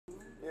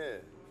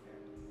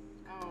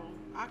Yeah. Oh,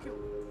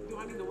 do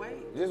I need to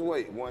wait? Just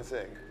wait 1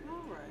 second. All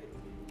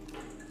right.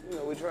 You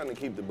know, we're trying to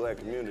keep the black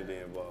community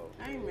involved.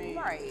 Amen.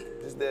 Right.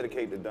 Just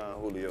dedicate to Don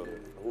Julio to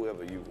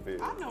whoever you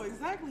feel. I know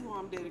exactly who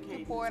I'm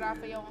dedicating. Pour it out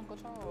for your Uncle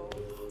Charles.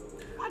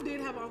 I did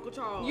have Uncle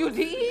Charles. You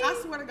did? I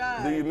swear to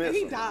God. Do you miss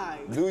him? He died.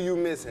 Do you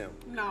miss him?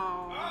 No.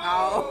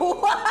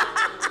 Oh.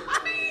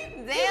 I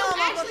mean, damn,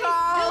 Uncle it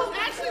Charles. was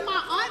actually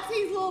my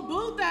auntie's little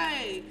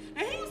birthday,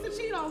 and he used to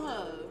cheat on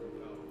her.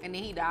 And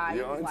then he died.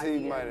 Your auntie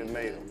might have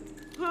made him.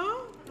 Huh?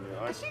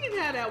 And she didn't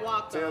have that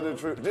walk though. Tell the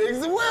truth.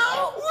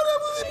 Well,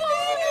 whatever she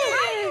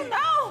did.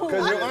 No.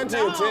 Because your auntie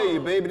will tell you,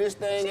 baby, this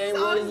thing ain't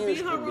what it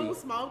used in her to room be.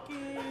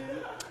 smoking.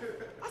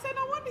 I said,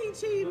 no wonder he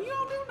cheating. You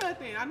don't do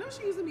nothing. I knew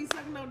she used to be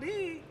sucking no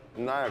dick.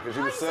 Nah, because she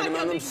How was you sucking suck on your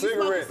them dick, you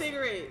smoking cigarettes.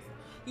 cigarettes.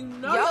 You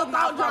know Your your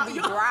mouth gonna be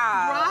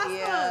dry.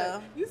 Yeah.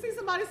 stuff. You see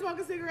somebody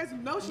smoking cigarettes, you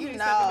know she ain't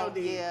know, sucking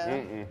no dick.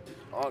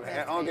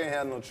 yeah. Unc ain't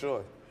had no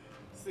choice.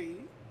 See?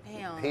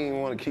 Damn. He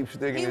didn't want to keep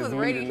sticking He his was meat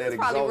ready. in He that was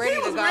probably exhaust. ready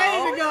He to was go.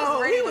 ready to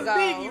go. Ready He to was go.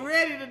 big. He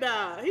ready to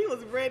die. He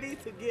was ready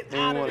to get He out didn't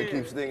of want there. to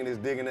keep sticking his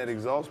dick in that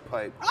exhaust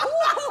pipe.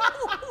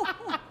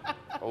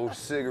 Old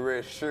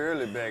cigarette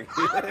Shirley back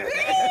here. I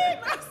did.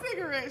 Not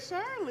cigarette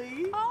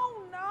Shirley.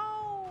 Oh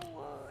no,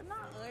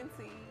 not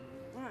auntie.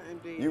 Not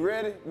indeed. You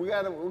ready? We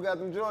got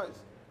them joints.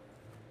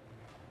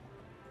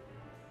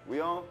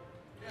 We on?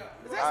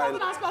 Is there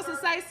something I'm supposed to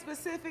say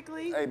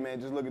specifically? Hey man,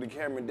 just look at the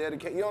camera and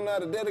dedicate. You don't know how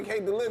to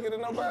dedicate the liquor to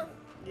nobody?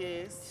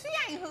 Yes.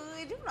 She ain't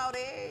hood, you know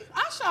that.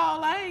 I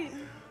sure ain't.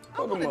 I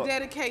Hook want 'em to up.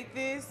 dedicate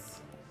this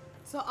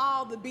to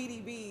all the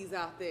BDBs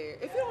out there.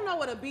 If you don't know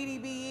what a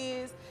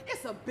BDB is,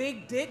 it's a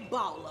big dick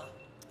baller.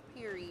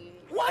 Period.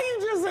 Why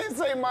you just ain't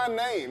say my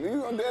name?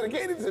 You gonna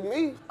dedicate it to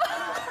me?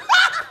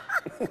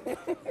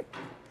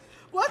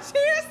 Well,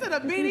 cheers to the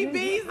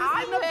BDBs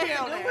All in you the had to do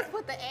building. was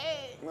put the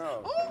egg.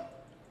 No.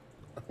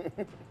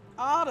 Ooh.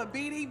 All the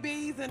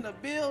BDBs in the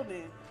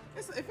building.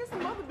 If it's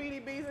some other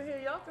BDBs in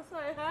here, y'all can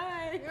say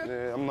hey.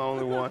 Yeah, I'm the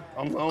only one.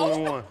 I'm the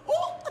only one.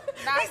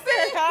 Ooh. Not He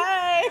said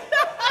hey.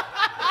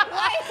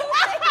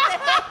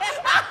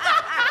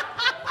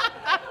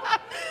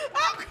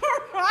 I'm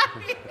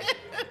crying.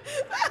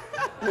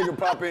 Nigga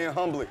pop in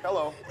humbly.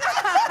 Hello.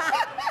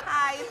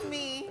 Hi, it's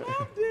me.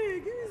 I'm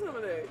dead. Give me some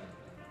of that.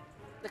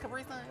 The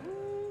Capri Sun.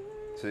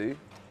 See?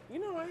 You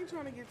know, I ain't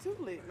trying to get too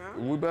lit now.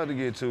 We about to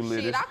get too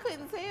lit. Shit, I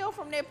couldn't tell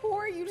from that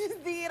pour you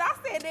just did. I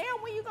said, damn,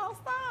 when you gonna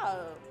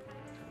stop?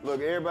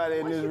 Look, everybody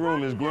in When this she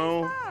room is finally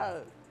grown, gonna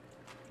stop?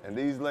 and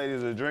these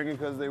ladies are drinking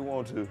because they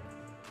want to.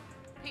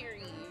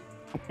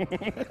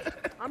 Period.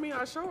 I mean,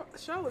 our show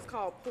is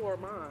called Poor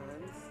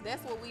Minds.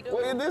 That's what we do.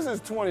 Well, this is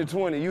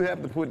 2020. You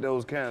have to put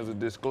those kinds of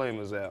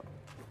disclaimers out.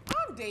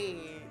 I'm dead.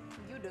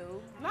 You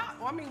do. Not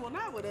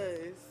with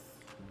us.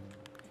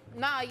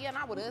 Nah, yeah,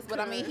 not with us,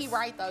 but I mean, he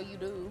right though, you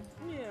do.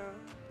 Yeah.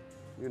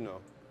 You know,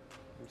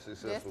 I'm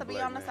successful Just to be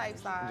black on the man. safe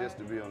side. Just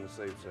to be on the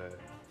safe side.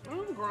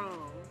 I'm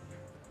grown.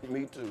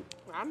 Me too.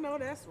 I know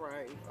that's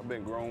right. I've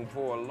been grown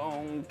for a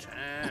long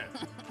time.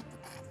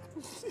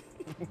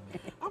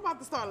 I'm about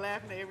to start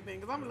laughing at everything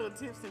because I'm a little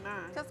tipsy now.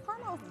 Cause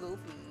Karlous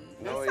goofy.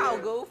 No, He's so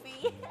yeah.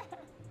 goofy.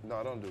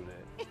 No, don't do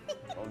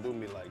that. Don't do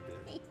me like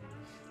that.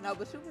 No,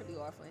 but you really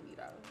are funny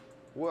though.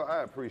 Well,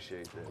 I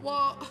appreciate that.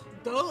 Well,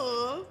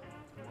 duh.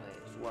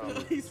 That's why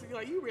I'm- He's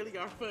like, you really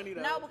are funny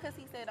though. No, because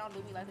he said don't do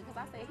me like that.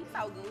 Because I said he's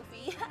so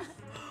goofy.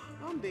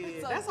 I'm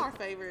dead. So- That's our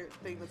favorite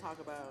thing to talk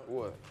about.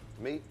 What?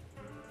 Me?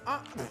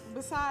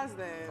 Besides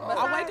that, Oh.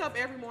 I wake up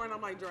every morning.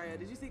 I'm like, Drea,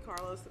 did you see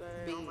Karlous today?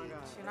 Oh my god.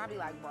 And I be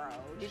like, bro,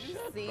 did you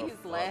see the his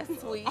fuck last up.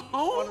 tweet?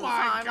 Oh on the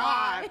my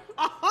god.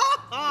 timeline?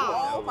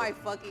 Oh my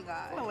fucking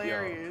god.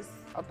 Hilarious.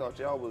 I thought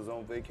y'all was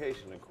on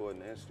vacation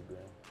according to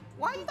Instagram.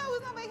 Why you thought we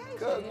was on vacation?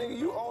 Cause nigga,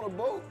 you on a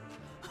boat.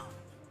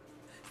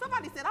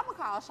 Somebody said I'm gonna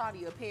call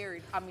Shawty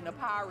a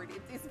pirate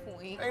at this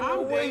point. Ain't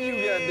no I'm way you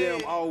dead.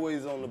 goddamn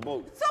always on the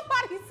boat.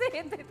 Somebody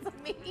said that to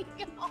me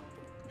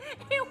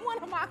in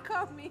one of my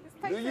comments.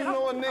 They Do you said,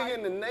 know a I'm nigga like,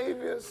 in the Navy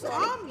or something?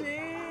 I'm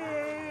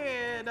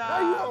dead. How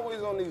you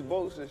always on these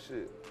boats and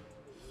shit?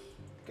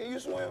 Can you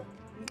swim?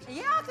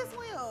 Yeah, I can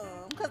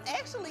swim. Cause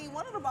actually,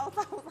 one of the boats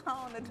I was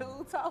on, the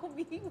dude told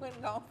me he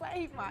wasn't gonna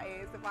save my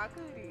ass if I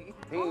couldn't.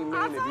 He ain't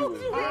I mean if you told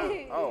was you drowned.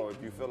 that. Oh,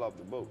 if you fell off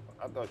the boat.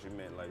 I thought you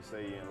meant like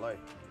say you in life.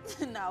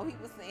 No, he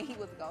was saying he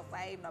wasn't gonna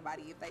save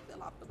nobody if they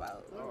fell off the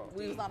boat. Oh.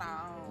 We was on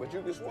our own. But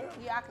you can swim?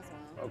 Yeah, I can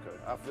swim. Okay,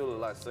 I feel a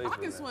lot safer I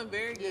can now. swim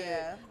very good.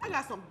 Yeah. I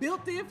got some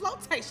built-in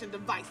flotation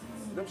devices.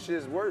 Them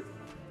shits work.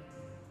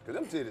 Cause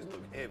them titties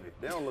look heavy.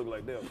 They don't look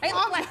like they'll They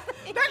look like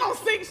They're gonna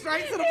sink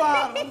straight to the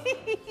bottom.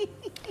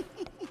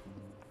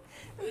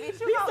 Bitch,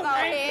 you These gonna some go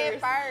head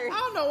anchors. I first.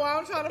 don't know why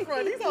I'm trying to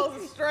front. These hoes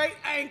are straight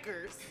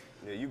anchors.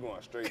 Yeah, you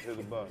going straight to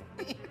the bottom.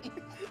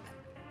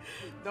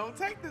 Don't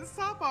take this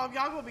top off.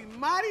 Y'all gonna be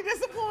mighty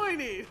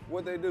disappointed.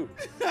 What they do?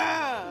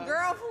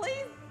 Girl,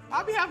 please.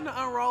 I'll be having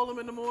to unroll them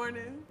in the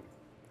morning.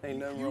 Ain't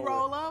nothing You wrong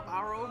roll with up,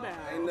 I roll down.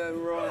 Ain't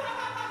nothing wrong.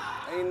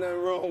 Ain't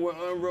nothing wrong with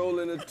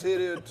unrolling a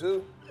titty or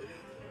two.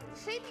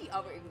 She be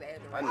over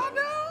exaggerating. I I know.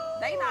 know.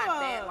 They not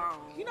that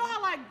long. You know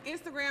how like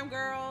Instagram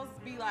girls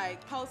be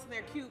like posting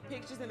their cute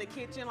pictures in the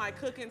kitchen, like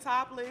cooking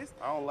topless?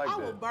 I don't like I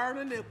that. will burn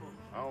a nipple.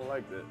 I don't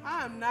like that.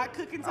 I am not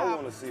cooking I topless.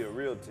 want to see a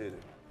real titty.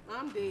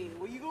 I'm dead.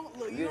 Well, you gonna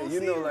look. You Yeah, don't you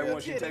see know, a like real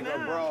when she titty take now.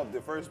 her bra off,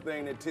 the first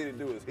thing that titty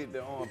do is hit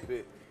the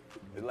armpit.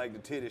 It's like the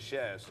titty shy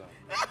or something.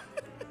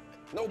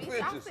 No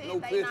Bitch, I pictures, said no they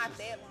pictures. not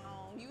that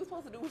long. You was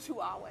supposed to do what you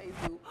always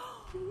do.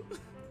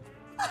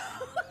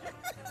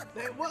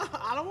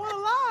 I don't want to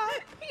lie.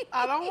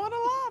 I don't want to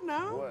lie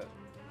now. What?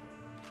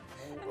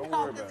 Don't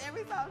No, worry because about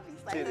every time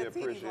she say Titty her titties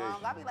long,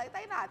 appreciation. I be like,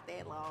 they not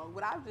that long.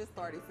 But I've just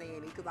started saying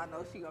it because I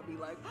know she gonna be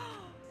like,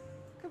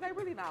 because they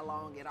really not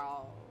long at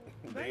all.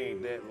 it. They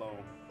ain't that long.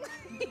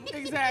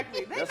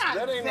 Exactly. They not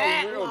That ain't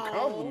that no real long.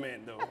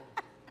 compliment, though.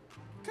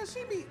 Cause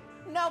she be.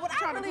 No, but I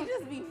Trying to really put-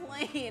 just be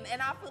playing.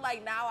 And I feel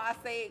like now I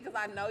say it because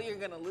I know you're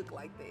gonna look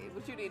like that.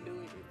 But you didn't do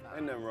it this Ain't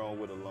time. nothing wrong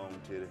with a long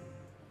titty.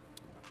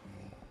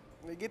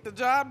 They get the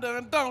job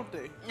done, don't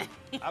they?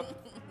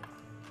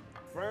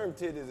 Firm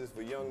titties is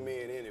for young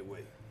men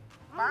anyway.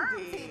 Firm I'm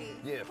dead. titties.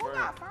 Yeah, Who firm.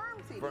 got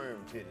firm titties? Firm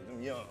titties.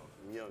 Them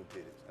young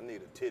titties. I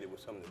need a titty with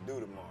something to do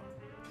tomorrow.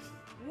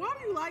 Why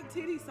do you like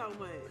titties so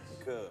much?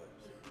 Because,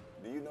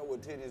 do you know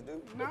what titties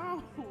do?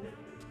 No.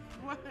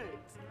 What?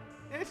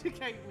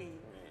 Educate me.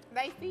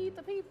 They feed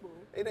the people.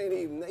 It ain't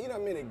even, you know how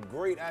many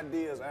great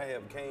ideas I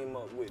have came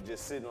up with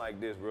just sitting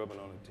like this rubbing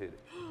on a titty.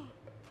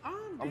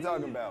 I'm dead.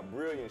 talking about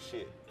brilliant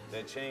shit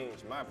that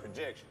changed my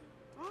projection.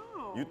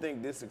 Oh. You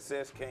think this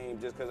success came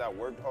just because I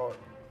worked hard?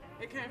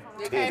 It came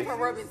from. It came from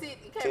rubbing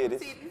titties. It came from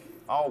Titties. titties.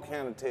 All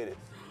kind of titties.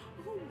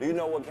 Do you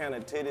know what kind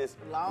of titties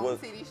Long was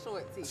titties,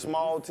 short titties.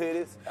 small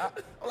titties? I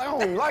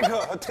don't even like her.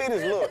 Her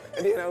titties look.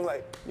 And then I was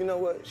like, you know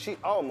what? She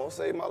almost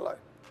saved my life.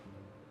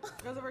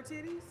 Because of her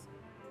titties?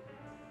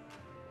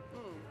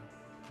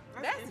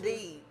 That's interesting.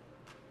 deep.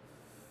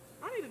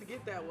 I needed to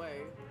get that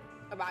way.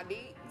 About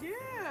deep.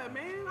 Yeah,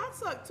 man. I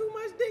suck too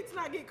much dick to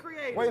not get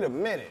creative. Wait a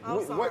minute.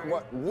 I'm sorry.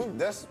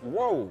 That's,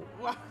 whoa.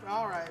 Well,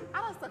 all right.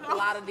 I done sucked a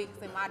lot of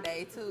dicks in my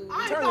day, too.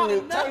 I ain't Turn thought the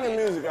of nothing.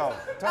 music off.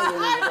 Turn the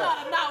music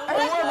off. No,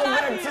 Hey, welcome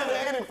back what? to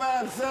the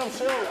 85 Self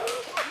Show.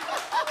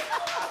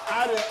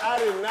 I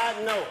did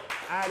not know.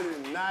 I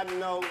did not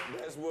know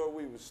that's where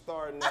we were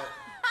starting at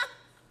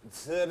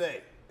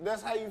today.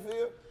 That's how you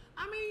feel?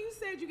 I mean, you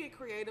said you get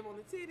creative on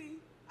the titty.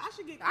 I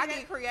should get I creative.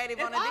 get creative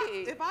If on the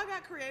dick. If I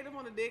got creative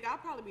on the dick,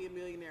 I'd probably be a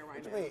millionaire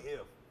right What now. you mean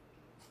if?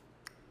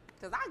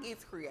 Because I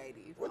get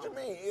creative. What you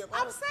mean if?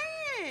 I'm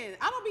saying,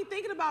 I don't be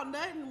thinking about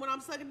nothing when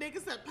I'm sucking dick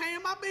except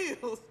paying my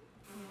bills.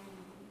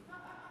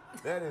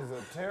 That is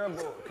a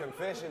terrible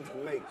confession to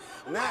make.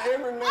 Not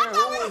every man who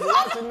was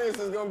watching this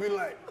is gonna be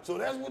like, so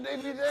that's what they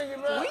be thinking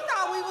about? We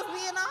thought we was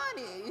being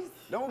honest.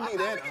 Don't be I thought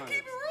that we could honest.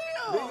 keep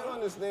it Do real. you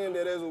understand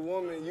that as a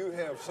woman, you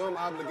have some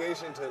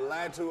obligation to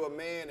lie to a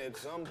man at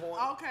some point?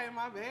 Okay,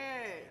 my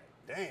bad.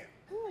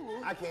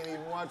 Damn. I can't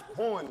even watch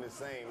porn the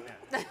same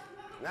now.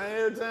 Now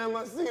every time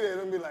I see that,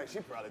 I'm be like, she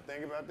probably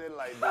think about that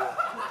light bill.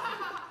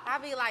 I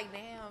be like,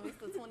 damn, it's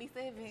the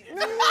 27th.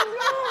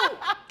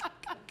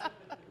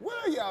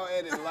 Where y'all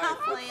at in life? I'm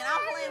playing.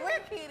 We're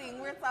kidding.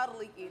 We're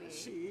totally kidding.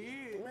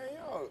 Shit. Man,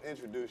 y'all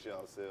introduce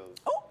yourselves.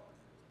 Oh,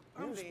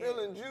 You I'm dead.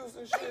 spilling juice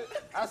and shit?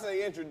 I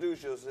say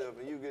introduce yourself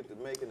and you get to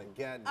making a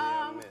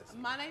goddamn mess.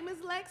 My name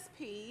is Lex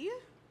P.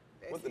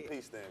 That's What the it.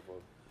 P stand for?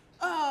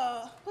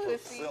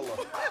 pussy.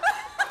 Priscilla.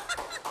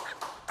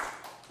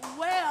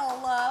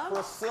 Well,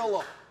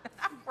 Priscilla.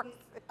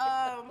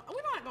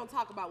 we're not gonna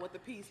talk about what the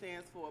P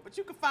stands for, but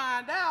you can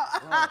find out.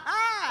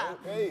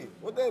 Okay,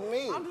 what that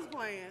mean? I'm just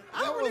playing.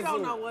 That I really was don't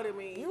some- know what it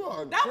means. You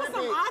are that was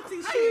creepy. some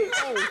auntie How you shit.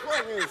 gonna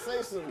fucking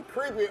say some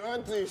creepy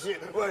auntie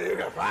shit? Well, you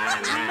can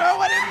find You out. know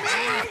what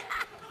it means?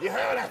 You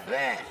heard of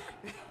that?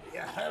 You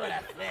heard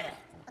of that?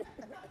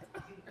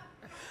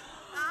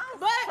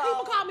 But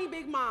people call me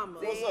Big Mama.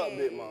 What's up,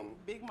 Big Mama?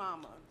 Big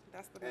Mama.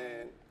 That's the name.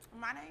 And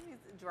My name is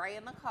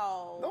Andrea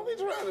Nicole. don't be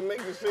trying to make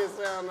the shit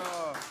sound,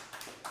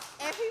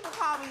 And people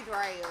call me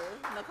Drea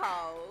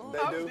Nicole. they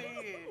I'm do.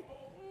 dead.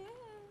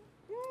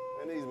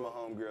 And these my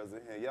homegirls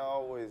in here. Y'all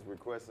always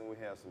requesting we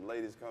have some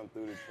ladies come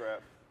through the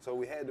trap. So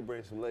we had to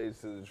bring some ladies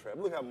to the trap.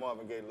 Look how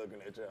Marvin Gaye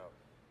looking at y'all.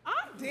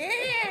 I'm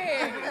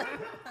dead.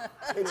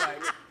 He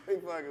like, he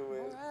fucking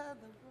with us.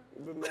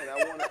 But man, I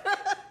wanted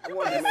You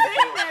to ain't make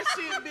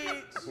sing sure. that shit,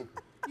 bitch.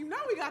 You know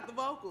we got the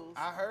vocals.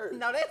 I heard.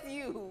 No, that's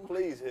you.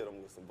 Please hit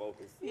them with some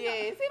vocals.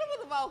 Yes, hit him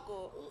with the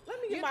vocal.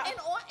 Let me get You, my...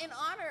 in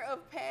honor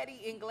of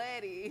Patty and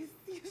Gladys.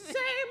 Say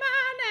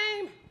my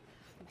name.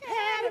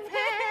 Patty,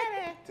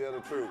 Patty. Tell the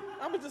truth.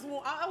 I'm just,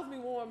 I was me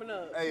warming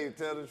up. Hey,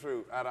 tell the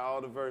truth. Out of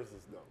all the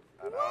verses,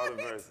 though. Out of all the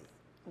What? verses.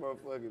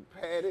 Motherfucking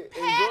Patty and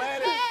Patty,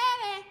 Gladys.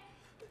 Patty.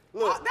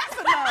 Look, Oh, that's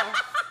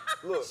enough.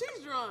 Look,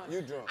 She's drunk.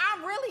 You drunk.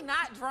 I'm really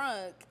not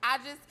drunk. I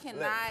just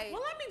cannot.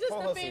 Well, let me just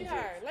Pour her defend some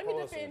her. juice. Let me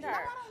Pour her defend some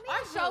her. juice.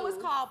 Our show is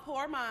juice. called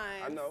Poor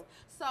Minds. I know.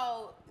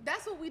 So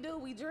that's what we do.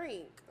 We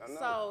drink. I know.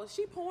 So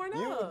she pouring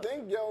You up. would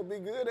think y'all be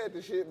good at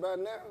the shit by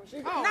now.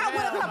 Oh, Not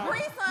with hell a no. Capri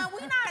Sun.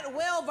 We not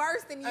well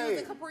versed in Hey.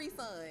 using Capri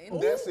Sun.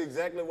 That's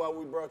exactly why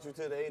we brought you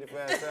to the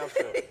 85 South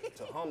Show,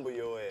 to humble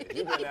your ass.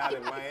 You been out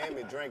in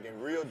Miami drinking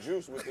real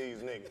juice with these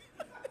niggas.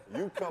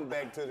 You come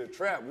back to the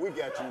trap, we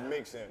got you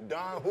mixing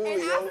Don And Julio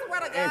I swear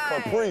to and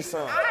God, Capri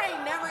Sun. I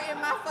ain't never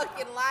in my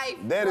fucking life.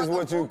 That is drunk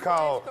what you full-fledged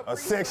call a Capri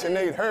Section Sun.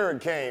 8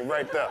 hurricane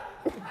right there.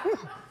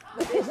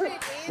 But this shit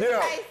is Yeah,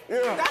 tasty.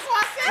 yeah. That's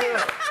why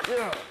I said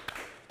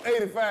Yeah.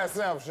 85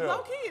 South Show. low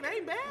key. It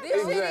ain't bad. This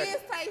shit Exactly.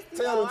 is tasty.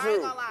 Tell though. the I truth.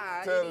 ain't gonna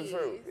lie. Tell It the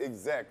truth. is.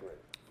 Exactly.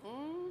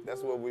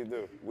 That's what we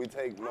do. We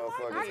take I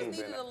motherfuckers who just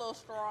needed been a little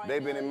straw.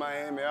 They've been in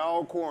Miami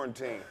all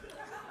quarantine.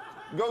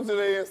 Go to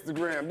their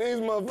Instagram. These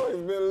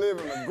motherfuckers been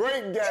living a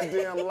great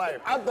goddamn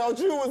life. I thought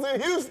you was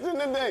in Houston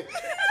today.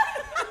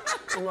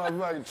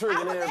 Motherfucking tricking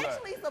I was everybody.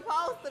 actually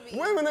supposed to be.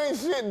 Women ain't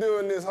shit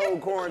during this whole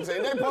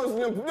quarantine. They posted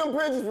them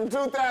pictures from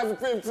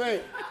 2015.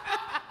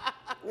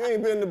 You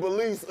ain't been to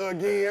Belize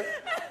again.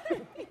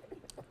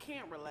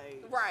 Can't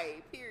relate.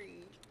 Right,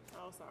 period.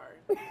 Oh,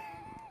 sorry.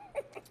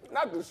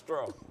 Not the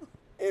straw.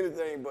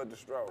 Anything but the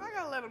straw. I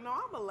gotta let them know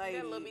I'm a lady.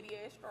 That little bitty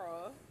ass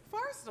straw.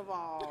 First of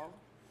all,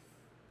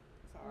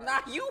 sorry.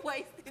 Nah, you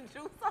wasting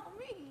juice on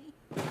me.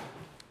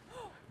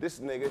 This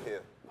nigga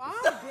here. I'm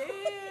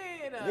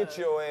dead. Get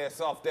your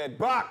ass off that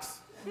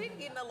box. She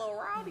getting a little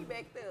rowdy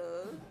back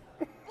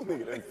there.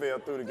 Nigga done fell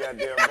through the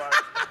goddamn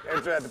box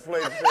and tried to play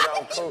the shit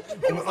off cool.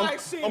 like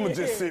shit. I'ma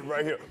just sit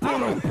right here. He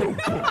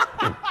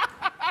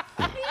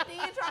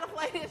did try to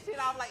play this shit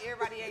off like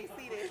everybody ain't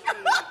see that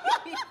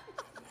shit.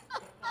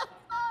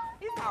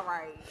 It's all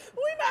right.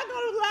 We not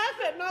gonna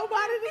laugh at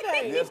nobody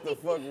today. Yes, the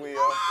fuck we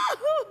are.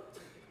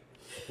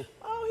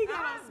 Oh, he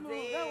got I'm up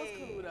smooth. That was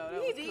cool though.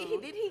 That He was did. cool.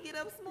 Did he get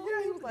up smooth?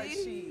 Yeah, he was like, Did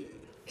he?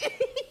 shit.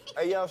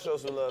 Hey, y'all show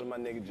some love to my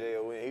nigga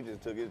J.O.N. He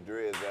just took his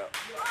dreads out.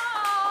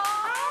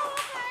 Oh,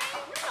 okay.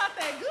 You got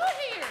that good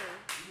hair.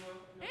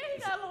 And he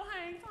got a little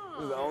hang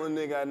He's the time.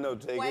 only nigga I know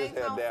take his Waves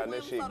hair on down. swim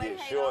That shit so they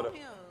gets hate shorter. on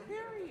him.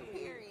 Period.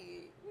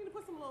 Period. You need to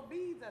put some little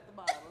beads at the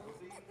bottom.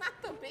 Not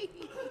the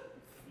beat.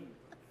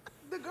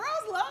 The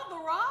girls love the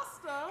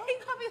roster. He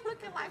gonna be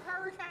looking like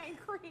Hurricane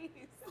Chris.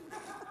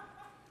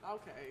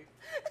 Okay.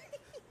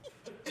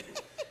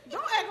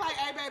 Don't act like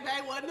A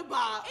Baby wasn't the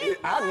bob.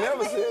 I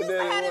never said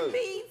that it was.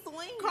 Beat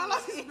swing.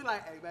 Carlos used to be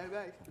like, hey, baby.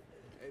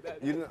 Hey,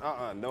 baby. You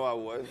know, no, I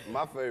wasn't.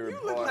 My favorite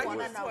You look part like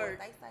Wanna was know what Twerk.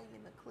 they say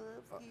in the club?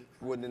 Ski?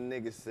 when the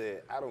nigga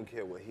said, I don't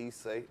care what he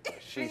say or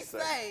she He say.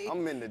 say.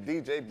 I'm in the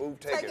DJ booth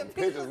taking Taking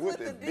pictures pictures with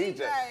with the the DJ.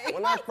 DJ.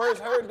 When I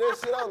first heard that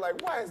shit, I was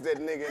like, why is that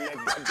nigga in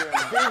that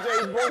goddamn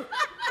DJ booth?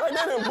 Like, they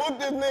done booked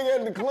this nigga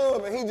at the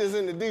club and he just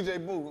in the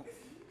DJ booth.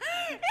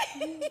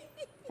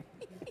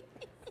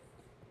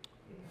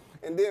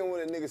 And then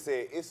when the nigga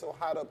said, it's so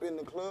hot up in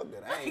the club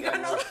that I ain't got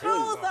no shoes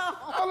on.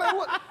 I was like,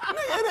 what?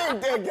 Nigga, it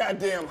ain't that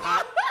goddamn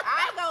hot.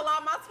 I ain't gonna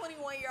lie, my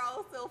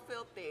 21-year-old self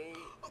felt that.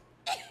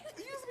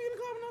 You used to be in the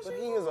club with no But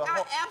shoes? he is a I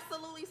whole,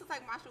 absolutely used to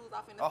take my shoes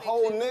off in the A section.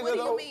 whole nigga, What do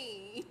though? you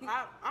mean?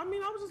 I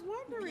mean, I was just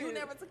wondering. You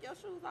never took your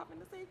shoes off in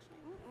the section?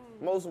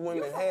 most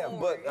women You have,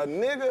 but a orange.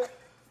 nigga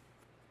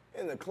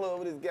in the club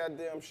with his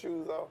goddamn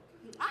shoes off.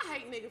 I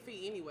hate nigga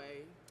feet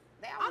anyway.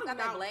 They I always do got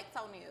that not- black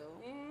toenail.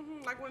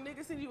 Mm-hmm. Like when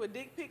niggas send you a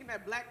dick pic and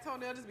that black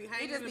toenail just be He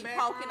hanging just in be the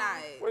poking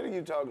background. out. What are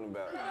you talking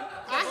about?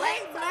 I black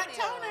hate black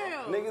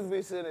toenail. toenails. Niggas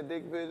be sending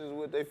dick pictures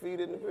with their feet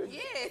in the picture?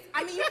 Yes.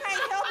 I mean, you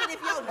can't help it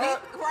if your dick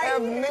Have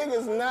right here.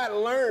 niggas not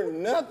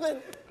learned nothing?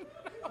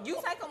 You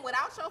take them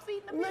without your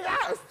feet in the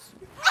Nigga, picture?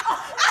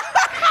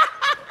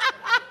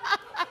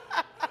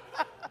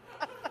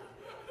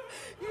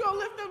 You gonna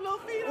lift them little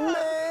feet up?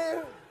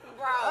 man,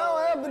 Bro.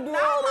 I don't have to do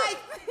Not all like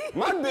that.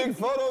 My dick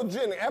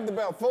photogenic. After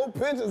about 4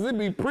 pictures, it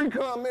be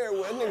pre-cum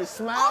everywhere. Niggas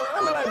smiling. I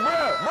be like,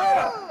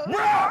 bruh,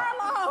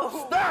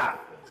 Carlos.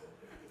 stop.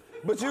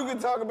 But you can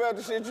talk about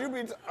the shit you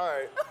be, all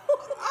right.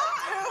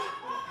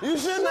 You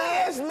shouldn't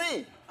have asked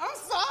me. I'm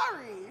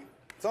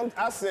sorry.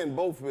 I sent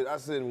both of it. I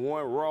sent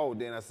one raw,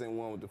 then I sent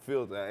one with the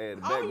filter. I added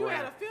Oh, background. you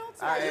had a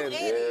filter? I You added,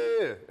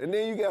 edit. yeah. And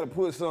then you gotta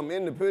put something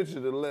in the picture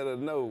to let her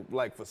know,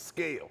 like for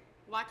scale.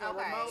 Like a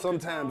Okay. remote.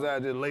 Sometimes I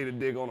just lay the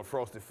dick on a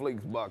Frosted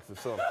Flakes box or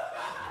something.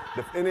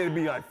 And it'd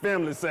be like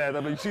family size.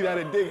 I mean, she had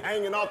a dick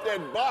hanging off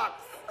that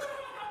box.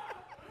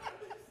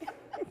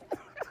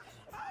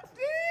 I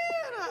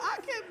did. I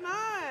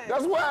cannot.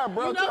 That's why I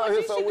brought You know y'all what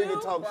here you so should we can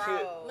do? talk Bro.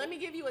 shit. Let me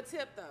give you a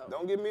tip though.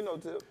 Don't give me no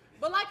tip.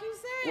 But like you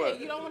said, What?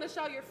 you don't want to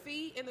show your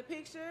feet in the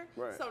picture.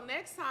 Right. So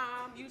next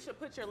time you should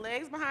put your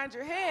legs behind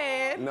your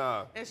head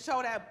Nah. and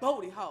show that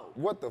booty hole.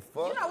 What the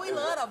fuck? You know we is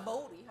love that? a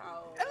booty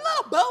hole. A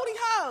little booty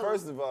hole.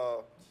 First of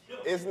all,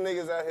 it's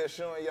niggas out here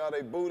showing y'all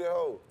they booty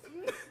hole.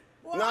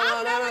 well, no,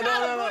 I've no, never no, got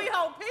no, a no. booty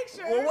hole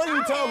picture. Well, what are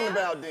you I talking am.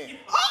 about then?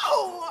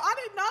 Oh, I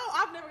didn't know.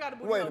 I've never got a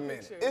booty Wait hole a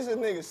minute. picture. It's a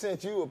nigga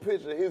sent you a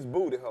picture of his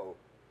booty hole,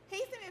 He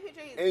sent me a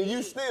picture of his and you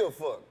feet. still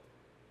fucked.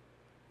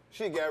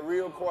 She got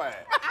real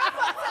quiet. I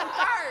fucked him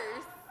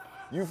first.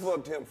 You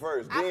fucked him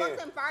first. I Then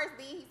fucked him first,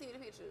 then he sent me the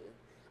picture.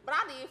 But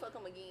I did fuck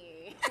him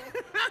again.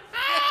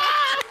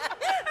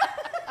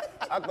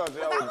 I thought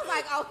y'all I was was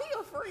like, oh, he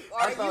a freak.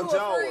 Or I thought you a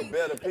y'all were freak.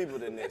 better people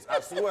than this. I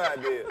swear I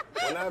did.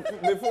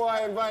 Before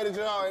I invited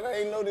y'all and I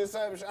ain't know this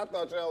type of shit, I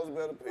thought y'all was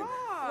better people.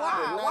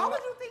 Why? Why would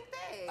you think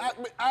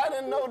that? I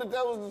didn't know that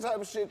was the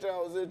type of shit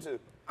y'all was into.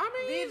 I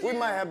mean, We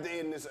might have to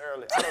end this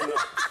early. I don't know.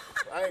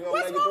 I ain't gonna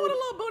what's make it wrong through. with a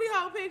little booty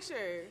hole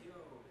picture?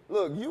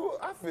 Look,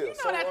 I feel You know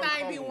so that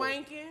thing be uncomfortable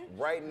wanking.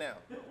 right now.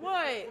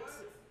 What?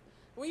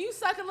 When you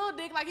suck a little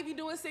dick, like if you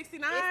doing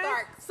 69,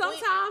 start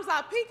sometimes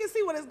I peek and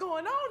see what is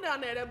going on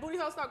down there. That booty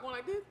hole start going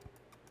like this.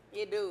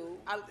 You do.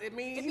 It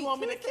means It he be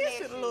want me to kissing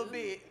kiss at it a little you.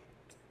 bit.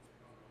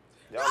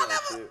 Y'all Y'all ain't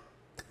never- shit.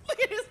 Look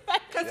at his face.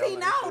 Because Y'all he ain't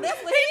know. shit.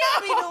 That's what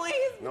he be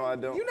doing. No, I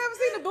don't. You never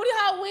seen the booty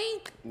hole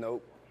wink?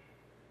 Nope.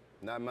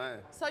 Not mine.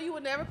 So you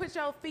would never put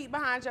your feet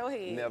behind your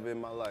head? Never in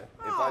my life.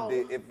 Oh.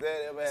 If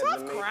that ever happened Tough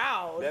to me,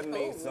 crowd. that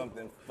means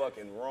something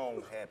fucking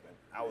wrong happened.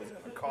 I was in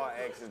a car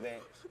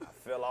accident. I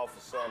fell off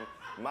of something.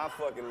 My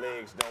fucking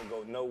legs don't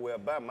go nowhere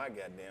by my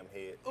goddamn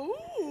head. I'm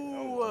a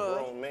Ooh.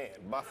 grown man.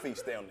 My feet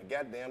stay on the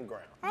goddamn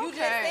ground. You just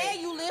said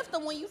you lift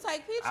them when you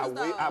take pictures,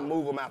 though. I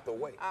move them out the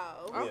way.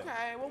 Oh. Yeah.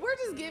 Okay, well, we're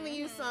just giving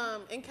you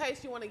some in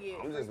case you want to get.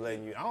 I'm just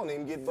letting you. I don't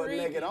even get butt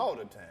Freaky. naked all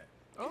the time.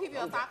 You keep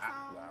your socks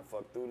on? I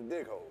fuck through the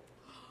dick hole.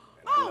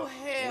 And Oh, I know,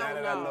 hell Now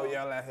that I know no.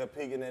 y'all out here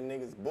peeking that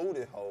nigga's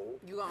booty hole,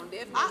 You gonna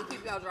definitely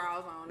keep your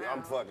drawers on now.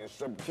 I'm fucking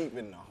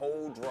keeping the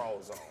whole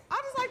drawers on.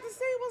 I just like to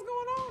see what's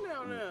going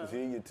on down there.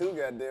 See, you too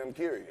goddamn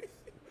curious.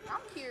 I'm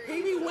curious.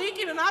 He be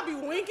winking and I be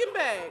winking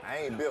back. I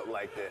ain't built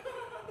like that.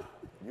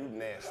 You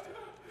nasty.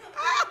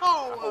 I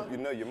Ow! hope you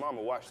know your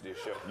mama watched this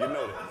show. You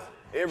know that.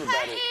 Hey, Everybody,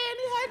 Andy,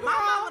 hey, My girl.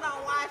 mama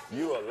don't watch it.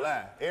 you a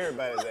lie.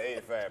 Everybody's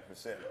at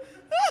 85%.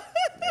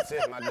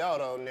 Except my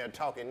daughter on there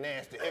talking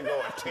nasty. Here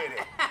go a titty.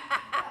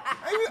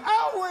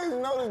 I always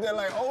notice that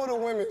like older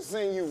women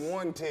send you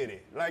one titty.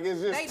 Like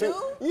it's just They two.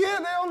 do? Yeah,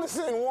 they only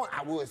send one.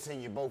 I would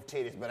send you both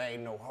titties, but I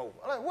ain't no hoe.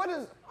 Like what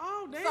is?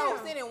 Oh, damn. So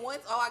sitting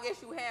once, I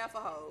guess you half a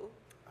hoe.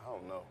 I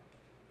don't know.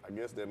 I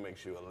guess that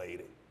makes you a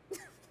lady.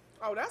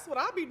 Oh, that's what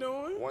I be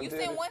doing. One You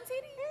titty? send one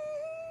titty?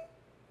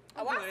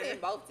 Oh, I glad.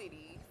 send both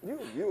titties.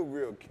 You a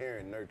real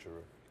caring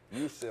nurturer.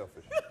 You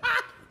selfish as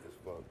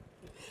fuck.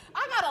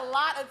 I got a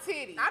lot of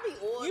titties. I be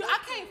old. I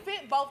can't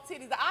fit both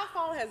titties. The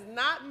iPhone has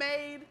not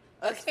made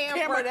a camera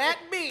camera. that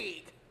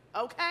big.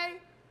 Okay?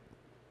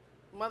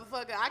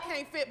 Motherfucker, I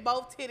can't fit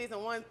both titties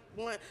in one.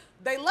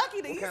 They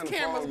lucky these kind of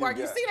cameras phone you work.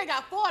 You got? see they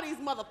got 4 of these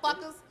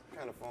motherfuckers. What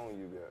kind of phone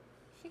you got?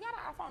 She got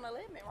an iPhone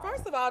 11, right?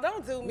 First of all,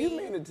 don't do me. You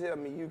mean to tell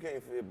me you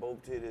can't fit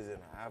both titties in an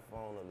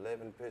iPhone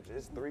 11 picture?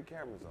 It's 3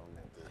 cameras on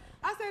that thing.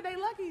 I said they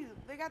lucky.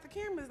 They got the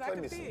cameras that Play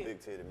can me some fit. big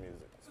titty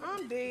music.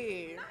 I'm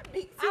dead. Not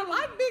big I titty.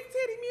 like big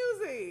titty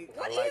music.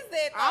 What I is like-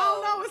 that, though? I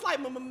don't know. It's like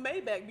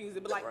Maybach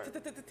music, but like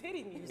Right.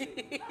 titty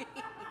music.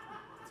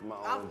 It's my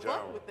I own fuck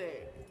genre. with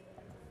that.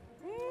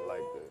 I like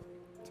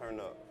that. Turn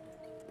up.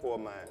 Poor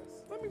minds.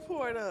 Let me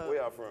pour it up. Where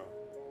y'all from?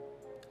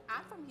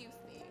 I'm from Houston.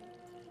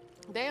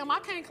 Damn, I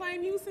can't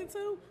claim Houston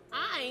too.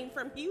 I ain't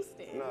from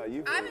Houston. No,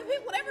 you from, I mean,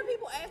 whatever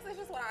people ask, that's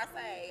just what I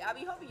say. I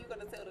be hoping you're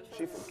gonna tell the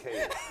she truth. from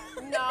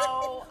Katy.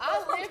 No, I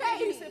I'm from lived in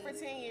Katy. Houston for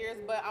 10 years,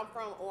 but I'm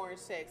from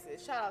Orange,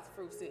 Texas. Shout out to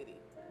Fruit City.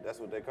 That's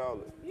what they call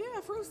it. Yeah,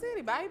 Fruit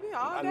City, baby.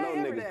 All I day, know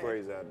every niggas day.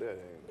 crazy out there. Ain't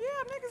Yeah,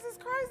 niggas is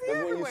crazy Because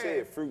everywhere. when you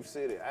said Fruit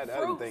City, I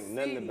didn't Fruit think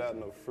nothing City. about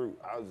no fruit.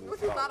 I was just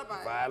What you thought thought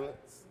about it?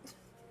 violence.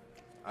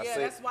 Yeah,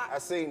 that's why- I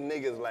seen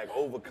niggas like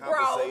Bro,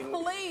 overcompensating.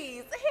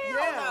 please. Hell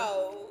Yeah.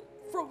 no.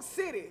 Fruit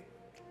City.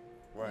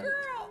 Right.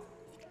 Girl,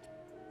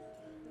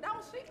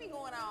 don't shit be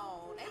going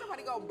on. Ain't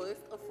nobody gonna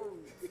bust a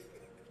fruit.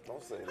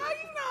 Don't say How that.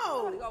 you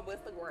Nobody know? gonna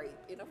bust a grape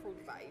in a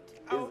fruit fight.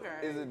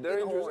 Okay. Is it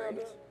dangerous out orange.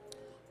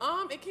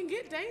 there? It can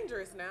get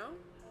dangerous now.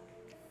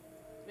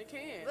 It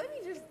can. Let me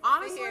just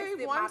Honestly, sit here and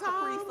sip one my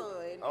Capri time-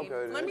 Sun and-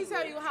 Okay, Let me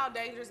tell you how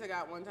dangerous it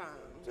got one time.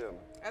 Tell me.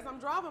 As I'm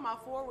driving my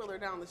 4-wheeler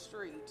down the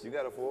street, You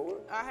got a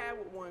forward? I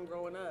had one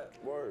growing up.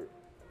 Word.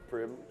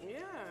 Privilege. Yeah,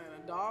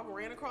 and a dog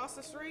ran across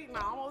the street and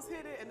I almost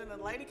hit it. And then the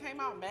lady came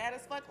out mad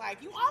as fuck,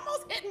 like, you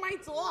almost hit my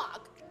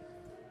dog.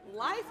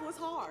 Life was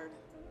hard.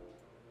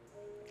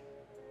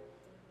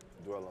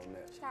 Dwell on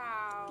that.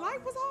 Child.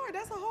 Life was hard.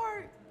 That's a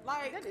hard,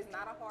 like, That is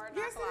not a hard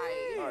yes, knock it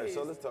life. is. All right,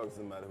 so let's talk to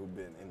somebody who's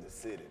been in the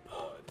city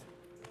part.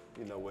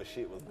 You know what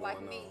shit was going Like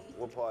on. me.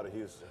 What part of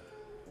Houston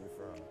you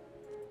from?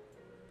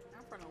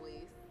 I'm from the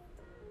West.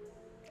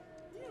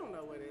 You don't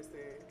know what it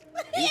said.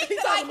 He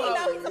like he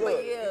knows Look,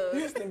 somebody else.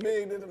 Houston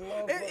big to the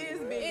motherfucker. It is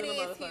big. It to the is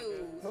motherfucker.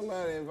 huge.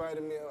 Somebody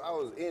invited me. I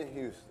was in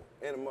Houston,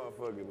 and the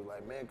motherfucker was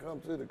like, "Man, come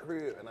to the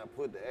crib." And I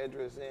put the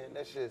address in.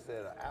 That shit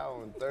said an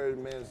hour and 30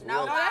 minutes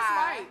No, away. that's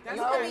right. That's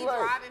you right. could be Right.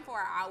 driving for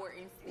an hour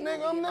and still Nigga,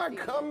 be I'm in the not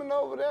city. coming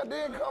over there,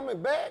 then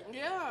coming back.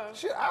 Yeah,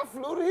 Shit, I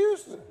flew to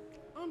Houston.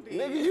 I'm dead.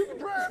 Nigga, you can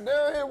drive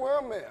down here where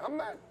I'm at. I'm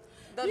not.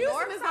 The Houston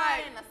north is side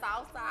like- and the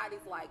south side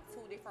is like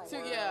two different So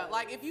worlds. yeah,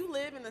 like if you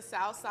live in the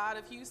south side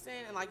of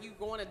Houston and like you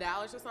going to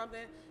Dallas or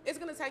something, it's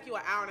gonna take you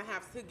an hour and a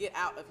half to get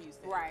out of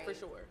Houston. Right. For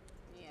sure.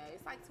 Yeah,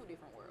 it's like two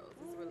different worlds.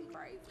 It's really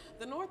crazy.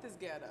 The north is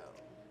ghetto.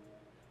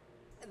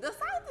 The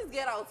South is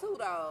ghetto too,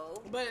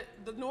 though. But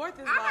the North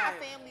is I like.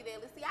 got family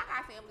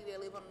that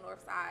live on the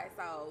North Side,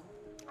 so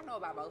I know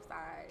about both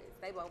sides.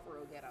 They both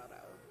real ghetto though.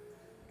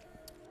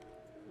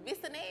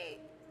 Bissonnette,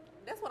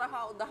 that's what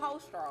the whole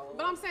stroll.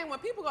 But I'm saying when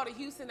people go to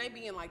Houston, they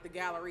be in like the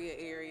Galleria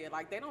area.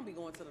 Like they don't be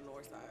going to the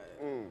North Side.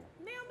 They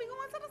don't be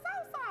going to the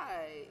South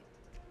Side.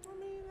 I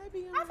mean, they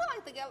be. I feel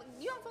like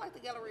you don't feel like the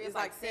Galleria is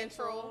like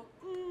central.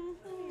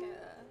 Yeah.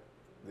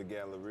 The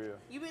Galleria.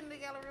 You been to the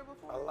Galleria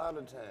before? A lot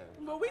of times.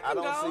 But we I can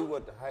don't go. see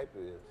what the hype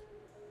is.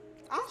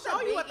 I'll show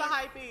you what the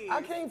hype is.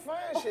 I can't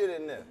find shit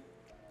in there.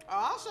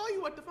 I'll show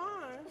you what to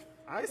find.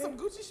 There's some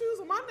Gucci shoes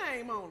with my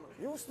name on them.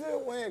 You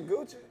still wearing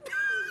Gucci?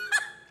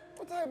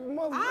 What type of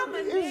motherfucker I'm a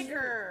is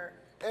nigger.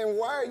 you? And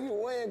why are you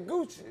wearing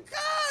Gucci?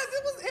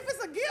 Cause if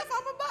it's a gift,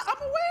 I'ma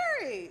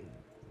wear it.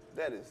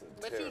 That is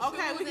a But you terrible.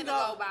 Okay, we can to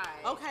go. go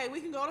buy. Okay,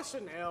 we can go to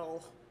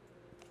Chanel.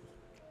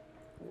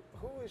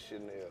 Who is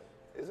Chanel?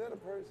 Is that a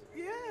person?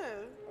 Yeah.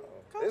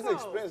 Oh. It's Coco.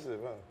 expensive,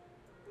 huh?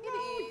 It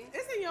is.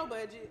 It's in your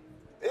budget.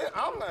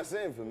 I'm not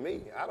saying for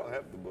me. I don't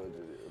have to budget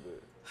it.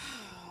 But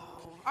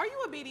Are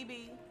you a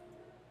BDB?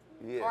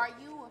 yeah. Or are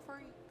you a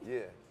freak? Yeah.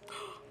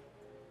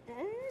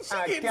 She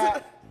I getting got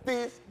to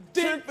this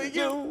the trick dick for for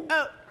you.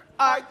 you.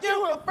 Are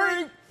you a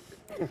freak?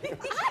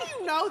 How do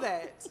you know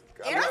that?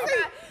 Everybody,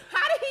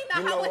 how did he know?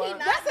 You know How would he why?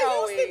 not That's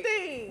know a Houston it?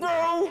 thing.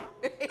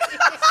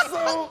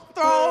 So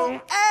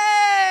Throw.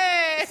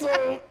 Hey!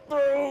 So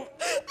through.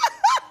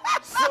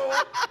 So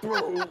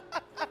through.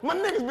 My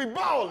niggas be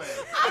balling.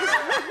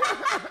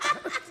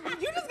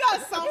 You just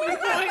got so many You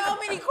got points so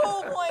many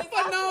cool points.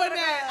 for knowing swear to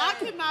that. God.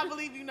 I could not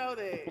believe you know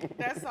that.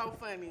 That's so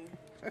funny.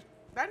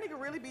 That nigga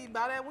really be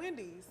by that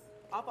Wendy's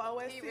off of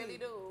OST. He really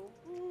do.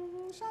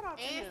 Mhm, shout out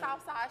to And him.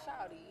 Southside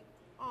Shawty.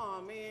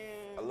 Oh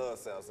man. I love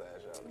Southside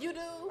Shawty. You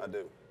do? I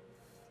do.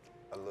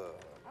 I love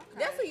her. Okay.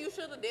 That's who you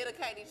should have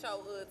dedicated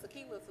your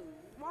tequila to.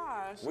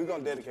 Why? We're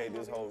gonna dedicate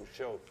this whole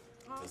show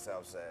to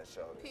Southside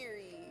Shawty.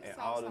 Period. And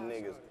all the Southside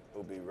niggas Shawty.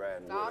 who be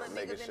riding All with the her,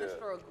 making niggas in sure the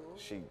struggle.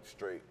 she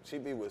straight. She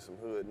be with some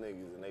hood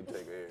niggas and they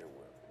take her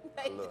everywhere.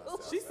 I They love do.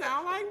 Southside. She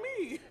sound like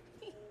me.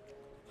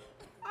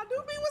 I do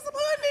be with some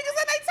hood niggas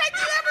and they take me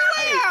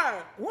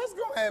everywhere. What's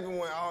gonna happen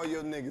when all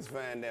your niggas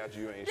find out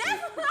you ain't shit?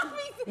 That's what I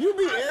mean. You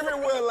be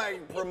everywhere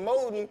like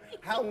promoting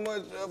how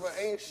much of an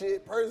ain't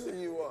shit person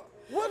you are.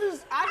 What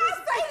is? I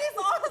say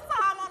this all the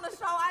time on the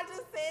show. I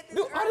just said this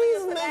Dude, are earlier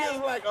these today.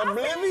 niggas like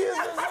oblivious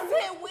or I something?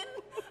 said,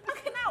 I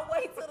cannot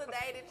wait till the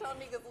day that your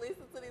niggas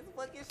listen to this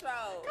fucking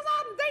show.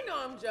 Cause they know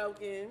I'm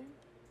joking.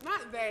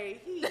 Not they,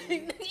 he.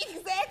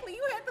 Exactly.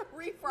 You have to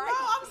rephrase.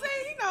 No, I'm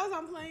saying he knows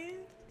I'm playing.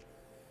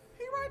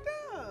 He right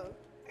there.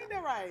 Ain't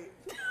that right?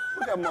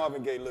 Look at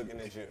Marvin Gaye looking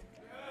at you.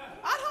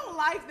 I don't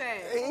like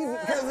that.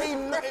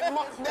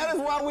 That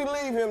is why we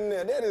leave him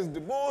there. That is the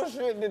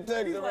bullshit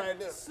detector He's right like,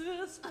 there.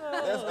 sister.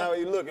 That's how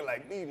he looking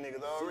like. These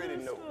niggas already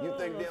know. You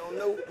think they don't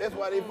know? That's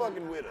why they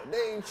fucking with her.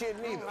 They ain't shit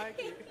I neither. don't like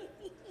it.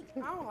 I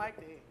don't like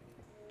that.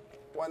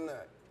 Why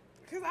not?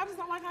 Cause I just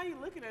don't like how you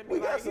looking at me. We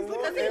got Like, some he's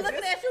more looking Because he's at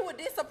looking at you with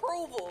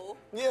disapproval.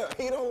 Yeah,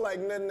 he don't like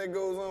nothing that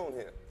goes on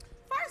here.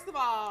 First of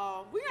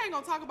all, we ain't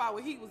gonna talk about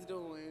what he was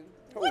doing.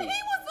 What he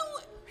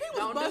was doing? He was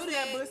Don't do busting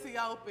that that. pussy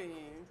open.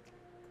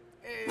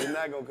 And You're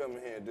not gonna come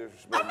in here and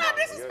disrespect I'm not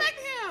Marvin Gaye.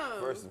 disrespecting him.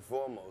 First and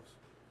foremost.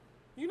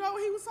 You know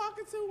what he was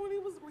talking to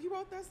when he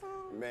wrote that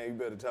song? Man, you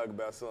better talk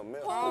about something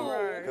else.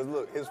 Alright. Because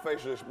look, his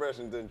facial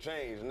expression done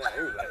changed now.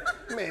 He was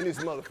like, man, this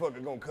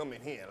motherfucker gonna come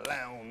in here and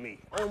lie on me.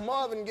 On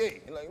Marvin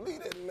Gaye. He like,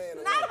 leave that man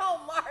alone. Not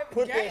on Marvin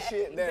Put Gaye. that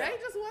shit down. Gay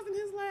just wasn't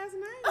his last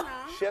name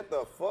now. Shut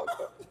the fuck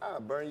up. I'll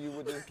burn you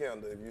with this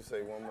candle if you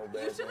say one more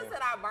bad You should thing. have said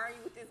I burn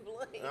you with this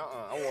blood.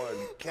 I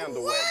want a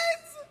candle What?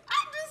 wax.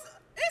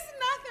 It's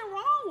nothing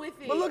wrong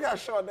with it. But look how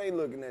Sade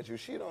looking at you.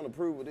 She don't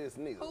approve of this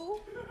neither.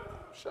 Who?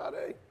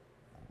 Sade.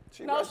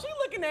 She No, right- she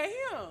looking at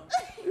him.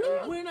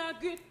 Yeah. When I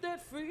get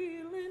that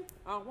feeling,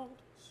 I want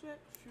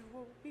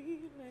sexual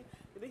healing.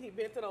 And then he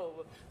bent it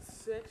over.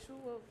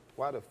 Sexual.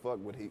 Why the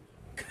fuck would he?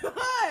 Cause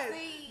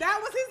See, that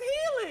was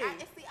his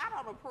healing. I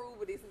don't approve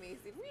of this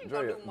message. We ain't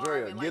Drea, gonna do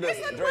Marvin get like us,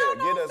 that. a Drea,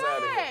 well-known get us out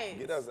of here. fact.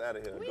 Get us out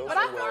of here. Go But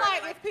I somewhere feel else.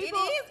 like if people,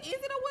 Is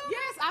it a will?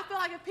 yes, I feel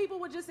like if people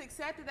would just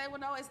accept it, they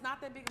would know it's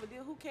not that big of a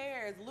deal. Who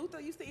cares?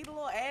 Luther used to eat a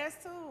little ass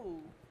too.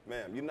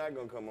 Ma'am, you're not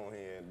gonna come on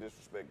here and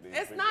disrespect these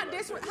It's people not like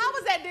disrespectful. that. How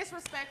was that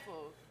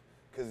disrespectful?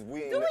 Cause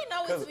we ain't Do we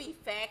know it cause, to be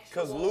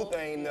factual? Cause Luther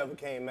ain't never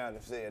came out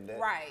and said that.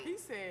 Right. He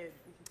said,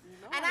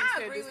 no And one I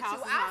said agree this with you. house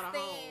is I not a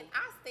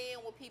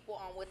stand with people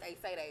on what they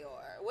say they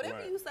are. Whatever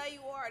Right. you say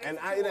you are, that's And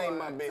what it you ain't are,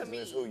 my to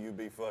business me. who you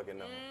be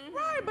fucking on. home.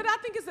 Right, but I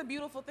think it's a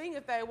beautiful thing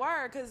if they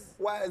were, because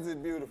Why is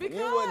it beautiful? Because-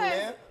 you wasn't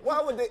there.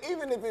 Why would they,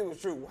 even if it was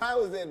true,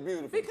 how is that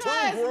beautiful?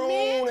 Because Two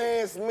grown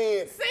ass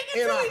men singing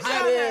in to a each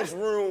hot other. ass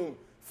room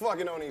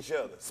fucking on each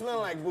other. Smell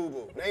like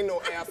boo-boo. There ain't no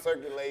air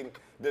circulating.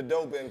 The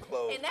dope in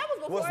clothes. And that was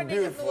before What's niggas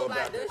beautiful knew about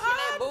about that? douching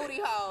that booty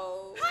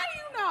hole. how do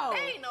you know?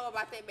 They ain't know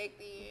about that back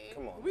then.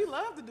 Come on. We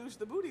love to douche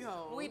the booty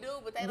hole. We do,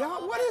 but they don't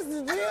Y'all, know what about is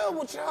the deal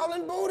with y'all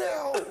and booty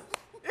holes?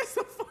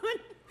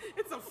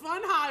 It's a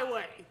fun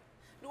highway.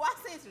 Do I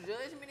sense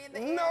judgment in the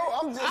air? No,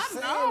 I'm just I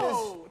saying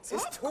know.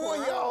 It's two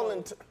of y'all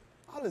and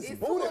all this It's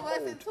booty two of us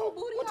hole and two talk.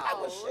 booty What type of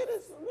holes. shit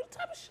is? What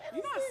type of shit You're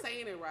is not this?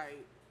 saying it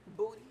right.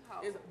 Booty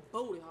hole. It's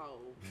booty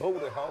hole.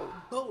 Booty hole.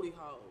 Booty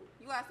hole.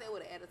 You gotta say it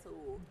with an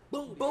attitude.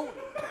 Booty. Booty.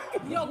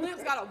 Your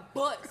lips got a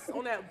bust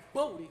on that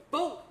booty.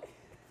 Boot.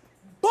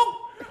 Boot.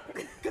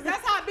 Cause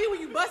that's how it be when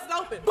you bust it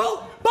open. Boot.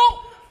 Boot.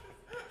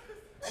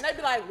 And they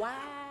be like, wow.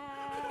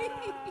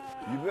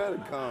 You better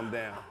calm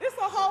down. It's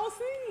a whole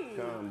scene.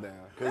 Calm down.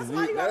 Cause That's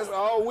why you that's gotta-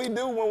 all we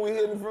do when we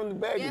hitting from the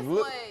back Guess is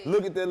what?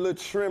 look at that little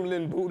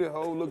trembling booty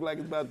hole. Look like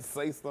it's about to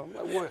say something.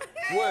 Like what?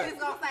 What? It's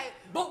gonna say,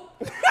 Boot.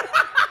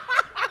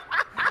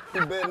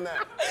 You better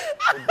not.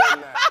 You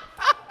better not.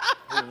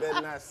 You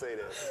better not say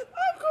that.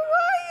 I'm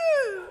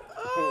crying.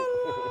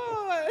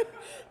 Oh, Lord.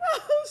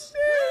 Oh,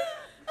 shit.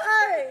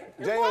 Hey,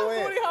 if J.O.N.,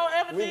 one booty hole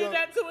ever we did gonna-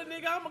 that to a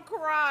nigga, I'ma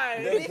cry.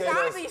 Dedicate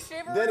I'll us, be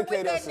shivering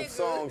dedicate with us that some nigga.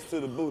 songs to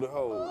the booty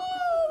hole.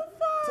 Oh,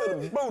 fuck. To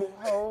the booty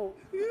hole.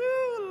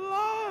 You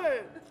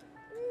Lord.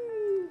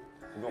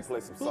 We're gonna play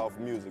some soft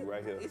music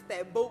right here. it's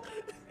that boot.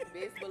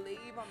 Best believe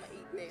I'ma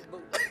eat that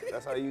boot.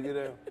 That's how you get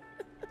there.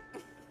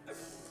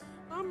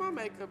 Oh, my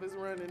makeup is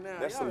running now.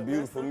 That's Y'all some are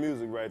beautiful messed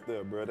music right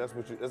there, bro. That's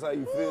how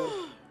you feel.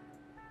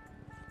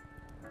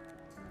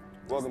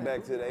 Welcome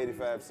back to the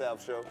 85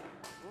 South Show.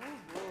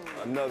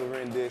 Another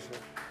rendition.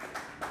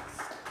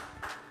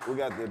 We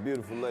got the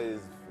beautiful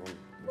ladies from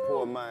the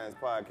Poor Minds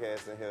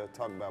podcast in here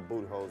talking about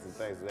booty holes and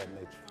things of that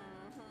nature.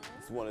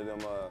 It's one of them,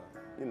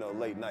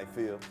 late night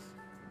feels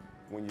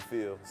when you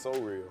feel so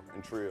real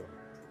and trill.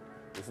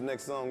 This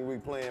next song we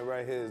playing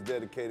right here is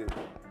dedicated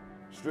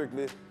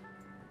strictly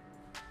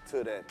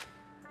to that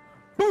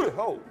booty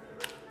hole.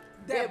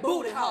 That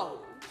booty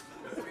hole.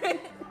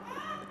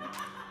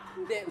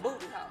 That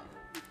booty hole.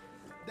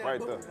 That Right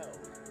booty there. hole.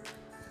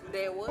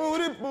 That what?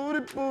 Booty,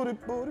 booty, booty,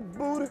 booty,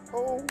 booty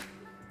hole.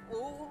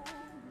 Ooh.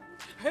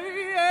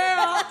 Hey,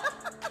 yeah.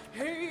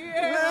 Hey,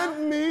 yeah. Let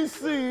me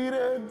see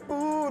that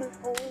booty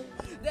hole.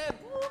 That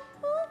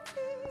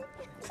booty.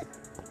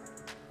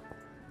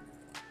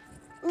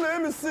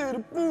 Let me see the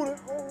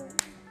booty hole.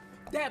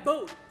 That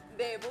booty.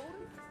 That booty.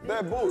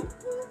 That booty.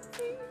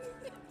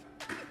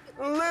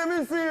 Let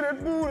me see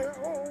that booty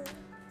hole.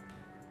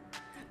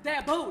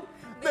 That booty.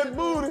 That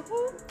booty.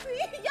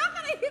 Y'all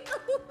gotta hit the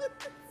booty.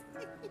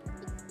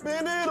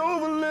 Bend it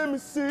over, let me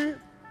see it.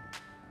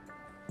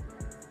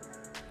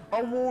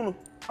 I wanna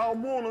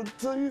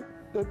see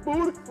that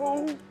booty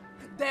hole.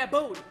 That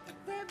booty.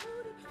 That booty.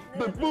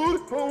 That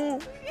booty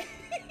hole.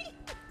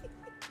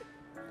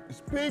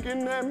 It's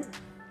pinking at me.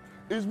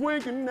 It's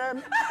winking at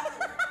me.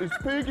 It's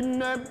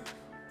peeking at me.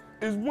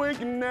 It's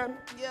winking at me.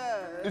 Yeah.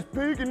 It's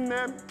peeking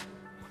at me.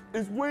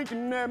 It's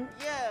winking at me.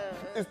 Yeah.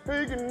 It's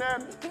peeking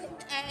at me.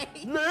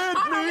 Hey. Let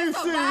Hold on, me it's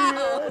so see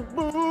loud. that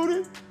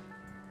booty.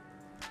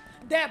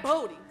 That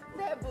booty.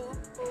 That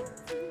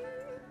booty.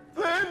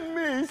 Let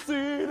me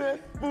see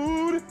that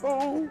booty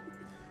hole.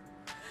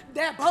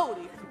 That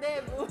booty.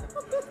 That booty.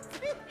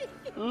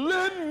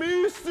 Let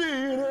me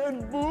see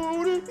that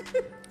booty.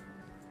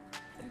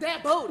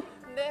 That booty.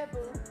 That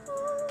booty.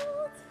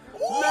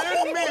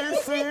 Let me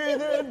see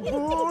that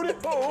booty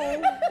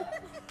hole.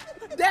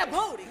 That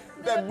booty.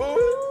 That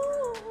booty.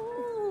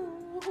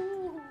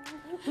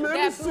 Let me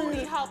That see booty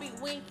it. hoe be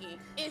winking.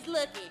 It's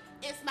looking.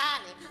 It's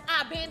smiling.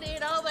 I bend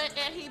it over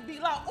and he be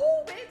like,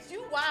 ooh, bitch,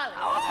 you wildin'.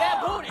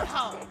 That booty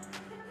hoe.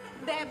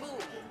 That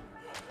booty.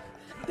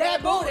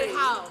 That booty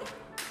hoe.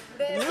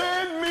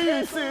 Let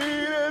me see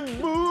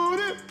that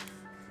booty.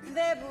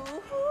 That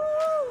booty.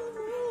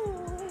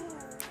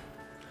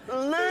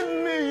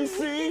 Let me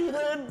see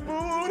that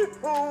booty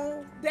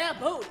hole. That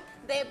booty.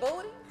 That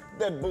booty.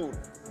 That booty.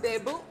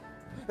 That booty.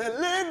 And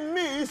let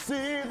me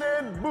see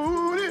that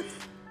booty.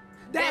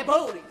 That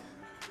booty.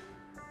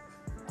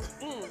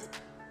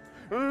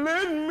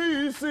 Let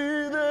me see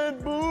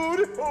that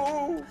booty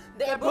hole.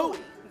 That booty.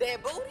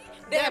 That booty.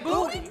 That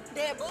booty.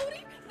 That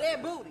booty.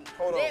 That booty.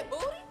 Hold on. That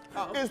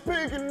booty. It's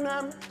peeking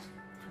at me.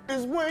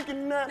 It's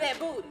winking at me. That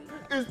booty.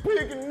 It's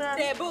peeking at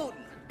me. That booty.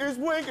 It's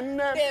winking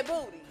at me. That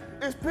booty.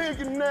 It's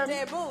peeking at me.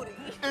 That booty.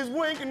 It's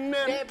winking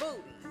at me. That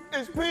booty.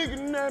 It's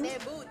peeking at me.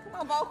 That booty.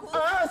 Come on, vocals.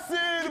 I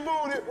see the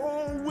booty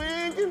hole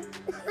winking.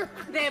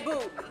 That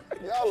booty.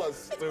 Y'all are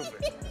stupid.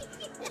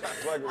 I'm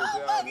fucking with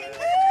y'all,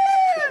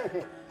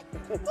 man.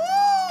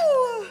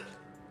 Ooh.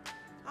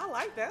 I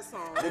like that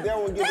song. Did that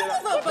one get it That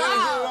off? was a Did it get it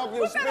vibe. off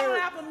your Put that on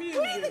spirit? Apple We need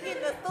to Music. get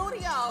in the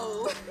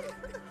studio.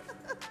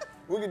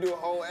 We could do a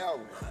whole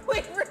album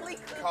We really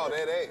could. called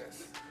That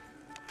Ass.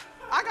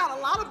 I got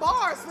a lot of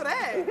bars for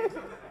that.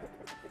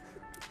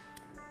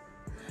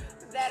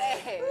 That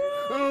ass.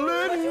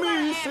 Let But you me gotta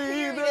add see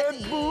period at that the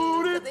end,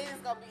 booty. 'cause then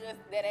it's gonna be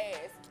just that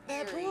ass.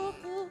 Period.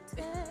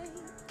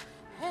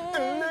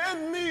 And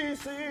let me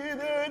see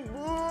that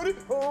booty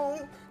hole.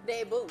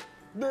 That booty.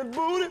 That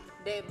booty.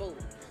 That booty.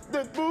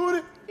 That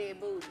booty. That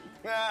booty.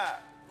 Ah.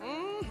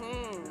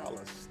 Mm-hmm. Y'all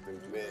are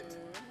stupid.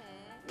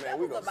 That Man,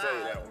 we was gonna a say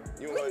vibe. that one.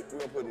 You know what? We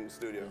gonna put it in the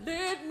studio.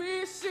 Let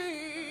me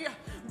see, on.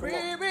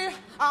 baby,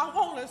 I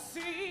wanna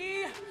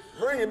see.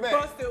 Bring it back.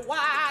 Busted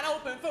wide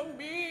open for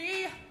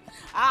me.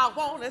 I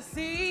wanna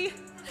see.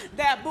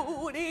 That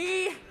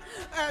booty,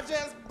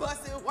 just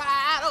bust it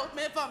wide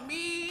open for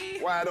me.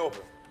 Wide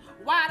open.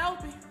 Wide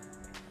open.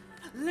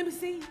 Let me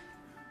see.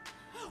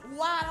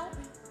 Wide open.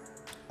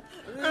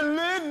 And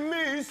let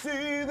me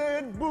see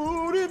that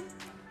booty.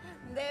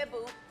 That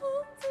booty.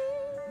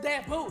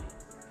 That booty.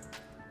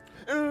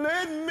 And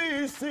let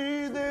me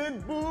see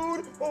that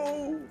booty.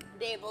 Oh.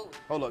 That booty.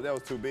 Hold up, that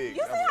was too big.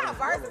 You see how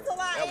versatile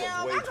I am?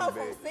 That was way I go too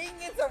from big.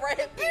 singing to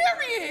rapping.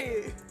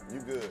 Period. You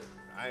good.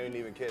 I didn't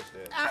even catch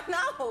that. I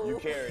know. You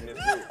carrying this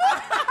too.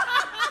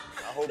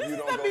 I hope you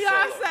don't go solo.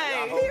 Beyonce.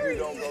 I hope you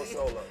don't go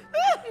solo.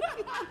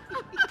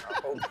 I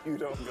hope you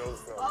don't go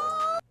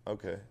solo.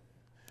 Okay.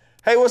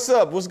 Hey, what's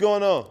up? What's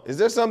going on? Is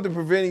there something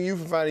preventing you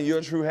from finding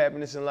your true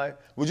happiness in life?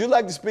 Would you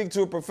like to speak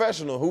to a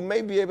professional who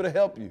may be able to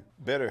help you?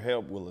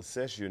 BetterHelp will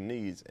assess your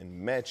needs and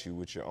match you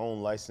with your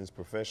own licensed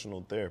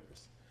professional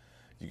therapist.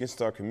 You can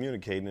start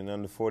communicating in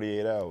under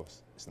 48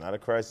 hours. It's not a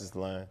crisis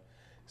line.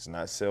 It's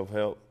not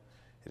self-help.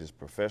 It is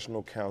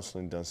professional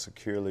counseling done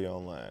securely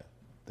online.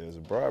 There's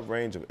a broad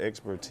range of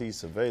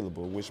expertise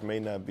available which may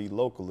not be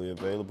locally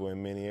available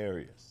in many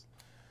areas.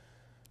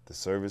 The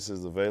service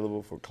is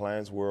available for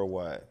clients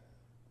worldwide.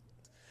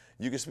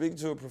 You can speak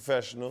to a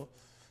professional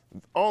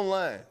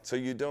online so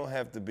you don't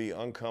have to be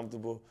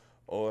uncomfortable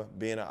or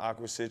be in an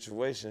awkward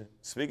situation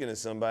speaking to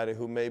somebody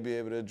who may be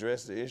able to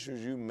address the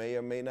issues you may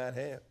or may not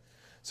have.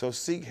 So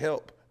seek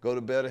help. Go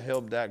to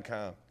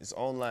BetterHelp.com. It's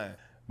online.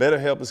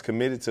 BetterHelp is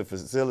committed to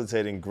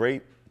facilitating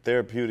great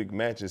therapeutic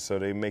matches so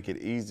they make it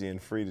easy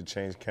and free to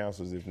change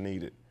counselors if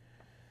needed.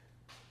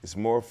 It's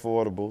more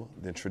affordable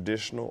than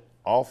traditional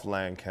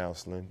offline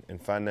counseling,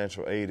 and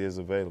financial aid is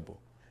available.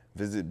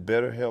 Visit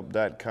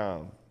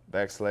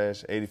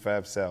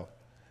BetterHelp.com/85South.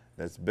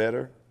 That's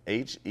Better,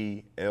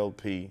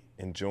 H-E-L-P,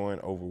 and join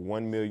over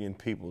 1 million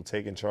people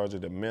taking charge of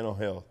their mental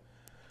health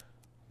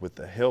with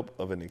the help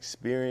of an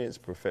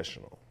experienced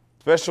professional.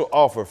 Special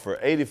offer for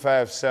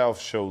 85 South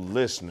Show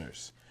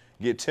listeners.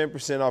 Get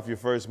 10% off your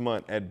first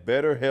month at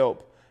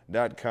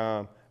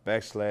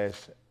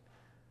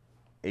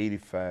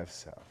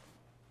BetterHelp.com/85South.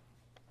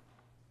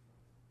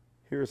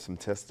 Here are some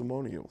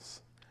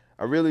testimonials.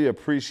 I really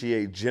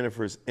appreciate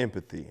Jennifer's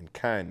empathy and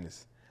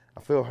kindness.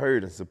 I feel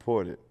heard and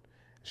supported.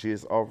 She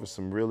has offered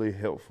some really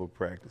helpful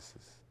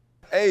practices.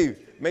 Hey,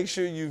 make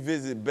sure you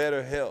visit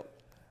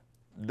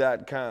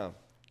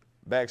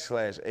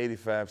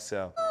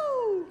BetterHelp.com/85South.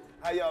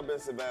 How y'all been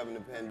surviving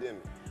the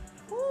pandemic?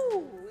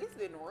 Ooh, it's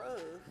been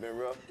rough. Been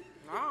rough?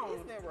 No.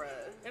 It's been rough.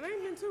 It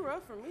ain't been too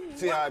rough for me.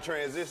 See how I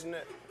transitioned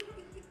that?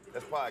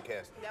 That's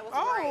podcasting. That was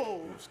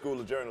Oh. School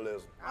of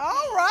journalism.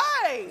 All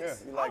right. Yeah,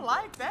 you I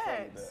like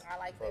that. great. I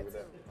like that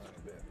too.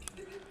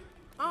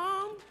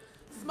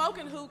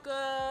 Smoking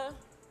hookah,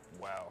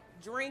 Wow.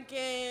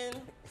 drinking,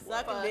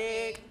 sucking Fucking,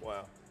 dick.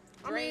 Wow.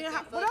 I mean,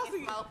 drinking, what else?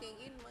 fucking, smoking,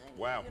 getting money.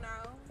 Wow. You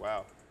know,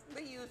 Wow.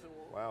 the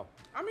usual. Wow.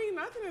 I mean,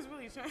 nothing has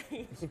really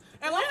changed. for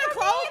Atlanta me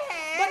closed, it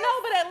has.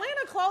 but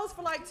Atlanta closed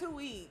for like 2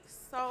 weeks.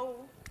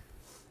 So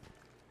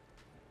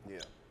Yeah.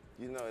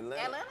 You know,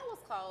 Atlanta. Atlanta was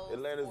closed.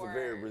 Atlanta's a for-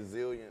 very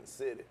resilient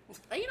city.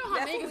 and you know how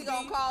That's niggas what we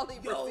gonna be, call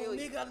it, yo,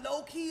 Brazilian. nigga,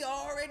 low key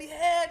already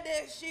had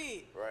that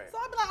shit. Right. So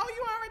I be like, oh,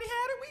 you already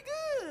had it, we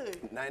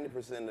good.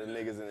 90% of the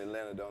niggas in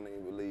Atlanta don't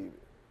even believe it.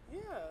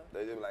 Yeah.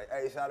 They just be like,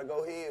 hey, shout to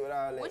go ahead with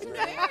all that. Which is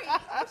man. very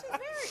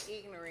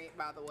ignorant,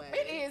 by the way.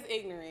 It is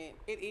ignorant.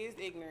 It is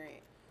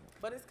ignorant.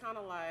 But it's kind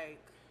of like,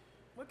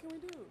 what can we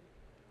do?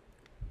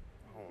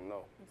 I don't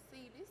know.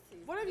 See, this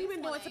is. What have you this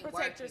been one doing to ain't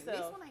protect working.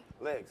 yourself? This one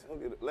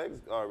ain't. Legs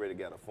already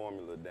got a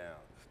formula down.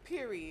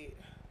 Period.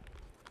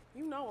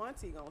 You know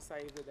Auntie gonna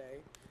save the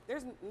day.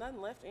 There's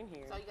nothing left in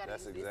here. So you gotta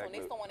That's use this one. exactly-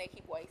 This the one they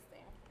keep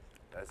wasting.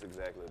 That's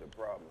exactly the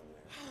problem,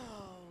 man.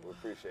 We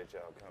appreciate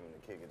y'all coming to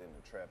kick it in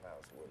the trap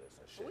house with us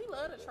and shit. We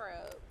love the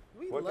trap.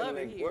 We Where love can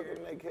it they, here. where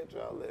can they catch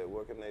y'all at?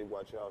 Where can they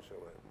watch y'all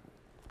show at?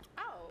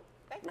 Oh,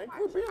 they can Man, watch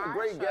quit being a our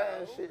great guy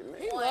and show shit,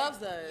 man. He on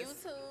loves us.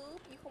 YouTube.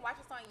 You can watch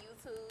us on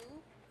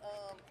YouTube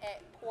at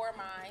Poor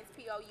Minds,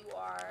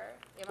 P-O-U-R.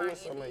 Who are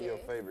some of your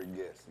favorite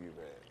guests you've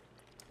had?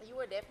 You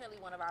were definitely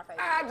one of our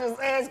favorites. I just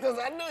asked because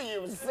I knew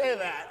you would say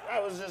that. I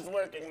was just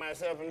working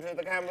myself into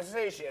the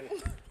conversation.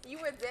 You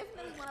were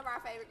definitely one of our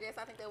favorite guests.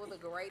 I think that was a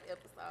great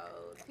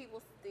episode.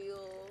 People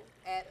still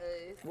at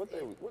us. What they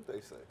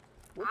say?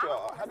 I don't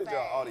know How did what to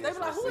y'all say. audience They be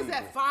like, who is receive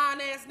that it?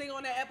 fine ass nigga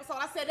on that episode?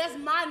 I said, that's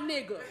my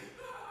nigga.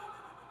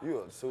 You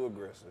are so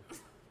aggressive.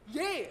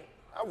 Yeah.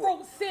 I would-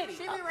 Fruit City.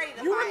 She be ready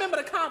to You fight. remember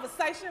the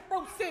conversation?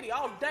 Fruit City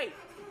all day.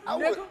 I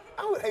Nigga.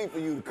 would hate for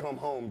you to come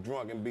home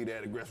drunk and be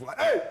that aggressive. Like,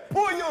 hey,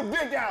 pull your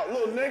dick out,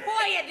 little nigga.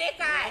 Pull your dick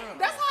out.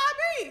 That's how I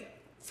be.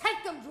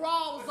 Take them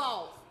drawers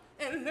off.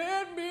 And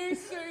let me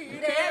see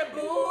that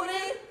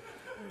booty.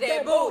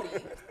 That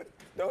booty.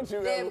 Don't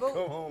you That ever boo-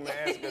 come home and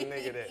ask a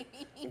nigga that.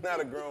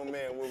 Not a grown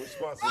man with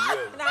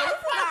responsibility. Now, this is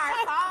our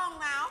song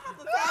now. I'm about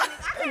to tell you. I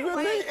If can't you,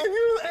 wait. if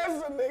you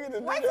ask a nigga to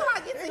do Wait till I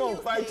that, get he to gonna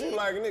you, fight Steve. you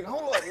like a nigga.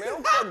 Hold up, man.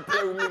 Don't try to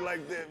play with me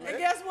like that, man. And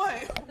guess what?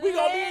 We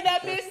gonna be in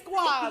that bitch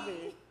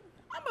squabbing.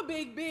 I'm a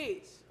big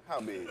bitch. How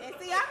big? And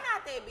see, I'm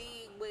not that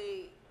big, but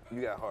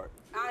You got heart.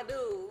 I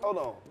do. Hold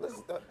on. Let's.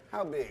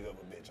 How big of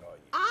a bitch are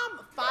you? I'm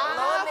Low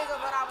 5.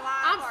 nigga, but I'm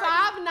lying. I'm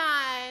party.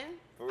 5'9".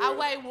 For I real?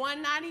 weigh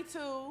 192.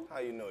 How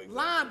you know exactly?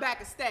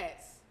 Linebacker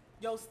stats.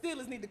 Yo,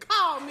 Steelers need to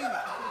call me.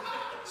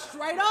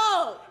 Straight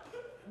up.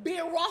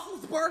 Ben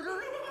Roethlisberger,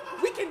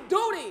 we can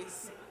do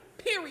this.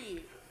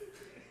 Period.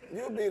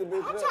 You'll beat a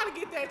bitch I'm up. trying to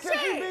get that Can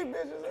you check. beat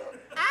bitches up?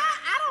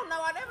 I don't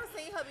know. I never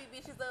seen her beat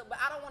bitches up, but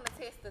I don't want to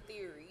test the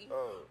theory.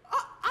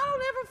 I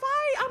don't ever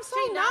fight. I'm so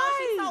She nice. knows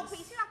she's so peaceful.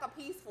 She's like a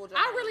peaceful girl.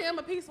 I really am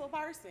a peaceful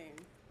person.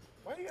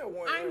 Why you got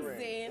one I'm earring?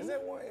 zen. Is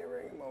that one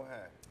earring more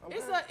high?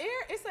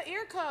 It's an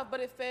ear cuff, but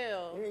it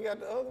fell. You ain't got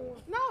the other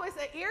one? No, it's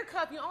an ear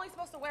cuff. You're only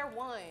supposed to wear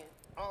one.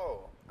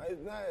 Oh,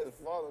 it's not as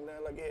falling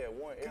down like it had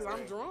one earring. Cause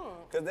I'm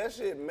drunk. Cause that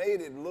shit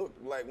made it look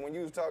like when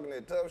you was talking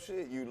that tough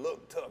shit, you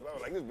look tough. I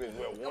was like, this bitch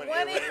wear one One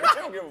earring. earring. She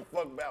don't give a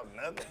fuck about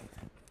nothing.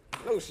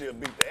 No, she'll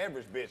beat the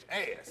average bitch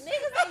ass.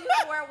 Niggas that used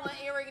to wear one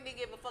earring and didn't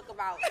give a fuck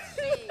about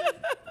shit.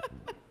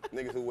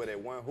 Niggas who wear that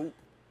one hoop,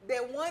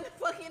 That one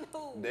fucking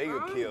hoop. they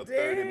could I'm kill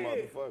dead. 30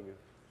 motherfuckers.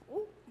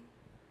 Ooh.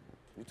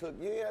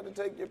 You ain't had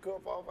to take your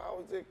cup off. I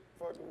was there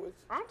fucking with you.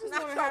 I'm just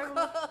Not gonna your have a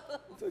little,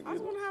 cup. Took I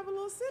just you. wanna have a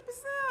little sippy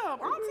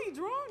sip. Auntie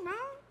drunk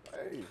now.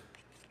 Hey,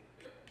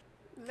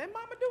 Let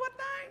mama do her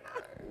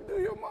thing now.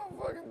 do your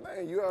motherfucking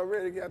thing. You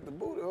already got the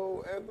booty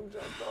hole anthem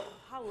jumped off.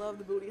 I love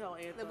the booty hole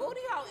anthem. The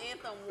booty hole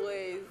anthem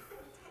was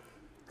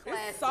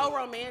classic. It's so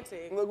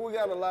romantic. Look, we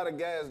got a lot of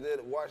guys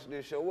that watch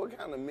this show. What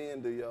kind of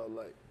men do y'all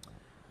like?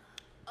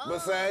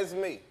 Besides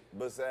me.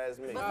 Besides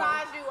me.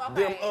 Besides you,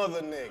 okay. Them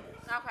other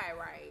niggas. Okay,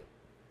 right.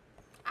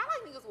 I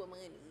like niggas with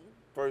money.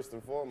 First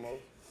and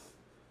foremost.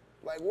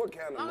 Like what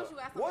kind of Long money? as you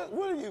got some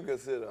What do you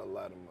consider a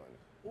lot of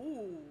money?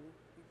 Ooh.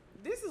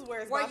 This is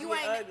where it's Where about to you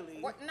get ain't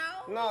ugly.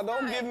 No. Nah, it's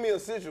don't not. give me a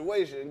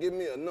situation. Give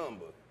me a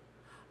number.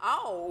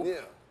 Oh.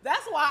 Yeah.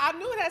 That's why I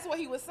knew that's what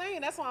he was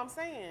saying. That's what I'm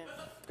saying.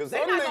 Cause They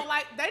some not niggas- gonna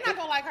like. They not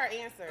gonna like her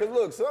answer. Cause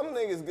look, some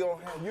niggas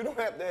gonna have. You don't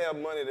have to have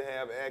money to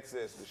have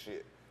access to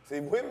shit. See,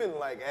 women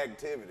like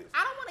activities.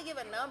 I don't want to give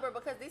a number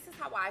because this is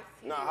how I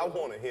feel. Nah, I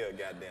want to hear a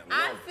goddamn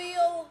I number.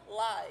 feel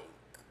like.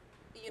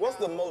 You What's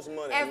know, the most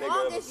money a as nigga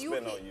long ever as you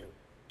spent can- on you?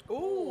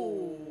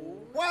 Ooh.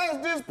 Why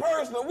is this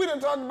personal? We done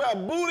talked about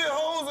booty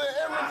holes and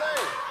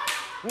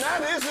everything. Now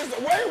this is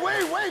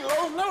wait,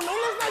 Lowe's. No,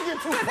 let's not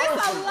get too It's a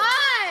personal.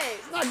 lie.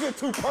 Let's not get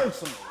too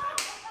personal.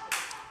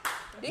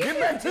 Get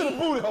back to the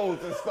booty holes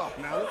and stuff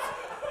now.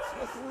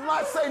 Let's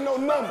not say no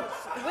numbers.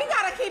 We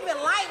gotta keep it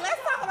light. Let's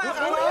talk about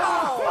booty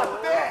Oh, holes.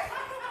 fuck that.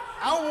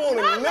 I want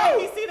Not to let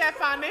me know. see that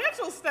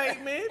financial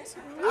statement.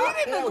 We I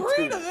didn't want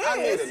agree to this. I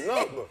need a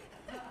number.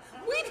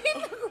 We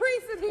didn't agree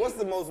to this. What's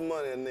the most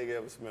money a nigga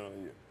ever spent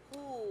on you?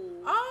 Ooh.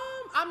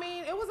 I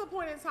mean, it was a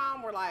point in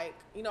time where, like,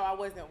 you know, I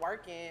wasn't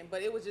working,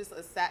 but it was just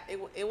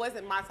it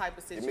wasn't my type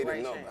of Give situation.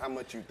 me the number. How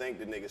much you think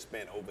the nigga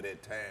spent over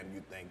that time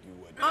you think you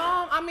would?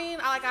 I mean,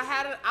 like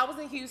I was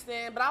in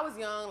Houston, but I was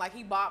young. Like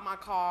he bought my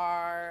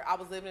car. I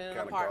was living in an What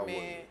kind of car was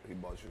apartment. it? He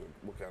bought you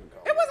what kind of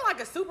car? It wasn't like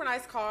a super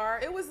nice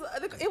car. It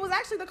was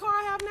actually the car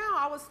I have now.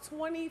 I was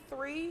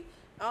 23.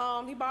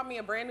 He bought me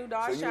a brand new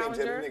Dodge So you mean tell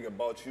Challenger. the nigga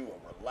bought you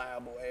a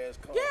reliable ass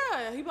car?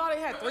 Yeah, he bought it.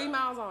 Had 3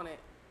 miles on it.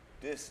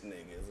 This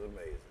nigga is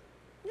amazing.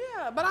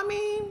 Yeah, but I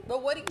mean,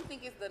 But what do you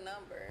think is the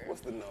number?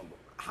 What's the number?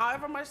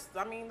 however much,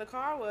 I mean, the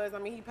car was, I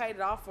mean, he paid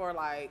it off for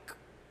like,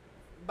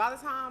 by the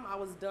time I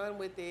was done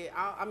with it,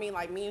 I mean,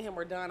 like me and him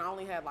were done. I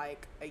only had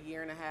like a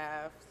year and a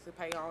half to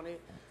pay on it.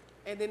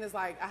 And then it's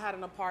like, I had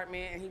an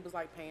apartment and he was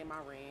like paying my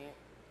rent.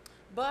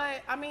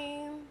 But I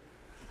mean,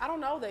 I don't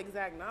know the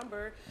exact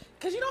number.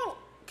 Cause you don't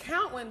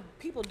count when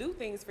people do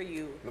things for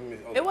you.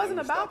 It wasn't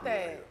about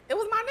that. Right, It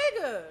was my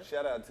nigga.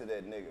 shout out to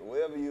that nigga.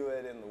 Wherever you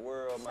at in the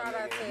world, my Shout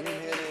out nigga, to if that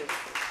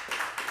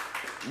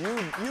you hear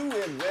this,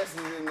 you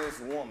invested in this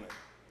woman.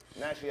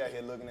 Now she out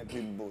here looking at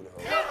people booty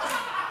holes.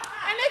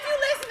 And if you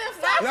listen to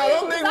fuck Now,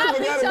 don't think we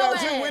forgot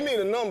about you. We need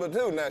a number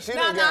too. Now she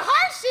done got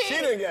her shit.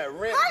 She done got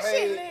rent Her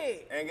shit paid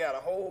lit. and got a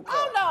whole car.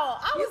 Oh no,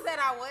 I You was said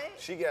I would.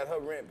 She got her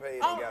rent paid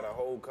Oh. and got a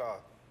whole car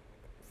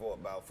for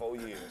about 4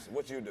 years.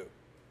 What you do?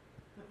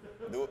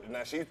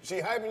 Now she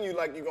hyping you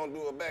like you gonna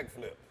do a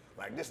backflip.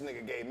 Like this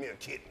nigga gave me a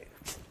kidney.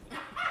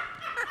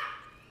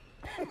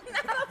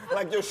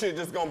 Like your shit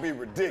just gonna be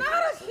ridiculous.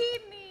 Not a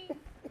kidney.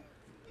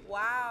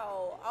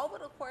 Wow. Over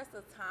the course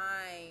of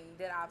time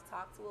that I've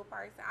talked to a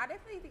person, I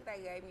definitely think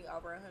they gave me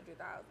over 100,000.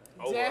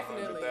 Over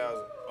Definitely.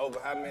 100,000. Over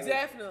how many?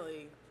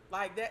 definitely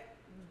like that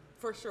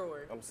for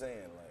sure. I'm saying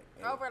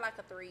like. Over like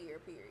a 3-year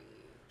period.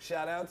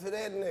 Shout out to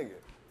that nigga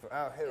for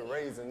out here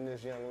raising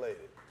this young lady.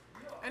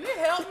 And it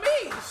helped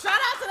me. Shout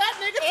out to that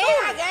nigga And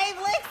too. I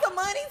gave Lex some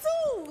money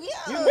too.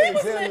 Yeah. You We mean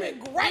was tell living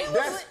me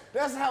great.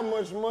 That's how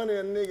much money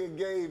a nigga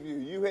gave you.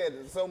 You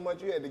had so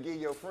much you had to give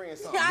your friend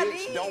something. I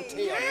Bitch, did. don't tell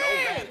Yeah,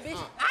 nobody.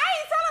 Bitch, I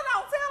ain't telling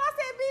don't tell. I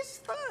said, bitch,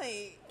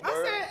 stunt. I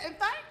Word. said, and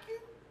thank you.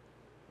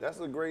 That's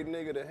a great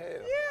nigga to have.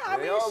 Yeah, I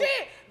They mean, all-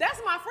 shit. That's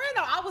my friend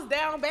though. I was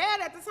down bad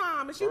at the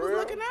time, and she For was real?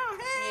 looking out. Hell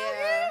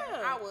Yeah,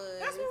 yeah, I was.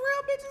 That's what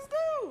real bitches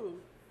do.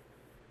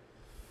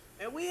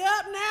 And we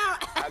up now.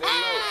 I didn't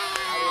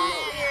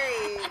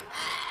know. Period.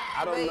 I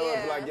I don't know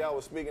if like y'all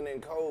was speaking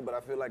in code, but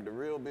I feel like the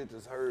real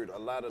bitches heard a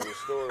lot of the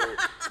story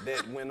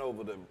that went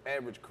over the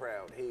average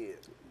crowd head.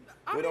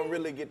 We don't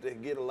really get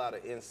a lot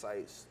of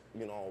insights,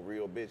 you know, on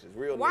real bitches.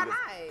 Real Why niggas. not?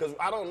 Because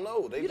I don't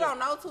know. You don't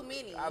know too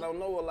many. I don't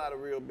know a lot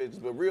of real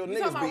bitches, but real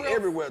niggas be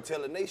everywhere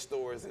telling their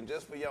stories, and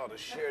just for y'all to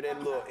share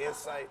that little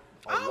insight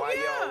on why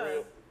y'all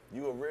real,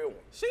 you a real one.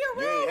 She a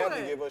real one. You ain't have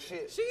to give her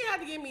shit. She ain't had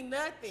to give me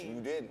nothing.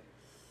 You didn't.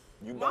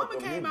 You Mama bought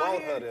came her out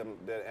here.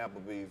 that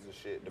Applebee's and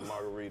shit, the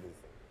margaritas.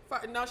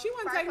 No, she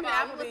wasn't First taking of me to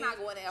all, we Applebee's. was not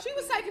going to She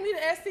was Applebee's. taking me to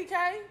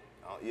STK.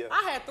 Oh, yeah.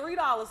 I had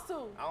 $3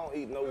 too. I don't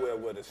eat nowhere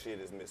where the shit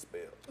is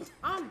misspelled.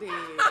 I'm dead.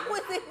 I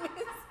was in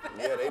misspelled.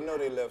 Yeah, they know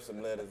they left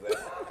some letters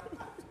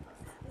out.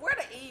 Where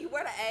the E?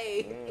 Where the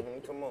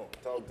A? Come on,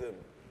 talk to me.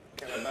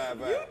 Can I buy a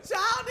vibe? You I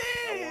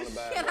childish. want to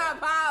buy a Can vibe. I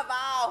buy a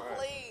ball,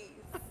 please?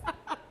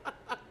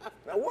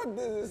 Now, what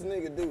did this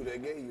nigga do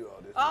that gave you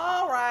all this?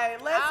 All right,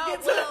 let's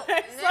get to the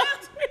next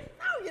subject.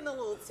 Now we're getting a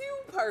little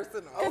too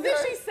personal. Because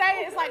if she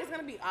say it, it's like it's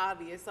going to be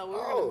obvious, so we're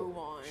going to move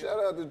on.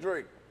 Shout out to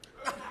Drake.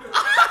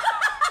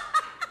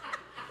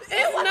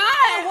 It's not.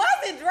 It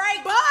wasn't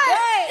Drake, But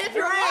if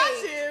you're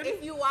watching.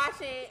 if you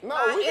watching, No,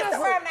 my we got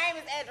Instagram name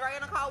is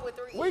 @Drea_Nicole with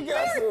 3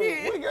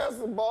 We got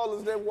some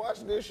ballers that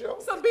watch this show.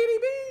 Some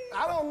BDB.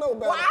 I don't know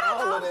about Well, I all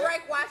don't know of if that.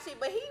 Drake watched it,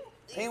 but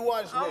he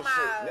watched on this my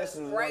shit. This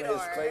is one of his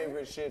radar.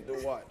 favorite shit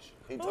to watch.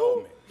 He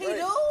told me. He Drake.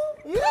 do?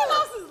 Yeah.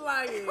 Karlous is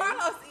lying.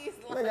 Karlous is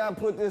like, Nigga, I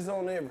put this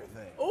on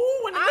everything. Ooh,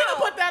 when the Oh. nigga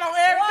put that on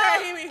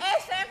everything, he be.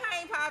 and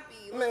Champagne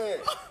Poppy. Man,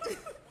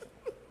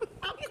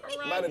 I'm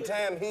crying. by the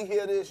time he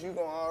hear this, you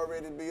gonna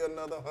already be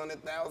another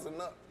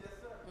 100,000 up.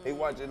 He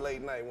watch it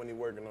late night when he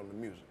working on the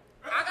music.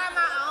 I got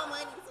my own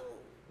money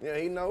too. Yeah,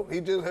 he know.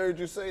 He just heard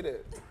you say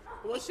that.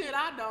 Well, shit,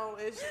 I don't.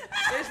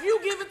 If you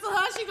give it to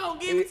her, she gonna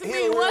give it to He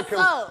me. a real What's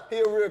up? He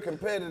a real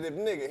competitive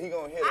nigga. He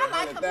gonna hit I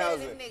like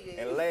 100,000 competitive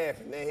niggas. and laugh,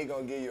 and then he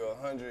gonna give you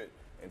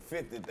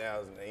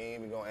 150,000, and he ain't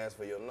even gonna ask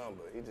for your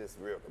number. He just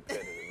real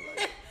competitive.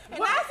 Like, And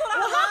that's what I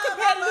Well, how love.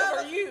 competitive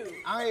are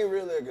you? I ain't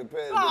really a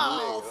competitive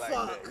Oh, nigga like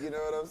fuck. that. You know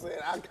what I'm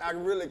saying? I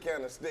really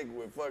kind of stick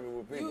with fucking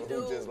with people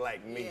who do. just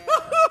like me.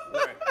 Yeah.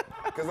 Right.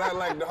 Cause I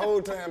like the whole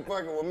time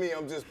fucking with me,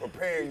 I'm just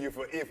preparing you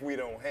for if we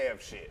don't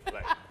have shit.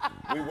 Like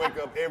we wake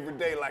up every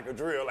day like a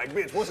drill. Like,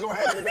 bitch, what's gonna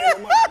happen if we ain't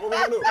no money? What we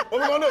gonna do?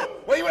 What we gonna do?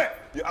 Where you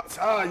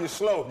at? You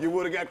slow. You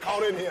would have got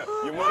caught in here.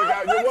 You would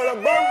have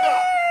burnt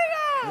up.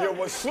 You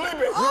was sleeping.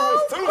 You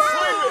was too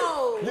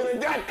sleepy. You done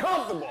got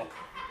comfortable.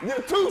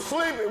 You're too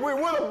sleepy. We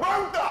would have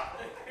burnt up.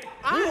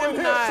 You am in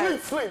here not.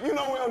 sleep. You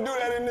know we don't do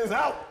that in this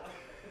house.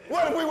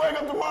 What if we wake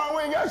up tomorrow and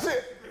we ain't got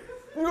shit?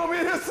 You gonna be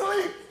in here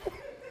sleep?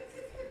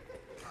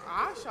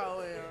 I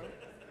sure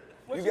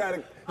am. You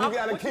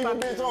gotta keep a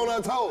bitch on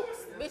her toes.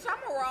 Bitch, I'm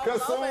a roll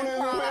Cause over soon and as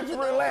crawl the out bitch the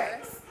door.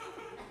 relax,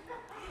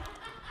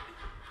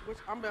 Which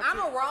I'm about I'm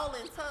to. a roll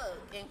and tug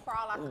and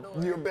crawl out the door.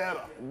 you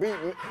better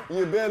beat me.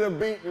 You better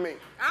beat me.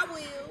 I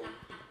will.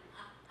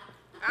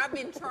 I've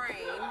been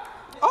trained.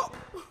 Oh.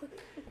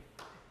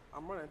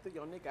 I'm running through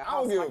your nigga I house.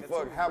 don't give like a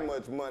fuck how toothbrush.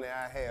 much money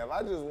I have.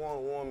 I just want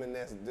a woman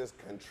that's just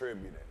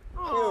contributing.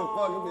 I don't give a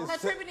fuck if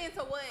it's Contributing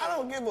to what? I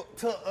don't give a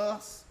to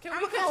us. Can we I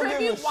don't give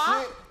contribute? a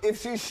Why? shit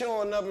if she's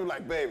showing up and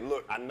like, babe,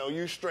 look, I know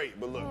you straight,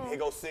 but look, here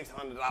goes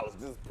 $600.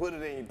 Just put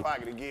it in your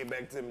pocket and give it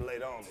back to me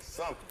later on or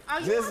something.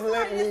 Just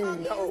let me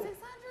know.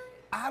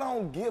 I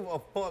don't give a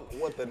fuck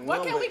what the What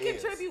number can we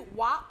is. contribute?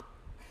 WAP?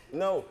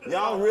 No,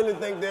 y'all really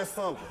think that's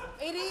something.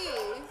 It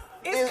is.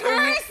 It's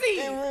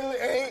currency. It really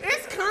ain't.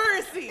 It's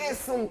currency. It's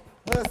some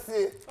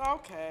pussy.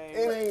 Okay.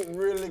 It ain't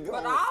really good.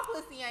 But all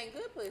pussy ain't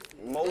good pussy.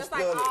 Most Just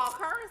like of it. all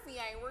currency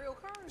ain't real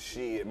currency.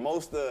 Shit,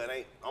 most of it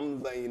ain't.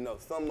 I'm letting you know,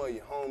 some of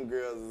your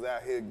homegirls is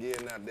out here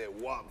getting out that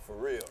wop for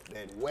real.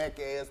 That whack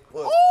ass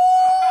pussy.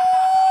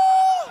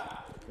 Ooh!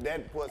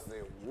 That pussy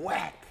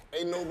whack.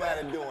 Ain't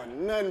nobody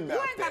doing nothing You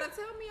about ain't that. gotta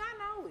tell me, I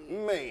know it.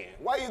 Man,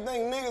 why you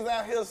think niggas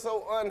out here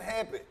so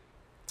unhappy?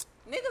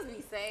 Niggas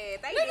be sad.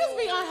 They Niggas do.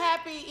 be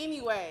unhappy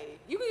anyway.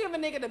 You can give a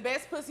nigga the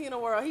best pussy in the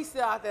world. He's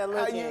still out there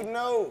How looking. you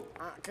know?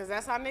 Cause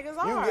that's how niggas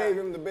You are. gave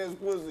him the best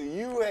pussy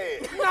you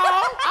had. No,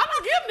 I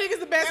don't give niggas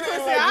the best It pussy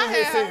ain't like I you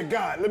just have. said,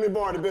 God, let me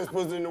borrow the best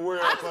pussy in the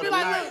world I just for be the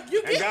like, night. look, you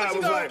and get God what you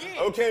was gonna like, get.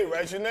 okay,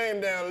 write your name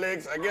down,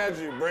 Lex. I got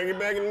you. Bring it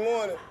back in the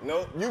morning.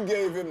 No, you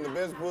gave him the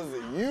best pussy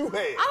you had.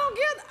 I don't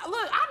give.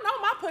 Look, I know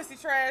my pussy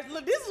trash.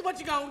 Look, this is what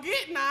you gonna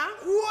get now.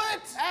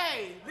 What?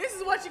 Hey, this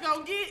is what you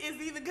gonna get.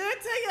 It's either good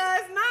to you or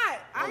it's not.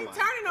 I ain't my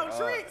turning no God.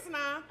 tricks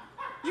now.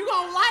 You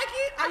gonna like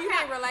it? Or I you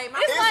can't not? relate. My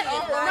It's pussy like,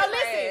 is no, right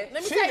listen. trash.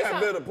 Let me She tell you got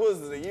something. better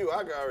pussy than you.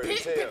 I can already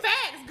tell.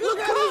 Facts. Good Look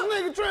at this cook.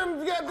 nigga trying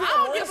to get I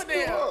don't give a rescue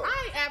damn. her. I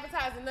ain't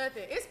advertising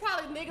nothing. It's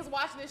probably niggas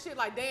watching this shit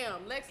like,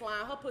 damn, Lex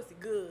line, her pussy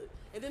good.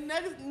 And then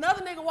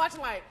another nigga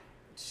watching like,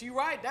 she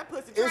right, that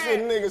pussy trash.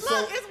 It's a nigga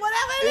Look, it's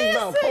whatever it It's is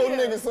about to 4 you.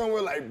 niggas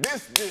somewhere like,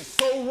 this is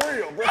so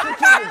real, bro. She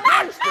keep it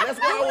gangster. That's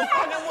why I was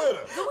fucking with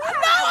her. Do we I'm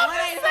have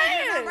just 1-800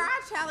 saying. number?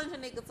 I challenge a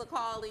nigga to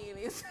call in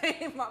and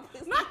say my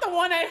pussy. Not the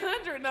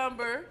 1-800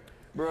 number.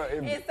 Bro,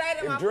 and say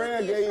that my if Drea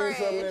pussy gave is you trash.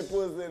 some of that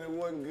pussy and it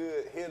wasn't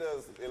good, hit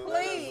us and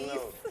let us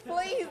know.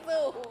 Please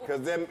do.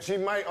 Because she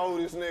might owe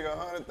this nigga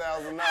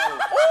 $100,000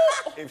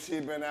 if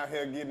she been out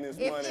here getting this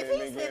money If and he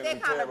then said getting that them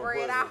kind of terrible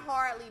bread, pussy. I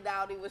hardly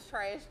doubt it was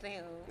trash to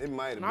him. It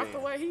might have been. Not the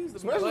way he used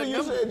to be Especially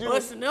you said you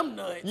was, busting them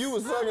nuts. you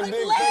was sucking dick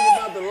thinking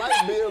about the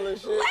light bill and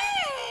shit.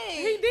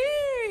 He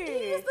did.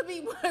 He used to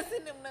be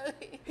busting them nuts.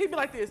 He'd be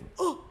like this.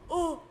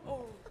 Oh,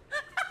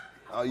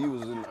 you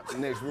was in the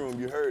next room,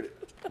 you heard it.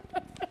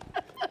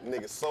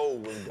 Nigga's soul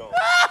was gone.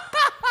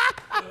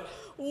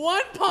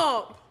 One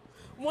pump.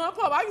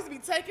 I used to be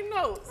taking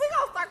notes. We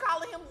gonna start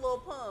calling him Lil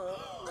Pump.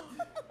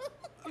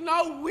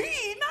 No,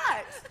 we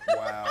not.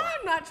 Wow.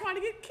 I'm not trying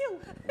to get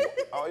killed.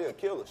 Oh yeah,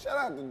 killer. Shout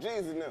out to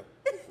Jeezy now.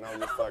 No, I'm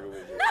just fucking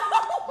with you.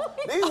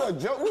 No. These are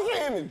jokes. We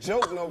can't even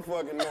joke no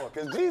fucking more.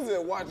 Cause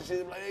Jeezy watching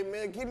shit like, hey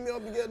man, keep me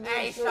up and get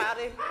I ain't shot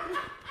it.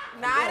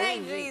 Nah, it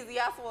ain't Jeezy.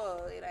 I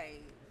swear it ain't.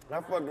 I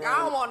fucked around. I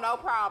don't want no I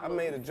problem.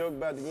 made a joke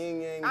about the yin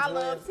yang I twins.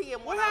 love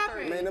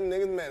TM103. Man, them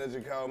niggas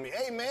manager called me.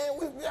 Hey man,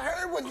 we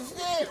heard what you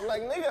said. I'm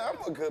like, nigga, I'm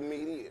a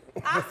comedian.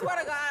 I swear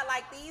to God,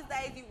 like these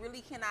days, you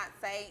really cannot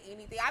say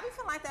anything. I be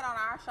feeling like that on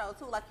our show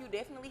too. Like you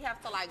definitely have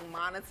to like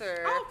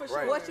monitor for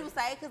sure. what you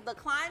say because the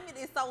climate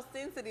is so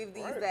sensitive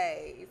these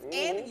days,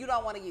 and you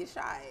don't want to get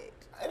shot.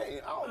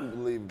 I don't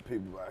believe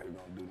people out here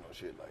gonna do no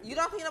shit like that. You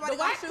don't think nobody The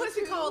gonna White shoot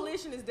Pussy you?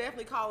 Coalition is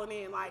definitely calling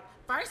in. Like,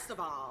 first of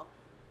all,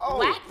 Oh.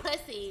 black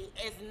pussy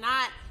is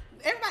not.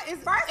 Everybody is.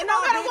 First And of no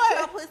all, matter bitch, what.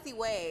 your pussy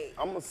wet.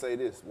 I'm gonna say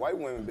this. White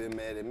women been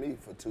mad at me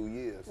for 2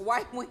 years.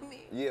 White women.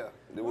 Yeah,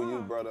 when you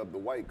brought up the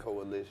white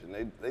coalition,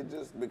 they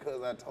just,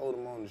 because I told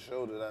them on the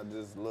show that I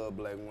just love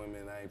black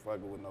women, I ain't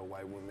fucking with no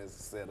white women, it's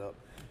a setup.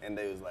 And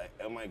they was like,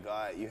 oh my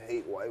God, you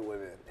hate white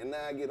women. And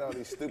now I get all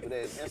these stupid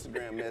ass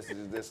Instagram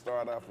messages that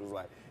start off as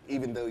like,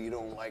 even though you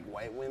don't like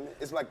white women,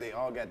 it's like they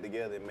all got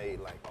together and made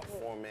like a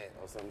format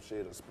or some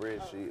shit, a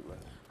spreadsheet. Like,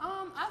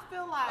 I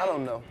feel like. I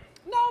don't know.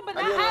 No, but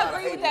I get a lot I of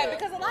agree hate with that mail.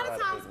 because a lot A of lot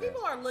of times hate mail.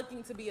 people are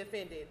looking to be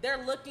offended.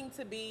 They're looking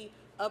to be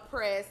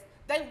oppressed.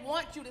 They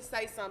want you to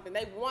say something.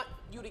 They want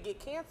you to get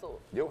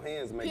canceled. Your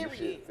hands make the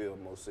Period. shit feel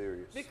more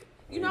serious.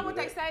 You know what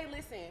they say?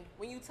 Listen,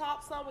 when you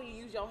talk slow, when you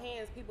use your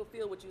hands, people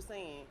feel what you're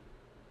saying.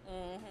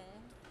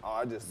 Oh,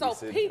 I just So be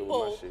sitting here with my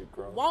people shit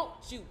crossed. want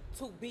you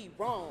to be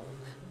wrong.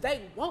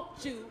 They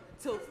want you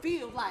to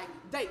feel like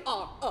they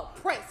are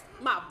oppressed,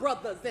 my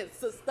brothers and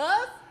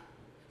sisters.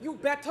 You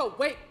better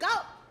wake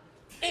up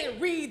and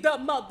read the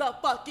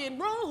motherfucking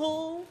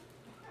room.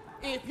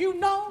 If you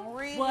know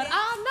Read what it.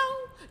 I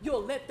know,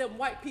 you'll let them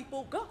white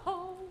people go.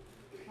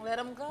 Let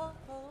them go.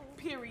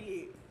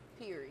 Period.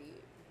 Period.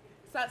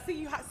 So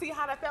see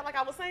how that felt like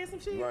I was saying some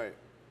shit? Right.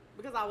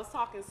 Because I was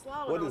talking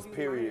slow. What and I is was using my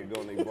period hands.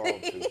 gonna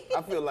evolve to?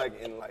 I feel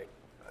like in like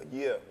a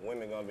year,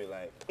 women gonna be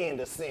like, end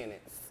of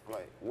sentence.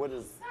 Like, what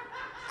is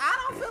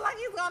I don't feel like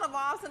he's gonna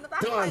evolve since I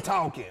feel done like,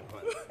 talking?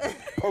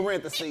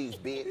 Parentheses,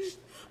 bitch.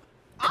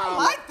 I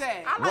like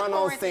that. I like Run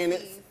on parentheses.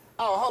 sentence.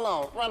 Oh, hold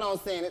on. Run on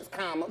sentence,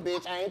 comma,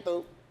 bitch. I ain't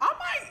through. I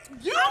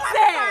might use I want to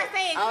that. start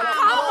saying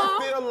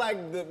I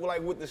don't feel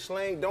like with the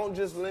slang, don't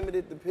just limit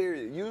it to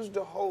period. Use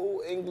the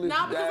whole English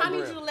No, because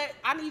diagram.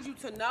 I need you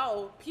to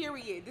know,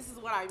 period. This is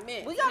what I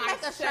meant. We gonna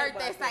Not make a say shirt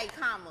what I that meant. say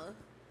comma,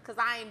 cause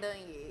I ain't done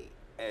yet.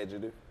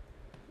 Adjective,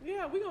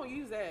 Yeah, we gonna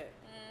use that.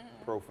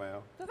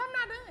 profound. Cause I'm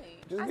not done.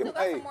 Just I give still me,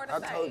 got hey, some more to I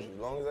say. told you, as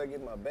long as I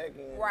get my back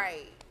in,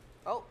 Right.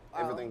 Oh,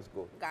 everything's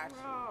cool. Got you.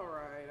 All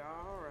right.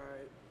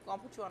 Gonna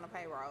put you on the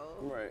payroll.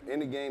 Right.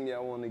 Any game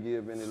y'all want to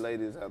give any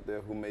ladies out there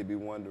who may be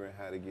wondering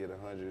how to get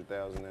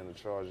 100,000 in a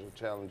Charger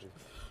Challenger?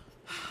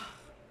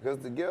 Because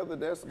together,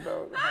 that's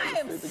about. I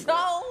am 150 so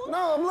grand.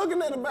 No, I'm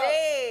looking at about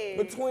big.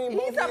 between He's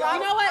both of about- y'all. You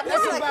know what?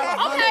 That's This is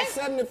about okay.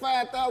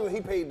 175,000.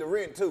 He paid the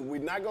rent too.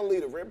 We're not gonna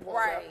leave the rent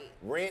part out. Right.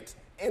 Rent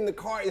and the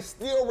car is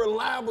still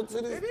reliable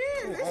to this. It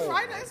is. Come It's on,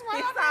 right. man. It's right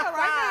It's out there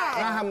right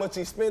outside. now. Not how much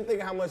he spent.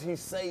 Think how much he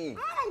saved.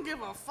 I don't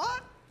give a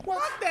fuck.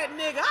 Fuck that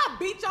nigga. I'll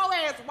beat your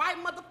ass right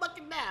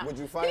motherfucking now. Would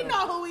you fight He him?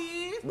 know who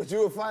he is. But you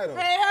would fight him.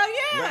 Hell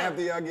But yeah.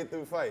 after y'all get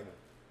through fighting.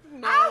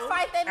 No. I'll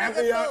fight that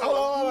After nigga y'all, too.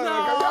 hold on,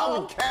 No.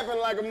 y'all be capping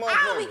like a I don't be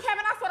motherfucker.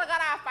 capping. I swear to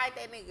God, I'll fight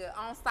that nigga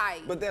on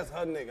site. But that's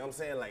her nigga. I'm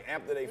saying like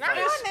after they Not fight.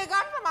 your nigga. I'm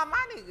talking about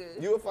my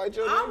nigga. You would fight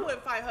your I nigga?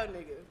 wouldn't fight her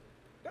nigga.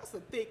 That's a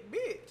thick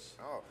bitch.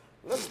 Oh,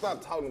 let's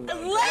stop talking about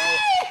it.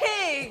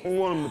 Legs. I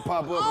want him to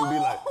pop up and be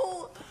like,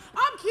 Oh,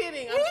 I'm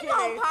kidding. I'm he kidding.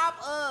 gonna pop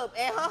up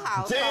at her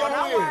house. So "Jam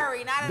don't in."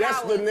 worry. Not at That's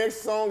ours. the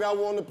next song I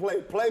want to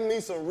play. Play me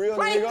some real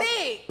Play nigga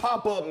thick.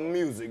 pop up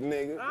music,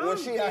 nigga. When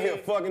she out here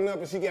fucking up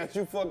and she got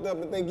you fucked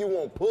up and think you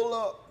won't pull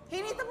up.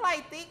 He needs to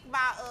play Thick by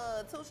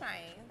 2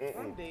 Chainz.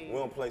 I'm We dead.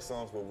 don't play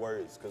songs with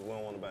words because we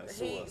don't want nobody to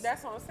sue us.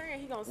 That's what I'm saying.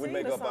 He gonna We sing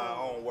make the up song.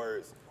 our own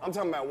words. I'm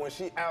talking about when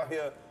she out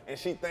here and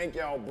she think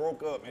y'all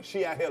broke up and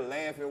she out here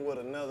laughing with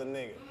another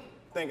nigga.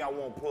 Think I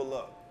won't pull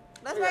up.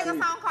 Let's You make got a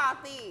me- song called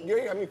Thick.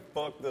 You got me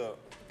fucked up.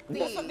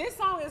 So this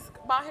song is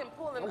about him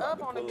pulling about up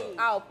to on the pull up. beat.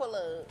 Oh, pull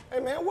up. Hey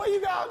man, where you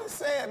got all this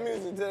sad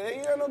music today?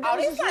 You got no Oh, gangsta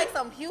this shit? like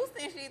some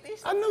Houston shit.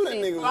 This I knew that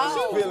shit nigga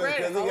slow. was feeling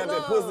ready. because he got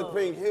that Hold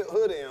pussy pink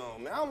hoodie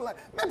on, man. I'm like,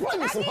 man, play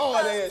me some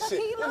hard ass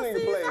shit. That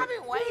nigga play. I've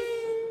been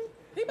waiting.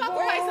 He about to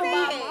play some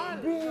Bob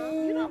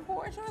Marley. You don't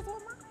pour yours with mine?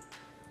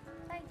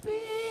 Thank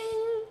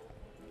you.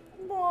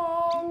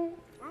 Bong.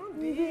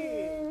 I'm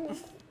dead.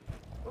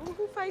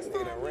 Who faced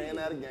Nigga done on ran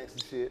me? out of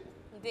gangster shit.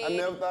 I Dead.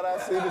 never thought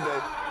I'd see today.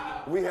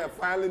 We have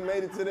finally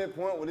made it to that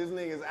point where this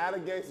nigga is out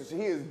of gangster shit.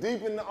 He is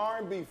deep in the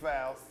R&B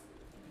files.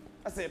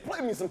 I said,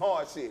 play me some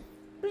hard shit.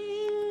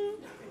 Bing,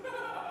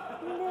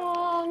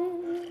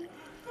 bong,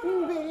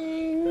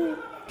 bing.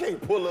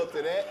 Can't pull up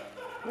to that.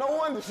 No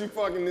wonder she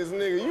fucking this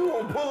nigga. You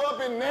won't pull up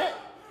in that?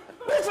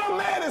 Bitch, I'm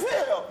mad as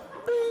hell.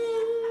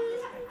 Bing,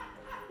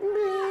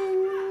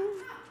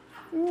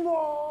 bing,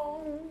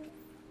 bong.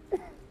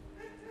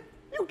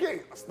 You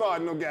can't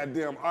start no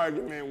goddamn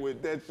argument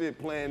with that shit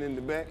playing in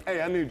the back.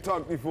 Hey, I need to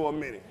talk to you for a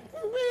minute.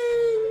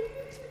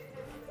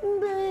 Bing,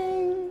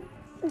 bing.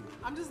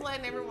 I'm just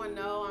letting everyone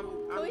know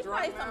Can I'm we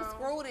drunk play some now.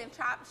 screwed and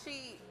chopped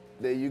sheet?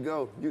 There you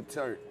go. You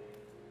turned.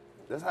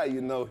 That's how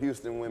you know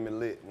Houston women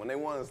lit. When they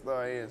want to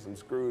start hearing some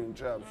screwed and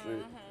chopped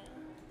shit,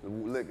 the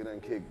liquor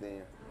done kicked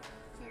in.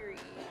 Period.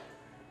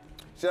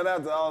 Shout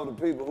out to all the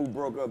people who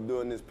broke up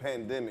during this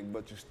pandemic,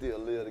 but you still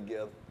live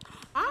together.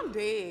 I'm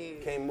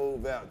dead. Can't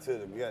move out till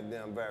the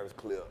goddamn virus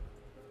clear up.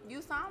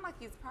 You sound like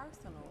it's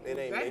personal. It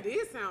ain't That me.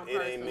 did sound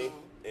It ain't me.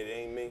 personal. It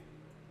ain't me.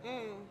 You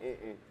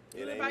It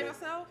live ain't by me.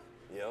 yourself?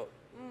 Yep.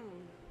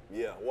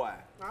 Yeah, why?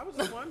 I was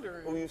just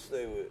wondering. Who you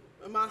stay with?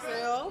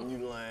 Myself. You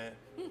lying.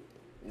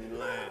 You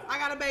lying. I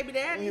got a baby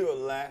daddy. You a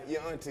lie.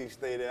 Your auntie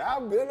stay there.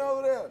 I've been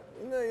over there.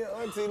 You know your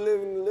auntie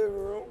live in the living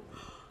room.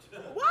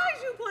 Why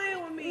is you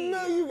playing with me? You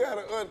know you got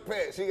an Aunt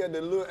Pat. She got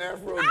the little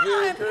afro I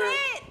Jerry curl.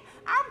 unpacked.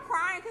 I'm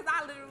crying because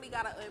I literally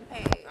got to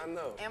unpack. I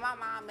know. And my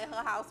mom at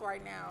her house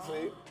right now.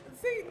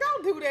 See,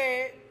 don't do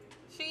that.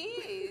 She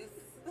is.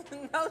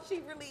 No, she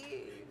really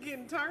is.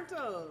 Getting turned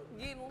up.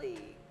 Getting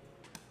lit.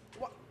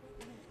 What?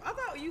 I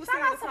thought you Shout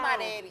sang out the to song. my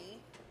daddy.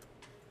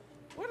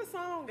 What a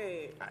song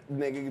at?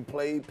 Nigga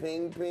play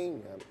ping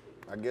ping.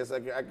 I guess I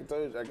can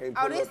tell you I can't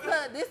Oh, pull this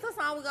up. the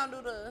song we gonna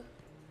do the.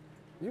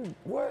 You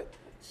what?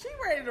 She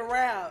ready to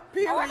rap.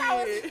 Period.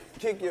 Oh,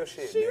 Kick your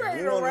shit. She nigga. ready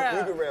You to know rap.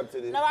 You can rap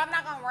to this. No, I'm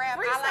not gonna rap.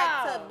 I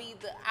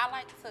Freestyle.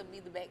 like to be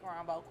the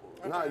background vocal.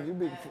 Nah, you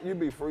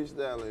be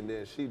freestyling,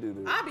 then she do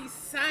this. I be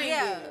singing.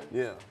 Yeah.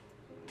 Yeah.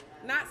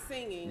 Not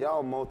singing.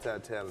 Y'all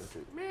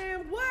multi-talented.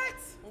 Man, what?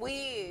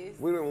 Wiz.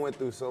 We done went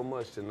through so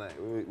much tonight.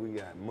 We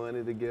got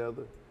money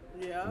together.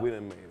 Yeah. We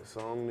done made a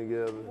song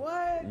together.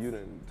 What? You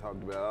done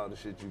talked about all the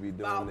shit you be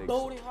doing. About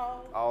booty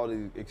hole. All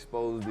these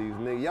expose these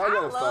niggas. Y'all I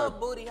gotta love start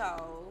Booty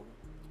Hole.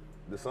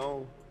 the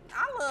song.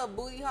 I love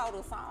Booty Hole,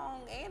 the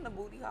song, and the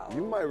Booty Hole.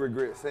 You might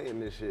regret saying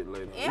this shit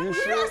later. Yeah, You we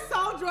sure? You're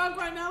so drunk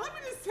right now. Let me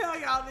just tell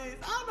y'all this.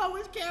 I don't know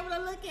which camera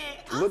to look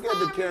at. I'm Look at the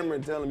sorry. camera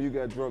and tell them you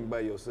got drunk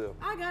by yourself.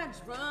 I got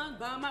drunk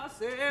by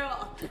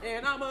myself,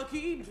 and I'ma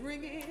keep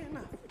drinking.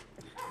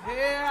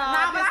 Yeah. Nah,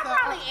 but I that's the-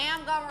 probably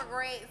am gonna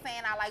regret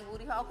saying I like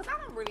Booty Hole because I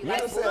don't really You like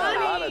done Booty said a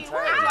Hole. lot of Honey, times. I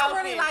don't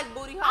joking. really like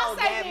Booty I'll Hole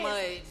say that this.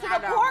 much. To I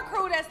the don't. poor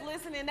crew that's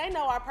listening, they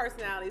know our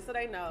personality, so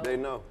they know. They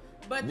know.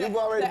 But You've the-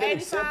 already the been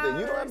accepted.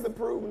 You don't 85ers have to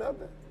prove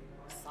nothing.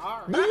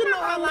 Sorry. Do you I'm know not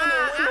how gonna many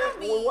lie, I women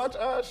be- will watch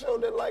our show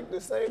that like the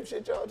same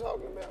shit y'all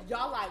talking about?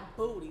 Y'all like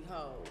booty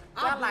hole.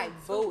 I like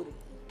booty.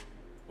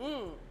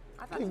 Mm.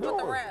 I thought Keep you was the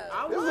going. rap. I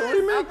This is was. a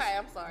remix. Okay,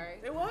 I'm sorry.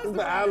 It was This is the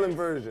the remix. island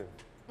version.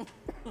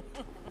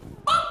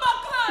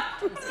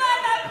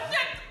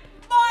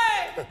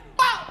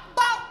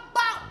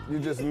 You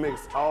just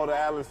mixed all the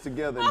islands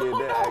together and did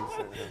that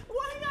accent.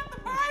 Well, he got the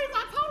braids.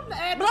 I told him to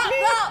add the Buck, shit.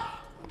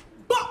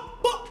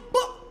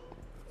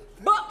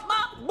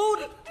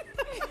 booty.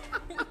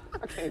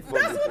 I can't fuck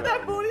That's with what you.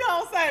 that booty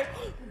hole say.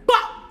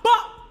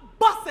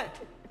 Bussin'.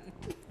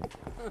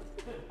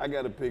 I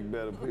gotta pick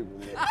better people,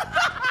 man.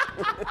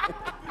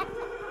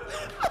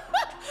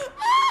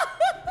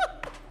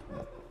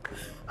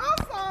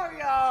 I'm sorry,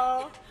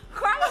 y'all.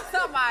 Karlous,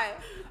 somebody.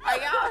 Are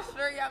y'all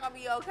sure y'all gonna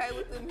be okay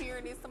with them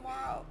hearing this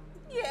tomorrow?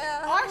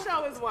 Yeah. Our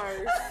show is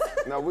worse.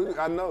 Now,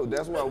 I know.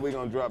 That's why we're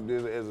gonna drop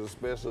this as a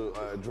special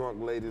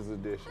Drunk Ladies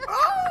edition.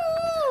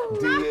 Oh!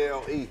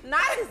 DLE.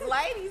 Not as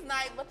ladies'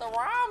 night, but the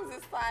rhymes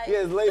is like.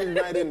 Yeah, it's ladies'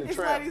 night in the It's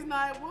trap. ladies'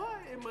 night what?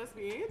 It must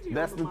be Angie.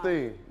 That's on the mic.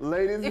 thing.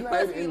 Ladies' It night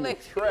must be in the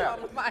like trap.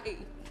 on the mic.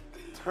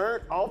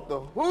 Turn off the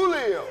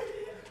Julio.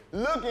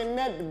 Looking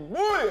at the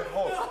booty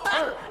hole.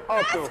 Turn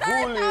off the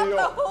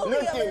Julio.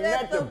 Looking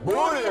at the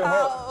booty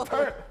hole.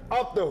 Turn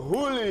off the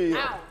Julio.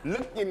 Ow.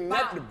 Looking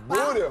at the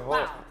Bow, booty bow, hole.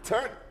 bow.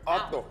 Turn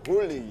off the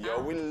Julio.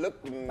 Ow. We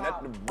looking Bow,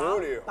 at the bow,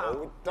 booty bow.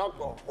 hole. We talk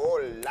a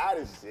whole lot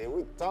of shit.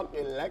 We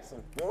talking like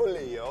some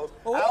folios.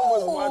 I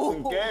was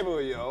watching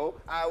cable, yo.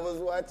 I was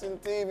watching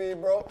TV,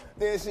 bro.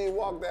 Then she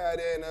walked out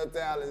there in her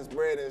talent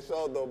spread and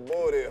showed the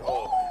booty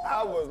hole.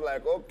 I was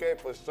like, okay,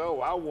 for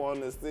sure. I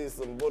want to see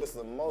some booty,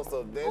 some more.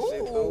 So then she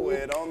threw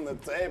it on the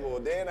table.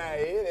 Then I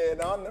hit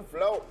it on the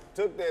floor.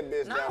 Took that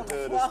bitch down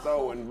to the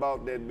store and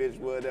bought that bitch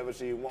whatever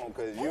she want.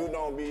 Cause you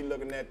don't be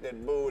looking at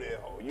that booty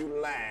hole. You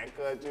lying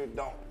cause you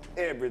don't.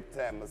 Every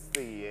time I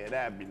see it,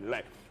 I be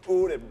like,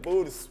 ooh, that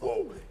booty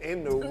swole.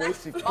 And the way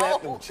she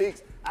clap them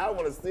cheeks, I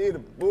want to see the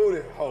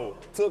booty hole.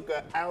 Took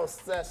her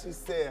outside. She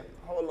said,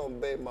 hold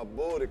on, babe, my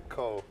booty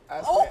cold.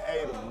 I said,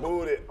 hey, the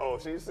booty hole.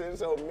 She said,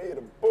 show me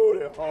the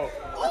booty hole.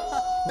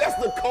 That's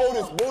the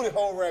coldest booty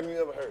hole rap you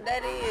ever heard.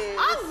 That is.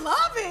 I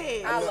love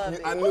it. I love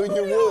it. I knew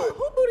you would.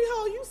 Who booty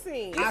hole you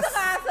seen? You took her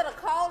out to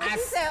the cold and she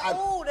said,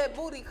 ooh, that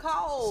booty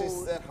cold. She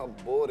said her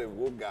booty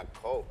got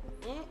cold.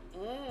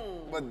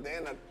 But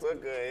then I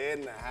took her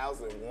in the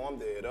house and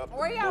warmed it up.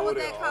 Where y'all was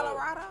at,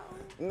 Colorado?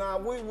 Nah,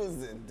 we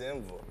was in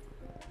Denver.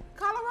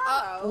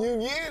 Colorado. You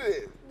get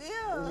it.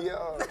 Yeah.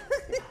 Yeah.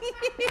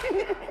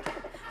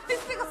 This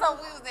nigga so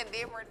we was in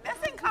Denver.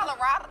 That's in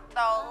Colorado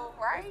though,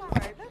 right?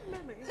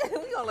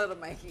 We gonna let him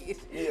make it.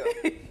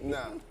 Yeah. Nah.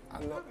 I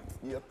know.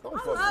 Yeah. Don't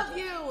fuck I with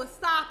me. love you.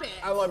 Stop it.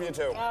 I love you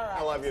too. All right.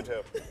 I love you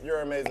too. You're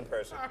an amazing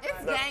person.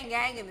 It's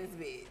gang in this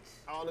bitch.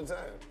 All the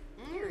time.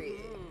 Period.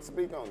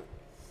 Speak on it.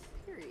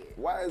 Period.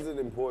 Why is it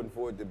important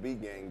for it to be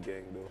gang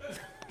though?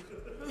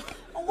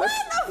 What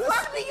the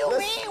fuck do you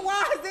mean?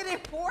 Why is it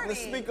important?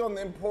 Let's speak on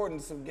the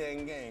importance of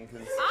gang.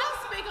 Cause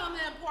I'll speak on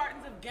the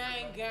importance of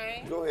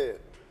gang. go ahead.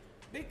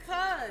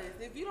 Because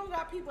if you don't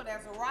got people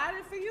that's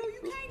riding for you, you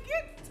can't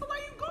get to where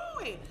you're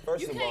going.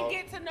 First you of can't all-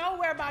 get to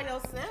nowhere by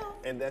yourself.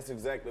 And that's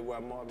exactly why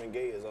Marvin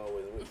Gaye is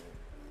always with me.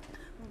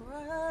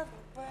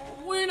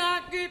 When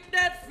I get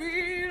that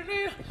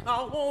feeling,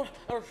 I want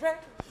a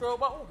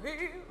sexual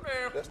healing.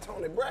 That's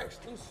Tony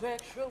Braxton.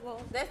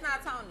 Sexual. That's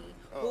not Tony.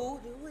 Who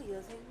do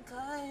you think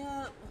I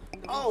am?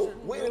 Oh,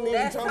 we didn't even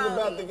That's talk Tony.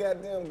 about the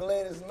goddamn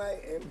Gladys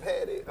Knight and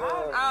Patty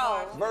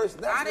verse.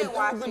 I didn't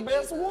watch That was the it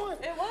best either. one.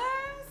 It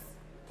was?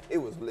 It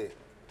was lit.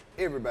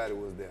 Everybody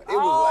was there. It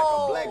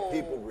was like a black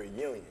people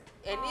reunion.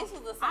 And this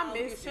was the I song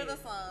you missed should have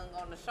it.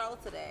 sung on the show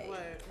today. What?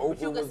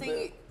 But you Oprah could was sing there.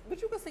 it.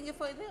 But you could sing it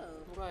for them.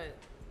 What?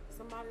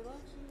 Somebody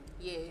loves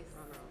you? Yes.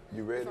 I know.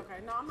 You ready? It's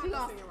okay. No, I'm not She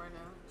gonna gon- sing it right now.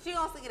 She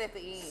gonna sing it at the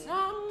end.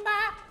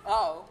 Somebody.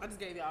 Oh. I just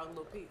gave y'all a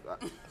little peek.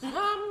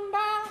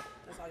 Somebody.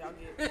 That's all y'all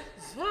get.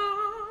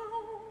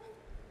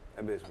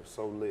 That bitch was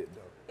so lit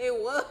though. It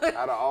was.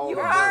 Out of all you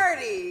the heard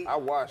verses, it. I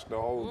watched the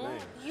whole thing.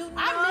 You know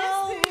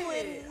I missed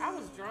it. it. I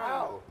was drunk.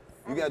 How?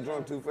 You got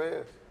drunk too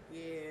fast?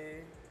 Yeah.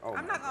 Oh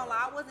I'm my not gonna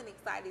lie, I wasn't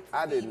excited to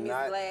I see did Miss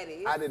not.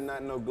 Gladys. I did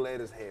not know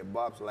Gladys had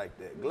bops like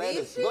that.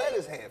 Gladys she?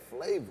 had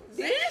flavors.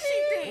 Did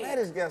she think?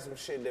 Gladys got some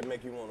shit that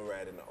make you want to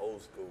ride in the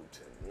old school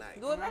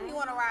tonight. Do it make you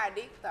want to ride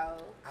dick though?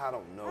 I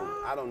don't know.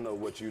 I don't know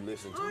what you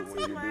listen to when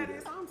you do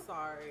Gladys, that. I'm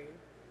sorry.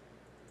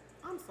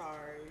 I'm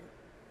sorry.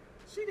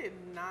 She did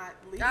not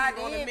leave I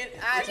on did. the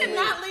I She did did.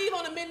 not leave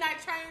on a midnight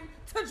train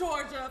to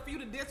Georgia for you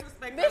to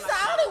disrespect her Bitch, like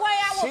the only way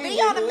I She would be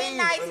on a didn't leave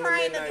midnight on the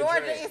train to midnight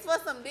Georgia train. is for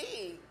some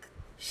dick.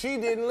 She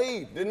didn't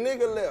leave. The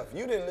nigga left.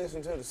 You didn't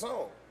listen to the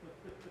song.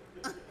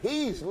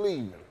 He's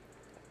leaving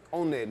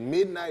on that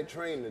midnight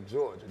train to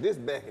Georgia. This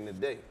back in the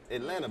day.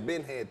 Atlanta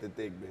been had the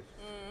thick bitch.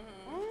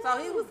 So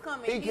he was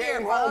coming He here.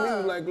 came home, he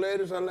was like,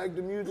 Gladys, I like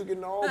the music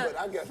and all, but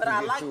I got But to I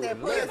get like to that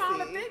it. pussy. later.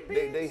 Found a thick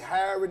bitch. They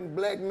hiring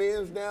black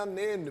men down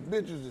there and the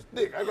bitches is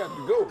thick. I got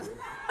to go.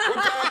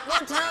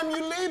 What time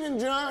you leaving,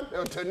 John?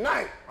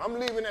 Tonight. I'm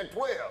leaving at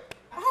 12.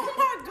 Oh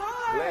my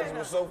God. Gladys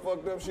was so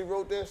fucked up, she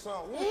wrote that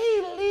song. We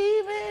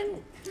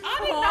leaving. I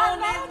did on not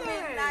that know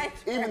that. midnight.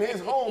 Even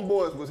his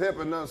homeboys was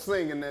helping us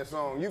singing that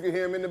song. You can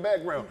hear him in the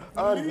background.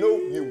 I know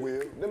you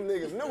will. Them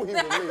niggas knew he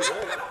was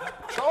leaving.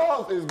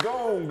 Charles is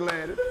gone,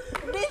 Gladys.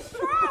 Bitch,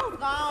 Charles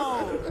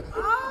gone.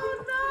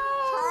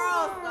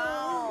 Oh Charles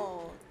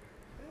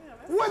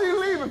gone. What are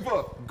you leaving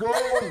for?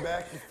 Going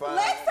back to five.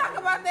 Let's talk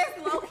about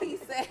that low key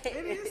sad. no.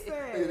 It is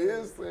sad. It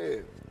is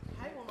sad.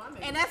 Hey, well, my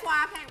man. And that's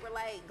why I can't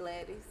relate,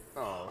 Gladys.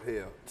 Oh,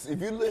 hell.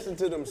 If you listen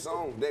to them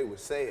songs, they were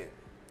sad.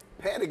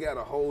 Patty got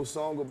a whole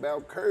song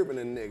about curbing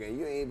a nigga, and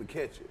you ain't even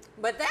catch it.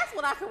 But that's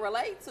what I can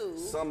relate to.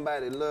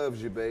 Somebody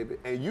loves you, baby,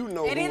 and you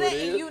know And who it it ain't-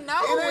 is. you know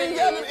who it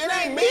is. It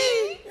ain't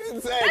me.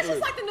 Exactly. That's just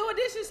like the New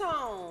Edition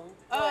song.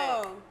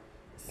 What?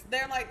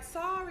 They're like,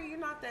 sorry, you're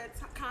not that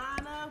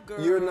kind of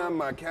girl. You're not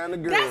my kind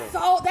of girl.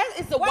 That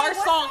is the Wait, worst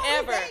what song is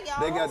ever. that,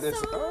 y'all? They got this.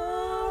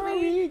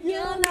 Sorry,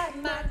 you're not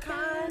my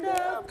kind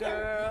of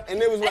girl.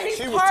 And it was like he's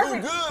she was too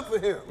perfect. good for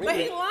him. But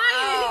he lying. He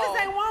Oh.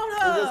 just ain't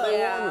want her. He just ain't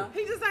Yeah. want her.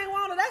 He just ain't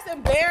want her. That's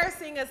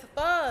embarrassing as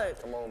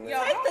fuck. Come on, man.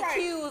 Yo, Take don't the write-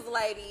 cues,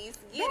 ladies.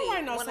 Get Don't it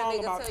write no when song a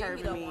nigga about tell you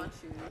he curbing don't me. want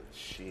you.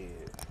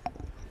 Shit.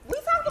 We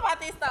talked about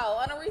this though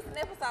on a recent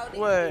episode. didn't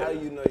What? How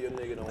you know your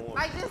nigga don't want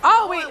Like you? just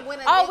Oh, knowing when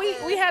a we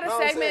nigga- had a No, I'm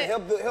saying, segment.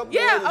 help the ladies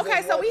Yeah, that's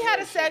okay, so we watching had a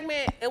that shit.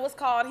 segment. It was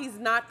called "He's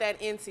Not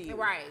That Into You."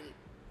 Right.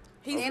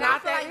 He's And not I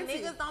feel that like into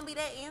you. niggas don't be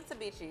that into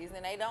bitches,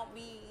 and they don't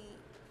be.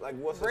 Like,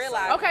 what's the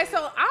Realize- song? Okay,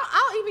 so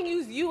I'll even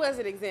use you as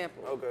an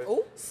example. Okay.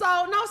 Ooh.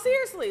 So no,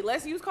 seriously,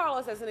 let's use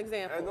Karlous as an Hey,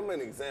 example. I'm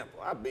an example.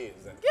 I be an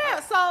example. Yeah,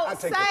 so I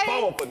take the say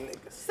fall for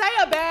niggas. say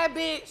a bad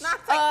bitch Not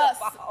take the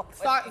fall.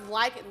 start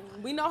liking.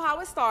 We know how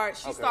it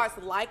starts. She Okay. starts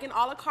liking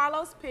all of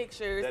Karlous'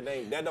 pictures.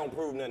 That don't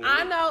prove nothing. to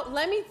I me. know. Can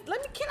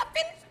I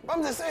finish?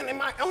 I'm just saying,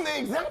 I'm the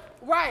example.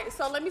 Right.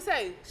 So let me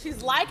say,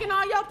 she's liking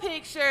all your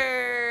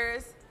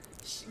pictures.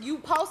 You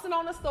posting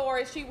on the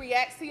story, she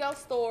reacts to your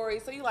story,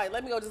 so you like,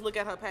 let me go just look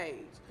at her page.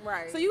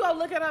 Right. So you go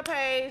look at her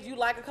page, you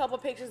like a couple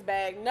pictures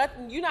back,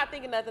 nothing, you're not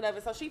thinking nothing of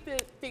it, so she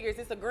figures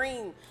it's a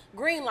green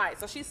light,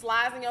 so she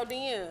slides in your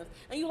DMs,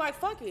 and you like,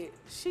 fuck it,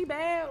 she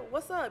bad,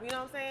 what's up, you know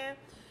what I'm saying?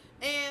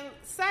 And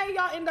say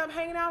y'all end up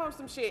hanging out on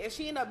some shit, and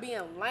she end up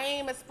being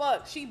lame as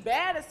fuck. She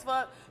bad as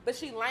fuck, but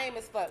she lame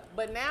as fuck.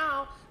 But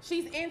now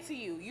she's into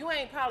you. You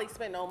ain't probably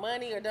spent no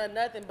money or done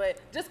nothing, but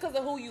just because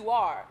of who you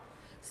are.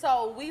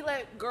 So we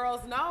let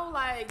girls know,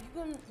 like,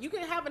 you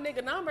can have a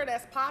nigga number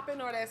that's popping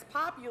or that's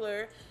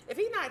popular. If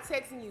he not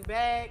texting you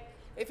back,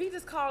 if he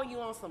just calling you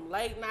on some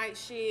late night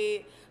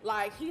shit,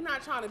 like he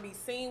not trying to be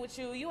seen with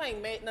you, you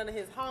ain't met none of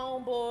his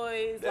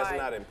homeboys. That's like,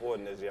 not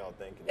important as y'all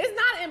think it it's is.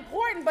 not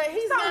important, but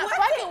he's not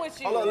fucking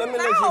with you. Hold on, let me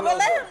let No, you know.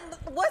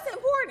 but what's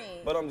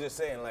important? But I'm just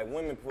saying, like,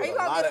 women put Are you a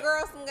gonna lot get a of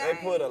girl some they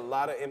game? put a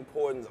lot of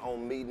importance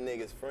on meeting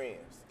niggas'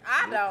 friends.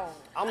 I don't.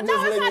 I'm No,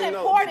 just it's letting not you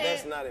know important. that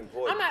that's not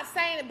important. I'm not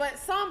saying it, but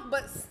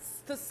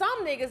to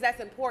some niggas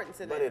that's important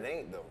to them. But it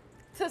ain't though.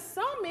 To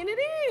some men it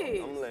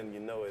is. I'm letting you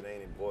know it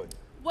ain't important.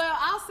 Well,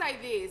 I'll say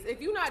this: if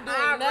you're not doing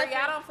I agree. nothing,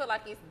 I don't feel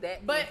like it's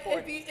that but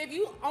important. if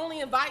you only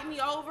invite me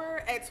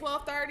over at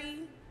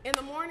 12:30 in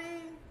the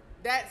morning,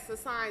 that's a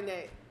sign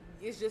that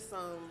it's just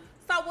some.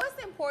 So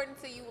what's important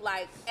to you?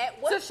 Like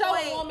at what To point?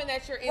 show a woman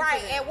that you're into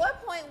right. them. At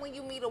what point when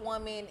you meet a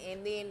woman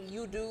and then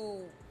you do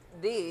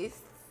this,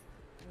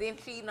 then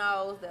she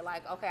knows that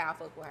like, okay, I'll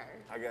fuck with her.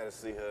 I gotta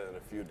see her in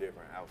a few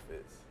different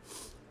outfits.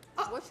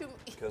 What you mean?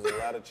 Because a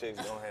lot of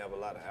chicks don't have a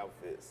lot of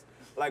outfits.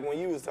 Like when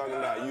you was talking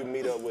about you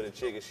meet up with a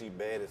chick and she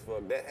bad as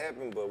fuck, that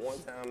happened, but one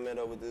time I met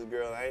up with this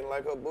girl, I ain't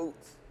like her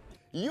boots.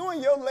 You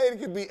and your lady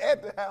could be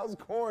at the house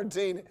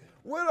quarantining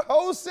with a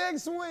whole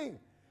sex swing.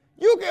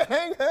 You can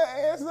hang her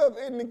ass up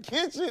in the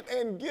kitchen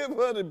and give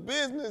her the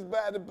business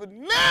by the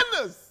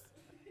bananas.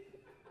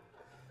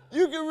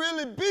 You can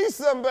really be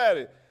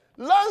somebody.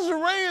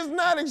 Lingerie is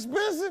not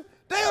expensive.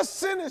 They'll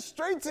send it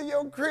straight to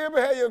your crib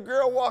and have your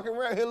girl walking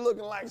around here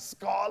looking like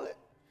Scarlett.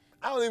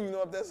 I don't even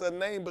know if that's her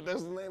name, but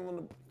that's the name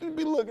on the, you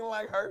be looking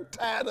like her,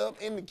 tied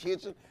up in the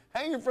kitchen,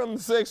 hanging from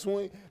the sex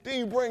swing. Then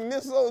you bring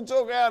this old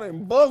joke out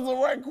and buzz her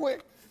right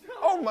quick.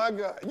 Oh my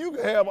God, you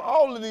can have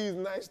all of these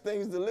nice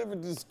things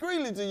delivered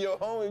discreetly to your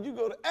home if you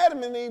go to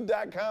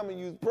adamandeve.com and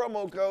use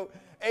promo code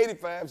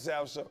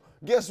 85SouthShow.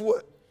 Guess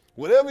what?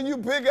 Whatever you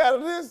pick out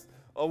of this,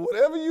 or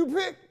whatever you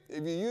pick,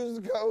 if you use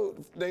the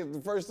code,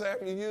 the first time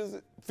you use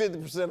it,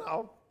 50%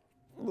 off.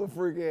 Little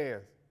freak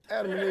ass.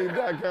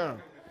 adamandeve.com.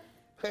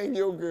 Hang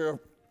your girl.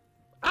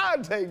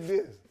 I'll take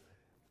this.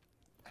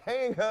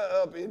 Hang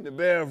her up in the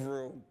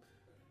bathroom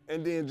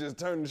and then just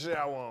turn the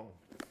shower on.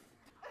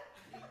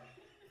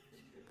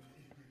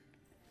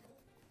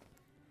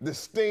 The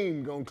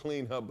steam gonna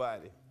clean her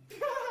body.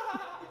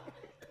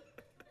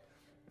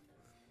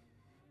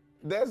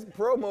 That's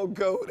promo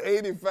code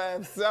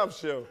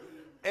 85SouthShow.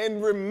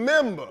 And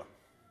remember,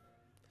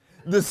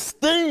 the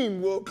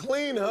steam will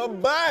clean her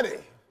body.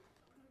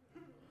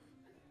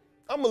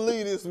 I'm gonna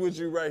leave this with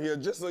you right here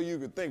just so you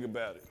can think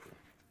about it.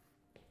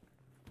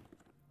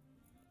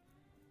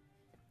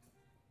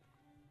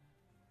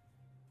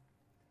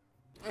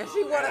 And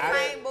she wore the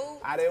same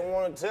boots? I didn't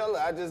want to tell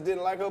her. I just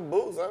didn't like her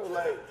boots. I was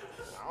like,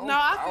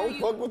 I don't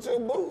fuck with your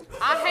boots.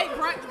 I hate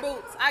brunch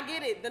boots. I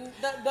get it. The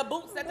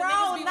boots that the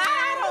niggas be Nah,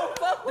 I don't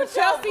fuck wearing. with The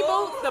Chelsea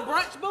your boots, the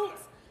brunch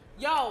boots.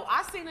 Yo,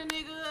 I seen a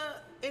nigga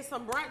in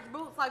some brunch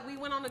boots. Like we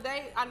went on a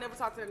date. I never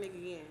talked to that nigga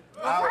again.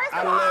 Well, first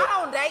of all, I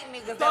don't date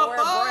niggas that wear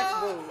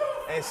brunch boots.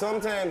 And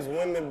sometimes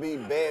women be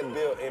bad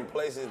built in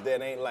places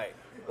that ain't like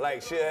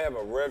she'll have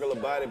a regular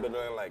body, but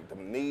then like the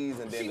knees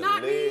and then She the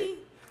not leg. me.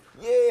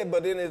 Yeah,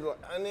 but then it's like,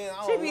 and then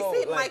I She don't be know,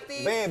 sitting like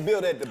this. Bad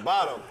built at the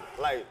bottom,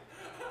 like,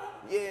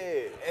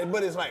 yeah,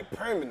 but it's like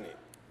permanent.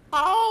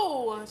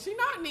 Oh, she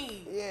not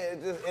knee. Yeah,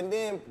 just and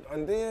then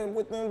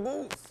with them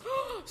boots.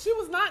 She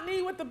was not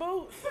knee with the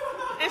boots.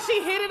 And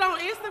she hit it on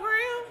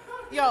Instagram.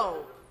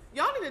 Yo,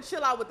 y'all need to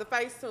chill out with the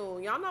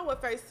Facetune. Y'all know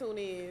what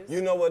Facetune is.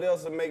 You know what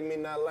else would make me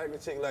not like a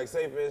chick? Like,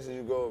 say for instance,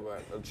 you go over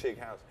a chick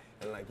house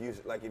and like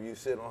if you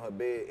sit on her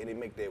bed and it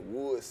make that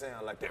wood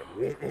sound like that,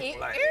 like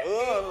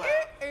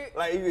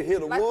you can hear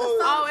the Like wood.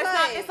 Oh,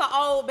 it's an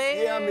old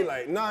bed. Yeah, I be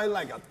like, no, it's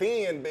like a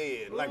thin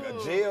bed, like a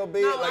gel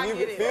bed, No, like I you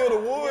get can it. feel the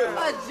wood.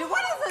 What is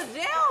a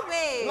gel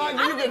bed? Like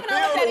I you don't can even know what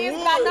that feel is, the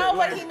but I wood. know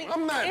what Like, he means.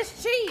 I'm not.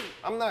 It's cheap.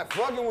 I'm not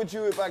fucking with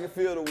you if I can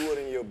feel the wood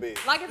in your bed.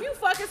 Like if you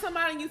fucking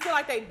somebody and you feel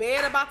like they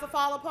bed about to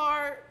fall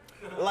apart.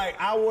 Like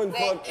I wouldn't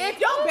fuck. If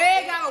your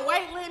bed got a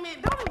weight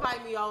limit, don't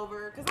invite me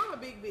over, cause I'm a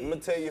big bitch. I'm gonna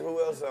tell you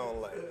who else I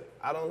don't like.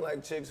 I don't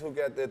like chicks who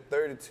got that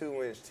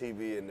 32-inch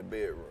TV in the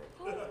bedroom.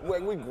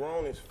 Like we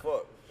grown as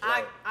fuck.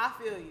 Like, I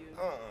feel you.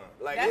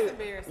 Like That's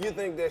embarrassing. You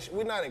think that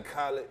we're not in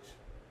college?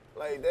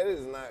 Like that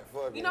is not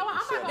fucking. You know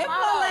what? I'm not Them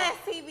gonna little lie. ass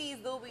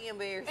TVs do be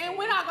embarrassing. And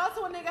when I go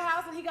to a nigga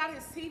house and he got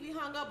his TV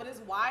hung up and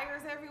his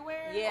wires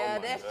everywhere. yeah,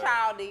 Oh my that's God.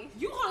 childish.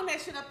 You hung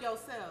that shit up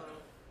yourself.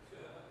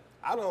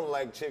 I don't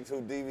like chicks who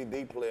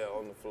DVD player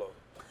on the floor.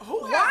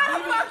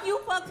 Why the fuck you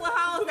fuck with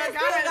hoes Who that that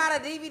still got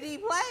got a DVD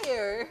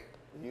player?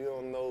 You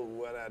don't know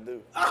what I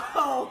do.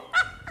 Oh.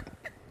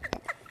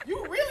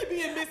 You really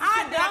be in Mississippi.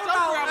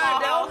 I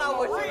don't know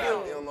what you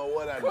do. You don't know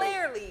what I do.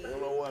 Clearly. You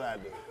don't know what I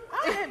do.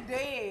 I am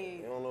dead.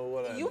 You don't know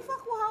what I do. You fuck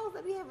with hoes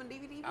that be having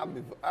DVD?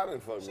 I done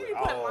fuck with She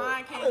put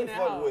Lion King in that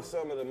fuck hoe. with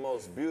some of the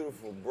most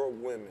beautiful broke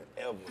women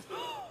ever.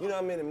 You know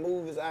how many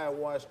movies I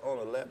watched on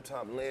a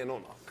laptop laying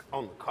on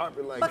the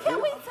carpet like But this?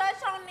 can we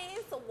touch on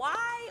this?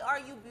 Why are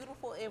you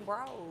beautiful and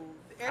broke?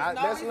 There's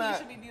no reason you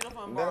should be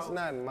beautiful and broke. That's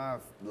not my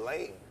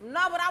lane.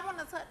 No, but I want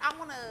to touch. I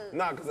want to.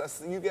 Nah,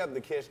 because you got to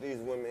catch these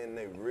women in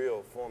their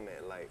real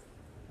format, like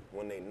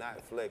when they not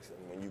flexing,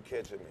 when you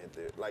catch them at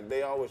their, like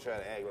they always try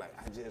to act like,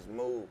 I just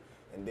moved,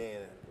 and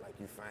then like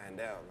you find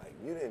out, like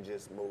you didn't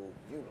just move,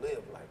 you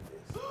live like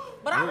this.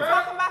 But I'm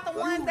talking about the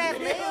ones that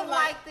live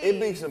like this.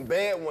 It be some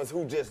bad ones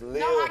who just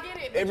live. No, I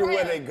get it. But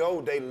everywhere Drea, they go,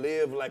 they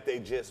live like they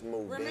just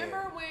moved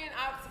Remember in. when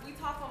we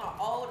talked on an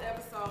old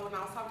episode and I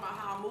was talking about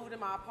how I moved in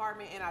my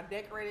apartment and I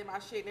decorated my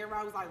shit and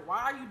everybody was like, why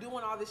are you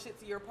doing all this shit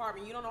to your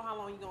apartment? You don't know how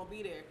long you're going to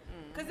be there.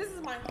 Because this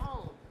is my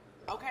home.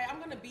 Okay, I'm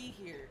going to be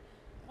here.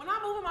 When I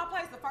move in my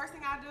place, the first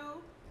thing I do,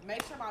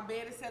 make sure my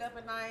bed is set up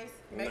and nice.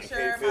 Make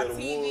sure my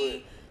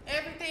TV,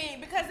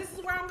 everything. Because this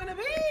is where I'm going to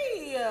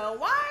be.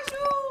 Why is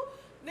you...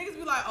 Niggas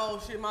be like,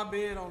 oh shit, my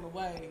bed on the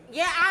way.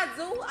 Yeah, I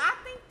do. I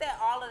think that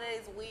all of that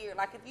is weird.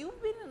 Like, if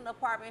you've been in an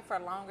apartment for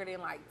longer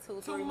than like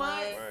 2-3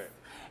 months,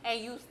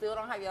 and you still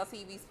don't have your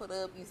TVs put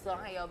up, you still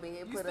don't have your bed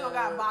put up. You still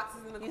got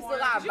boxes in the corner. You still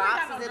got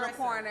boxes in the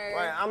corner.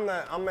 Right,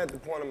 I'm at the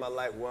point in my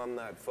life where I'm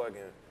not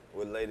fucking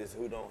with ladies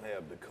who don't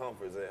have the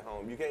comforts at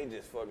home. You can't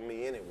just fuck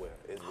me anywhere,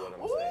 is what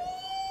I'm saying.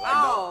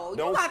 Like,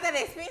 you got that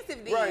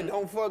expensive deal. Right,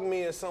 don't fuck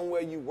me in somewhere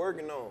you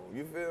working on.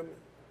 You feel me?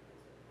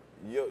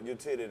 Your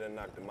titty done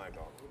knocked the mic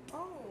off.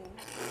 Oh,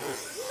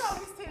 you know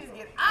these titties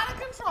get out of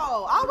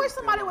control. I wish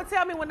somebody would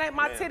tell me when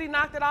my titty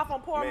knocked it off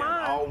on poor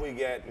mine. All we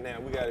got now,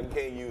 we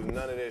can't use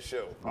none of that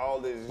show. All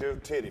this your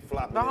titty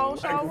flopping. The whole in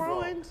the show microphone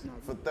ruined?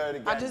 for 30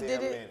 I just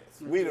did it.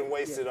 minutes. We done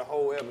wasted a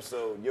whole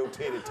episode. Your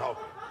titty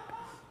talking.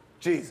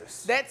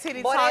 Jesus. That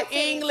titty Boy, talk that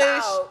titty English,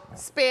 talk.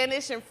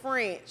 Spanish, and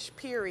French.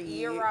 Period.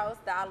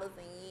 Euros, dollars,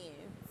 and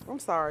yens. I'm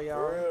sorry,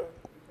 y'all. For real?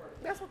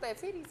 That's what that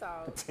titty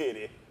talk.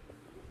 Titty.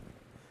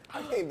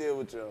 I can't deal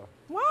with y'all.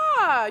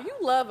 Why? You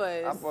love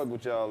us. I fuck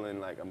with y'all in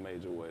like a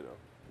major way though.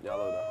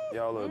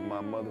 Y'all are my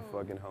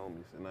motherfucking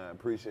homies, and I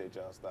appreciate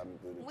y'all stopping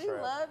through the We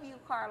trap love you,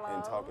 Karlous.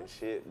 and talking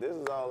shit. This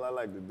is all I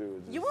like to do.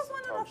 Is just You was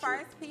one of talk the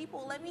shit. first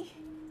people. Let me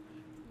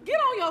Get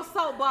on your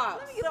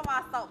soapbox. get on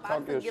my soapbox Talk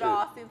and your get shit.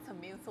 all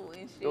sentimental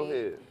and shit. Go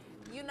ahead.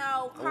 You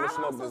know, I'm gonna Karlous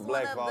smoke was this one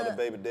black for all of the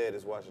baby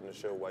daddies watching the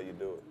show while you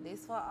do it.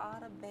 This for all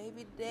the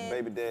baby daddy.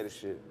 Baby daddy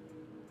shit.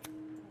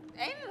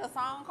 Ain't it a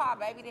song called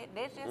Baby Daddy?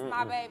 That's just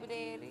my baby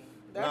daddy.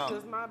 That's No.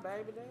 just my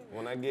baby daddy.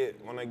 When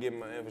I get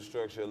my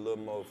infrastructure a little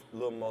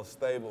more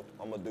stable,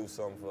 I'm gonna do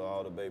something for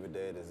all the baby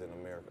daddies in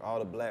America, all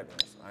the black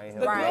ones. I ain't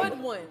The helping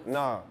good ones.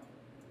 Nah,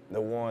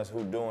 the ones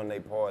who doing their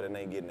part and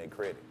ain't getting their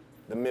credit.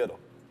 The middle.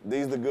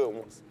 These the good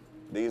ones.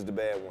 These the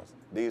bad ones.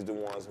 These the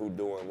ones who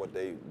doing what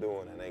they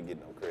doing and ain't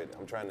getting no credit.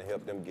 I'm trying to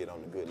help them get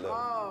on the good level.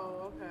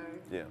 Oh, okay.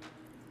 Yeah.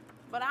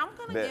 But I'm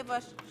gonna Bet. give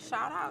a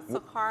shout out to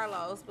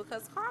Karlous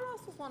because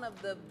Karlous was one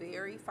of the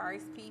very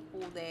first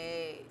people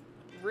that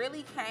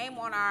really came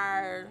on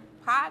our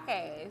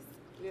podcast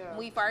Yeah. when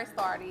we first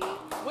started.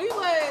 We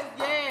was,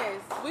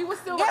 yes. We was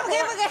still Give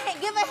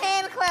a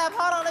hand clap.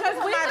 Hold on, let me Because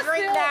put we my was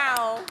drink still-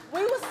 down.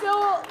 We was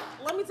still,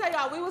 let me tell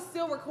y'all, we was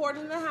still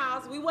recording in the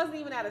house. We wasn't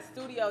even at a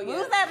studio yet. We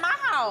was at my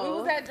house. We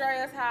was at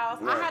Drea's house.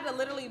 I Right. had to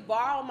literally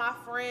borrow my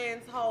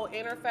friend's whole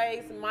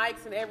interface,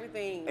 mics, and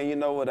everything. And you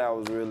know what I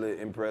was really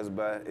impressed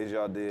by is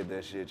y'all did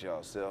that shit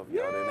y'allself.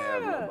 Y'all didn't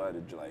have Yeah. nobody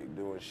like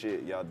doing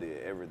shit. Y'all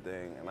did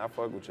everything, and I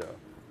fuck with y'all.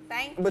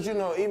 Thank you. But you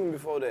know, even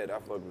before that, I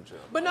fuck with y'all.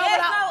 But no, Yes,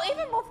 but no,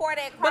 even before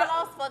that, but-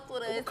 Karlous fucked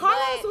with us.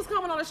 Karlous but- was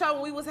coming on the show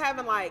when we was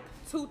having like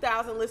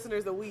 2,000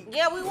 listeners a week.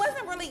 Yeah, we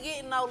wasn't really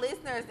getting no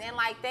listeners, and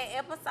like that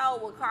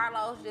episode with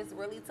Karlous just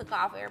really took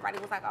off. Everybody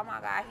was like, "Oh my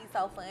God, he's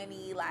so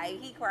funny! Like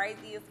he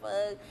crazy as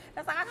fuck."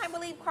 That's like I can't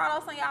believe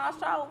Karlous on y'all's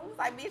show. We was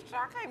like, "Bitch,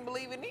 I can't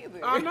believe it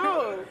either." I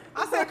know.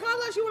 I said,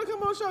 Karlous, you want to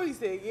come on the show? He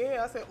said,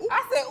 yeah. I said, ooh.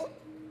 I said,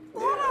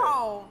 "Hold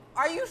on,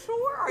 are you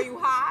sure? Are you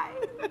high?"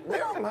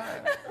 Never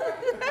mind.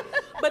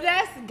 But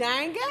that's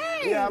gang.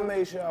 Yeah, I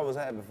made sure I was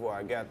happy before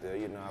I got there.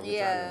 You know, I was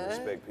Yeah. trying to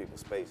respect people's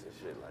space and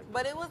shit like that.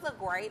 But it was a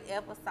great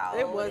episode.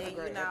 It was a and,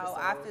 great you know,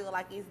 I episode. feel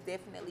like it's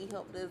definitely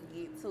helped us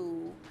get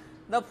to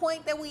the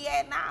point that we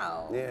at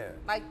now. Yeah.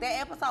 Like that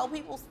episode,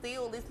 people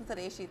still listen to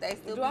that shit. They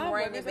still Do be I have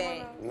running it records on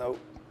back. that? Nope,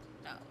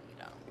 No, you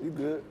don't. you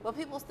good. But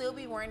people still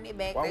be running it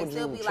back. Why They would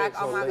still you be check like,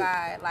 "Oh so my late?"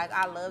 God, like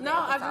I love No,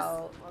 that I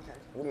episode." just,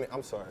 okay.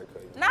 I'm sorry,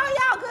 Clayton. No,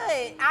 y'all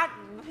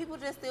good. People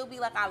just still be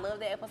like, "I love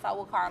that episode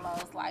with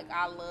Karlous." Like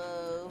I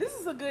love. This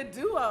is a good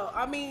duo.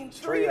 I mean,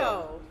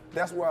 trio.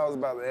 That's why I was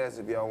about to ask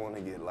if y'all want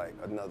to get like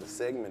another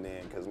segment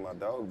in, because my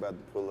dog about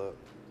to pull up.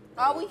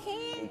 Oh, we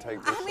can. And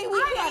take this I mean, shit. we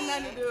I ain't got can.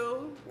 nothing to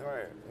do. All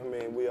right. I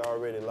mean, we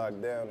already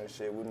locked down and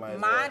shit. We might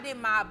as well.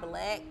 Minding my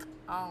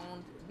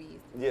black-owned business.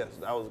 Yes,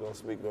 I was gonna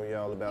speak on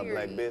y'all about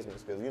black Period.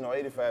 business, because you know,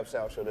 85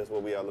 South Show. That's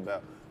what we all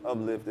about.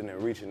 uplifting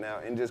and reaching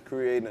out and just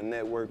creating a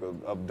network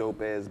of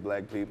dope-ass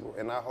black people.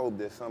 And I hope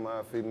that some of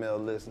our female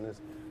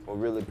listeners will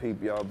really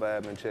peep y'all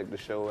vibe and check the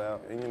show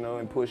out and, you know,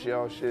 and push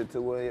y'all shit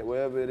to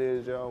wherever it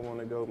is y'all want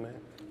to go, man.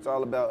 It's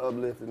all about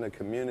uplifting the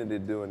community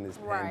during this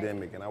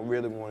pandemic. And I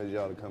really wanted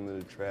y'all to come to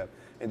the trap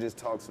and just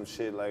talk some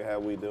shit like how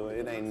we do it.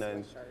 It ain't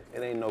nothing. It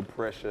ain't no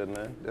pressure or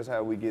nothing. That's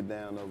how we get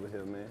down over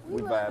here, man.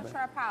 We love vibing. the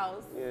trap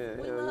house. Yeah,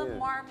 we love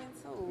Marvin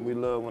too. We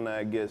love when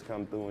our guests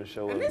come through and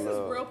show us love. And this is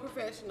real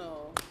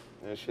professional.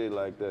 And shit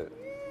like that.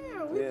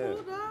 Yeah, we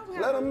pulled up.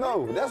 Let them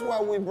know. That's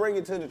why we bring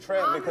it to the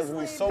trap, because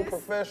we so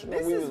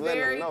professional. We was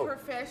letting them know. This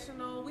is very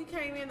professional. We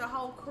came in, the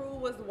whole crew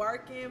was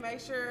working, make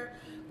sure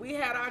we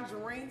had our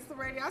drinks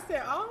ready. I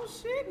said, oh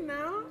shit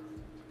now.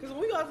 Because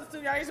when we go to the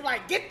studio, I used to be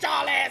like, get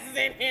y'all asses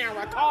in here and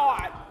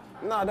record.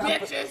 Nah,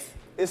 bitches.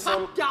 It's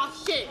Fuck y'all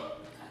shit.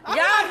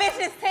 Y'all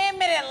bitches 10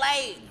 minutes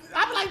late.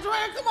 I'm like, Drea,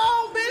 come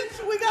on,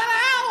 bitch. We got an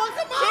hour.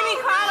 Come on. She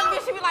be calling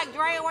bitch. She be like,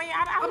 Drea, where you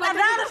at? I'm like,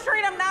 down the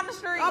street. I'm down the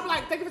street. I'm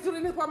like, thank you for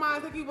tuning in to Poor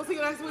Minds. Thank you. We'll see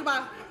you next week.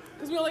 Bye.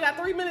 Because we only got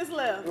 3 minutes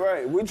left.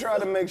 Right. We try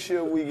to make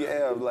sure we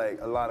have like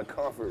a lot of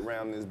comfort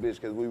around this bitch,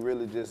 because we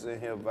really just in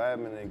here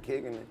vibing and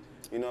kicking it.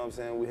 You know what I'm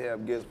saying? We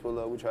have guests pull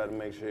up. We try to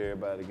make sure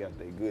everybody got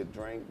their good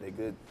drink, their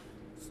good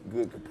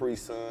Capri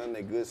Sun,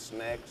 they good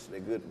snacks, they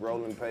good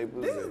rolling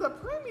papers. This is the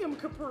premium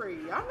Capri.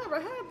 I never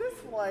had this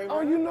flavor.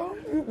 Oh, you know,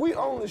 we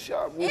own the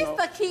shop. It's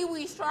the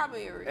kiwi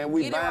strawberry. And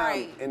we Get buy it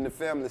right. them in the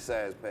family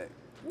size pack.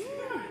 Yeah.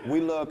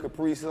 We love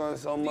Capri Sun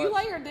so much. Do you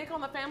lay your dick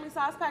on the family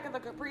size pack of the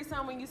Capri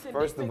Sun when you send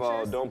First dick of all,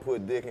 pictures? don't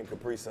put dick and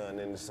Capri Sun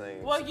in the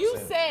same. Well, you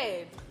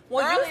said.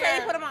 Well, earlier, you say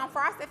you put them on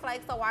Frosted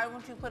Flakes, so why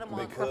don't you put them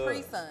on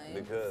Capri Sun?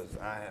 Because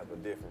I have a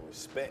different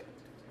respect.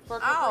 For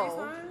Capri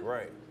Sun?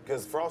 Right.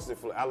 Because Frosted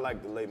Flakes, I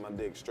like to lay my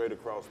dick straight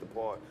across the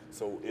part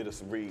so it'll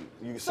read.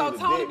 You can see So the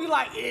Tony dick. be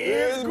like,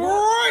 it's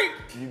great.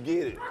 You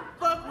get it.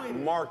 Fuck with it.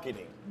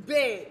 Marketing.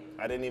 Bet.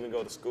 I didn't even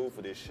go to school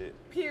for this shit.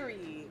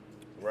 Period.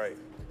 Right.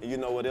 And you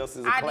know what else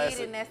is a I classic?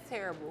 did, and that's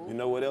terrible. You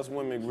know what else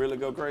women really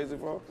go crazy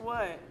for?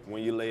 What?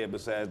 When you lay it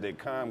beside that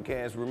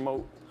Comcast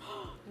remote.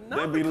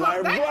 No, They be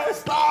like, boy,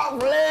 stop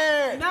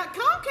playing. Not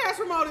Comcast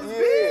remote is Yeah,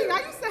 big.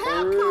 I used to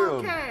have for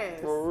real, Comcast.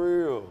 For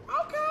real.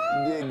 Okay.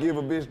 Yeah, give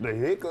a bitch the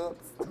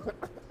hiccups.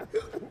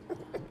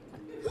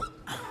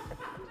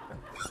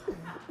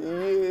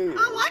 Yeah.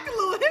 I like a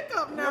little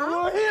hiccup now. A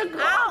little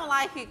hiccup. I don't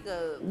like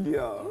hiccups.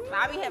 Yeah.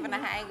 I be having to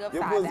hang upside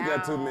Your pussy down.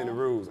 got too many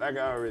rules. I can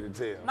already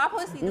tell. My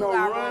pussy do No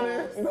got running,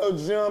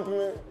 rules. no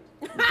jumping.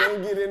 You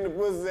can't get in the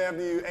pussy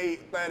after you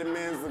ate 30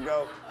 minutes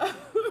ago.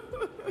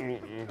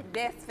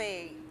 That's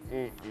fake.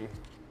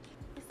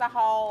 It's a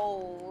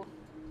whole.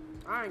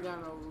 I ain't got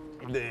no rules.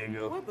 There you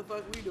go. What the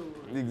fuck we doing?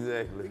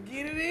 Exactly.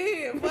 Get it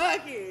in.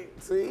 Fuck it.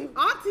 See?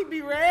 Auntie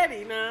be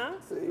ready now.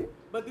 See?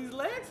 But these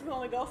legs can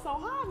only go so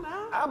high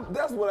now.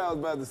 That's what I was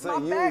about to say. My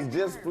You back was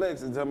just hurt.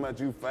 flexing, talking about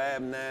you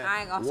 5'9",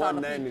 I ain't gonna show the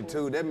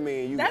 192. That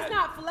means you That's got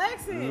not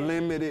flexing.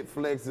 limited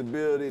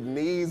flexibility,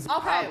 knees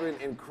popping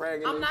and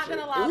cracking. I'm and not shit.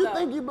 gonna lie, If you though.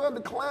 think you about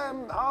to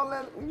climb all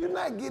that, you're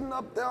not getting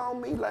up there on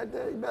me like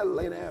that. You better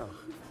lay down.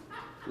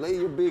 Lay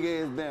your big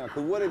ass down.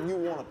 Cause what if you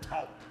wanna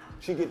talk?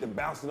 She get to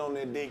bouncing on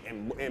that dick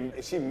and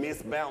she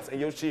miss bounce and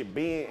your shit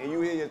bend and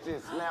you hear your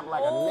shit snap like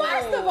a nail.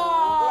 First of all,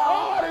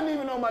 Oh, I didn't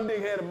even know my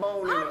dick had a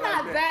bone in it. I'm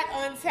not like that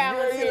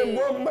Girl, you done untalented.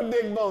 broke my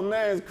dick bone.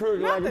 Now it's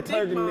crooked Not like the a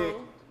turkey dick neck.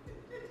 bone.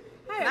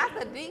 Hey, Not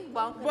the dick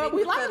bone. but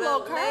we like a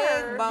little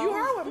curve. Bone. You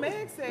heard what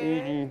Meg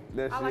said.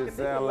 That I shit like a dick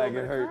sound with like a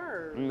it little bit of hurt.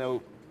 curve.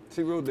 Nope.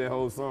 She wrote that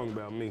whole song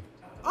about me.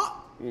 Oh,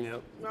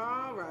 Yep.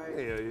 all right.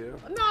 Hell yeah.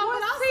 No, but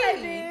I'll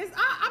say this.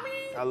 I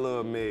mean. I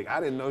love Meg. I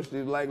didn't know she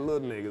like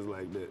little niggas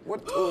like that.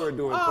 What Tori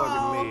doing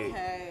fucking Meg?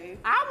 Okay.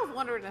 I was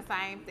wondering the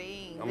same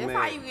thing. I'm That's mad.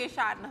 how you get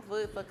shot in the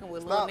foot fucking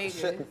with Stop.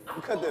 little niggas.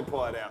 Cut that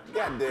part out.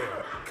 Goddamn.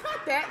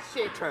 Cut that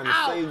shit Trying to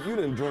out. say you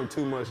done drunk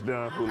too much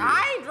Don Julio.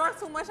 I ain't drunk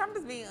too much. I'm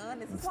just being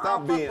honest. That's why I Stop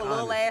don't fuck being with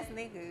little ass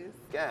honest. niggas.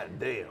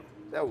 Goddamn.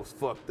 That was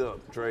fucked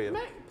up, Drea.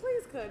 Man,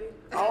 please cut it.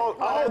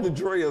 All the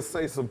Dreas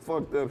say some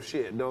fucked up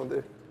shit, don't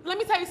they? Let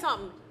me tell you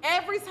something.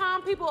 Every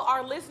time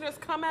our listeners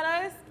come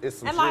at us, It's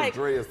some and shit like,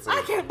 Drea said.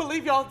 I can't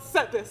believe y'all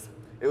said this.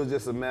 It was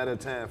just a matter of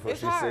time before It's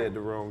she her. said the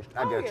wrong.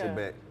 I Oh, got yeah. your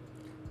back.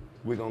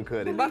 We gonna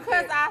cut it.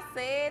 Because I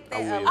said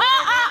I that.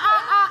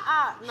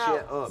 will. No.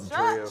 Shut up,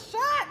 Drea.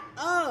 Shut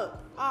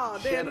up. Oh,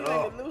 damn, Shut you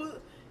up. nigga lose.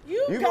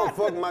 You You got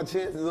gonna fuck my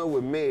chances up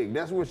with Meg.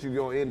 That's what you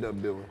gonna end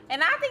up doing.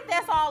 And I think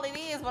that's all it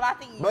is, but I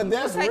think But you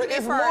that's take it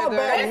it's more further.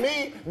 about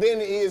me than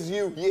it is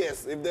you.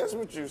 Yes, if that's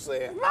what you're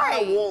saying.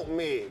 Right. I want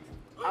Meg.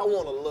 I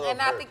want to love And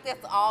her. I think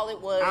that's all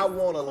it was. I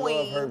want to love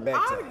Queen. her back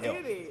I to health.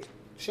 get it.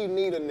 She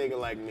need a nigga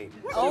like me.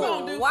 What you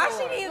gonna do Why for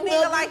she her? need a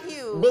nigga like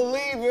you?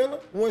 Believe in her.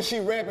 When she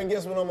rapping,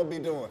 guess what I'm gonna be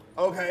doing?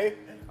 Okay.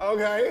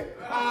 Alright.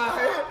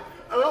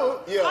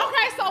 Oh, yeah.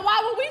 Okay, so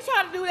why would we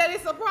try to do that?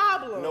 It's a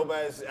problem.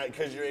 Nobody's,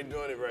 because you ain't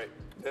doing it right.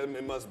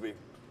 It must be.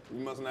 You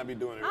must not be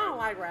doing it right. I don't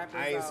like rappers,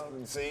 I ain't,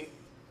 though. see?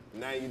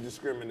 Now you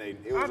discriminating.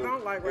 It I was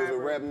don't like It was a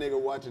rap rappers.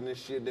 nigga watching this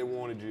shit that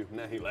wanted you.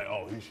 Now he like,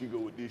 oh, here she go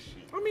with this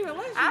shit. I mean,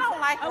 unless you, I don't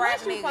like unless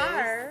rap you niggas.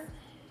 fire.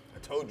 I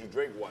told you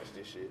Drake watched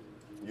this shit.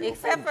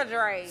 Except for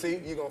Drake. See,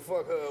 you gonna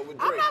fuck her up with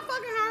Drake. I'm not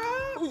fucking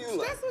her up. Who you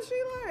like? That's what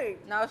she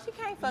like. No, she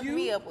can't fuck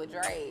me up with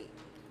Drake.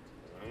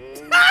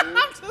 I'm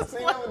just See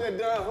what that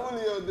Don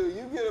Julio do?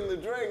 You get him to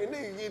drink and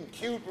nigga get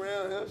cute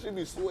around her. She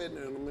be sweating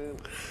on him, man.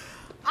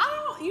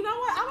 You know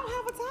what? I don't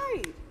have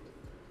a type.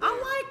 I'm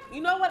like,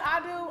 you know what I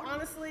do,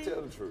 honestly?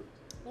 Tell the truth.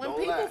 When Don't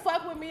people lie.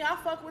 fuck with me, I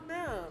fuck with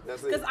them.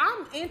 That's it. Because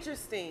I'm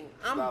interesting.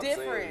 I'm Stop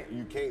different. saying,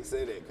 you can't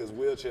say that because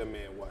Wheelchair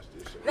Man watched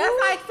this show. That's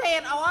like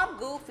saying, oh, I'm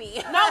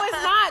goofy. No,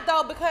 it's not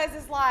though, because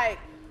it's like,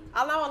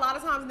 I know a lot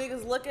of times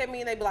niggas look at me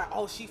and they be like,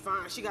 oh, she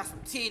fine. She got some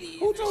titties.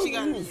 Who told she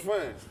you you was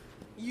fine?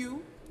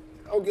 You.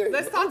 Okay.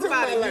 Let's I'm talk talking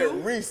about it. like You.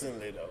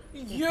 recently though.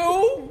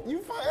 You. You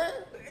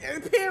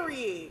fine?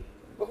 Period.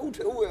 But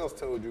who else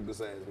told you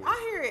besides me?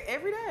 I hear it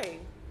every day.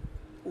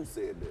 Who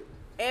said that?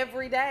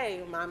 Every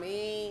day. My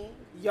man.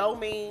 Yo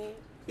man.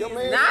 Your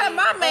man? Not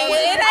my man.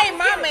 It ain't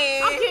my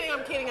man.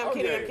 I'm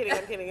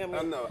kidding.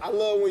 I know. I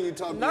love when you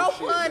talk No this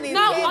shit. pun though. is-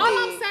 No, all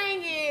Indeed. I'm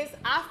saying is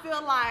I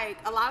feel like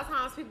a lot of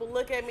times people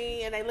look at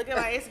me and they look at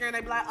my Instagram and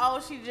they be like,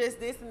 oh, she just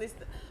this and this.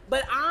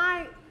 But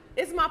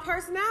it's my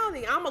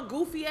personality. I'm a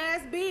goofy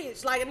ass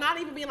bitch. Like, not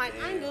even being like,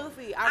 I'm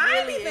goofy. I I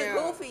ain't really even am.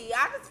 goofy.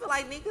 I just feel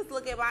like niggas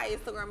look at my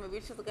Instagram and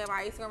bitches look at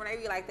my Instagram and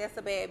they be like, that's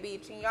a bad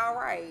bitch, and y'all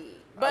right.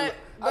 But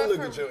I look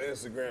for- at your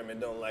Instagram and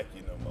don't like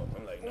you no more.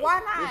 I'm like, no. Why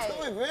not? You're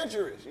too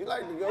adventurous. You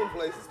like to go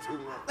places too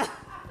much.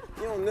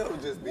 You don't never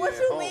just be What at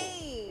you home.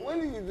 mean? When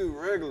do you do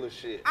regular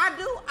shit?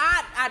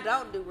 I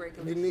don't do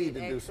regular You shit. need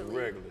to do some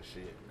actually. regular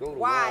shit. Go to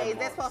Why? Walmart Is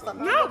that supposed or to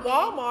something. Not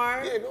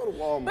Walmart. Yeah, go to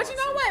Walmart. But you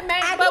know what,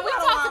 man? I But do we go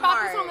to talked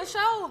about this Walmart. on the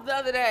show the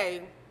other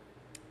day.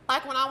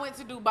 Like when I went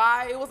to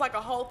Dubai, it was like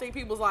a whole thing.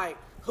 People was like,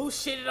 who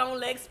shitted on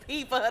Lex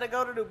P for her to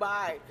go to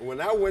Dubai?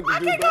 When I went to I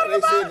can't Dubai, go to they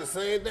Dubai. said the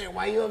same thing.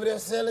 Why you over there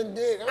selling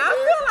dick?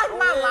 I feel like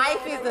my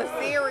life is a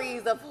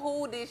series of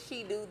who did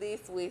she do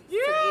this with to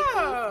get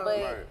Yeah. this, but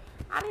Right.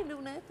 I didn't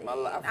do nothing. I I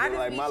feel just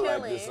like be my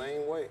chilling. life the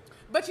same way.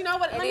 But you know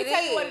what? And Let me it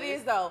tell you what it is.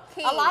 is, though.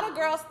 King. A lot of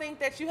girls think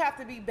that you have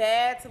to be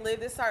bad to live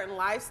this certain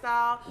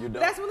lifestyle. You But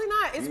don't. that's really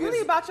not. It's You really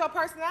just- about your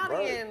personality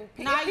Right. and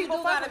Nah, if you people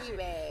do fuck gotta with be you.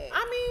 bad.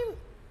 I mean,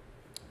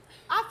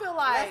 I feel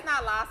like Let's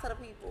not lie to the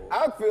people.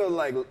 I feel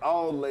like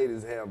all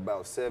ladies have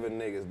about 7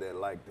 niggas that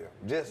like them,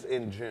 just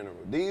in general.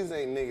 These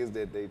ain't niggas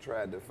that they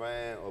tried to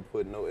find or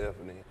put no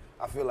effort in.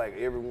 I feel like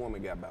every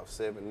woman got about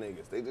 7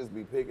 niggas. They just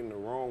be picking the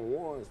wrong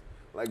ones.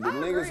 Like the I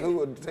niggas agree. who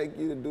would take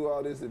you to do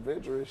all this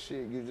adventurous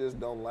shit, you just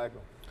don't like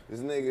them. This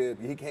nigga,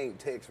 he can't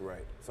text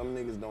right. Some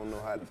niggas don't know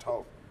how to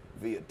talk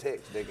via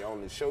text. They can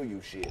only show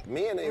you shit.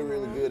 Men ain't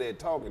really good at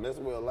talking. That's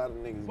where a lot of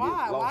niggas why? get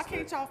Why lost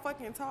can't at. y'all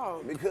fucking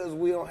talk? Because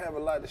we don't have a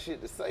lot of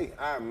shit to say.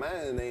 Our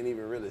mind ain't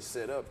even really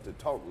set up to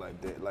talk like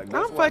that. Like I'm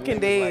that's why fucking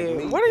niggas dead. Like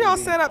me What are can y'all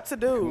be set up to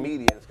do?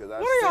 Comedians, because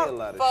I What are say a y'all-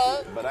 lot of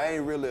Fuck. shit, but I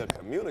ain't really a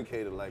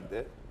communicator like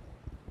that.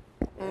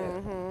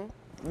 Yeah.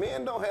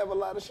 Men don't have a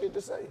lot of shit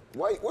to say.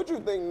 What you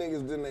think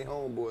niggas and they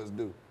homeboys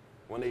do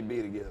when they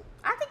be together?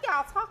 I think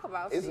y'all talk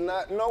about It's shit.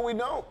 not. No, we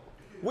don't.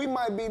 We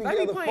might be be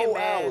together playing 4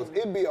 bad. hours.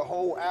 It'd be a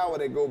whole hour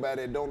that go by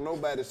that don't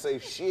nobody say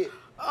shit.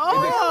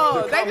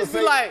 Oh, And they just be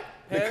conversa- like,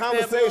 the "Pass that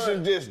conversation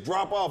blood." just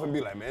drop off and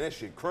be like, man, that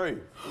shit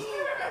crazy.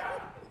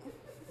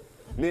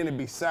 Then it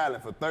be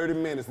silent for 30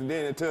 minutes, and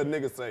then until a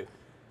nigga say,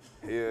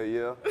 hell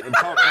yeah, and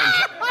talk.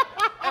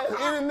 Ask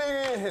any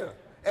nigga in here.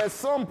 At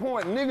some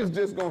point, niggas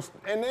just gonna,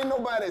 and ain't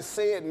nobody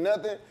said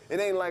nothing. It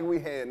ain't like we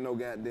had no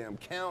goddamn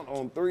count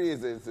on 3.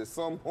 It's at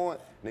some point,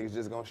 niggas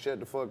just gonna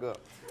shut the fuck up.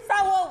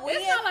 So what we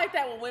It's not like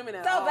that with women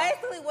at So all.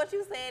 basically what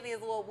you saying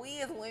is what we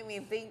as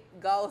women think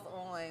goes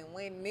on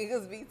when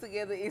niggas be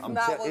together is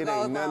not what It goes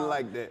on. ain't nothing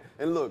like that.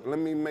 And look, let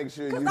me make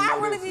sure you Cause know I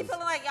really this be is-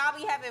 feeling like y'all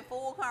be having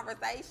full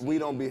conversations. We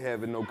don't be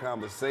having no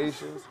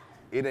conversations.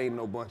 It ain't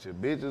no bunch of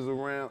bitches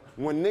around.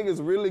 When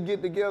niggas really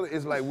get together,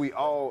 it's like we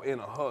all in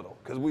a huddle.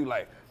 Cause we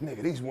like,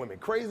 nigga, these women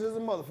crazy as a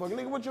motherfucker.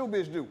 Nigga, what your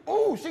bitch do?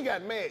 Oh, she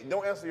got mad.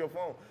 Don't answer your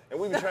phone. And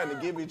we be trying to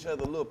give each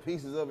other little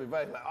pieces of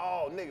advice. Like,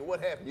 oh, nigga,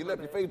 what happened? You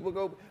left your Facebook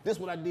open? This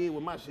what I did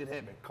when my shit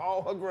happened.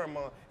 Call her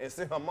grandma and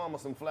send her mama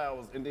some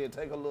flowers and then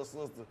take her little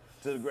sister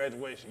to the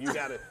graduation.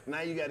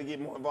 Now you gotta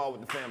get more involved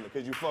with the family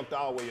because you fucked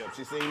all the way up.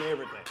 She seen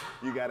everything.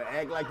 You gotta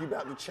act like you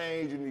about to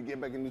change. You need to get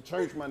back in the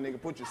church, my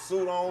nigga. Put your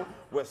suit on,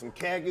 wear some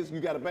khakis. You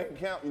got a bank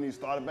account? You need to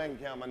start a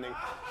bank account, my nigga.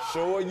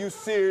 Show her you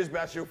serious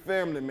about your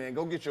family, man.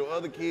 Go get your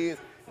other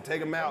kids. Take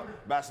them out,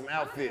 buy some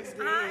outfits.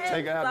 I am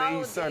Take her out to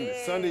so eat Sunday.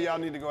 dead. Sunday, y'all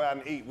need to go out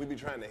and eat. We be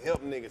trying to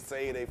help niggas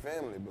save their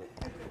family,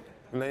 but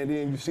and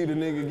then you see the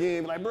nigga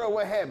again, be like, bro,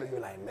 what happened? He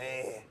be like,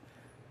 man,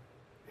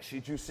 that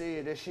shit you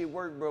said, that shit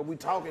worked, bro. We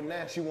talking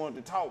now. She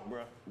wanted to talk,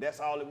 bro. That's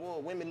all it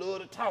was. Women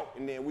love to talk,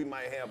 and then we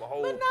might have a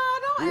whole. But no,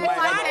 don't we act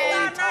might like have Why a do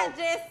whole y'all talk. not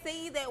just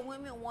see that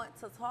women want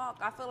to talk?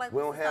 I feel like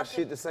We don't this is have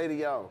something- shit to say to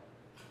y'all.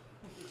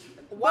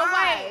 Why? But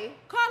wait,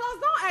 Karlous,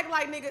 don't act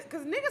like niggas,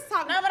 because niggas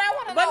talking. No, but I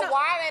want to know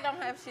why they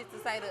don't have shit to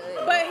say to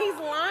us. But he's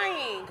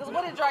lying, because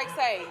what did Drake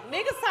say?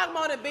 Niggas talking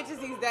about the bitches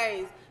these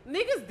days.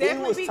 Niggas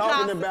definitely be gossiping. He was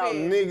talking about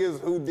niggas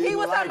who didn't like him. He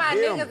was talking about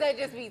niggas that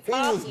just be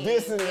talking. He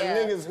was dissing the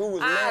niggas who was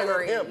mad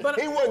at him.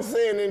 But he wasn't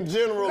saying in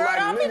general girl,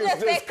 like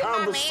niggas just my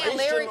conversational.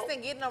 man lyrics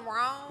and getting them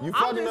wrong. You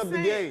fucking up the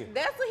game.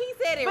 That's what he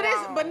said it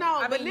wrong. But no,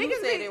 I but mean,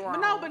 niggas said it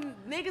wrong. but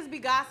niggas be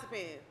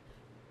gossiping.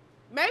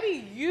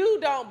 Maybe you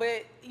don't,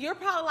 but you're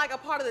probably like a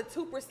part of the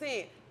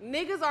 2%.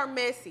 Niggas are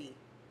messy.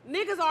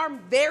 Niggas are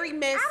very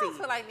messy. I don't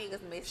feel like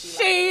niggas messy.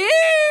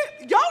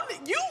 Shit,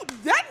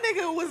 that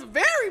nigga was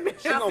very messy.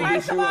 She gonna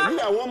beat you up. You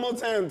got one more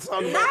time to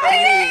talk about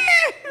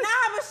that.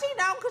 Nah, but she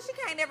don't, cause she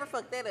can't never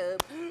fuck that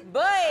up.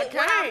 But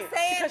what I'm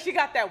saying, because she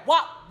got that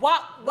wop.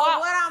 But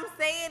what I'm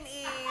saying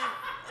is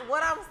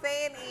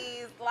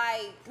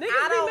like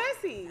niggas be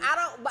messy.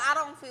 I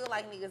don't feel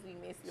like niggas be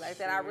messy like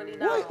that. I really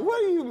don't. What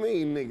do you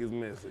mean niggas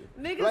messy?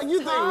 Niggas like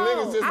you talk. think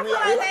niggas just I be feel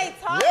like, they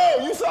talk. yo,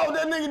 you saw what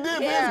that nigga did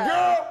for his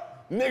girl?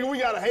 Nigga, we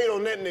gotta hate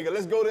on that nigga.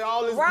 Let's go to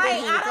all this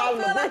right. bitches and call him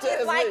a bitch ass nigga. I don't feel like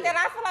it's like that.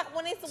 I feel like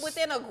when it's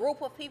within a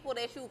group of people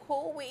that you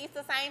cool with, it's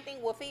the same thing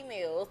with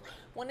females.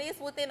 When it's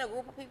within a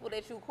group of people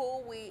that you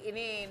cool with, and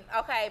then,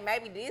 okay,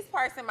 maybe this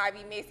person might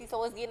be messy,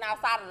 so it's getting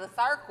outside of the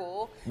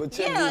circle. But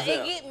it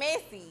get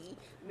messy.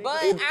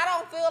 But I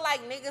don't feel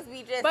like niggas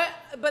be just...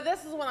 But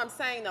this is what I'm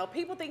saying, though.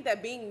 People think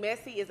that being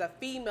messy is a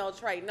female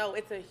trait. No,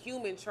 it's a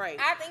human trait.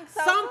 I think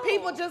so, Some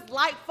people just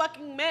like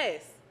fucking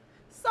mess.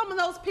 Some of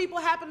those people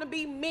happen to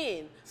be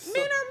men.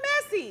 Men are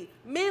messy.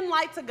 Men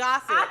like to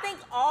gossip. I think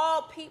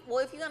all people,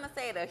 if you're going to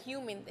say it a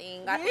human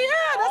thing, I think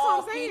that's all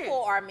what I'm saying.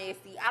 people are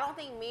messy. I don't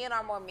think men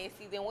are more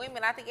messy than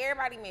women. I think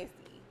everybody messy.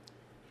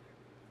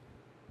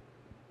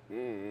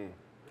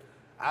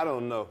 I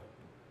don't know.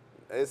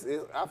 I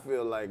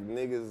feel like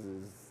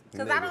niggas is...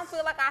 Because I don't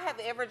feel like I have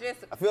ever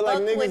just I feel like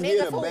niggas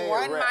get a who bad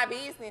run rap. my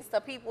business to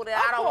people that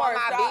I don't want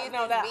my business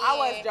no, I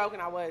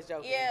was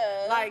joking.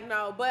 Yeah. Like,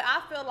 no, but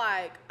I feel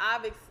like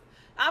I've just,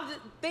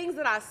 things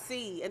that I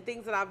see and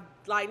things that I've,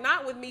 like,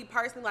 not with me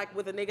personally, like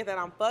with a nigga that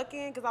I'm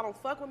fucking, because I don't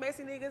fuck with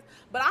messy niggas,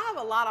 but I have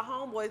a lot of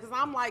homeboys, because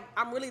I'm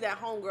really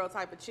that homegirl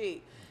type of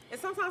chick. And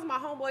sometimes my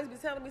homeboys be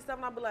telling me stuff,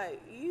 and I be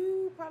like,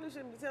 you probably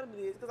shouldn't be telling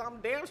me this, because I'm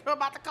damn sure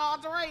about to call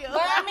Andrea.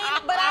 But I mean,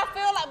 but I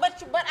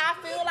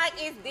feel like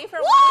it's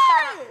different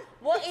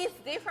it's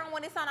different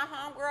when it's on a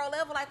homegirl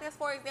level. Like this,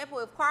 for example,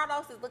 if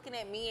Karlous is looking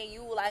at me and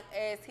you like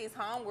as his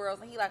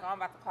homegirls, and he like, oh, I'm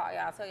about to call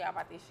y'all, tell y'all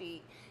about this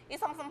shit.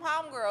 It's on some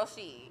homegirl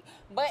shit.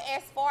 But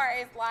as far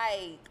as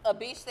like a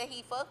bitch that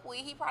he fuck with,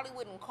 he probably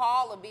wouldn't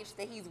call a bitch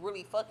that he's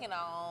really fucking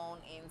on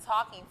and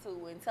talking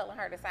to and telling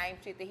her the same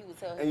shit that he would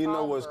tell his homegirl. And you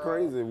know what's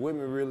crazy?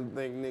 Women really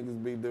think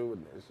niggas be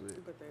doing that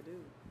shit. But they do.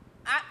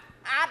 I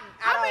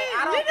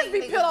don't niggas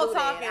think be pillow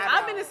talking.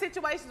 I've been in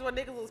situations where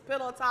niggas was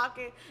pillow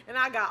talking, and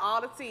I got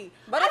all the tea.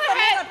 But if a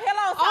nigga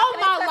pillow talking, all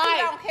my life, life,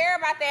 he don't care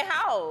about that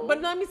hoe.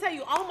 But let me tell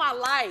you, all my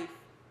life,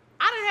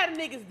 I done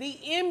had niggas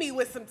DM me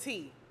with some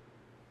tea.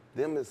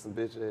 Them is some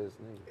bitch ass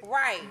niggas.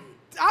 Right.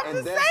 I'm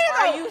just saying,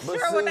 are you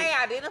sure what they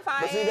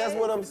identify But see, that's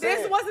what I'm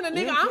saying. This wasn't a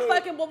nigga I'm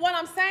fucking, but what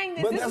I'm saying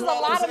is this is a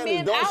lot of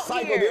men don't out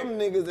cycle here. them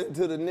niggas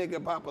into the nigga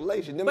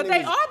population. Them But niggas,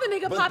 they are the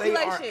nigga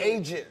population. They are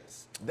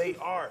agents. They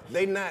are.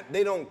 They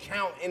don't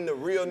count in the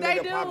real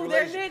nigga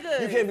population. They're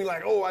niggas. You can't be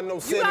like, oh, I know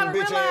 7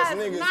 bitch ass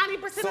niggas.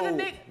 90% so of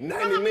the niggas.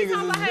 90 niggas is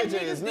bitch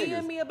ass DM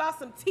niggas. me about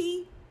some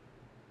tea.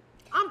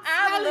 I'm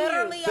I'm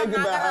not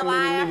gonna lie,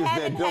 I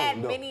haven't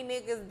had though. many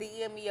niggas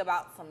DM me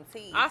about some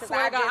tea. I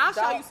swear to God, I'll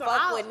show you some.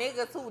 Fuck with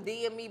niggas who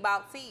DM me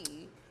about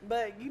tea.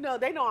 But you know,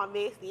 they know I'm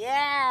messy.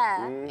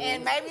 Yeah.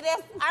 And maybe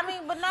that's, I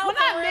mean, but no, well,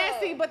 not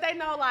messy, but they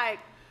know, like,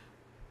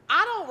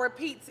 I don't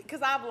repeat,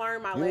 because I've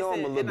learned my lesson. You know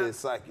I'm a little bit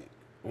psychic.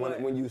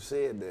 When you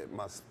said that,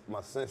 my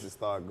senses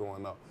started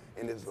going off.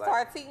 And it's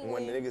like,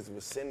 when niggas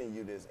was sending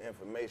you this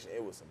information,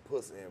 it was some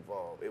pussy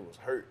involved. It was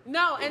hurt.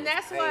 No, and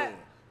that's what...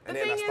 And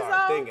then I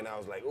started thinking, I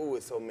was like, ooh,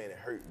 it's so many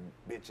hurt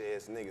bitch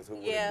ass niggas who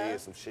would have did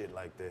some shit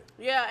like that.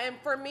 Yeah, and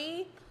for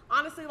me,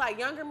 honestly, like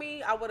younger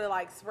me, I would have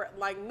like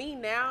me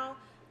now,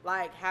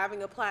 like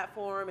having a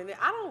platform, and then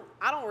I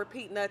don't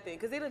repeat nothing,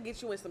 because it'll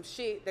get you in some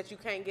shit that you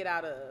can't get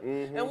out of.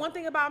 And one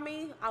thing about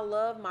me, I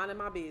love minding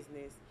my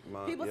business.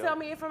 People tell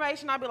me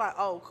information, I'll be like,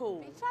 oh,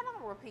 cool. Bitch, I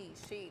don't repeat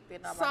shit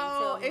that nobody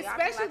tell me.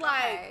 Especially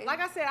like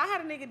I said, I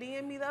had a nigga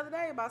DM me the other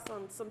day about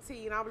some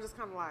tea, and I was just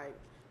kind of like,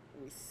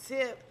 let me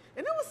sip.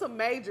 And it was some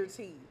major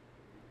tea,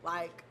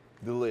 like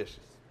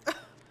delicious.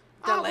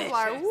 I was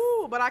like,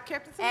 woo, but I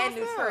kept it to myself.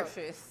 And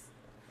nutritious.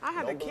 I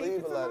had to keep it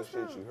to a lot myself.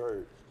 of shit you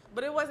heard.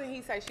 But it wasn't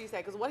he say, she say,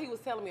 because what he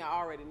was telling me, I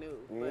already knew.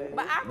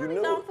 But I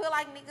really don't feel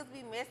like niggas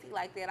be messy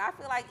like that. I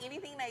feel like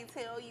anything they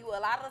tell you, a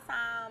lot of the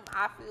time,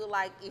 I feel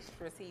like it's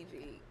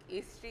strategic.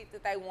 It's shit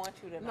that they want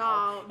you to know.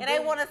 No, and they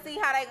want to see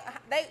how they,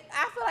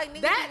 I feel like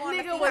niggas want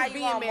to see how you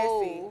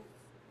gonna move.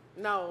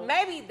 No.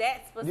 Maybe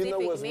that specific You know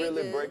what's nigga.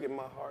 really breaking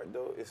my heart,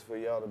 though? Is for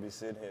y'all to be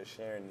sitting here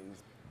sharing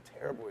these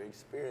terrible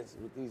experiences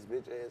with these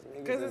bitch-ass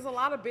niggas. Because there's a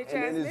lot of bitch-ass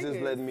niggas. And it's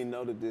just letting me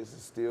know that this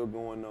is still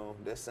going on.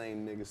 That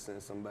same nigga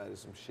sent somebody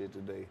some shit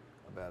today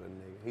about a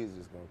nigga, he's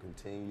just gonna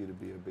continue to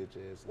be a bitch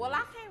ass nigga. Well,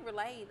 I can't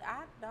relate.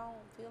 I don't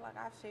feel like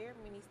I've shared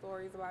many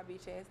stories about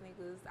bitch ass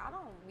niggas. I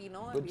don't be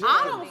knowing bitch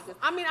ass niggas.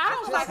 I mean, I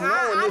don't Just like. knowing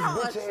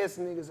I there's bitch ass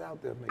niggas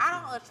out there.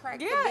 I don't attract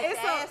the bitch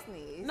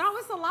assness. No,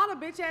 it's a lot of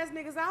bitch ass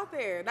niggas out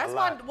there. That's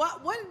why.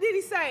 What did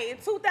he say in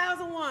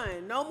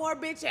 2001? No more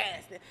bitch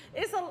ass.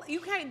 It's a you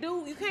can't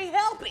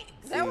help it.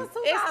 That was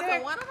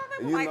 2001. I thought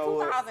that was like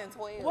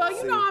 2012. Well,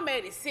 you know I'm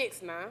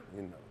 86 now.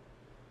 You know,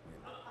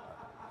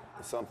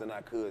 it's something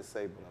I could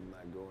say, but I'm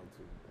not going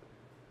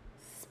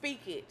to.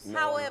 Speak it. No.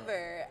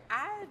 However,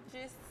 I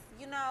just,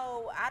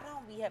 I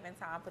don't be having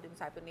time for them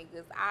type of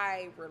niggas.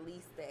 I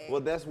release that.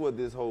 Well, that's what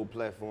this whole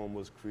platform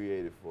was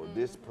created for.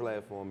 This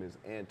platform is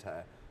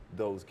anti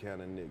those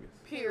kind of niggas.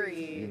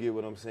 Period. You get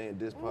what I'm saying?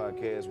 This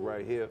podcast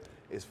right here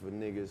is for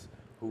niggas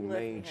who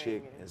main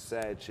chick and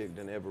side chick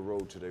done ever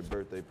rode to their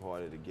birthday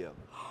party together.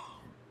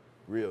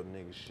 Real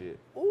nigga shit.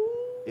 Ooh.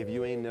 If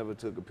you ain't never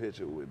took a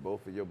picture with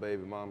both of your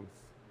baby mamas.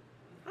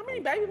 How many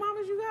baby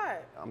mamas you got?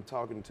 I'm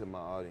talking to my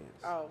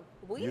audience. Oh.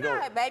 Well, you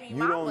not baby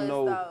mamas,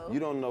 though. You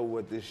don't know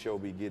what this show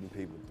be getting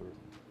people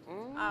through.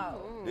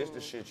 Oh. This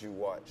the shit you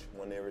watch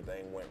when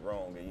everything went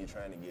wrong and you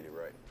trying to get it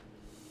right.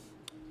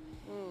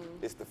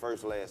 It's the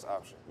first last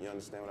option. You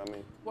understand what I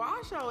mean? Well,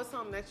 our show is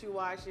something that you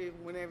watch it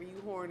whenever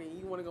you horny and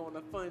you want to go on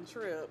a fun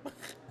trip.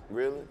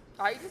 Really?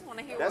 Or you just want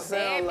to hear what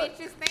bad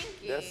bitches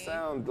thinking. That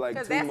sounds like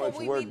too that's much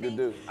work to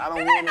do. It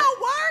ain't no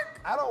work.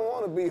 I don't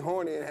want to be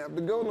horny and have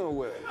to go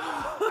nowhere.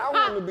 I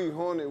want to be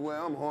horny where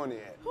I'm horny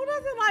at. Who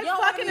doesn't like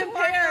fucking in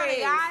Paris?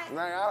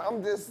 Like,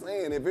 I'm just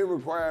saying, if it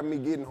required me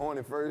getting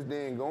horny first,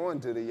 then going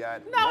to the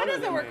yacht. No, it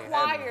doesn't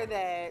require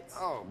that.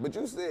 Oh, but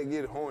you said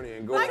get horny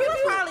and go. Like, you're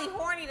probably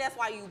horny, that's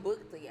why you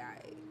booked the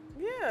yacht.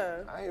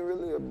 Yeah. I ain't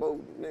really a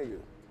boat nigga.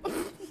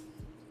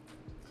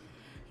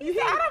 I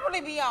don't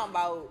really be on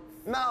boats.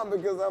 Nah,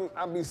 because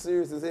I be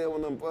serious as hell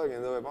when I'm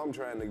fucking. Though, if I'm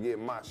trying to get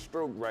my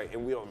stroke right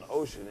and we on the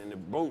ocean and the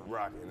boat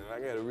rocking and I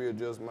gotta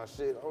readjust my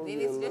shit. Then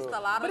it's just a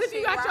lot of But if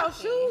you got rocking. your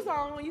shoes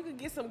on, you can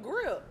get some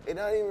grip. It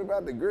not even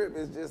about the grip.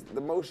 It's just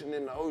the motion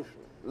in the ocean,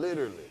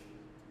 literally.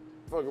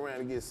 Fuck around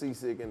and get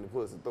seasick and the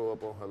pussy throw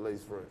up on her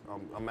lace front.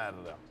 I'm out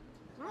of there.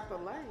 Not the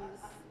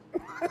lace.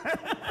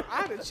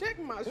 I had to check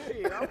my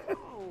shit.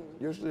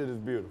 Your shit is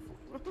beautiful.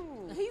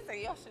 He said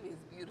your shit is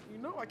beautiful. You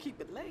know I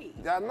keep it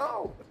laid. I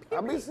know.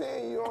 I be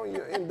seeing you on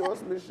your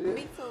endorsement shit.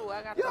 Me too.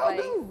 I got the Y'all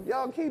lace. do.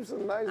 Y'all keep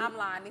some nice. I'm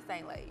lying. This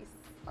ain't lace.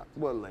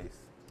 What lace?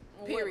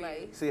 Period.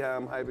 Lace? See how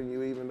I'm hyping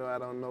you even though I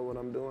don't know what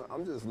I'm doing?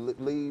 I'm just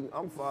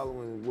I'm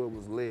following what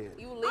was led.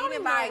 You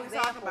leading by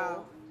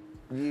example.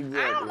 Exactly.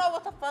 I don't know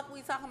what the fuck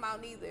we talking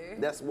about neither.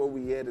 That's where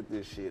we at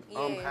this shit. Yes.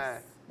 I'm high.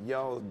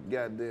 Y'all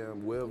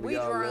goddamn wherever we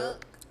y'all drunk.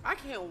 at. I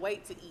can't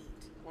wait to eat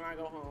when I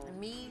go home.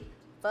 Me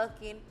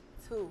fucking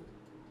too.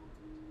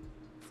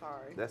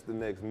 Sorry. That's the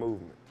next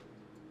movement.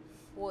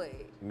 What?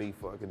 Me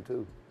fucking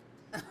too.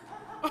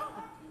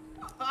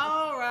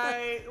 All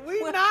right.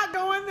 We not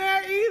going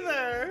there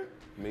either.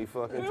 Me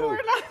fucking We're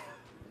too.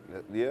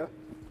 not.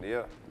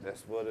 Yeah.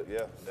 That's what it.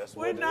 Yeah, that's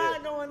what We're it not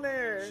is. going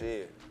there.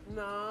 Shit.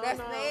 No. That's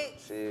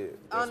next Shit.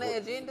 on the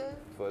agenda.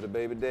 For the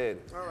baby daddy.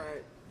 All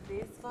right.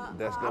 This fuck.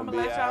 That's I'ma gonna be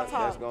let y'all our. talk.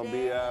 That's gonna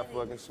be our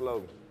fucking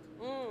slogan.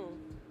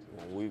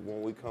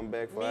 When we come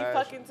back for Me ours,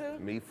 fucking too?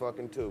 Me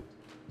fucking too.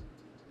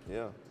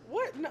 Yeah.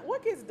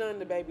 What gets done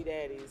to baby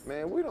daddies?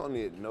 Man, we don't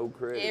need no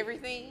credit.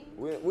 Everything.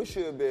 We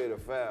should be able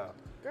to file.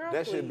 Girl,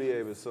 that should be please.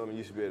 able to something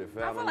you should be able to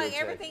file. I feel on like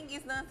your everything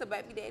gets done to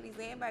baby daddies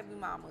and baby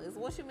mamas.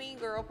 What you mean,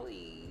 girl,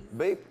 please?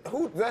 Babe,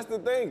 that's the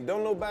thing.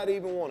 Don't nobody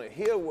even want to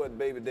hear what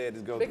baby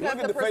daddies go through. Because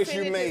Look at the face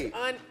you made. Is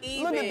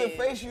uneven. Look at the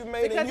face you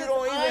made, Because and you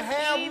don't even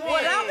have uneven.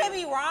 one. Well, don't get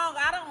me wrong.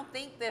 I don't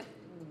think that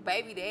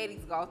baby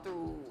daddies go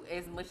through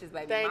as much as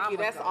baby mamas. Thank you.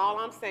 That's go all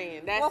through. I'm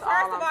saying. That's Well, first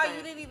all of I'm all, saying.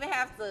 you didn't even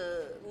have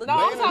to look No,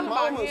 I'm talking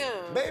about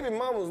him. Baby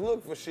mamas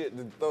look for shit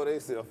to throw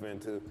themselves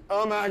into.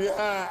 Oh my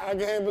God, I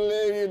can't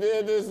believe you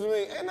did this to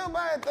me. Ain't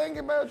nobody thinking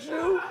about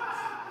you.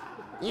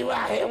 You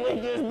out here with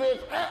this bitch.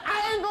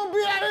 I ain't gonna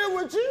be out here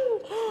with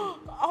you.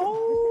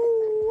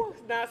 Oh,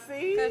 now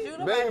see? You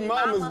the Baby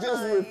mamas mama,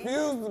 just honey.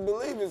 refuse to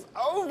believe it's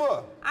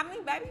over. I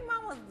mean, baby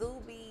mamas do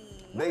be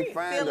They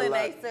find a feeling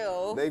lot.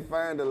 themselves. They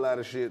find a lot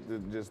of shit to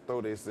just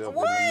throw themselves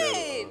What? in the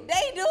middle of.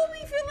 They do be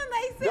feeling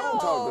themselves. Don't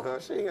talk to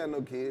her. She ain't got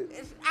no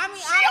kids. I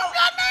mean, I don't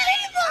got none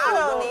either. I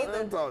don't Don't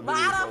either. talk to But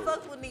these I don't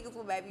folks. fuck with niggas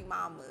with baby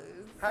mamas.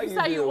 How You you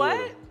say you deal what?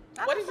 with her?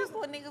 I What don't did you?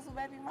 fuck with niggas with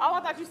baby mamas. Oh,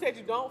 I thought you said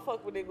you don't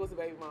fuck with niggas with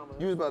baby mama.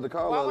 You was about to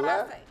call Why her a would lie?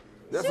 I say?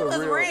 That's She a was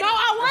real. ready. No,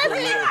 I that's a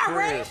wasn't. real How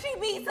ready friend. she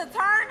be to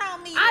turn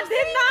on me? I You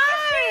did see not.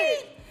 the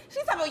shit? She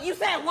talking about you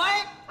said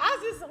what? I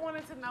just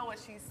wanted to know what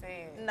she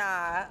said.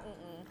 Nah,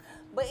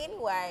 But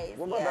anyways,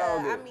 What my yeah,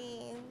 dog I at?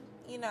 mean,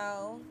 you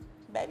know,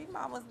 baby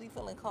mamas be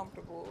feeling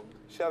comfortable.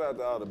 Shout out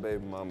to all the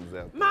baby mamas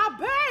out there. My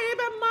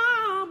baby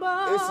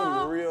mama. There's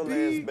some real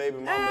ass baby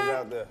mamas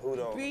out there who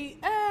don't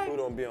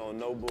B-A. be on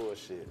no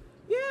bullshit.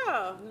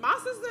 Yeah, my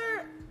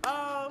sister,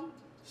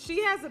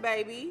 she has a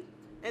baby,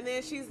 and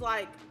then she's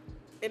like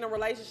in a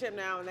relationship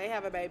now and they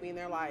have a baby and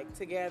they're like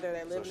together,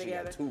 they're living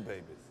together. Got 2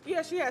 babies.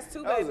 Yeah, she has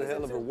 2 that babies. That was a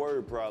hell of a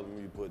word problem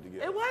you put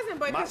together. It wasn't,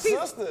 but my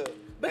sister.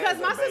 Because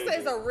my sister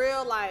is a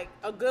real, like,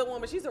 a good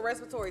woman. She's a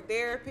respiratory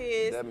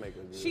therapist. That make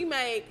her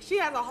good. She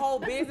has a whole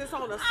business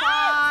on the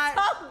side.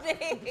 So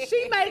big.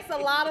 She makes a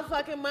lot of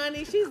fucking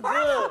money. She's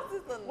good.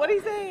 What he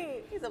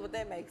said? He said, but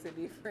that makes a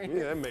difference.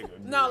 Yeah, that makes her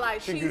good. No,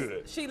 like, she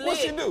good. She lit. What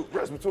she do?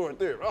 Respiratory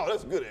therapy. Oh,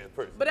 that's a good ass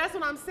person. But that's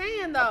what I'm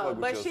saying, though.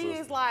 But she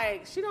is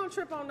like, she don't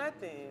trip on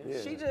nothing. Yeah.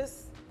 She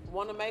just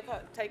want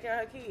to take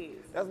care of her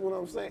kids. That's what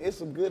I'm saying.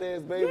 It's a good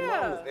ass baby Yeah.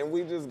 mamas. And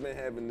we just been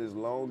having this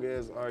long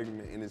ass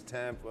argument, and it's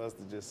time for us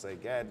to just say,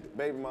 God,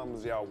 baby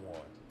mamas, y'all won.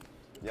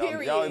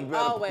 Period.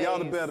 Y'all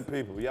the better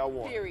people. Y'all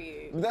won.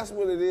 Period. That's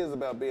what it is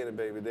about being a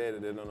baby daddy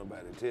that don't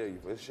nobody tell you.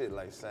 It's shit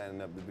like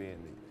signing up to be in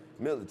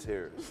the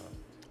military or something.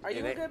 Are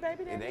you a good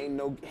baby daddy? It ain't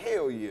no,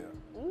 hell yeah.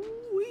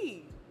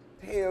 Ooh-wee.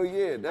 Hell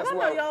yeah. That's I know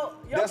why. your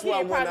That's why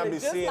kid when I probably be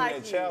just seeing like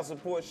that you. child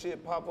support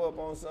shit pop up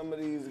on some of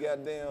these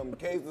goddamn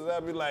cases, I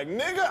be like,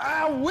 nigga,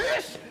 I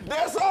wish.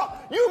 That's all.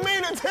 You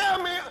mean to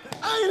tell me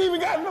I ain't even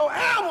got no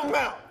album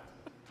out?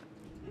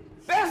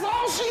 That's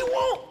all she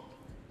want.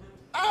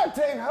 I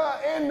take her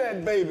and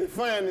that baby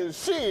finding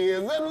she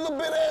is that little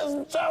bit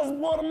ass child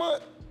support a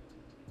month.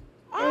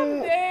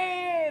 I'm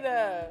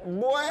dead.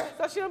 Boy.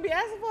 So she don't be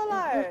asking for a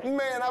lot.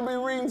 Man, I be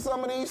reading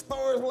some of these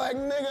stories like,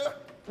 nigga,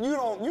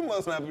 you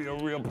must not be a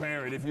real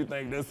parent if you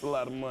think that's a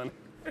lot of money.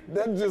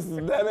 That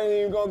ain't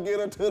even gonna get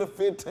her to the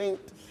 15th.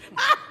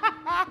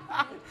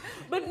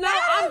 But no,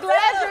 I'm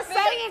glad you're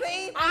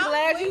saying. I'm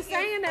glad you're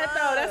saying that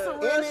though. That's some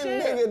real Any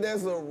shit. nigga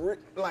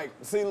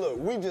that's see, look,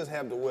 we just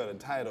have to wear the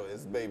title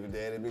as baby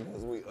daddy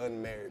because we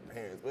unmarried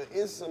parents. But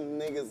it's some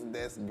niggas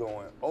that's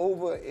going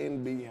over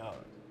and beyond.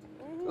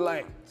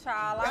 Like,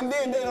 Child, and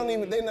then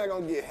they're not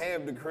gonna get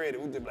half the credit.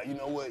 We just be like, you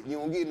know what? You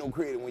don't get no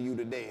credit when you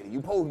the daddy. You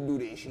supposed to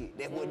do that shit.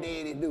 That's what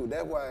daddy do.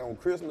 That's why on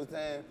Christmas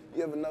time,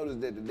 you ever notice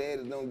that the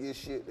daddies don't get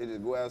shit? They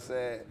just go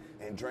outside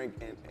and drink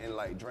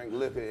and drink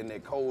liquor in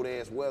that cold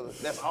ass weather.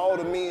 That's all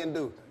the men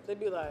do. They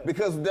be like,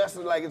 Because that's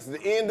like, it's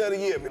the end of the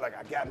year. Be like,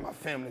 I got my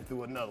family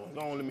through another one.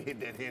 Don't let me hit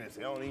that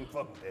Hennessy. I don't even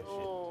fuck with that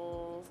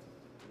shit.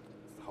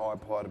 It's the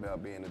hard part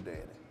about being a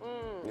daddy.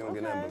 You don't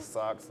get nothing but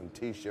socks and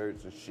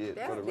t-shirts and shit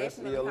for the rest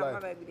of your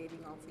life. That's definitely how my baby daddy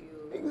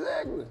gonna feel.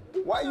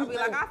 Exactly. Why you be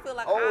think like, I feel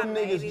like old I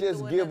made niggas it just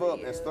through give another up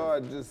and year.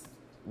 start just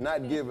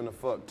not giving a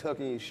fuck,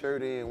 tucking your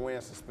shirt in, wearing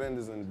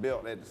suspenders and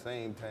belt at the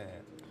same time?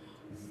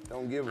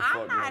 Don't give a fuck.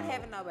 I'm not no more.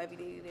 having no baby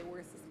daddy that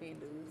wears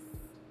suspenders.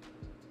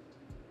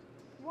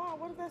 wow,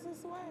 what if that's a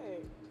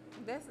swag?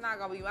 That's not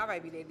gonna be my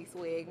baby daddy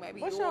swag.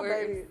 Maybe What's yours.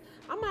 your baby?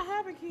 I'm not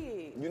having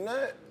kids. You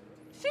not?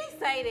 She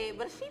say that,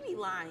 but she be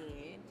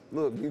lying.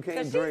 Look, you can't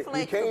 'Cause she drink. You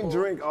can't flexible.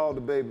 drink all the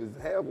babies.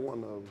 Have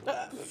one of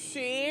them.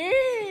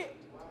 Shit.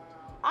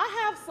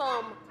 I have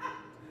some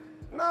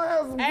No,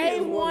 have some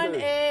kids one A1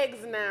 day.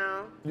 eggs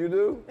now. You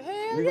do?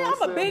 Hell You yeah, gonna I'm a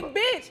sell big them?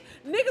 bitch.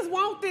 Niggas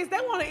want this. They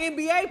want an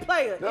NBA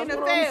player, That's NFL.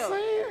 what I'm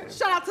saying.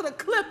 Shout out to the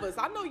Clippers.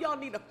 I know y'all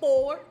need a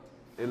forward.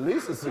 At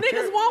least a security.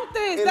 Niggas want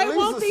this. At They least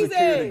want a these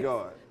security eggs.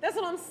 guard. That's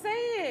what I'm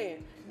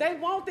saying. They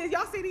want this.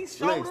 Y'all see these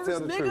Flex, shoulders, tell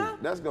the truth.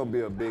 nigga? That's gonna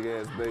be a big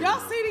ass baby. Y'all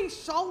see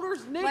these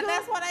shoulders, nigga? But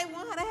that's why they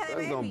want her to have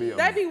That's a gonna baby. be a-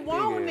 They be big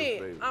wanting ass it.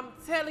 baby. I'm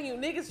telling you,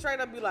 niggas straight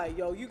up be like,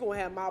 yo, you gonna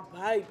have my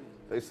baby.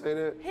 They say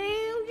that? Hell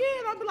yeah.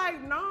 And I'll be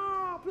like,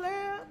 nah,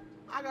 player.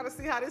 I gotta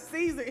see how this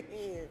season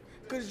ends.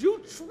 Cause you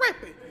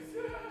tripping.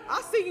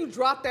 I see you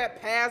drop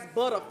that pass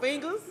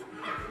butterfingers.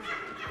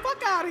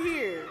 Fuck out of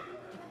here.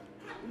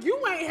 You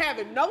ain't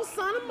having no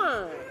son of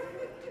mine.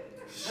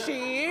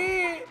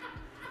 Shit.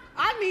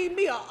 I need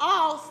me an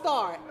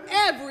all-star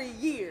every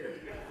year.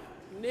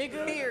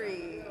 Nigga.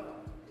 Period.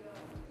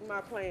 I'm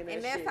not playing that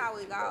And that's shit. how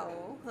we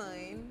go,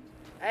 hun.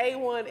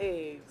 A1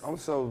 eggs. I'm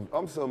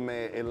so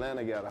mad.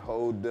 Atlanta got a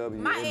whole WNBA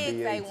My eggs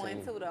team.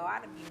 A1 too, though. I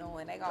done be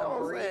knowing they You know gonna what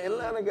I'm breed saying?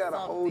 Atlanta got a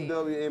whole something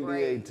WNBA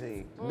great.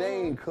 team. They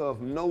ain't cuff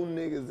no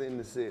niggas in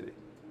the city.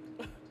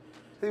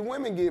 See,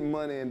 women get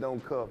money and don't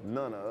cuff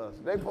none of us.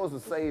 They supposed to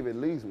save at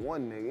least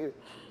one nigga.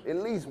 At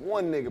least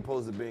one nigga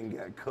supposed to been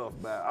got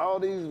cuffed by all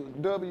these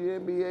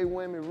WNBA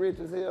women, rich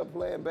as hell,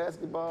 playing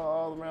basketball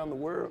all around the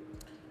world.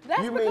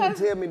 That's You mean because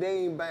to tell me they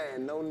ain't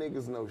buying no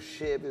niggas no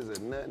Chevys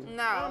or nothing?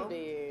 No. I'm dead.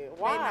 They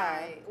Why?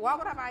 not. Why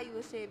would I buy you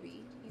a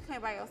Chevy? You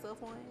can't buy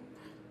yourself one.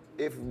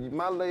 If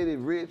my lady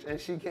rich and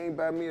she can't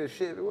buy me a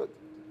Chevy,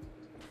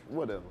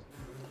 whatever.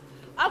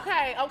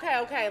 Okay. Let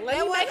That me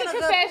make wasn't a a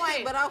good confession.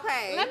 point, but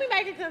okay. Let me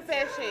make a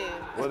confession.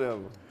 Whatever.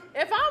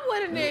 If I'm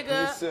with a You're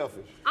nigga,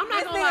 selfish. I'm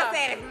not This gonna nigga lie.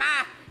 said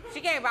it's she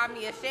can't buy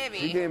me a Chevy.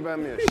 She can't buy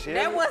me a Chevy.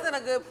 That wasn't a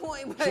good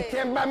point, She but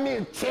can't buy me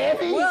a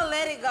Chevy? we'll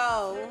let it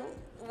go.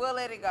 We'll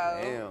let it go.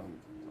 Damn.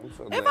 I'm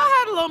so If glad.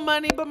 I had a little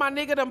money, but my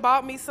nigga done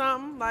bought me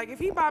something, like if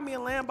he buy me a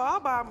Lambo, I'll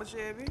buy him a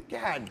Chevy.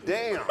 God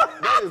damn.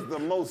 That is the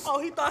most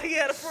Oh, he thought he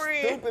had a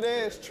friend. stupid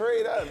ass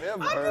trade I've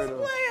ever I'm heard just of.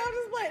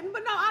 playing.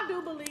 But no, I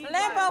do believe.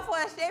 Lambo for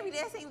a Chevy,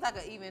 that seems like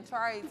an even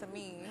trade to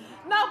me.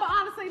 No, but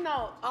honestly,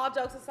 no. All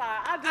jokes aside,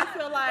 I do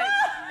feel like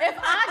if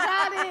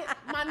I got it,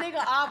 my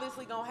nigga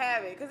obviously gonna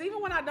have it. Cause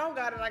even when I don't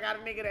got it, I got a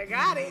nigga that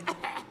got it.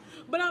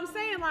 But I'm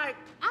saying, like,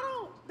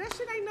 that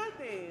shit ain't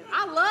nothing.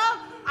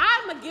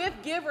 I'm a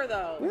gift giver,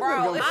 though.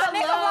 Bro, if a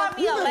nigga bought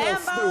me a Lambo,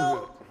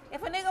 stupid.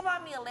 if a nigga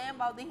bought me a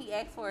Lambo, then he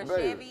asked for a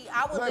Baby, Chevy,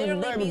 I would baby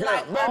literally be girl,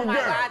 like, baby oh my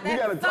girl. God, You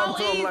gotta that's talk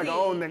so to him like an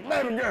old easy. nigga.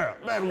 Baby girl,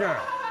 baby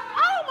girl.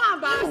 I don't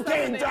mind buying You stuff.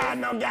 can't drive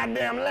no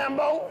goddamn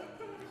Lambo.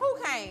 Who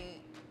can't?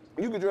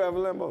 You can drive a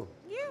Lambo.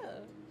 Yeah.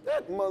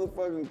 That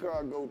motherfucking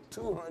car go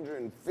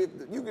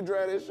 250. You can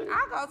drive that shit.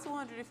 I go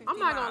 250 I'm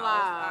not gonna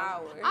lie.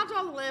 miles per I hour.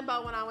 drove a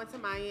Lambo when I went to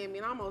Miami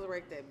and I almost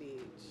wrecked that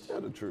bitch.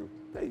 Tell the truth.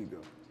 There you go.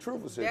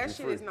 Truth will set That you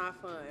shit free. is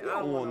not fun. You I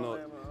don't want no. no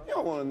Lambo. You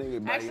don't want a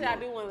nigga buy Actually, you I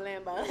no- do want a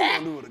Lambo. gonna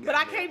do with a But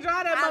I goddamn- can't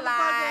drive that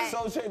I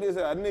motherfucker. So check this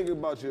out. A nigga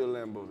bought you a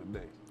Lambo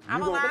today. I'm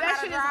You gonna gonna- But that how to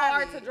shit is drive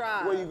hard it. to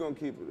drive. Where you gonna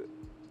keep it at?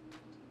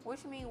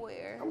 What you mean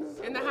where? I'm just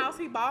saying, In the where- house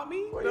he bought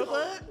me? Where The you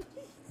going? fuck?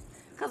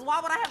 Cause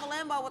why would I have a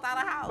Lambo without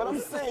a house? But I'm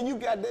saying you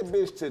got that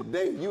bitch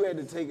today. You had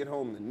to take it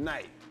home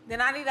tonight. Then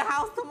I need a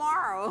house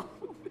tomorrow.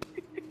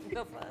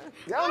 The fuck?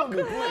 Y'all don't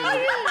be playing.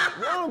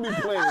 Y'all don't be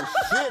playing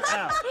shit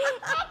out.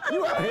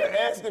 You out here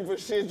asking for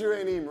shit you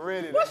ain't even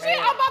ready to Well, shit,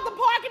 have. I'm about to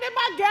park it in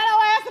my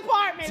ghetto-ass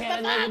apartment. Tell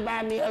a The fuck? nigga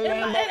buy me a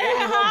In my- Lambo. in Where you a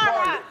gonna high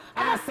park rise. it?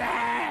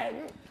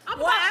 Outside.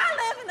 Well,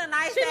 I live in a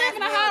nice She ass live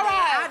in a building.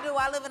 high-rise. I do.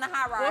 I live in a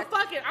high Well, rise.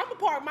 fuck it. I'm gonna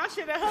park my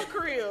shit at her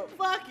crib.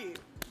 Fuck it.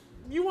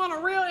 You want a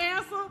real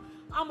answer?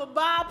 I'm gonna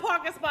buy a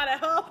parking spot at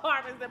her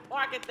apartments and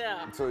park it there.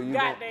 So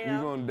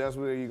Goddamn. that's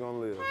where you gonna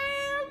live. Hell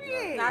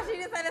yeah. Now she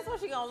didn't say that's where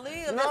she gonna live.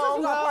 That's No, where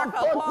she gonna park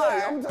her fuck car.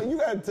 that. I'm telling you,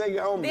 you gotta take it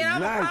home Then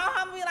I'm gonna tonight. call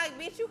her and be like,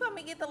 bitch, you come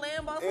and get the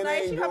Lambo It today.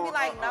 ain't She gonna be going-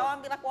 like, no. I'm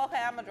gonna be like, well,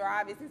 okay, I'm gonna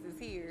drive it since it's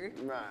here.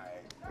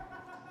 Right.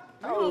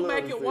 You gonna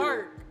make it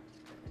work.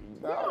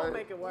 You All gonna right.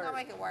 make it We're work. gonna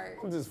make it work.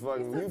 I'm just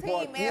fucking. It's a You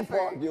team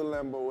park effort. your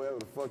Lambo wherever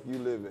the fuck you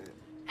live at.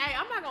 Hey,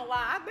 I'm not gonna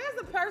lie. There's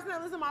a person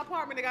that lives in my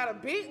apartment that got a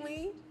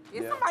Bentley.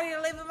 It's Yeah. somebody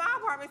that live in my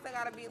apartment that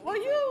gotta be. Well,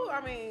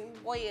 I mean,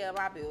 Well, yeah,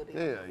 my building.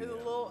 Yeah, it's yeah. a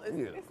little, it's,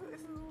 Yeah. it's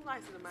a little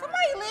nicer than mine.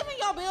 Somebody live in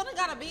your building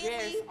got a Bentley.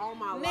 Yes, all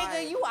my Nigga,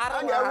 life. you out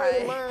I of got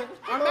rid of line. mine.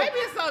 Or maybe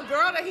it's a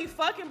girl that he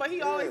fucking, but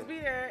he always Yeah. be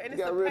there, and You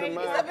it's got the rid of pain.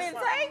 mine. It's a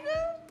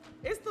Bentayga?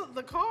 It's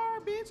the car,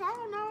 bitch. I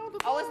don't know. The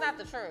Oh, car. it's not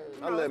the truth.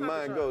 I No, let it's not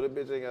mine the go. That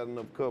bitch ain't got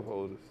enough cup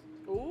holders.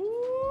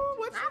 Ooh,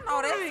 what you I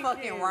know that's drinking?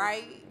 fucking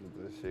right.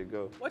 Let that shit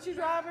go. What you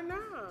driving now?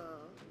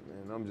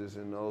 Man, I'm just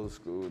in the old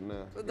school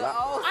now. The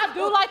old I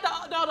do like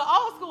the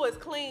old school is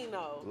clean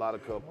though. A lot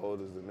of cup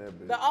holders in that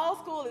bitch. The old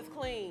school is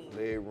clean.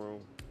 Leg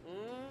room.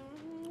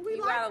 We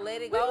You like- gotta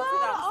let it we go. love She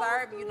the don't old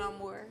serve you school. no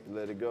more.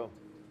 Let it go.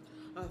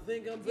 I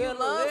think I'm You gonna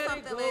love let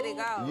something, it let it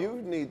go. You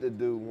need to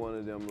do one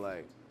of them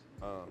like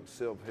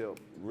self-help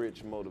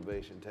rich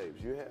motivation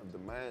tapes. You have the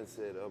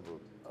mindset of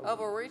Of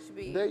a rich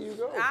bitch. There you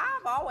go.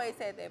 I've always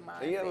had that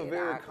mindset. and you have a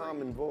very I agree.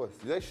 common voice.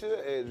 They should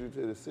add you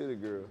to the city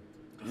girl.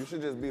 You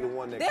should just be the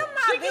one that. Them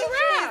my She can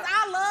bitches. rap.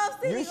 I love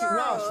city You should- no,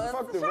 girls.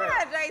 fuck the Shout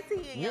rap. out JT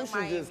and You Young should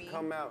Miami. just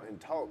come out and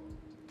talk.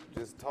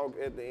 Just talk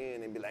at the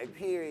end and be like,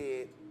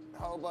 period,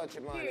 whole bunch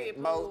of money,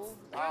 Period, boats,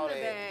 boo. all Run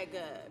the that. bag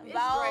up. It's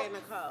Boats. Dre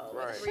Nicole.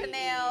 Right.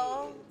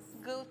 Chanel,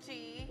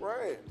 Gucci,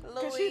 Right.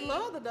 Louis. Cause she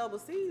love the double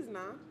C's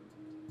now.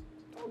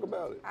 Talk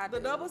about it. I The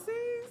do. double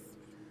C's?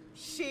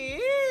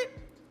 Shit.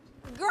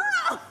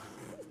 Girl.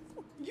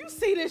 You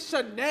see this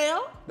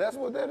Chanel? That's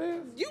what that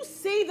is. You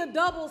see the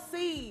double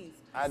C's.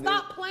 I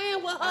Stop did.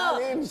 playing with I her.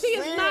 didn't She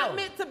is see not them.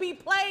 meant to be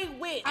played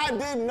with. I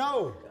didn't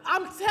know.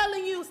 I'm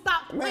telling you,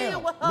 stop playing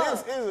Man, with her.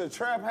 this is a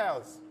trap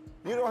house.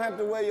 You don't have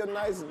to wear your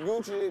nice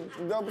Gucci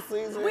double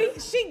C's.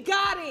 She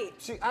got it.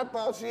 I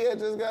thought she had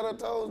just got her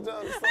toes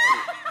done or something.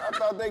 I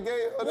thought they gave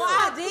her Well,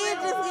 that. I did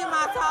just get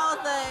my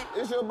toes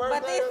done. It's your birthday.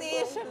 But this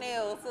or is something?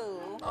 Chanel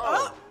too.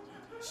 Oh.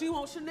 She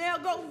want Chanel,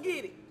 go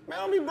get it. Man,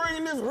 don't be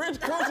bringing this rich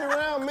coochie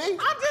around me. I'm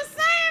just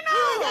saying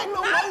You ain't got though.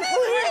 no Not more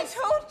this friends.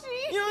 rich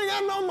hoochie. You ain't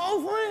got no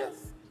more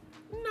friends.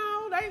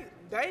 No,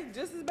 they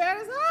just as bad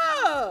as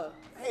her.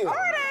 Hell.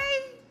 Are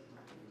they?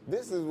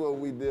 This is what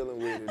we dealing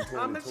with in 2020.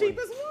 I'm the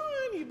cheapest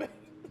one. You better.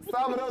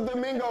 Salvador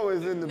Domingo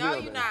is in the No,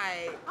 building. you're not.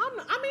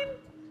 I mean,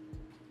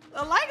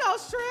 a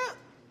Legos trip.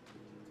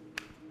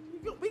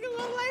 We can go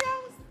to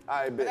Legos? All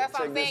right, But bet. that's what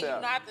Check I'm this saying. You're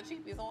out. not the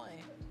cheapest one.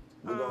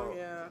 We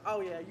gonna-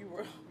 Oh yeah, you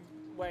were.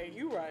 Wait,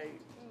 you right.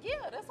 Yeah,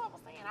 that's what I'm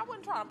saying. I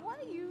wasn't trying to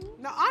play you.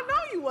 No, I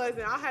know you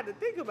wasn't. I had to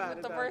think about With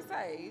it. the though.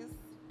 Versace.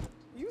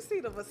 You see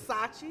the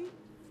Versace?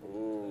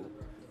 Ooh.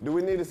 Do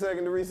we need a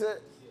second to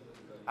reset?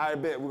 All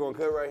right, bet. We're going to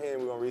cut right here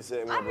and we're going to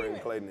reset and we're going to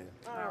bring Clayton in.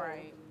 All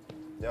right.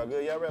 Y'all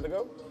good? Y'all ready to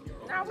go?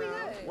 Now we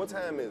good. What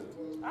time is it?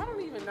 I don't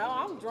even know.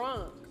 I'm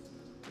drunk.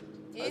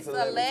 It's It's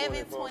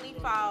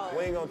 11:25.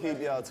 We ain't going to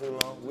keep y'all too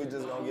long. We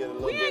just going to get a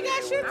little We bit ain't got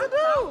of shit to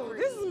everyone. do.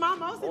 This is my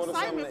most Order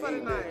excitement for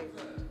something the to eat, night.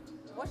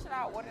 What should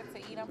I order to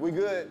eat? We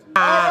good.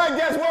 All right,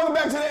 guys, welcome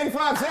back to the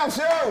 85 South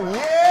Show.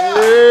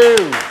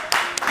 Yeah.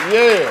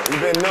 Yeah.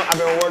 I've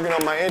been working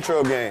on my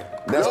intro game.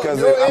 That's because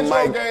your I intro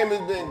might game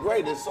has been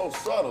great. It's so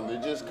subtle.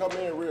 It just come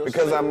in real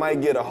because I slick.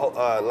 might get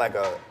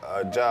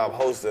a job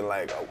hosting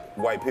like a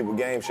white people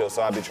game show,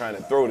 so I'll be trying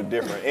to throw the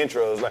different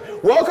intros. Like,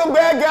 welcome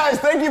back, guys.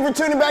 Thank you for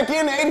tuning back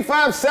in to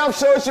 85 South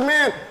Show. It's your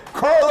man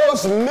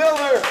Karlous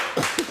Miller.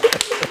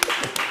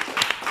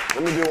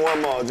 Let me do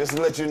one more, just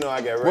to let you know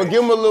I got ready. Well,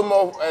 give him a little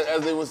more,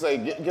 as they would say,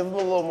 give him a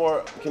little more.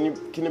 Can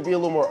it be a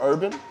little more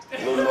urban?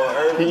 A little more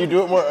urban. Can you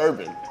do it more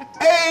urban?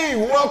 Hey,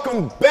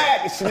 welcome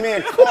back. It's your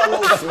man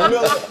Karlous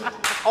Miller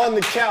on the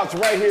couch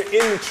right here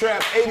in the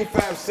trap,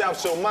 85 South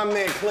Show. My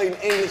man Clayton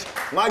English,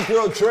 my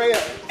girl Andrea,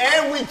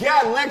 and we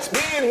got Lex B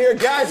in here,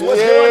 guys.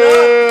 What's going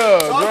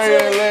on?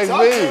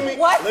 Talk to me.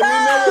 What's Let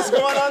me know up? what's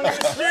going on in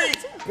the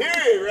streets.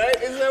 Period,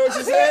 right? Isn't that what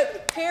you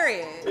said?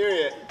 Period.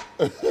 Period.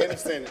 In a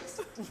sentence.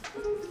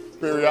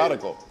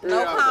 Periodical.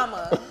 No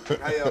comma.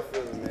 How y'all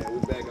feeling, man? We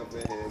back up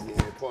in here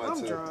again. Part I'm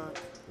 2. drunk.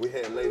 We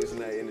had ladies'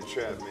 night in the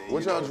trap, man.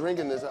 What y'all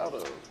drinking this out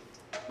of?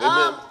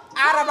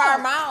 Out of our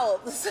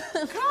mouths.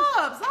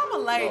 Cups, I'm a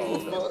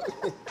lady.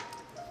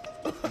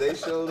 They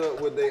showed up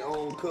with their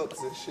own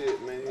cups and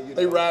shit, man. You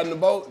They know. riding the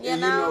boat? You You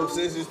know, know?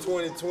 since it's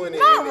 2020.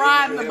 Not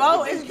riding the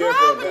boat, it's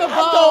driving the I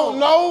boat. don't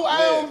know. I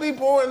don't be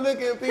pouring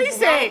liquor in people's He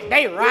said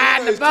they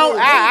riding the it's boat.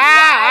 true.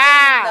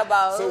 The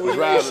boat. So we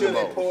Driving made sure the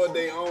they boat. poured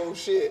their own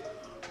shit.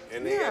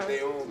 And they got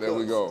their own There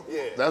we cups. go.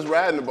 Yeah. That's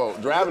riding the boat.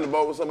 Driving the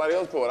boat with somebody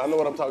else poured. I know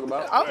what I'm talking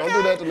about. Okay. Don't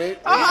do that to me.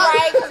 All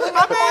right, because we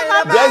been pouring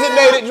up.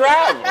 Designated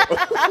driver.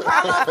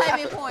 Carlos ain't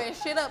been pouring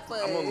shit up for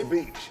I'm on the us.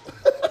 beach.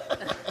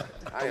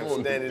 I am I'm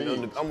on the standing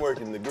on beach. the, I'm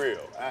working the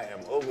grill. I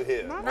am over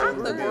here. Not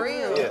the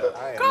grill. Yeah,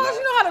 I am Carlos,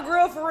 you know how to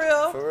grill for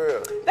real. for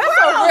real. That's a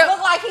Carlos real.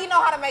 look like he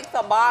know how to make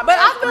some bomb. But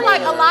I feel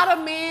like a lot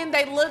of men,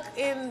 they look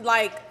in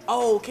like,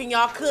 oh, can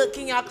y'all cook?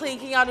 Can y'all clean?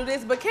 Can y'all do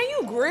this? But can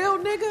you grill,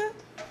 nigga?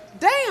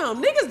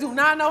 Damn, niggas do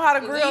not know how to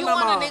Do grill you no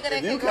want a more. nigga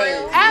that You can can't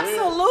grill?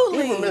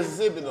 Absolutely. You from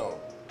Mississippi though.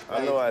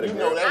 I know how to You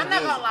grill. know that's I'm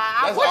not gonna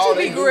lie. That's What all you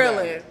they be do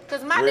grilling?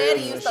 Because my Ribs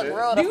daddy and used to shit.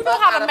 grill Do the you know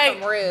fuck how out to of make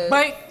some ribs.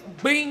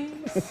 baked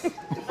beans?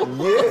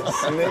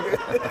 Yes,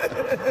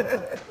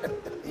 nigga.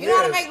 You know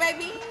how to make baked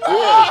beans?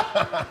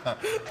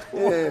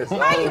 Yes.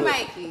 How you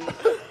make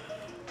it?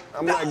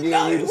 I'm not giving you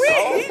the You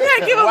sauce.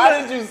 can't give Why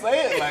him did you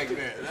say it like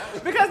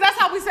that? because that's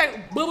how we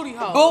say booty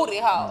hole. Booty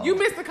hole. You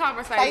missed the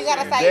conversation. So you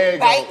gotta There say you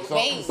go. baked So-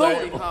 beans.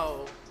 booty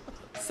hole.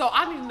 So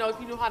I need to know if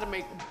you know how to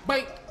make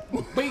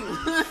baked beans.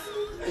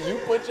 You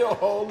put your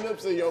whole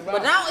lips in your mouth.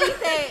 But don't eat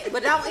that.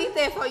 But don't eat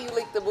that before you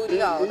lick the booty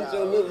hole. Eat your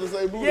though. lips and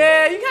say booty.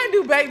 Yeah, you can't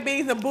do baked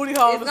beans and booty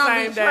hole It's the gonna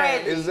be same day.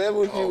 tragic. Is that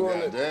what you Oh, want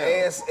to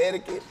goddamn. ass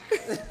etiquette?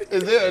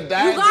 Is there a You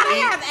diet gotta to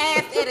eat? have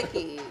ass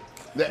etiquette.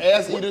 The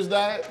ass eater's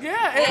diet?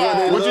 Yeah.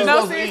 Yeah. What you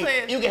no, supposed to eat?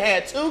 seriously. You can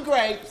have 2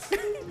 grapes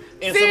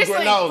and Seriously,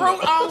 some granola.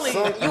 fruit only.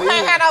 You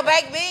can't have no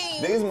baked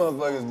beans. These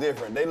motherfuckers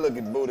different. They look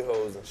at booty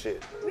holes and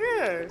shit.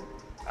 Yeah.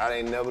 I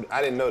didn't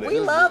know that. We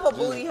love a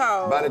booty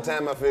hole. By the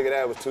time I figured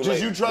out it was too late.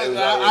 Just you trust? they was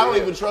I already don't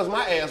here. even trust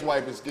my ass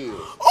wiping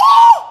skills.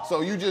 Oh! So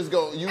you just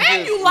go. You And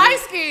just, you light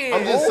skinned.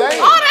 I'm just saying.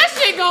 All that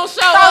shit gonna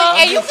show So, up.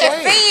 and you just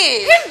can saying.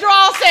 see it. His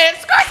draw said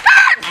skirt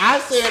skirt. I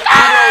said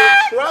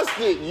I don't trust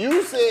it.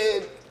 You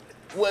said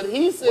what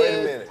he said. Wait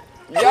a minute.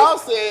 Y'all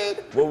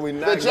said What we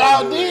not that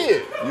gonna y'all do is-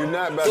 did. You're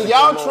not about So to y'all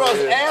come over trust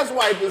here ass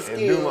wiping and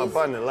do my skills.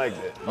 partner like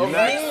that. of You're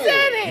not, men.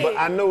 Said it. but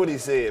I know what he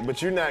said,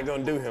 but you're not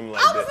gonna do him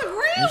like I that. was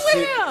agreeing You with see-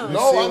 him. You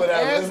No, see I'm what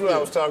this is what I asking.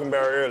 was talking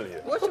about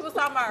earlier. What you was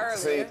talking about earlier?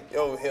 See,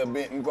 over here,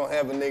 we're gonna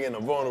have a nigga in a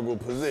vulnerable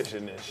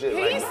position and shit He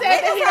like that.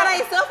 said Niggas that got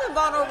themselves in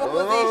vulnerable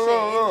No,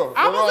 position.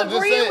 I was I'm just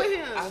agreeing saying.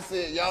 with him. I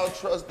said y'all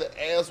trust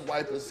the ass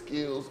wiping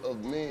skills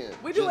of men.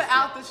 we do Just- it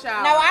out the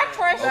shower. No, I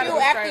trust Let you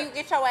him after straight. you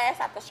get your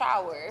ass out the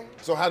shower.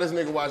 So how this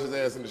nigga wash his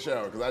ass in the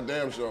shower? Cause I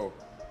damn sure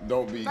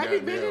don't be They be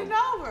bending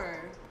goddamn over.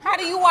 How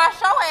do you wash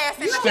your ass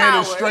in the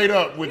standing shower? straight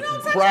up with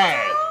pride.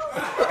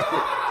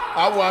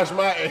 I wash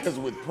my ass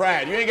with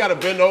pride. You ain't gotta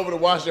bend over to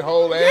wash your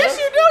whole ass. Yes,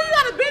 you do. You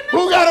gotta bend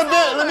over. Who gotta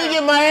bend? Let me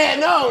get my ass.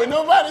 No,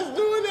 nobody's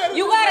doing that.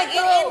 You gotta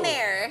get in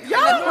there.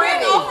 Y'all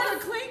bend No. over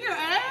to clean your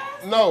ass?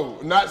 No,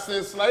 not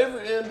since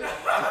slavery ended.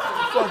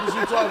 What the fuck is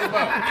you talking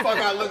about? Fuck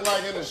I look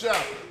like in the shower.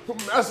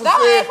 Master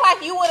Don't said, act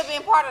like you would have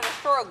been part of the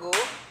struggle.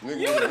 nigga,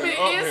 You would have been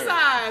up here.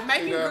 inside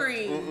making that?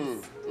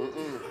 greens.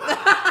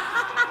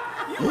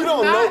 You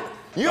don't know.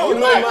 You don't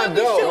know my dog.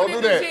 Don't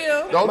do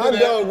that. Don't My do that.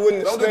 dog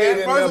wouldn't Don't have do stayed that.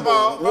 in First there of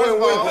all, one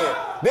weekend.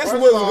 This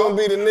first wasn't of all, gonna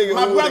be the nigga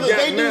my who would've brothers, got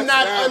they do messed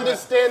not down.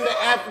 understand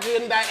the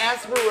African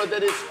diaspora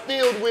that is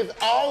filled with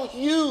all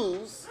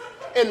hues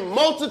and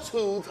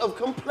multitudes of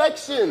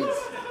complexions.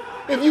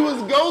 If you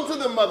was go to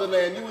the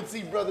motherland, you would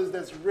see brothers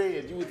that's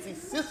red. You would see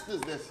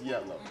sisters that's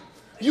yellow.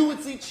 You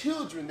would see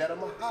children that are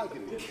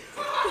mahogany.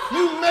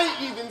 You may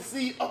even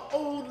see an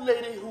old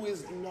lady who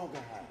is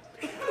nogahide.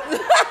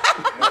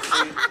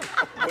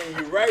 When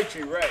you right,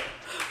 you right.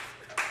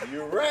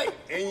 You're right,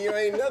 and you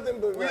ain't nothing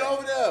but We right.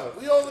 over there.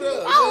 We over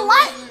there. I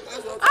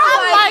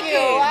like you.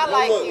 I Now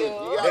like look,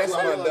 you. That's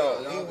Y'all my like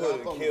dog. that. He Y'all would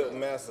have fuck killed with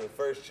Master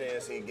first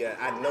chance he got.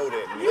 I know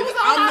that. You was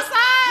nigga. on my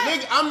side.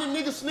 Nigga, I'm the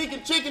nigga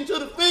sneaking chicken to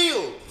the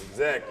field.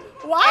 Exactly.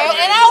 Why?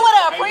 And I would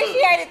have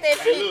appreciated that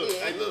Hey,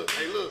 chicken.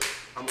 hey, look.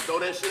 I'm gonna throw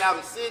that shit out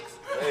at 6.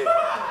 Hey,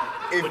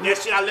 But that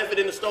shit, I left it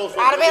in the stove.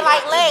 I'd have been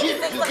like,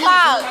 Lex, 6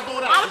 o'clock.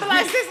 I'd be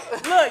like, sis,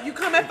 look, you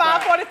come at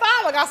 5:45.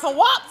 I got some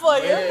wop for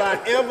you. if I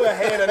ever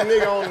had a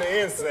nigga on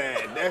the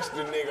inside, that's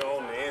the nigga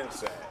on the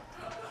inside.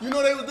 You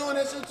know they was doing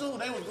that shit too.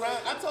 They was grind.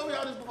 I told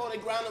y'all this before. They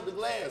grind up the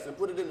glass and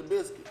put it in the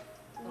biscuit.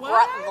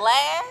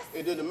 Glass?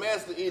 And then the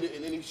master eat it,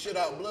 and then he shit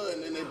out blood,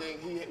 and then they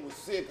think he was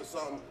sick or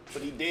something,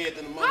 but he dead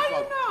in the motherfucker. How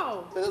you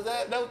know?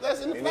 Because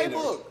that's in the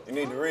playbook. You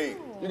need to read.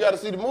 You got to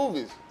see the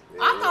movies.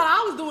 I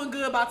thought I was doing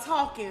good by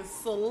talking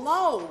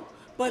slow,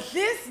 but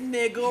this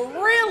nigga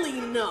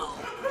really know.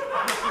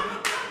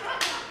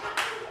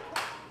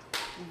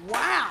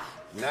 Wow.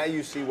 Now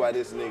you see why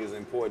this nigga's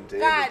important to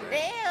God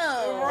everything.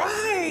 damn.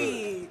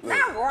 Right.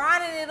 Not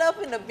grinding it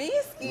up in the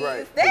biscuits.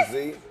 Right. That's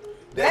See?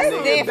 that's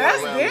nigga different.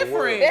 That's around the world.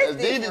 different. That's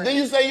Then different.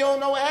 you say you don't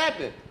know what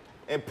happened.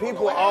 And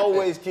people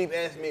always keep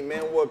asking me,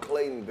 man, what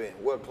Clayton been?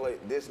 What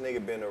Clayton? This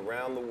nigga been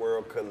around the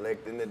world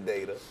collecting the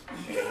data,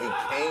 and he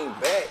came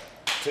back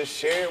to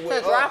share it with us.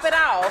 To drop it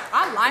off.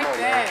 I like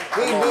that.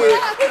 He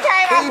He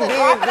came out to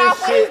drop it off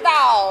with his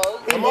dog.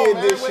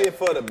 He did this shit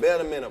for the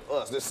betterment of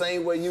us. The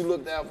same way you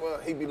looked out for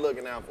us, he be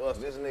looking out for us.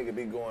 This nigga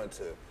be going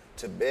to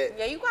Tibet.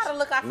 Yeah, you gotta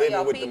look out for living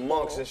your with people. the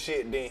monks and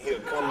shit, then he'll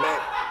come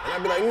back. And I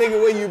be like,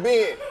 nigga, where you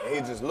been? And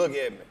he just look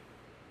at me.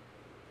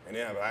 And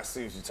then I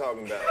see what you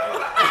talking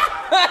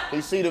about. He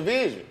see the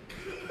vision.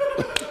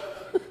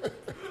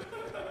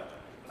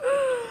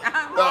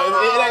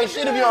 No, it ain't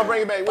shit if you don't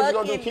bring it back. What you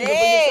gonna do? Fucking Keep it for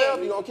dead. yourself?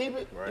 You gonna keep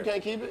it? Right. You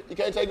can't keep it. You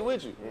can't take it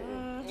with you.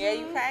 Yeah,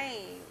 you can't.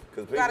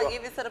 Cause You gotta people-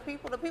 give it to the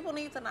people. The people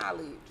need the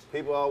knowledge.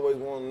 People always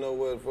want to know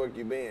where the fuck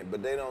you been,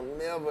 but they don't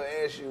never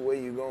ask you where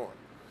you going.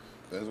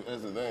 That's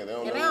the thing. They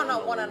And they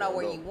don't want to know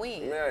where you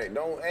went. Right,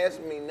 don't ask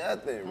me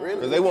nothing, really.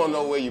 Because they want to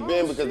know where you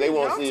been because they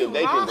want to see if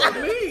they can go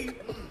there.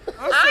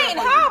 I ain't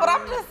high, but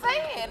I'm just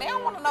saying. They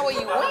don't want to know where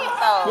you went,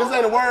 though. This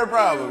ain't a word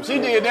problem. She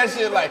did that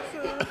shit like.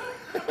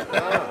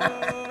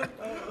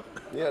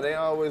 Yeah, they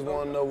always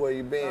want to know where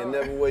you been,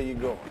 never where you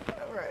going.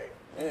 Right.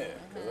 Yeah,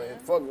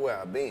 cause fuck where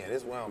I been.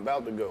 This where I'm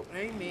about to go.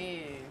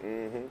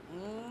 Amen.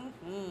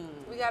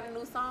 We got a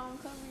new song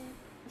coming.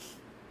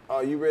 Oh,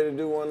 you ready to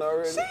do one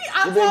already?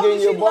 I you been told getting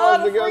you your she balls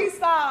love the together?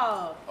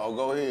 freestyle. Oh,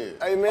 go ahead.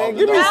 Hey man, Off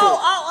give the me dome.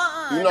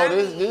 some. You know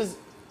this.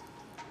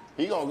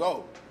 He gonna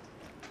go.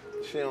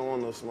 She don't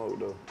want no smoke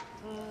though.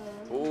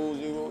 Ooh,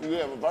 you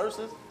have a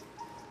versus?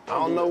 I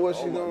don't know what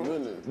she my doing.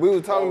 goodness. We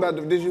was talking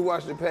about did you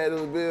watch the Patty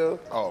LaBelle?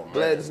 Oh, man.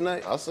 Gladys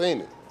Knight? I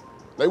seen it.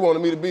 They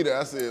wanted me to be there.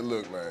 I said,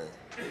 look, man.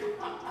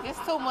 It's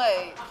too much.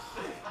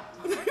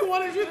 They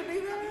wanted you to be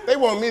there? They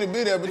want me to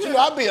be there, but you know,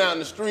 I be out in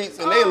the streets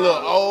and they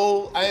look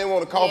old. I ain't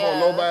want to cough on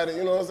Yeah. nobody,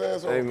 you know what I'm saying?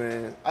 So Hey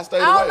man. I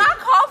stayed Oh, away. not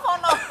cough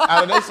on nobody.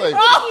 Out of their safety.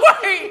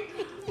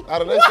 Wait.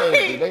 Out of their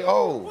safety. They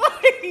old.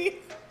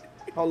 Wait.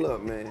 Hold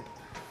up, man.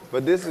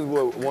 But this is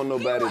what want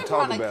nobody to You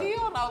talk ain't about. wanna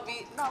kill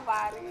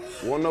nobody.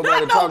 Want nobody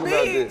to Not talk no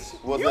about bitch. this.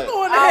 What's You that?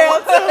 going to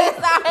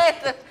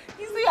hell too.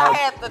 You see, I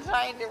had to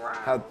change it around.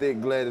 How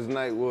thick Gladys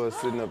Knight was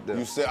sitting up there.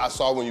 You said I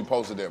saw when you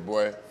posted that,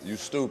 boy. You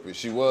stupid.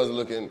 She was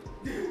looking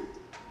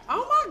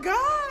Oh my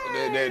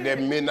God.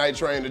 that midnight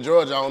train to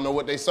Georgia. I don't know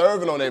what they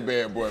serving on that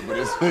bad boy, but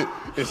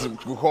it's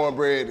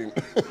cornbread and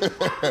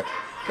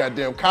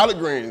goddamn collard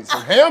greens,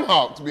 some ham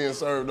hocks being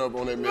served up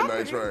on that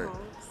midnight train.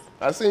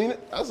 I seen it.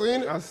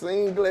 I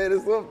seen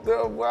Gladys up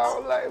there, boy. I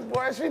was like,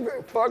 boy, she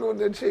been fucking with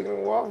that chicken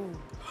and waffle.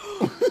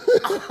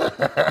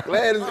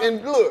 Gladys,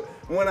 and look,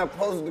 when I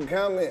posted the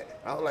comment,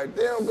 I was like,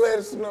 damn,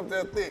 Gladys sitting up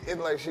there thick. It's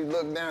like she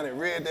looked down and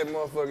read that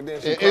motherfucker,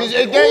 then she It gave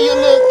you a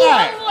little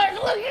thigh. Like,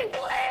 look at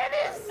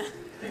Gladys.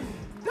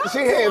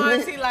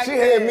 She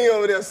had me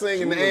over there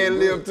singing the ad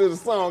lib to the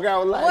song. I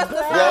was like, What's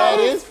the song?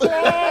 Gladys,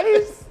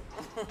 Gladys.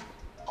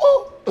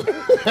 Oh.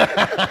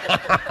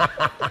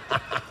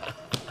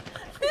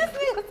 This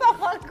nigga so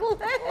much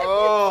Gladys.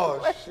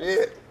 Oh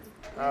shit.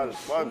 I was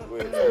fucked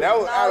with it. That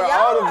was No, out of y'all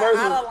all the are verses.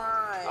 out of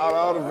line. Out of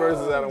all the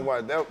verses I done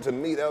watched, that to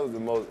me that was the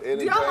most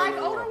entertaining. Y'all like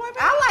one. older women?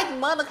 I like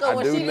Monica I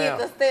when do she now.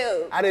 did the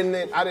step. I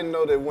didn't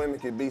know that women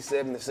could be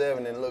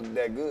 77 and look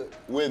that good.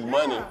 With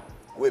money.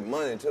 With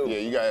money too. Yeah,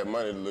 you gotta have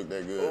money to look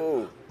that good.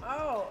 Ooh.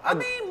 Oh, I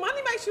mean,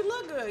 money makes you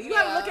look good. You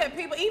gotta look at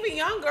people, even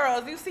young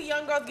girls. You see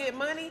young girls get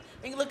money,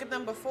 and you look at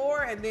them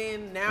before, and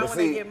then now But when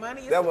see, they get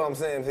money, that's what I'm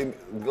saying.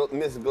 See,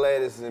 Miss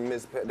Gladys and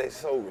Miss Pat, they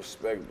so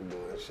respectable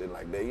and shit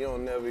like that. You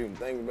don't never even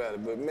think about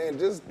it. But man,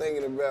 just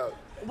thinking about,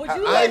 Would how-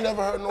 you I like- ain't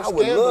never heard no I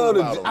would scandal love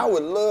about to. them. I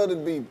would love to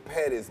be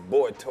Patty's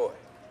boy toy.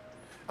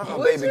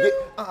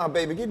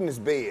 Baby, get in this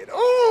bed.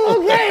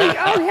 Oh,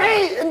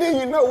 okay. And then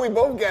you know we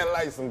both got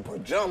like some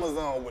pajamas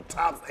on with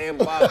tops and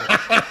bottoms.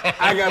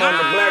 I got on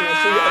the black and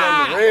she got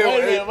on the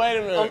red. Wait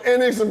a minute.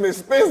 And it's some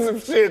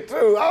expensive shit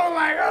too. I was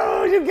like,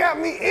 oh, you got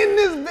me in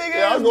this big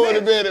Yeah, ass I'm going bed.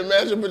 to bed in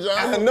matching I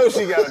pajamas. know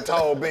she got a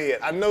tall bed.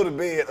 I know the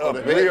bed up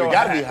The bed real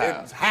gotta high. be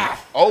high. It's high.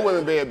 Old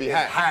women bed be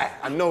high. High.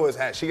 I know it's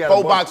high. She got Four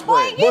a box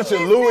spring. bunch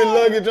of Louis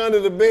luggage under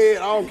the bed,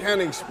 all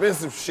kind of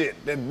expensive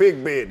shit. That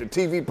big bed, the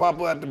TV pop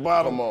up at the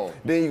bottom. Come on.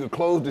 Then you can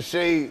close the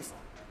shades.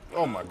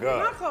 Oh my not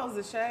God. close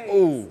the shades.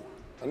 Ooh.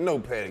 I know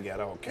Patty got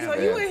all kind So of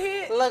you that. would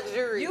hit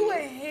Luxury. You would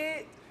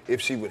hit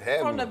If she would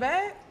have from me. the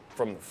back.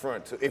 From the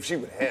front too. If she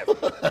would have me.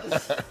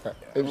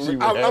 If she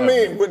would I have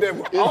mean, with that.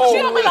 She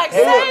gonna be like,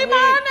 say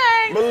my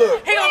name. But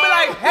look. He gonna be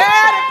like,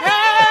 Patty,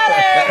 Patty.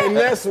 And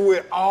that's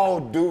with all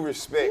due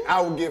respect.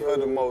 I would give her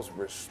the most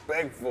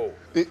respectful.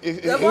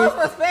 The most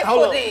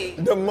respectful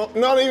dick.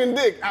 Not even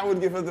dick. I would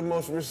give her the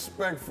most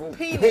respectful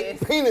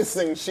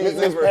penising she's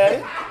Miss ever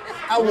Patty?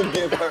 had. I would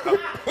give her a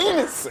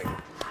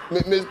penising.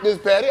 Miss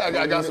Patty,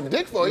 I got some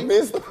dick for you.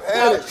 Miss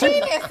Patty.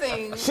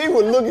 Penising. She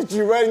would look at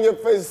you right in your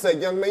face and say,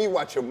 young man, you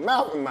watch your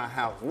mouth in my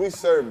house. We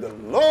serve the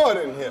Lord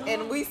in here.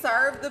 And we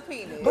serve the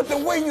penis. But the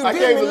way you I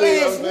did can't me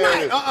believe last I'm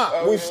saying night,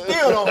 this. we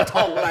still don't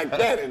talk like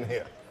that in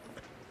here.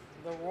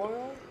 The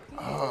royal?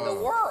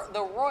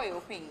 The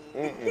royal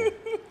penis.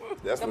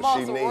 That's The what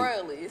she most needs.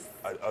 royalist.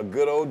 A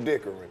good old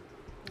dickery.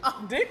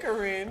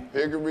 Dickering.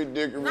 Hickory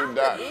dickory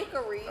dock.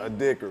 Hickory. A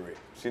dickery.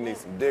 She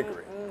needs some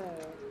dickery.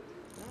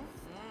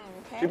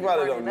 She Patty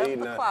probably don't burning need up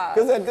the none. clock.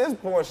 Because at this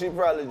point, she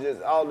probably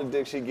just, all the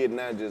dick she get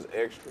now just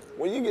extra.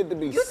 When you get to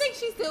be... You think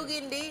she's still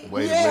getting dick?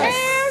 Wait a Yes. minute.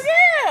 Hell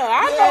yeah.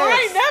 I know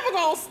I ain't never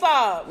gonna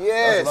stop.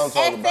 Yes. That's what I'm At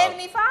talking about.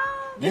 75?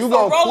 You So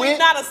gonna rolling quit?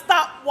 not a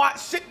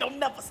stopwatch. Shit don't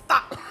never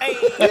stop. Hey,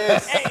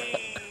 Yes.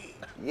 hey.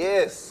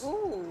 Yes.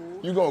 Ooh.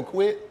 You gonna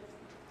quit?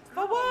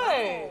 For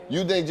what?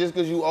 You think just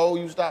because you old,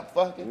 you stop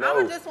fucking? I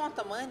would just want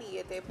the money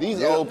at that point.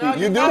 These old No,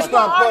 people. You do gotta-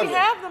 stop already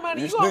fucking. have the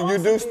money. You, You gonna you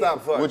want do some stop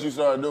dick. fucking. What you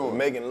started doing?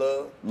 Making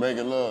love.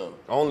 Making love.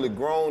 Only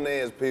grown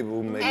ass people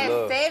who make At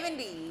love.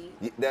 70.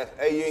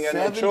 Hey, you ain't got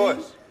 70? no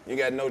choice. You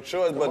got no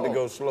choice but to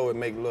go slow and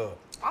make love.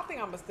 I think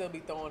I'm gonna still be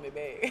throwing it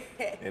back.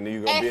 And then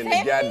you're gonna be in the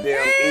At 70?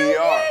 goddamn Hell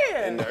ER,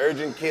 yeah. in the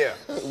urgent care.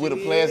 With a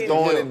plastic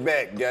Throwing dip. it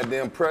back.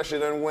 Goddamn pressure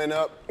done went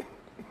up.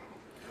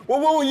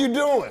 Well, what were you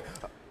doing?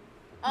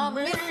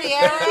 Miss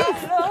Sierra.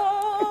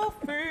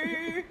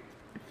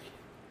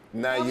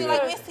 Now Gonna you be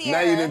like, done, Miss now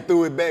you Sierra. done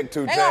threw it back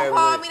 2 They times. gonna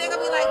call me. They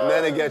gonna be like,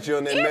 Now they got you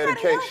on that everybody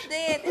else medication.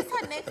 dead. This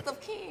her next of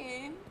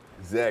kin.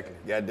 Exactly.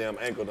 Goddamn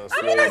ankle done I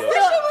slowed mean, up. what she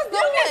was you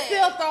can doing.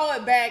 still throw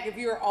it back if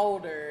you're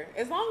older.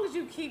 As long as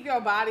you keep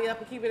your body up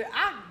and keep it,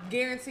 I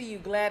guarantee you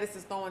Gladys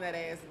is throwing that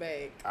ass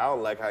back. I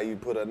don't like how you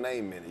put her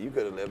name in it. You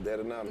could have left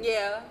that anonymous.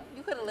 Yeah,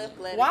 you could have left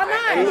Gladys. Why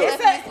not? And look,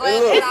 It's,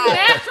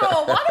 It's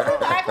natural. Why do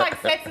people act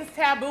like sex is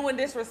taboo and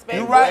disrespectful?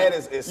 You right.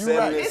 Gladys is You right.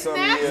 70 It's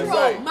something years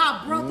natural, old.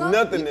 my brother.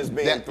 Nothing is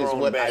being That is thrown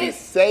what back. I'm It is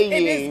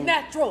saying.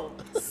 natural.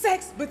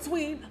 Sex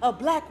between a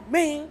black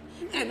man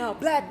and a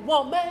black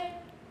woman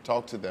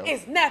Talk to them.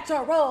 is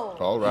natural.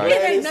 All right.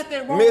 It ain't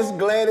nothing wrong. Miss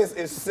Gladys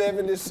is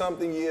 70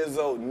 something years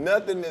old.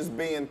 Nothing is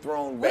being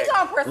thrown We back.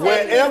 gonna protect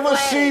Wherever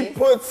Miss she Gladys.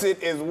 puts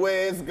it is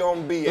where it's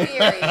gonna be at.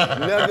 Period.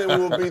 Nothing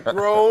will be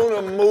thrown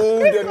or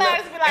moved. Miss or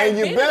Gladys be like, and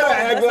you "Bitch, better don't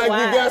act mess like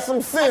around. you got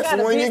some sense I got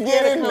a when you bitch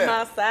get that'll in come there.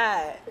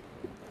 outside.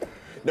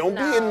 Don't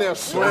be in there We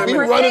slamming.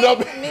 gonna running up-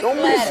 protect Miss Don't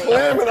be Gladys.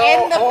 slamming In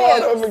all the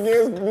hard field. up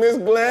against Miss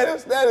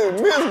Gladys. That is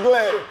Miss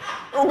Gladys.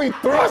 Don't be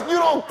thrust. You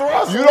don't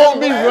thrust. You Miss don't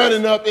be Gladys.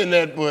 running up in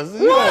that pussy. You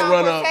We don't gonna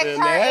run up protect in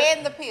her that.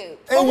 and the puke.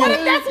 And What you-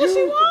 if that's what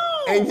she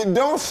wants? And you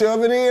don't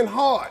shove it in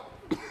hard.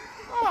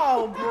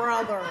 Oh,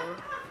 brother.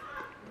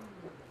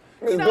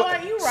 Miss know Gla-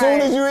 what? You Soon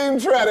right. as you even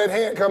try, that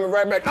hand coming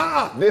right back.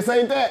 This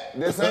ain't that.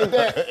 This ain't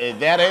that. And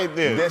that ain't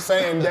this. This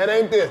ain't that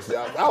ain't this.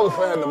 I was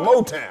playing the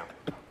Motown.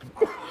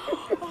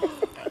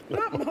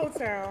 Not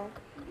Motown.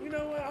 You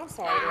know what? I'm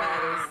sorry,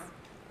 Gladys.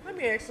 Let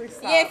me actually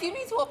stop. Yes, you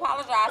need to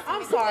apologize to I'm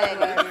Miss sorry,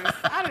 Gladys. Gladys.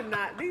 I did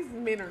not. These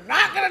men are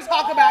not gonna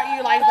talk about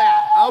you like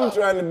that. I'm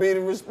trying to be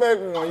the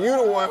respectful one.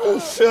 You the one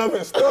who's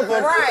shoving stuff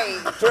up. Right.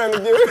 Trying to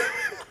get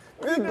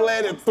Miss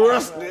Gladys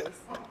thrust it.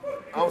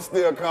 I'm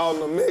still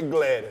calling her Miss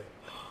Gladys.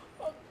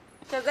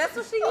 Because that's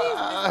what she is.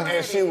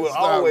 And she will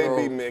Stop, always bro.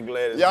 be Miss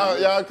Gladys.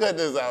 Y'all cut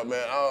this out,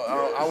 man.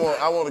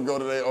 I want to go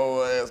to their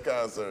old ass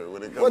concert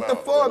when it come What out. the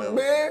fuck, whenever.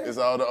 man? It's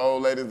all the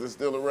old ladies that's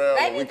still around.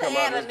 They when we need to come out,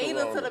 add a it's the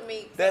needle to wrong. the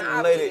mix. and That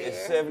I'll lady be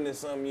is there. 70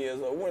 some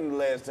years old. When the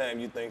last time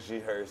you think she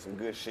heard some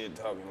good shit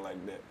talking like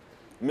that?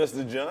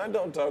 Mr. John,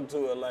 don't talk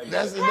to her like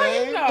That's that.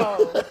 his name?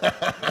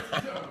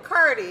 No.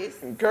 Curtis.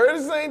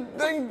 Curtis ain't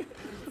think.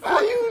 How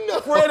you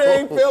know? Freddie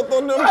ain't felt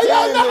on them How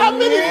y'all titties know how in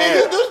many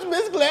years. niggas this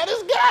Miss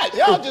Gladys got?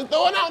 Y'all just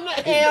throwing out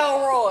names.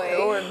 Elroy.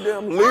 Oh, and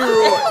them Leroy.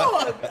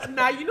 Oh,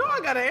 now you know I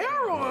got an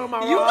Elroy on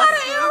my You roster.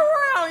 got an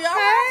Elroy on your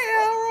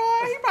Hey,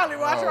 Elroy. He probably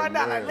watching right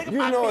now. Like, look at You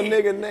my know a feet.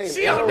 nigga named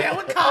She on there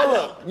Elroy. with Hold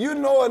Karlous. up. You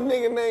know a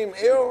nigga named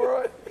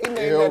Elroy? He named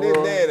that his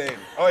Elroy. daddy.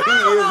 Or he I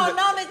don't is. know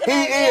no nigga He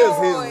named is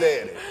Elroy. his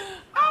daddy.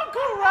 I'm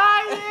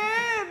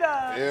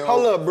crying.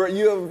 Hold up, bro.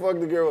 You ever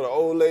fucked a girl with an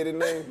old lady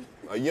name?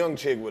 A young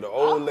chick with an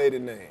old lady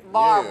name.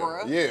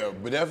 Barbara. Yeah,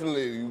 but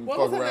definitely you What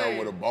fuck was her around name?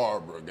 with a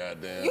Barbara,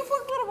 goddamn. You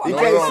fucked with a You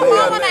Barbara. can't What's say her her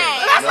mama name.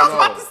 name? That's what I was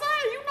about to say.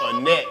 You know.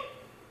 Annette.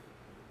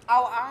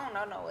 Oh, I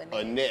don't know no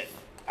name. Annette.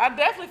 I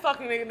definitely fucked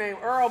a nigga named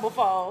Earl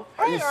before.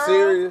 Are Hey, you Earl.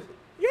 serious?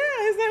 Yeah,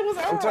 his name was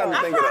Earl. I'm trying to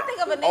I'm think trying of to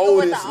think of the a nigga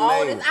with the oldest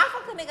name. oldest. I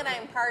fucked a nigga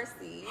named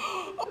Percy.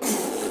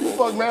 You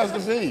fuck Master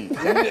P.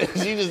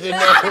 She just didn't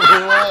know who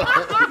he was.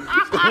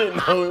 She didn't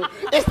know.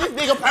 It's this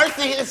nigga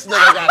Percy. This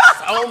nigga got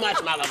so much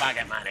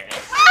motherfucking money.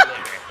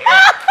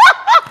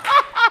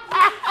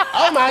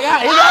 Oh my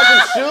God, he got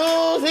some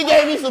shoes. He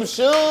gave me some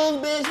shoes,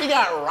 bitch. He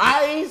got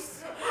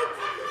rice.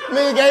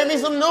 Nigga gave me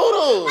some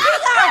noodles. You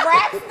got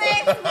rap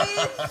snacks,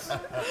 bitch.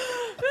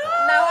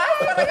 No, I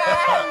swear to God,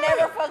 I have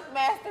never fucked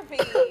Master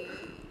P.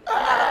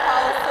 I'm not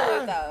opposed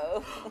to it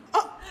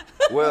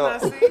though. Well,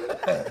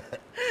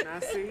 I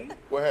see.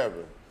 What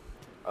happened?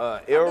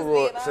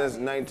 Elroy, since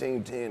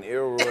 1910,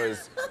 Elroy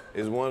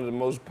is one of the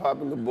most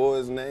popular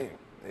boys' names.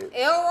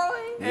 Elroy?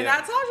 And I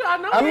told you, I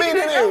know. I mean,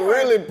 it ain't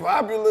really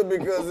popular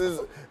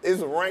because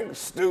it's ranked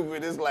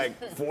stupid. It's like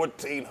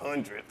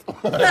 1400.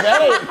 Like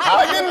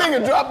this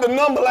nigga dropped the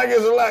number like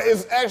it's a lot.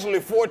 It's actually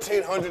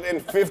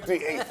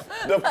 1458.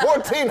 The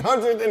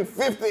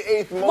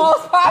 1458th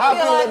most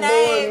popular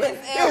name boy.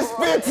 It's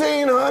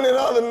 1500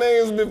 other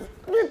names.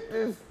 Get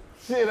this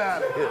shit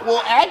out of here.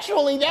 Well,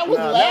 actually, that was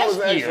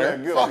last year.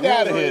 Fuck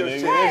out of here,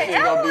 nigga. Hey,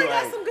 Elroy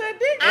got some good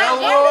dick.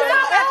 Every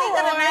time I think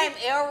of the name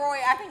Elroy,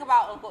 I think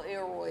about Uncle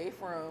Elroy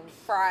from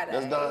Friday.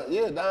 That's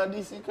Don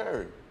DC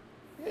Curry.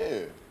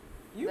 Yeah.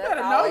 You That's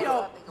better all know I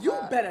your. think You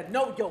about. better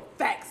know your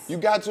facts. You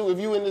got to, if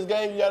you in this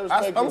game, you got to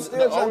respect I'm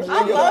still trying to I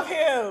figure love out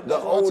him. the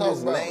That's what I'm talking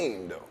oldest about.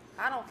 name, though.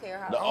 I don't care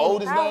how The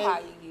oldest how name? high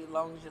you get, as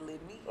long as you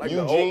live me. Like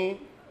Eugene.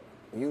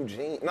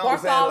 Eugene. No, I'm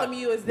saying,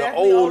 Bartholomew like, is the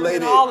definitely old older lady,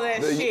 than all of that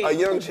the- shit. A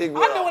young chick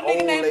with I know a an nigga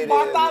old named lady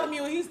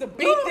Bartholomew. He used to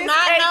beat this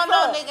Not case know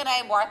no up. nigga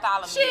named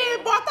Bartholomew.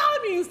 Shit,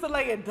 Bartholomew used to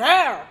lay it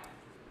down.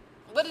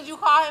 What did you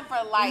call him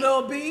for like?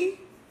 Lil B.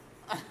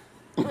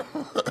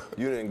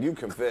 You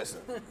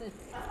confessing.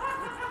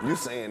 You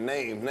saying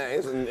name now.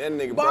 That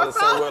nigga probably Bartholomew.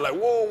 somewhere like,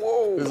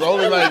 whoa. It's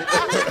only like,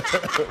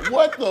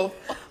 what the?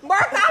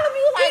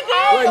 Bartholomew like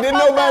Like, didn't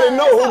nobody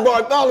know who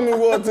Bartholomew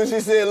was until she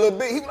said Lil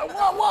B. He was like,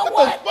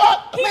 what?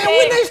 Fuck? Man,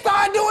 when they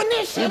started doing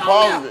this He shit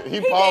paused it. He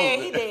He paused did.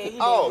 it. He did.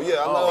 Oh,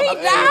 yeah, I know. He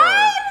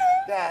died.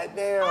 God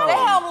damn.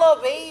 Damn,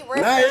 Lil B.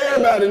 Rest Now in peace.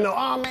 everybody know,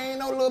 oh man,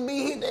 no Lil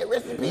B hit that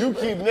recipe. You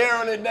keep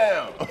narrowing it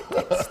down.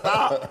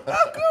 Stop.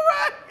 I'm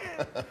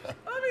correct.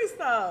 Let me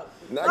stop.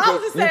 Not I was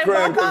 'cause just you saying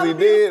crying because he Bartholomew.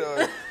 did,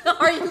 or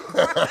Are you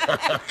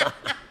crying?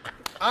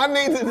 I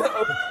need to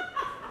know.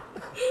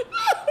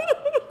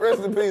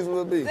 Rest in peace,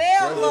 Lil B.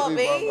 Damn, Lil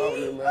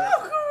Bartholomew, B. man.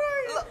 I'm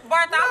correct.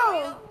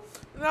 Bartholomew.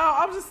 No,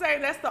 I'm just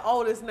saying that's the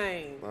oldest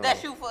name.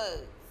 That's you fuck.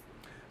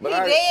 But He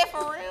I- dead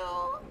for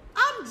real.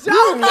 I'm You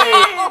done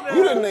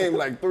joking. named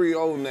like 3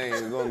 old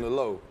names on the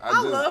low.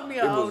 I love me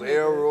a It was old nigga.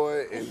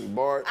 Elroy and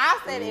Bart. I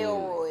said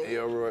Elroy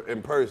Elroy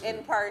and Percy.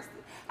 in Percy.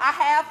 I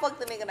have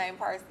fucked a nigga named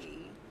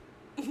Percy.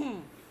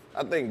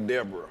 I think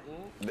Deborah.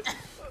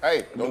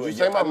 Hey, don't No, you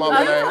say my I- mama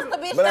Oh, you name. fucked a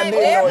bitch But I named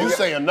didn't know Deborah? You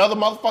say another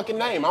motherfucking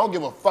name. I don't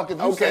give a fuck if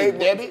you Okay, say but-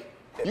 Debbie.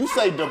 You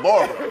say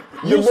Deborah.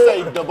 You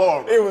say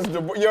Deborah. It was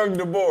young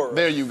Deborah.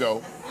 There you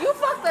go. You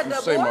fucked a You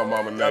Deborah? say my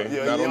mama name.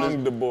 Yeah, Not on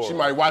young this- Deborah. She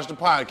might watch the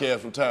podcast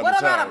from time What to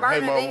about time. a Hey,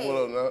 mama, Bernadette?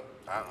 what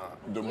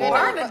up? Deborah.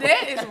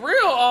 Bernadette is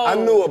real old. I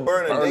knew a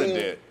Bernadine.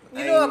 Bernadette.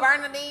 You knew a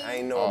Bernadine? I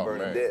ain't know Oh, a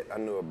Bernadette. I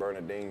knew a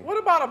Bernadine. What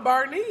about a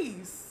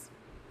Bernice?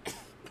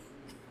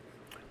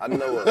 I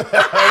know a.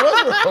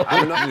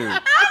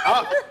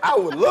 I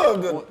would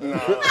love to. Nah.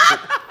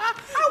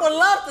 I would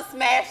love to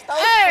smash those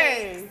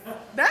Hey,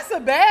 that's a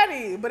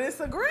baddie, but it's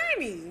a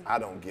granny. I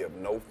don't give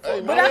no fuck.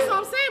 Hey, But that's what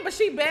I'm saying. But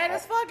she bad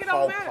as fuck. It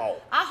don't Paw, matter. paw.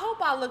 I hope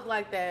I look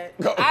like that.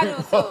 I do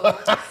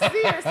too.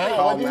 Seriously.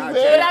 Call me, I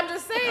But change- I'm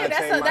just saying I that's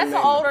change my an name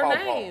to older Paw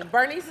Paw. name.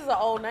 Bernice is an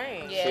old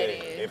name. Yeah, Shit,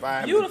 it is. if I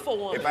have Beautiful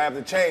to, woman. If I have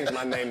to change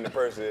my name to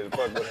person to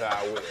fuck with her,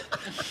 I will.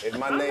 If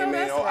my know name ain't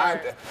that's on,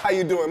 right. how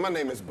you doing? My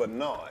name is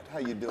Bernard. How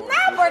you doing?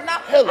 Not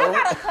Bernard. Hello. I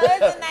got a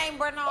cousin named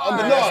Bernard.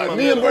 Bernard,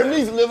 me and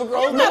Bernice live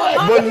across the way.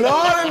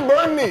 Bernard and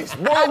Bernice.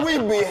 Boy, we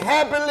be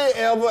happily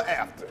ever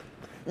after.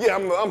 Yeah,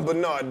 I'm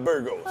Bernard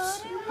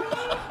Burgos.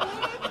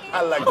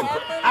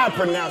 I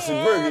pronounce it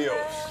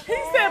Burgios. He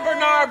said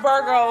Bernard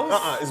Burgos.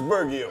 It's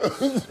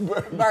Burgios.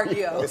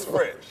 Bergio. It's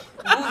French.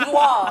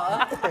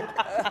 Bourgeois.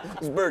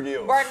 It's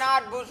Burgios.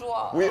 Bernard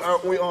Bourgeois.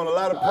 We own a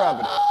lot of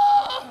property.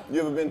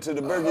 You ever been to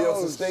the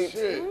Burgios estate?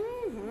 Shit.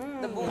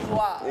 The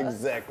bourgeois.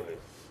 Exactly.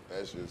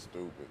 That shit's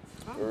stupid.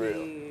 For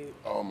real.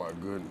 Oh my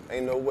goodness.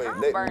 Ain't no way.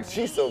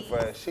 She's so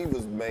fine. She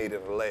was made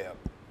in a lab.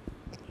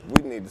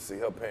 We need to see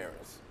her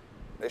parents.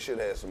 They should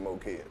have some more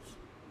kids.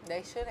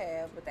 They should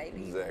have, but they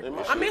didn't. Exactly.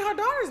 I mean, her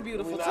daughter's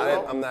beautiful too.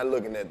 I'm not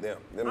looking at them.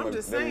 Them I'm my,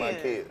 just them my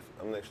saying. kids.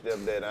 I'm their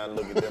stepdad. I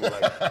look at them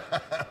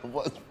like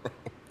What's wrong?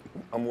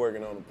 I'm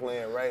working on a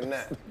plan right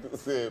now.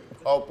 Said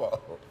Pawpaw.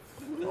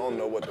 I don't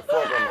know what the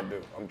fuck I'm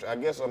gonna do. I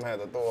guess I'm gonna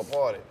have to throw a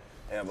party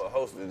and have a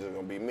host that's just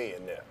gonna be me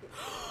in there.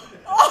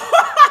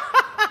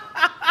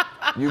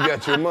 You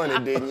got your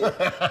money, didn't you?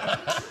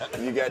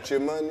 You got your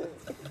money?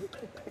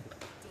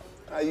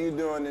 How you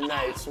doing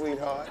tonight,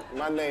 sweetheart?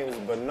 My name's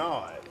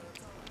Bernard.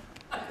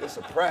 It's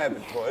a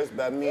private part. It's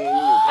about me and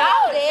you.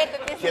 How dead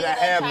that this Can I nigga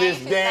have changed this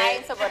his dad?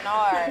 name to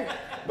Bernard?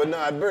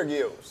 Bernard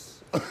Burgios.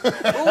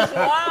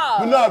 Bourgeois.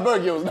 Bernard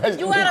Bergie was nice.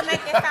 You gotta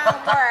make it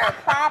sound more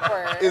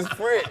proper. It's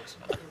French.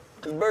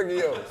 It's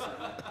Burgios.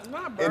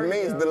 Not It Burgos.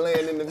 means the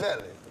land in the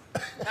valley.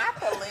 Not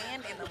the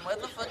land in the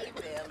motherfucking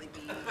valley,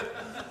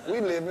 bitch. We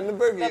live in the The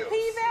Burgios.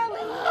 P Valley?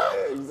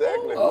 Yeah,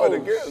 exactly. Where the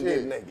girls shit.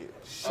 get naked.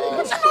 Shake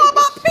What you know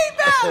about P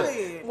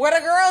Valley? Where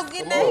the girls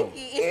get naked.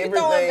 If you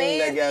throwing Everything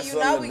that got bands, you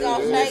know we something to do gonna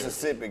with shake.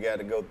 Mississippi got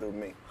to go through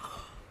me.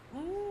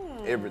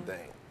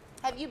 Everything.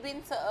 Have you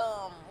been to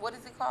what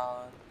is it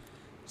called?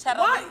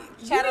 Why?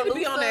 You need to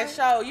be on that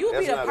show. You would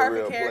be a That's not a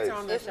real perfect character place.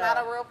 on that It's show. not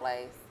a real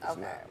place?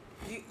 Okay.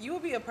 You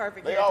would be a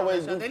perfect They character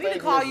always on that show. do They need to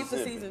fake call you for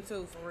Mississippi. season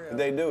 2 for real.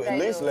 They do. At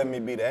They least do. let me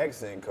be the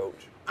accent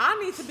coach. I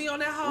need to be on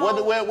that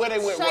whole Where they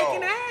went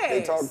shaking wrong? ass.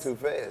 They talk too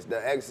fast.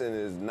 The accent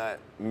is not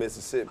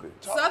Mississippi.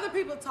 Southern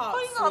people talk Who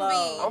you slow. gonna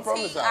be? I'm from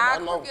the T, South, I I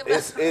know.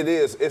 crooked It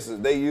is.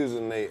 They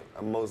using their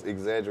most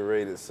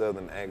exaggerated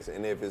Southern accent,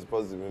 and if it's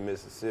supposed to be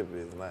Mississippi,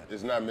 it's not.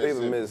 It's not People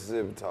Mississippi. in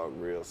Mississippi talk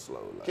real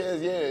slow. Like,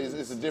 Cause yeah,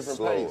 it's a different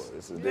slower. pace.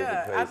 It's a different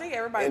Yeah, pace. I think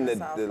everybody and in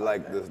the South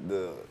like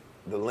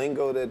the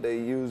lingo that they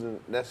using,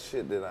 that's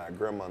shit that our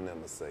grandma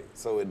never say.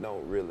 So it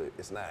don't really.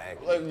 It's not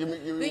accurate. Like, give me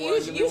Then one,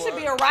 you give me should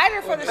one. be a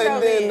writer for the show.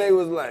 And then they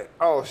was like,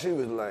 oh, she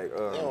was like,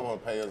 don't wanna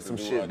pay us to some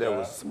do shit our that job.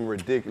 was some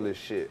ridiculous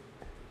shit.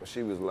 But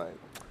she was like,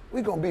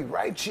 we gonna be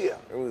right here.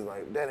 It was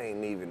like, that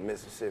ain't even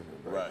Mississippi,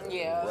 bro. Right.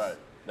 Yeah. Right.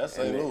 That's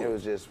And St. then it Louis.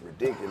 was just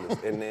ridiculous.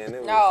 And then it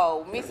was.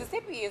 No,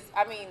 Mississippi is,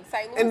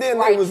 St. Louis. And then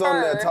right they was on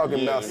there turn.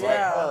 talking about Yeah, some. right.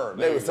 Her.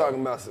 They There was you go.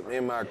 talking about some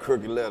MI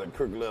crooked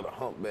letter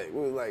humpback. We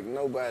was like,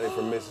 nobody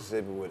from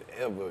Mississippi would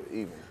ever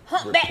even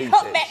Humpback, repeat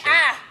humpback,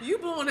 that shit. You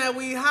blowing that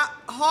weed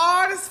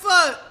hard as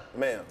fuck.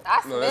 Ma'am.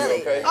 I smell that's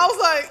it. okay. I was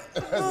like,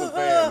 That's the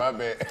fan, my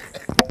bad.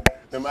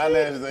 Them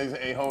eyelashes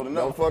ain't holding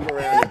Don't up. fuck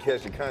around and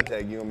catch your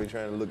contact. You gonna be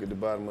trying to look at the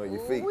bottom of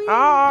your feet.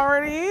 I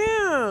already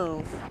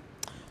am.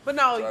 But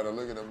no, Trying to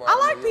look at the bottom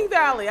I like of your-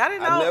 P-Valley. I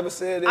didn't know. I never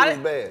said it I was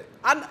didn't-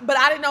 bad. But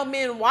I didn't know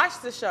men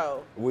watched the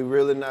show. We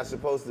really not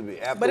supposed to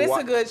be. After But it's wa-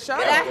 a good show.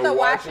 But After after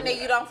watching watching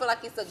it, you don't feel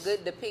like it's a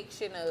good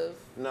depiction of.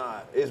 Nah,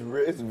 it's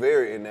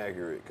very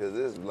inaccurate because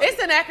it's like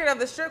It's inaccurate of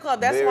the strip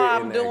club. That's Very why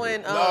I'm inaccurate.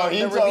 doing No,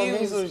 he the told me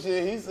reviews. some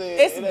shit. He said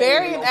It's it ain't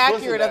very even no pussy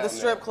inaccurate of the down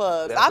strip there.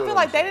 clubs. That's I what feel I'm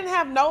like they saying. didn't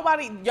have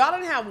nobody. Y'all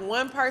didn't have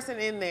one person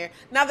in there.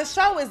 Now the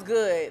show is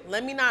good.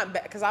 Let me not,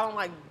 because I don't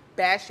like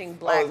bashing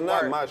black Oh, it's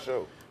not work. my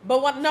show.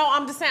 But what? No,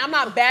 I'm just saying I'm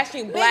not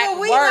bashing black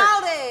Nigga, we work.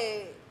 know that.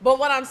 But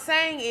what I'm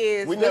saying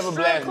is We the never strip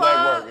blast club,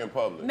 black work in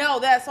public. No,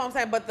 that's what I'm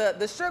saying. But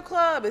the strip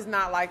club is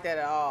not like that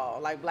at all.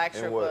 Like black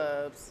strip what?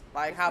 clubs,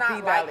 like how not P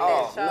like Valley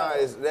that. is. show.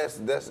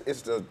 No,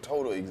 it's the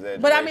total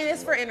exaggeration. But I mean,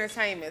 it's for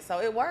entertainment, so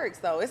it works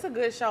though. It's a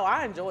good show.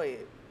 I enjoy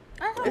it.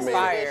 I heard It's it's a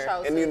fire. good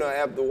show And too.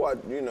 after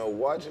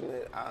watching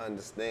it, I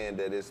understand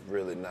that it's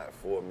really not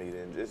for me.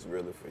 Then it's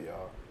really for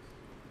y'all.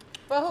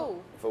 For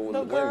who? For The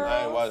women. girl.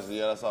 I ain't watched it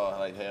yet. I saw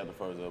like half the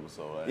first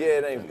episode. Yeah,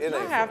 it ain't. It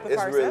Not ain't. half For, the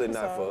it's first really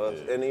not for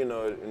episode. us. And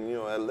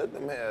and let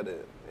them have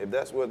that. If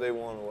that's what they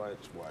want to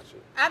watch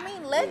it. I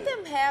mean, let Yeah.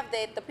 them have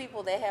that. The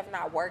people that have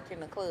not worked in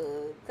the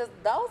club, because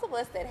those of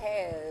us that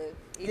have,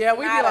 it's Yeah, we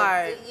be not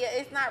like-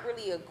 it's not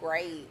really a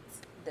great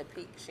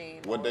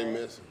depiction. What they or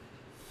missing?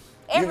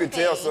 You can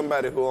tell everything.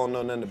 somebody who don't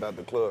know nothing about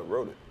the club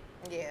wrote it.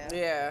 Yeah.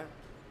 Yeah,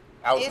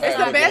 I was It's it's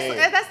not the the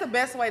best. That's the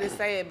best way to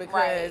say it because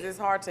Right. it's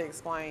hard to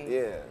explain.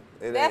 Yeah.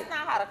 It That's ain't.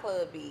 not how the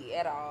club be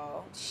at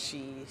all.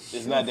 Sheesh.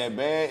 It's not that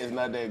bad. It's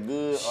not that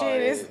good. Shit, or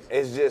it's-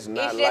 It's just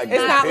not It's like just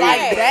It's the not bad. like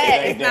picture. that. It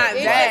ain't It's not that.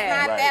 It's that. just not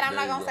Right, that. I'm there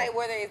not you gonna go. say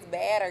whether it's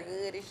bad or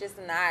good. It's just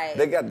not.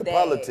 They got the that.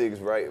 politics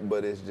right,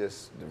 but it's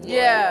just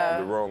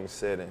the wrong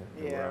setting.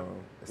 the Yeah.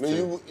 wrong- it's I mean,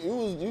 too-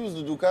 you used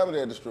to do comedy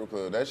at the strip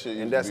club. That shit.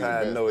 And that's how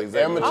I know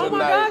exactly. Amateur Oh my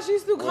night gosh, you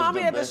used to do was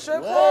comedy at the best.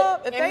 strip What?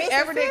 club. If In they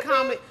ever did Mississippi?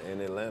 comedy,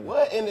 in Atlanta.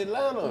 What in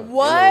Atlanta? In a lot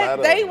what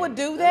of they them. would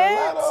do A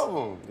that? lot of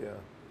them. Yeah.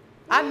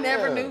 I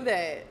never Yeah. knew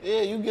that.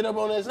 Yeah, you get up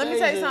on that stage. Let me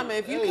tell you and- something.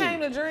 If you hey. came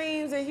to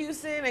Dreams in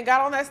Houston and got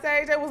on that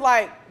stage, it was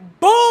like,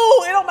 boo!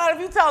 It don't matter if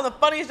you telling the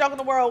funniest joke in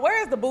the world.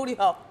 Where is the booty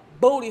hole?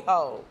 Booty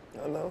hole.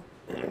 I know.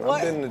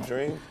 What? I've been in the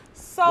dream.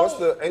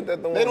 So Ain't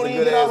that the one They don't with the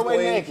even good get all ass the way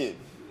wings? naked.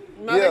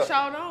 no, Yeah. they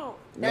sure don't.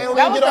 They don't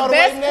even get all the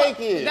way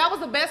naked. That was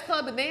the best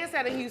club to dance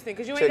at in Houston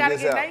because you Check ain't got to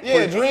this get out. naked. Yeah,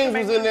 You Dreams can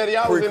was make in there.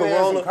 Y'all was in there in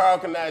Pre-corona. some Carl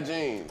Canai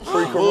jeans.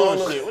 Pre-corona,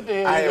 Bullshit. What the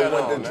hell I you had got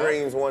went on, to man?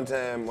 Dreams one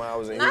time when I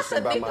was in Not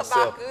Houston the by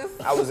myself.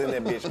 Knickerbockers. I was in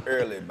that bitch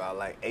early, about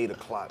like 8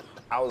 o'clock.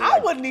 I was I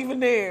like, wasn't even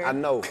there. I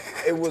know.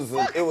 It was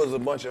a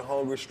bunch of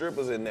hungry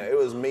strippers in there. It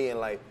was me and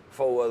like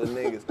 4 other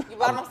niggas. You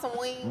bought them some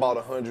wings? Bought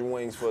 100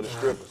 wings for the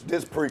strippers.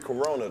 This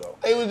pre-corona though.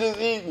 They was just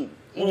eating.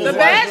 We The just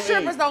bad watched them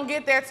strippers eat. don't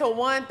get there till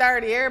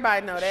 1:30.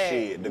 Everybody know that.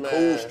 Shit, the Man.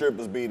 cool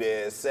strippers be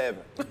there at 7.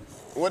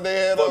 What they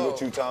had Fuck on? what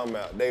you talking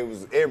about. They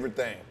was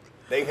everything.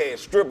 They had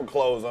stripper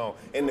clothes on.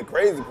 And the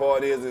crazy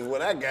part is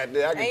when I got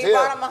there, I could And you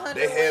bought 'em tell 100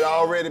 they had wings.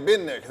 already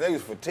been there because they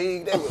was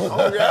fatigued, they was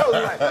hungry. I was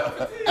like,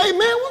 hey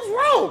man, what's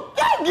wrong?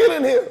 Y'all get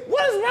in here.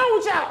 What is wrong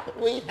with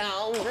y'all? We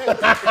hungry.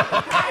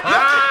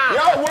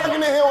 y'all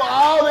working in here with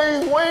all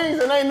these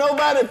wings and ain't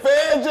nobody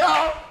fed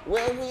y'all?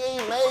 Well, we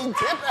ain't made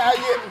tip out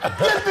yet.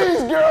 Get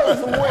these girls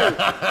some wings.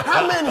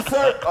 How many,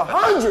 sir?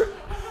 100.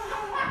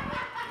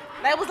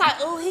 They was like,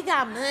 oh, he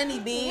got money,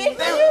 bitch. Did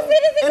you see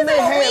this And they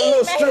had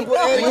little stripper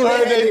Eddie. You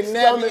heard Eddie that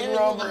napping. stomach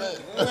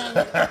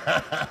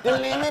rumbling. The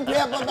lemon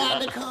pepper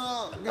about to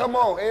come. Come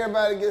on,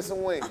 everybody get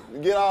some wings.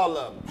 Get all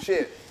of them.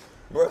 Shit.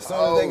 Bro, as soon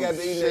as they got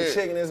to eat that shit.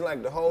 chicken, it's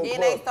like the whole Then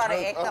club they started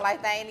turned acting up.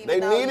 like they ain't even They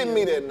know needed you.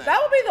 me that night.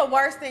 That would be the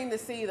worst thing to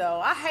see, though.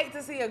 I hate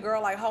to see a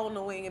girl like holding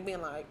a wing and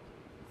being like,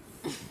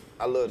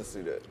 I love to see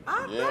that.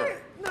 I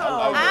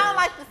I don't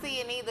like to see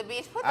it either,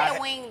 bitch. Put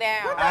that wing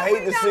down. I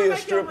hate to down see and a make your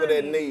stripper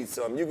that money. needs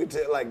something. You can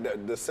tell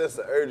like the sense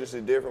of urgency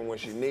different when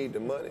she need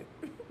the money.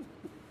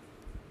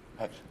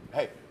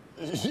 Hey,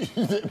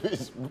 that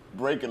bitch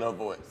breaking her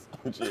voice.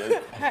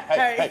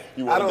 Hey,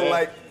 you want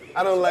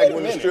I don't like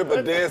when the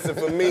stripper dancing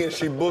for me and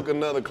she book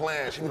another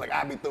client. She be like,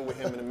 I'll be through with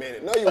him in a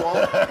minute. No, you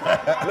won't.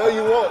 No,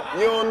 you won't.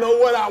 You don't know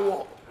what I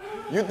want.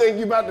 You think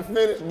you about to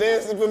finish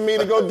dancing for me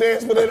to go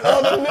dance for that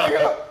other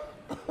nigga?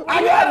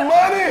 I got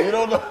money. You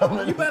don't know how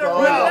many You better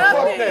songs. run it up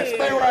Fuck then. that.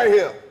 Stay right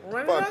here.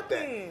 Run it Fuck up that.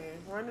 then.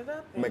 Run it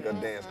up then. Make her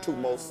dance 2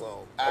 more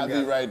songs. I'll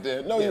be right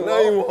there. No, you No,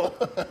 won't. you won't.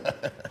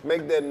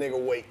 Make that nigga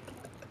wait.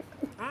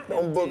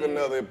 Don't book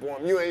another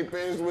appointment. You ain't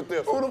finished with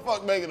this. Who the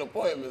fuck making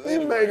appointments? You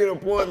Anyway? making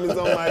appointments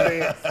on my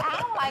dance. I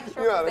don't like You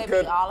strippers gotta that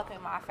cut- be all up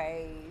in my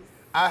face.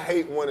 I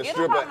hate when a Get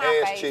stripper up on my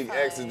ass face, cheek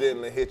honey.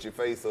 accidentally hit your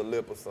face or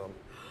lip or something.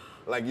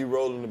 Like you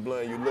rolling the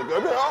blunt, you look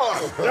up.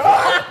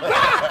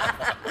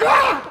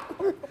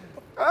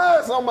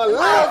 It's on my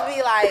Must lip.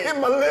 be like, Hit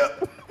my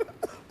lip.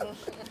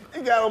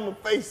 He got on my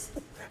face.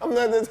 I'm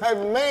not that type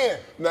of man.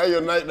 Now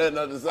you're not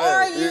the same.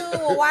 are you?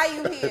 Well, why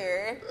you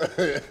here?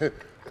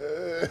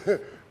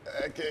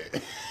 I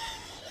can't.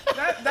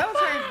 That'll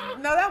change.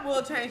 No, that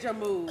will change your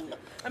mood.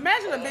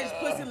 Imagine a bitch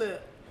pussy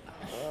lip.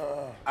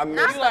 I Not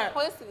miss, the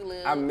pussy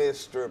lip. I miss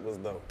strippers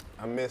though.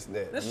 I miss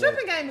that. The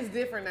stripping game is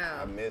different now.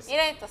 I miss It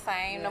ain't the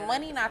same. The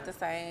money not the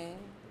same.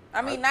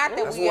 I mean, not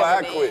that That's we why I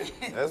ever quit.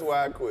 did. That's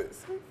why I quit.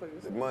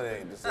 The money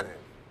ain't the same.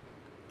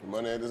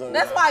 Money ain't the same.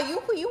 That's why you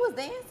was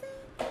dancing?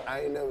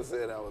 I ain't never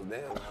said I was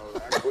down. I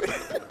quit.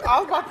 I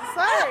was about to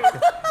say.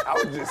 I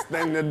was just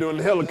standing there doing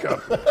the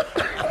helicopter. He's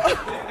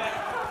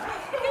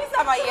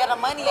talking about, yeah, the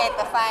money ain't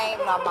the same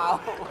no more.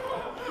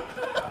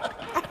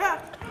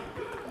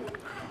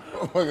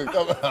 Motherfucker,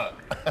 come out.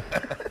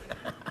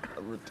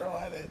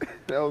 Retarded.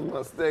 That was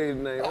my stage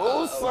name.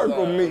 Oh,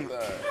 circle me.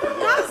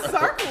 Not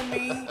circle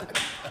me.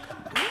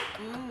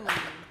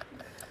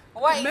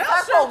 Wait, Mel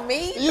circle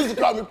me? You used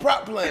to call me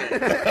prop playing.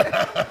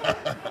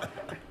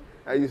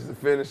 I used to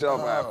finish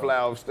off I fly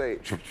off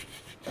stage.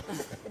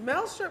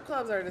 Male strip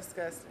clubs are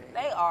disgusting.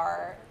 They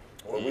are.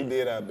 Well, we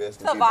did our best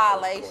to It's a keep ours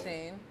clean.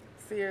 violation.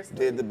 Seriously.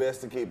 Did the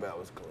best to keep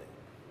ours clean.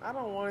 I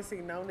don't want to see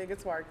no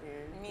nigga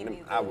twerking. Me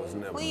neither. I was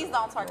never. Please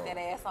don't twerk that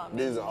ass on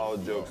me. These are all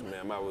jokes,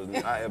 ma'am.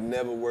 I have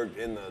never worked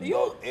in the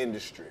adult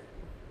industry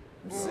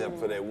except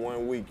for that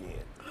one weekend.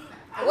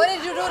 What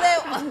did you do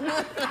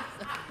that?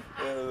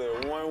 It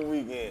was that one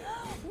weekend.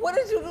 What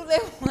did you do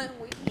that one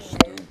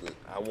weekend?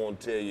 I won't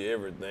tell you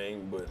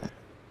everything, but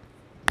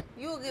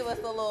You'll give us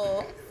a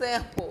little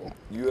sample.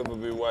 you ever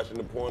been watching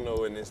the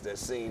porno and it's that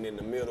scene in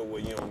the middle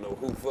where you don't know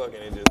who fucking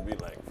and just be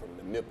like from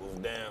the nipples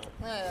down?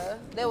 Yeah,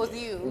 that was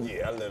you.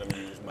 Yeah, I let them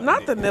use my Not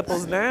dick. the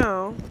nipples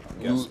down.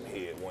 Got some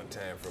head one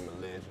time from a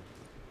legend.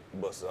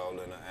 Busted all in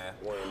the eye.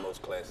 One of the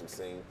most classic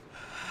scenes.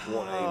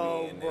 Won an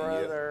Oh, AVN that year.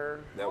 brother.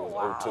 That was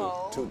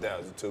Wow.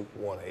 2002.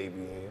 Won an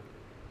AVN.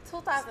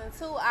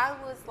 2002, I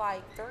was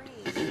like 3.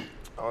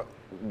 Oh,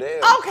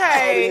 damn. Okay.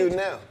 How old are you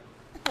now?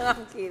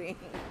 I'm kidding.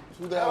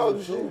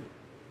 2002.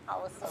 I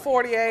was so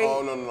 48.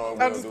 Oh,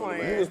 no. I'm just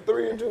playing. You was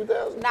 3 in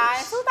 2000? Nah,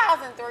 in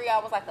 2003, I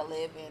was like 11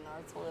 or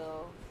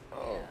 12.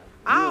 Oh.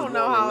 I don't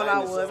know born how in old I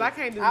 90 was. something. I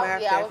can't do math I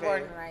that was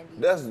born in fast.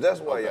 the 90s. That's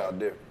why y'all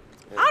different.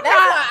 I'm That's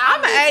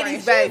why an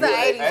 80s different. baby.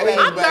 She's an 80s I'm baby.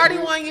 I'm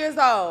 31 years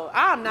old.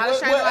 I'm not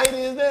ashamed What of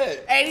 80 is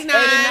that? 89.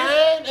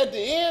 89 at the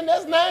end?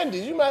 That's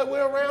 90s. You might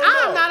wear around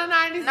I'm now. not a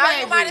 90s No,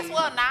 baby. you might as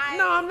well not.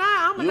 No, I'm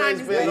not. I'm a You ain't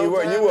 90s spent baby. Yeah, you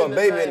were time a in the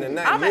baby in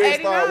the 90s. 90s. I'm You an didn't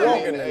start 89.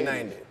 walking in the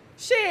 90s.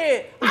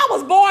 Shit, I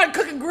was born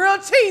cooking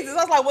grilled cheeses.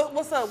 I was like,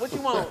 what's up? What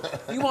you want?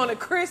 You want a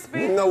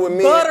crispy, You know what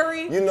me?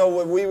 buttery? You know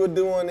what we were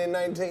doing in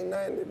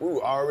 1990? We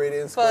were already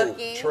in school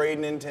Fucking.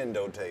 trading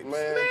Nintendo tapes. Man,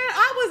 Man,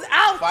 I was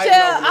out Fighting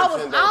there. over I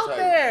was Nintendo out tape.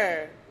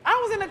 there. I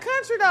was in the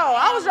country though.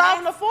 I was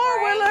driving a That's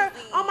 4-wheeler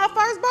crazy. on my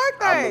first I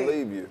birthday.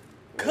 believe you.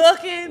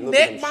 Cooking, Look at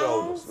neck them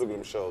shoulders. bones. Look at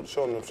them shoulders.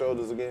 Show them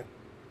shoulders again.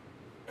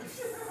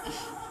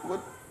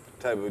 What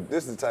type of?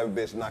 This is the type of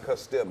bitch knock her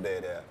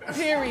stepdad out.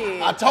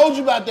 Period. I told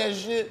you about that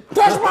shit.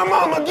 Touch my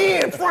mom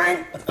again,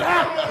 Frank.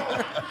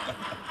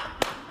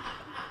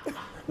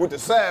 With the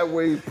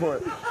sideways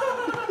punch.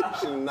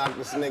 She knocked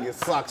this nigga's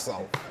socks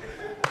off.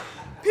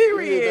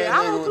 Period. that I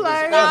nigga don't with the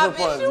play. special Nah,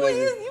 punch, bitch,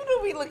 nigga. you do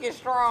be looking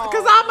strong.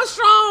 Cause I'm a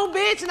strong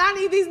bitch and I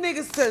need these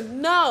niggas to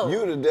know.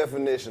 You the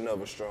definition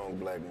of a strong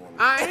black woman.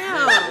 I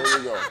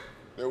am.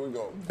 There we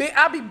go.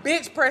 I be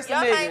bitch pressing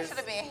Your name niggas. should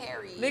have been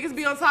Harry. Niggas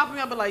be on top of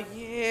me. I be like,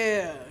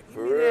 yeah, give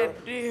For me real?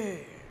 that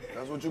dick.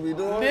 That's what you be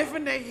doing?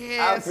 Sniffing their I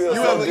head. feel You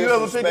so ever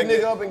pick a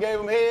disrespected. nigga up and gave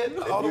him head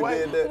If all the you way?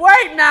 did that.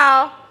 Wait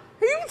now,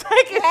 you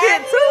taking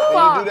shit too And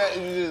far. you do that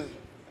and you just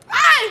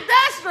I ain't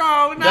that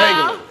strong now.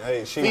 dangle it.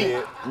 Hey, she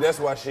did. That's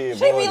why she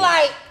She be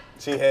like,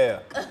 She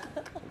have.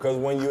 Because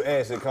when you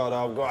asked, it caught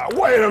off guard.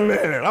 Wait a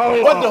minute.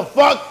 Hold What on. the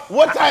fuck?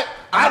 What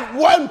time?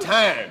 One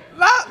time.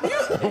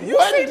 You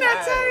One seen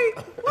that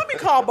time. tape? Let me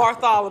call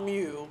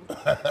Bartholomew. He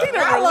 "Not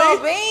done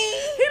Lil released.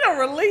 Bean." He done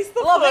released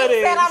the Lil Bean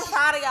footage. said, "I'm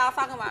tired of y'all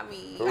talking about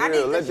me. For I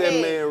real, need let the that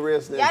check. man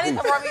rest in Y'all need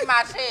peace. to run me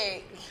my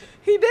check."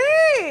 He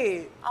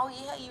did. Oh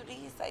yeah, you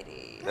did say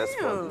that. That's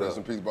fucked Rest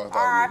up. in peace, boss.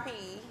 R.I.P.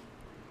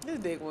 His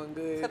dick wasn't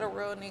good. to the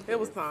real niggas. It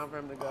was time for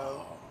him to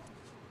go.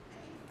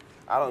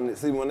 I don't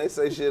see when they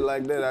say shit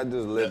like that. I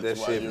just let That's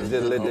that why shit, you're a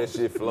just good let that host.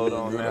 shit float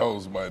You're a on good now.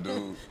 host, my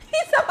dude. He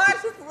said, I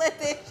just let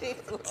that shit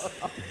flow.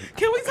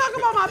 Can we talk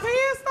about my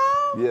pants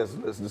though? Yes,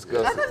 let's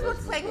discuss I just it. want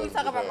to say, can we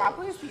talk about my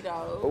pussy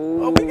though?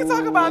 Oh, we can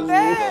talk about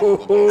that.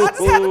 I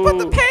just had to put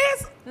the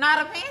pants.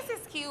 Nah, the pants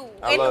is cute.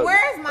 I And love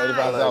where's 85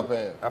 mine? South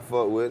Pan. I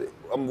fuck with it.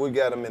 We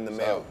got them in the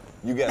mail.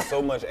 So- You got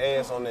so much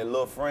ass on that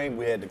little frame,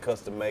 we had to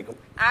custom make them.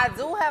 I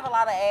do have a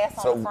lot of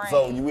ass on the frame.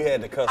 So we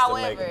had to custom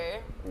make However,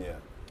 them. Yeah.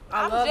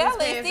 I I'm love jealous.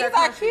 pants. These They're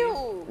are comfy.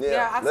 cute.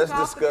 Yeah, I let's took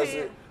off the discuss it.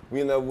 pants.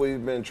 You know,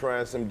 we've been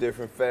trying some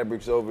different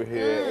fabrics over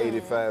here at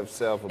 85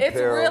 South Apparel.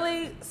 It's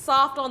really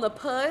soft on the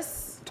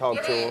puss.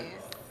 Talk to them.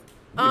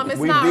 It's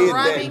We not did that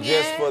rubbing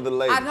just in. for the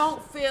ladies. I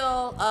don't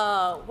feel,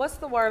 what's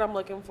the word I'm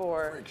looking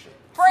for?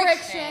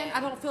 Friction. I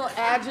don't feel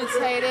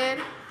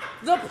agitated.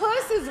 The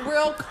puss is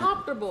real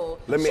comfortable.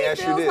 Let me ask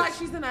you She feels this. like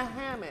she's in a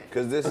hammock.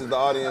 Because this is the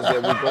audience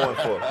that we're going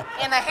for.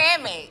 In a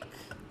hammock.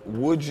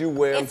 Would you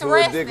wear them It's to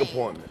a dick resting.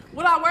 appointment?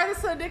 Would I wear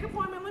this to a dick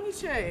appointment? Let me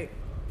check.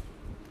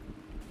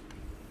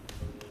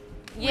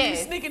 You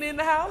Yes. sneaking in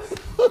the house,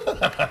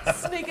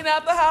 sneaking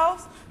out the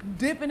house,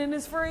 dipping in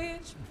his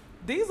fridge.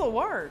 These will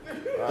work.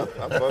 I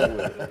fuck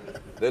with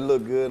it. They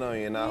look good on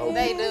you, and I hope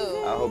They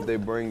do. I hope they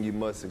bring you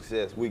much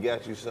success. We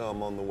got you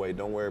some on the way.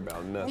 Don't worry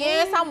about nothing.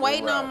 Yes, I'm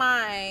waiting Right. on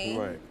mine.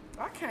 Right,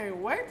 I can't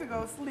wait to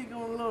go sleep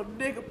on a little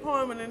dick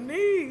appointment in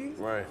these.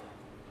 right.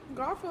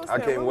 Garfield I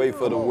said, can't what wait we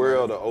for the doing?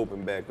 world to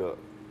open back up.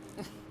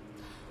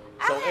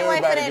 I So can't wait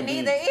for everybody that can be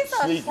neither. It's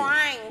a sleeking.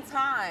 trying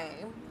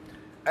time.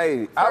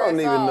 Hey, I don't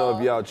us even know all.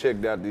 if y'all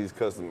checked out these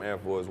custom Air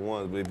Force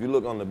Ones, but if you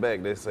look on the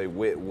back, they say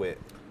wet, wet.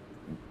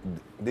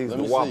 These Let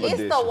the me WAP see. It's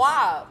editions. the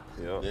WAP.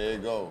 Yep. There you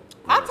go.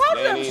 I told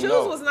They you them didn't shoes even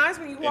know. was nice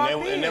when you walked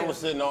in. And they was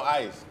sitting on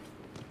ice.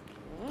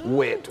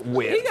 Wet,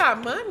 wet. He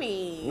got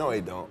money. No,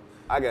 he don't.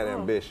 I got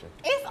ambition.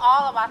 It's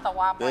all about the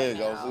WAP There right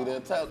you go. now. See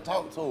that?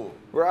 Talk to him.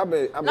 Bro, I've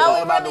been No, all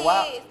it about really the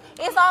WAP. is.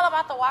 It's all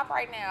about the WAP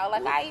right now.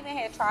 Like, I even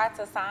had tried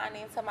to sign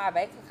into my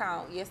bank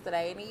account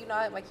yesterday, and then, you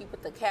know, like you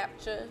put the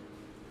capture.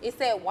 It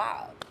said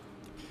WAP.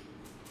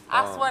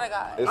 I swear to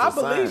God. It's I a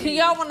believe sign.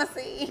 Y'all want to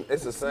see?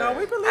 It's a sign. No,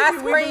 we believe I you.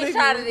 We believe you.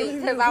 screenshotted We it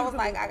believe because you. I was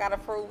like, I gotta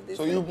prove this.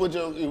 So you put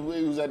your, you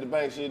was at the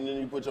bank shit and then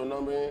you put your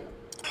number in?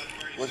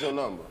 What's your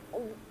number?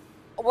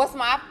 What's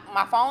my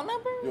phone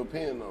number? Your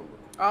PIN number.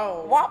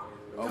 Oh. WAP.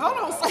 Hold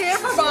on,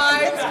 scammer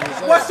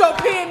vibes. What's your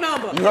PIN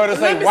number? You heard her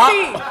say Let me WAP?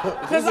 see.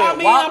 Because You I said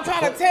mean, WAP? I'm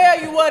trying to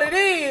tell you what it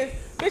is.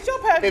 Bitch, your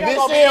paper If got it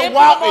gonna be said empty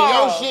WAP and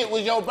tomorrow. your shit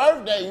was your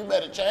birthday, you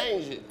better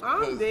change it.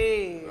 I'm 'Cause-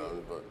 dead.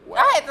 Wow.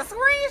 I had to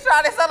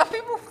screenshot it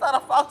so the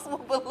folks will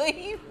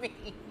believe me.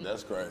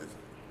 That's crazy.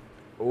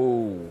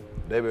 Ooh,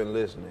 they've been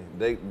listening.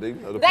 They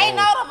know the They phone.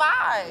 know the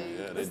vibe.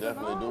 Yeah, they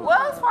definitely do.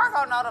 Wells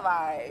Fargo know the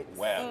vibe.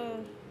 Wow.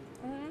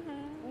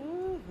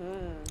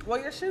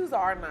 Well, your shoes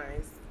are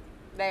nice.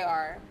 They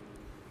are.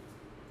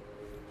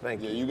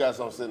 Thank Yeah, you. you got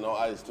some sitting on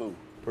ice too.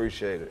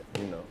 Appreciate it.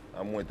 You know,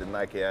 I'm with the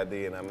Nike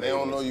ID and I made They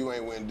don't me know you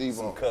ain't went deep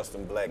some on.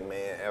 custom black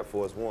man Air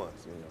Force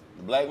Ones. You know,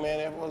 The black man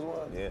Air Force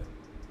One? yeah,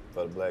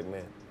 for the black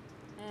man.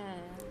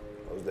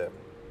 What was that?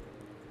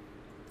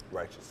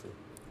 Righteously.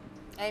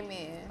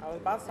 Amen. I was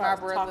about to My start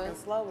brother. talking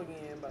slow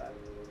again, but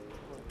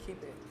I'm going to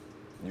keep it.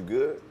 You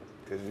good?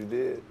 Cause you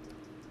did.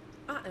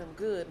 I am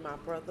good, my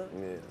brother.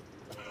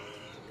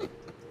 Yeah.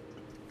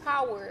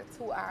 Power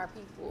to our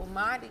people,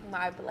 minding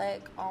my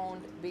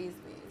black-owned business.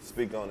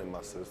 Speak on it,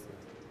 my sister.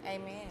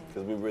 Amen.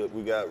 Cause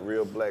we got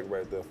real black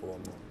right there for a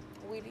moment.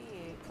 We did,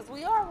 because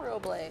we are real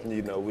black.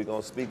 You know, we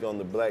gonna speak on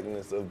the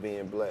blackness of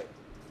being black.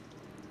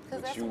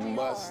 'Cause But that's you what we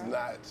must are.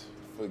 not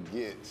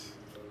forget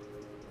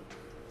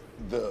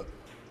the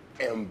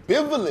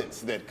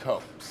ambivalence that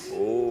comes.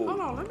 Oh, Hold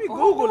on, let me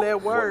Google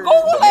that word.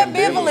 Google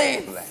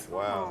ambivalence. ambivalence.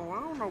 wow. Oh, I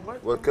don't know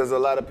what. Well, because a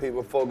lot of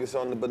people focus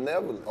on the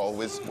benevolence. Oh,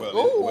 it's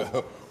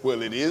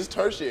well, it is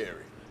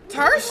tertiary.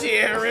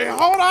 Tertiary.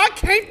 Hold on, I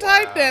can't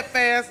type that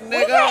fast, We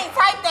nigga. can't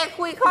type that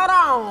quick.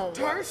 Hold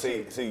on.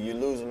 See, you're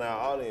losing our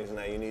audience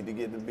now. You need to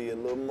get to be a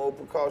little more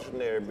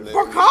precautionary.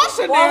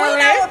 Precautionary. Well, we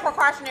know what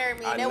precautionary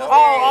means. I That know. was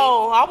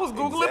Oh, I was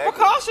Googling Exactly.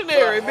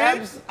 precautionary, bitch.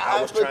 Perhaps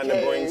I was trying to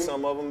bring became-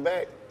 some of them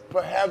back.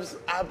 Perhaps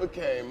I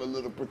became a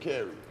little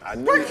precarious. I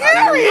knew, Precarious?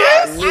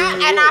 I knew you and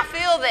would. I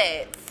feel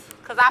that.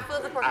 Because I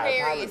feel the I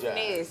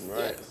precariousness.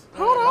 apologize. Right.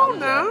 Hold on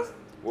now.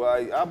 Well,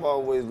 I've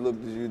always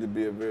looked at you to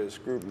be a very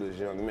scrupulous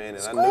young man,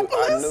 and I knew you would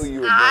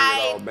bring it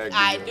all back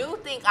I together. do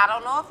think, I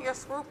don't know if you're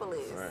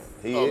scrupulous. Right.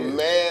 He A is.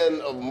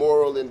 man of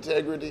moral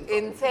integrity,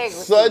 Integrity.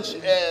 such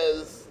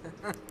as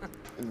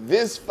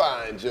this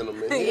fine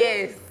gentleman. here.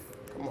 Yes.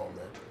 Come on,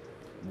 man.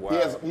 Wow.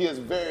 He has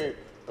a very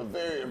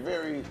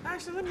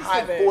Actually, let me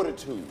high see that.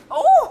 fortitude.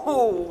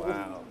 Ooh.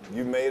 Wow.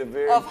 You made a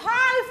very Of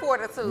high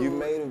fortitude. you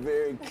made a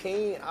very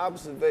keen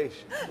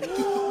observation.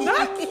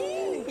 Not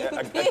key.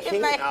 A did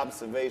keen make-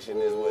 observation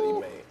is what he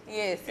made.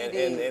 Yes, he And,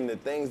 did. and the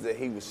things that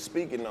he was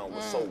speaking on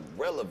was so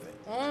relevant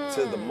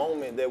to the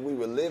moment that we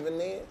were living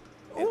in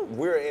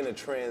we're in a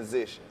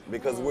transition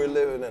because we're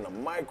living in a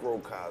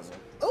microcosm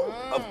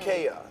of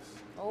chaos.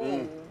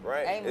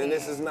 Right? Amen. And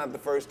this is not the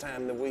first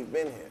time that we've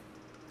been here.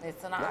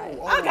 It's not.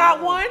 I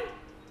got one,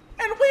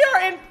 and we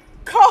are in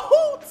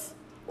cahoots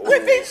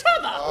with each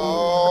other.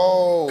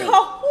 Oh.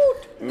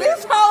 Cahoot.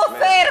 This whole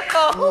said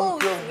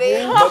cahoots,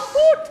 bitch.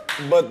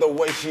 Cahoot. But the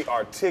way she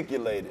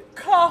articulated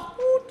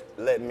Cahoot.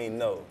 let me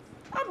know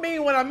I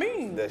mean what I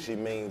mean. that she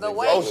means The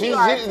way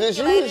exactly.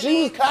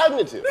 She was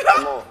cognitive.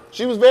 Come on.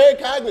 She was very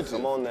cognitive.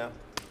 Come on now.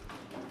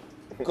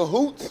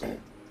 Cahoots. Hey,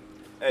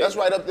 That's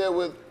right up there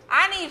with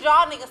I need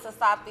y'all niggas to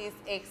stop this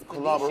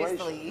Collaboration.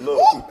 expeditiously.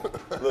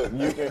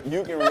 Look,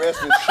 you can rest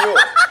assured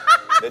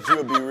that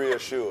you'll be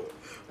reassured.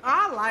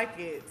 I like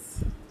it.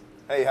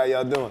 Hey, how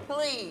y'all doing?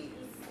 Please.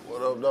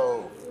 what up,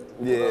 dog?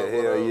 Yeah, What up,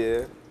 hell what up?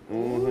 yeah.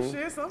 Ooh,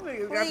 shit, some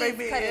niggas got Please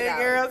baby cut it out.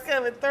 girls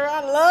coming through. I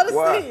love to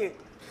Why? see it.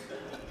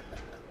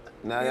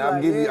 Now You I'll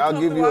like, give you yeah, I'll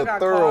give you I a got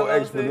thorough Karlous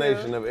in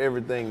explanation here. of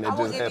everything I that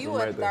will just give happened you a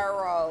right there.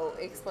 thorough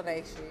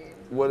explanation.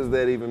 What does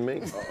that even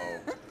mean?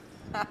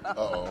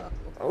 Uh-oh.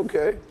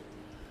 Okay.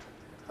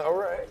 All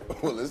right.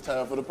 Well, it's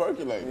time for the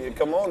percolate. Yeah,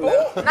 come on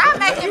now. Not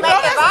make it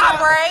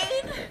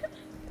vibrate.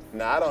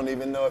 Now I don't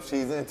even know if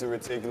she's into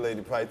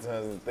reticulated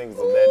pythons and things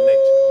of that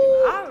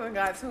nature. I done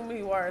got too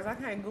many words. I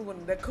can't Google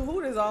them. The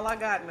Kahoot is all I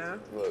got now.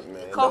 Look, man.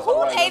 that's Cahoot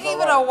all right, ain't that's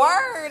even all a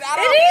right. word.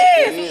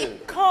 I don't It is. is.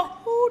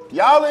 Kahoot.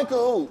 Y'all in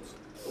cahoots.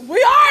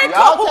 We are in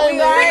Y'all Kahoot. came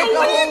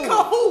Nigga, we in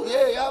Kahoot.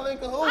 Yeah, y'all in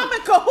cahoots. I'm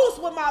in cahoots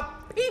with my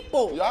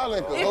people. Y'all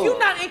in If cahoots. you're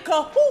not in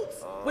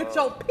cahoots with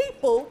your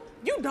people,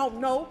 you don't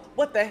know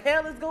what the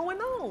hell is going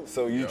on.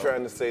 So you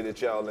trying to say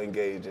that y'all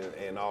engage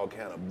in all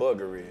kind of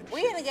buggery and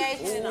We shit?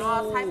 engaged in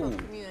all type of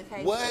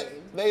communication. What?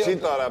 She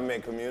thought I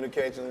meant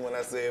communication when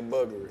I said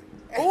buggery.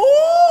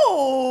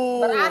 Ooh.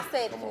 But I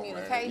said Come on,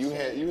 man.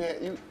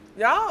 communication. You.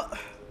 Y'all,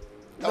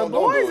 the Don't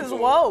boys do it is to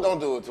 'em. woke. Don't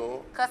do it to him.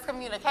 Because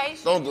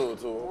communication Don't do it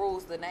to him.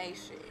 rules the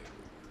nation.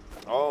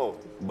 Oh,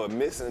 but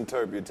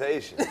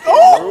misinterpretation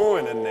can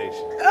ruin a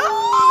nation.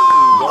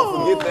 Oh.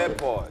 Don't forget that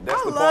part.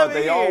 That's I the love part it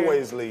they here.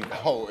 always leave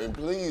out. Oh, and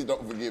please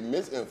don't forget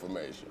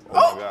misinformation.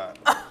 Oh my God.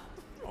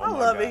 Oh I my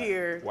love God. it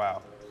here.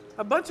 Wow.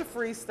 A bunch of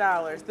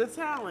freestylers, the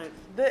talent,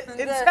 the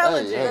The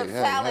intelligence,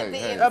 Hey, talent,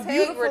 hey, the a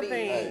beautiful integrity.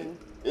 thing.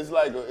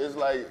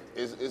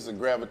 It's a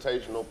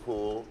gravitational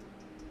pull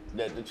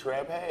that the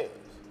trap has.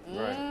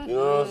 Right. You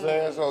know what I'm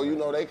saying?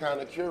 So they kind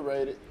of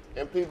curate it,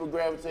 and people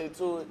gravitate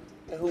to it,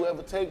 and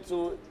whoever take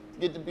to it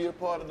get to be a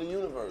part of the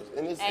universe.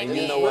 And it's And And you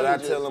then- know what I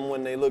really tell just- them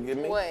when they look at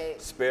me?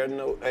 What? Spare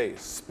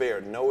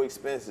no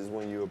expenses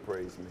when you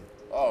appraise me.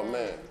 Oh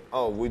man.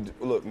 Oh,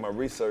 look, my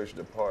research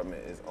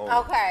department is on it.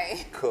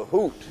 Okay.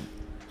 Kahoot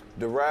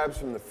derives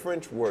from the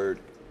French word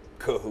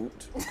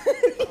cahoot,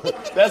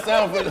 That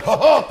sounds like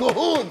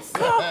cahoots.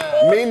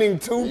 meaning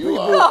two You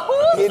people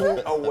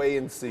hidden away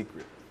in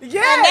secret.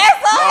 Yeah. And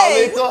that's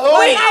Y'all in us.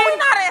 cahoots. We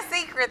not in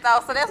secret though,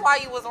 so that's why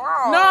you was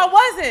wrong. No,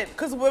 I wasn't.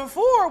 Because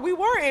before we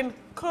were in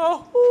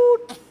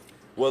cahoot.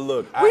 Well,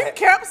 look, We've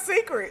kept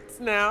secrets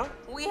now.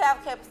 We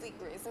have kept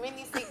secrets,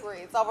 many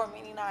secrets over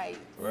many nights.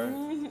 right?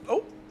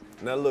 Oh.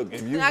 Now look,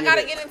 if you And I get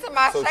gotta it- get into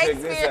my so check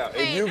Shakespeare this out.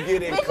 If you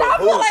get in Bitch, I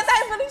feel like cahoots,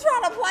 they really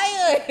trying to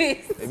play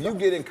us. if you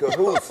get in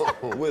cahoots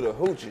with a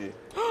hoochie,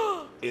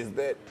 is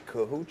that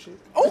cahoochie?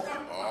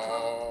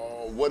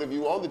 Oh, what if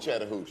you on the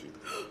Chattahoochee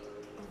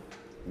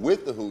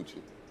with the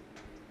hoochie,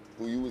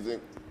 who you was in?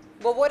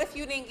 But what if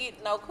you didn't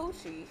get no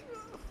coochie?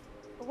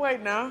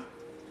 Wait now.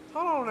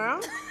 Hold on now.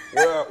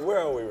 Where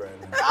are we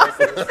right now?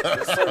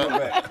 Let's circle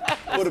back.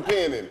 Put a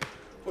pen in it.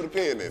 Put a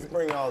pen in it.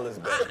 Bring all this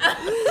back.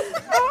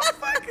 I'm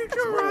fucking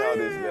Bring all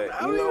this crying.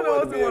 back. I You don't know even know what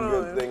what's would be a going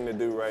good on. thing to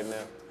do right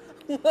now?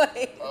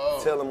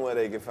 What? Tell them where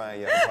they can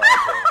find y'all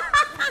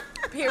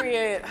podcast.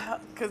 Period.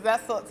 Because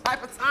that's the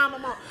type of time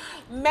I'm on.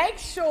 Make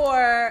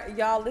sure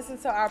y'all listen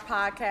to our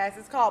podcast.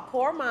 It's called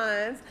Poor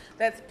Minds.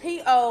 That's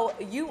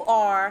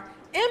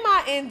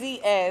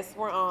POURMINDS.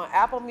 We're on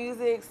Apple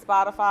Music,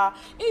 Spotify,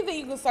 anything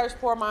you can search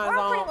Poor Minds We're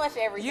on. pretty much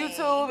everything.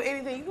 YouTube,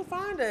 anything. You can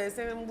find us,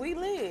 and we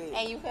live.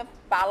 And you can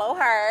follow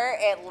her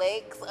at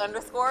Lex_P_.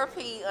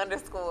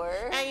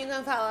 And you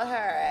can follow her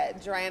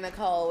at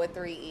Nicole with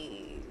 3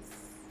 E's.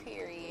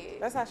 Period.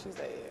 That's how she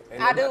said it.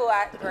 Ain't I do.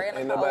 nobody- Drea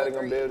Ain't Nicole nobody with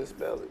gonna 3 be able to E's.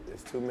 spell it.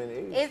 It's too many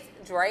E's.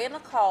 It's Drea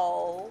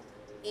Nicole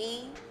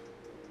E.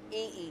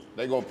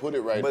 They gonna put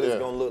it right But there. it's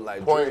gonna look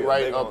like point drill.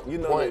 right They up. gonna, you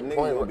know point, that niggas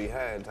point gonna right- be high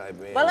and type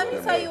in. But let me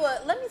whatever. tell you a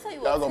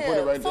Y'all tip. gonna put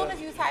it right As soon there?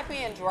 as you type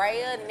in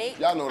Drea, Nick,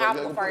 Y'all know that. I'm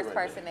Y'all the can put it first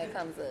right person that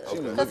comes up. She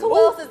was Because looking-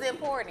 who else is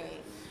important?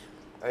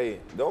 Hey,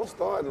 don't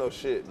start no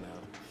shit now.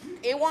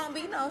 It won't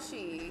be no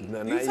shit.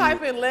 Now You you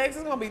type in legs,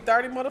 it's gonna be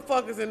 30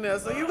 motherfuckers in there.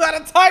 So you gotta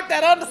type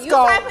that underscore. You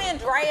type in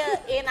Drea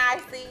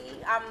NIC,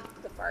 I'm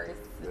the first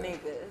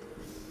nigga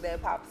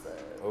that pops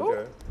up.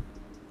 Okay.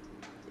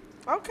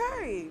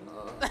 Okay.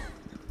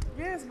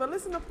 Yes, but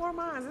listen to Poor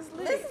Minds. It's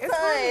lit. Listen It's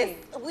funny.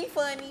 to us. We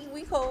funny.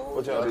 We cool.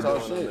 What y'all be Talk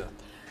doing on shit. there?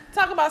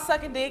 Talk about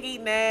sucking dick,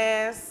 eating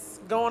ass,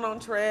 going on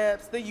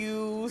trips, the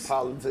use.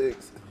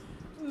 Politics.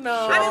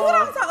 No. I mean, we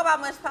don't talk about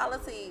much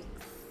politics.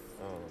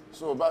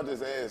 So about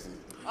this assy.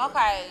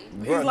 Okay.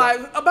 He's like,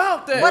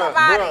 about that. What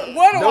about it?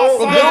 What do I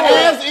But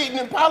say? ass eating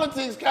and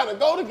politics kind of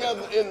go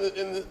together in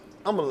the.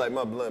 I'm gonna light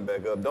my blunt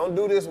back up. Don't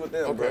do this with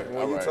them, Okay, bro.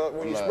 When all you right. talk,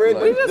 when you I'm spread not-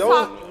 them, We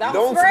just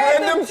don't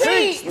spread them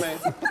cheeks, man.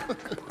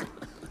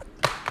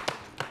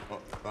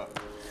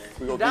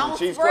 We gonna keep Don't the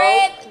cheeks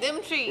spread closed. them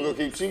We cheeks. gonna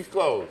keep cheeks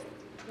closed.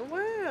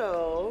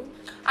 Well,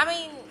 I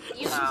mean,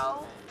 you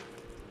know,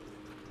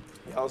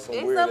 Y'all some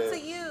it's weird up ass. to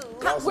you.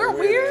 Y'all some We're weird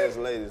weird? ass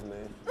ladies,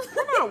 man.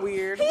 we're not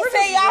weird. He We're said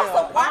just y'all real.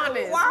 some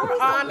honest. why We're we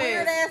some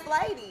weird honest.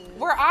 ass ladies.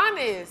 We're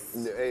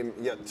honest. Hey,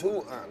 yeah,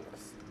 too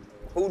honest.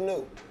 Who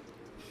knew?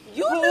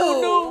 You Who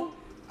knew. knew?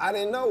 I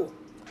didn't know.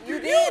 You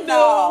did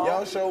know.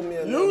 Y'all showed me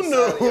another You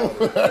side of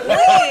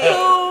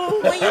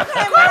y'all. When you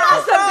came on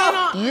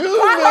our show, You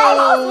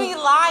Carlos knew. be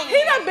lying.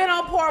 He done been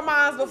on Poor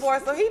Minds before,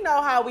 so he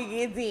know how we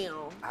get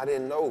down. I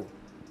didn't know.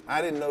 I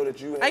didn't know that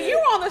you had. And you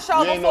were on the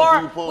show You ain't know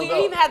if you before pulled we up.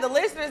 even had the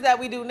listeners that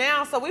we do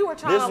now, so we were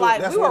trying This to was-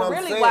 like, that's we what were I'm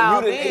really saying.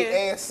 wild You done ate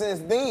then. ass since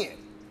then.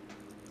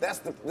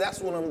 That's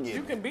what I'm getting.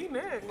 You can beat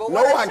that. But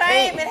No, what I a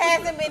shame can't. it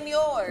hasn't been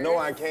yours. No,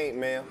 I can't,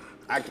 ma'am.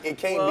 It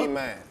can't be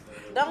mine.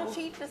 Don't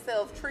cheat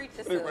yourself, treat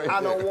yourself.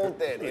 I don't want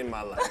that in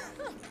my life.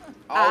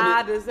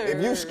 I this- deserve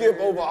If you skip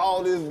over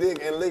all this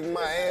dick and lick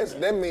my ass,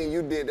 that means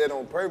you did that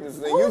on purpose.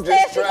 And Who you said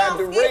just you tried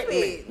to gonna skip rape me.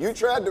 it? You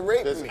tried to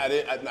rape me. I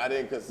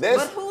didn't consider. But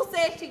That's, who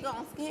said she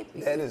gonna skip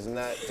it? that is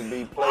not to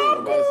be played I'm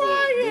about.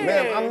 crying.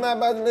 Ma'am, I'm not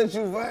about to let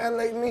you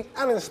violate me.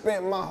 I done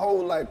spent my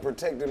whole life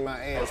protecting my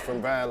ass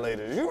from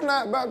violators. You're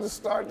not about to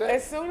start that.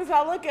 As soon as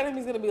I look at him,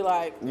 he's gonna be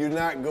like, You're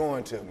not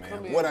going to, man.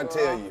 Come here, What I bro.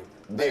 tell you.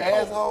 The Dick hole.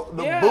 asshole,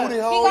 the Yeah. booty He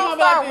hole, gonna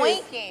start this.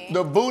 winking.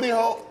 the booty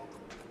hole.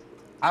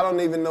 I don't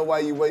even know why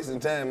you wasting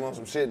time on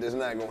some shit that's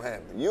not gonna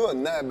happen. You are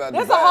not about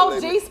There's to a whole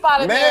violate me.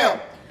 G-spot in Ma'am,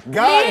 there.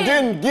 God Man.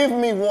 didn't give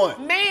me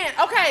one. man,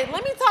 okay,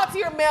 let me talk to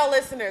your male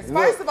listeners.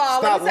 Look, First of all,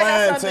 stop let me tell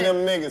lying you to something.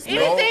 them niggas, man. Anything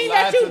Don't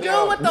that lie you to do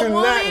them. with the You're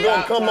woman, not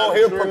gonna come on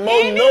here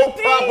promoting no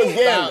Anything-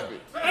 propaganda.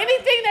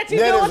 anything that you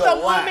That do is with a a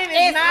lie. woman is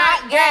It's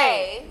not not gay.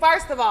 gay.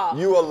 First of all.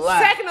 You a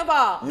lie. Second of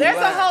all, You there's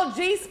lie. a whole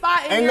G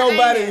spot in Ain't your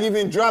nobody anus.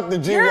 even dropped the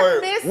G You're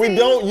word. missing- We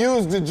don't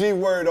use the G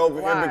word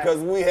over Why? here because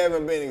we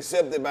haven't been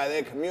accepted by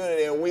that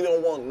community and we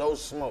don't want no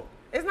smoke.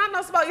 It's not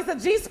no smoke, it's a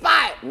G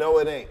spot. No,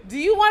 it ain't. Do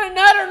you want a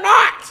nut or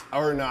not?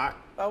 Or not.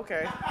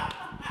 Okay.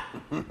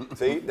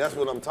 See, that's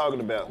what I'm talking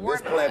about. We're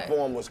This not.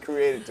 platform was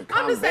created to I'm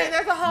combat just saying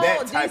there's a whole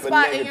that G type of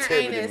spot in your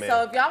negativity, anus. ma'am.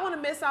 So if y'all want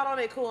to miss out on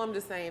it, cool. I'm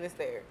just saying it's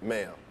there.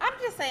 Ma'am. I'm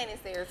just saying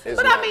it's there too. It's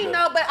But not I mean, there.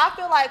 no, but I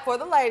feel like for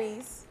the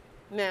ladies,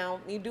 now,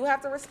 you do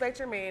have to respect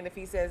your man if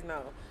he says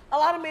no. A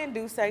lot of men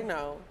do say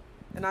no.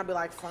 And I'd be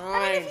like, fine.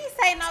 I mean, if he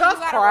say no, Tough you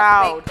gotta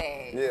crowd.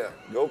 respect that.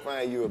 Yeah, go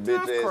find you a bitch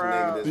ass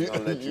crowd. nigga that's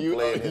gonna let you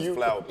play in his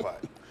flower pot.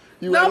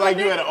 You No, act but like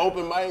you then- at an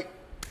open mic.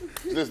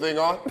 Is this thing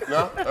on?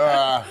 No? All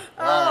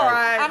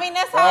right. I mean,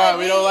 that's how it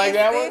we don't like is.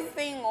 that This one?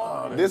 thing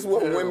on. This is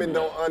what women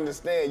don't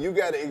understand. You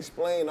gotta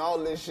explain all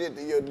this shit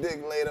to your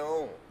dick later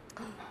on.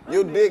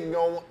 Your dick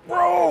going,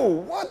 bro,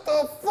 what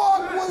the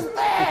fuck was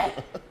that?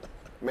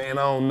 Man,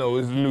 I don't know.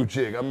 It's a new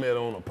chick. I met her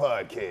on a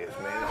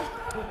podcast,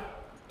 man.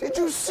 Did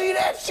you see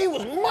that? She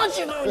was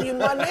munching on you,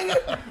 my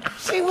nigga.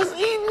 She was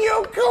eating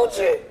your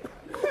coochie.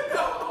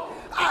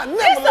 I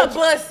never It's a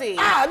bussy.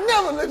 I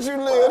never let you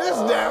live this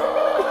down.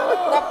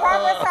 The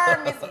proper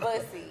term is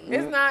bussy.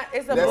 It's not,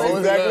 it's a That's bussy.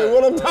 exactly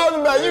what I'm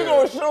talking about. You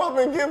gonna show up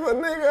and give a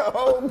nigga a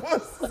whole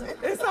pussy.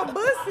 It's a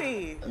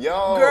bussy.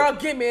 Yo. Girl,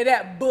 give me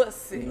that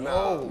bussy.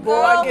 No.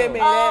 Boy, give me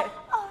that.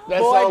 That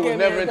Boy, song was give me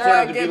never that. intended to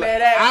Girl, be give me like.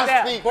 that.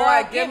 I speak.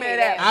 Boy, give me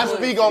that. I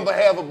speak on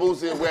behalf of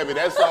Boosie and Webby.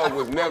 That song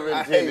was never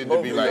intended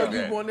to be like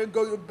that. wanna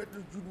go, you better,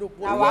 you know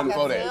Now I wasn't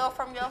can for that. tell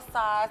from your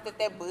size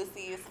that bussy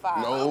is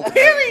fine. No,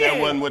 Period.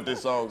 that wasn't what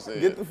this song said.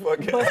 Get the fuck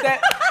out. Bust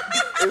that,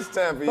 It's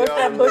time for bust y'all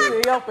that to leave.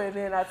 bussy open,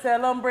 then I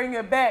tell them bring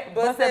it back.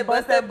 Bust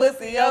that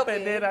bussy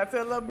open, then I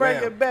tell them bring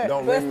Ma'am, it back.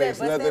 don't Bust remix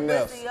that nothing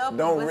else. bussy open,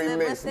 Don't bust that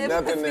remix bussy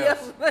nothing open.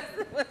 else.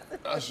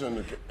 I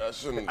shouldn't I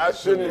shouldn't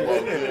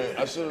have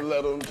I should have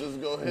let them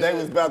just go ahead. They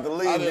was about to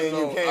leave, I then didn't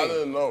you know. came. I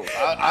didn't know.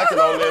 I can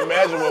only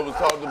imagine what was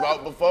talked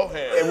about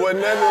beforehand. It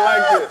wasn't nothing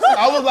like this.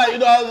 I was like, you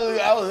know,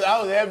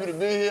 I was happy to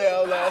be here.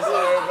 I was like, I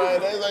saw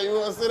everybody. They was like, you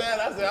want to sit down?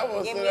 I said, I want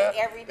to Give sit me down.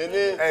 everything And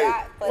then, you Hey,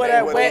 got For Hey,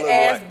 that what it wet look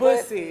ass like?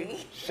 bussy.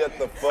 Shut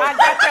the I fuck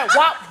got up.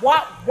 that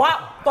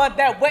wop for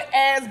that wet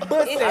ass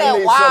bussy. It's I that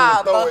need wild,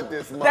 something to throw bro. at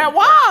this motherfucker. That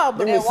wob.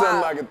 Give me That something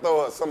wild. I can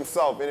throw at some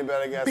soft.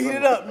 Anybody got Beat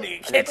something? it up,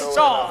 nigga. Catch Throw a it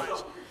charge.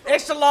 out.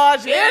 Extra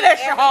large and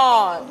extra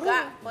hard. You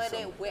got for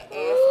that wet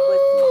ass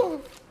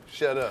bussy.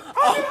 Shut up.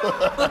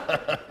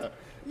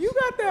 You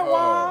got that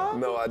wob.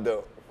 No, I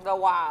don't. The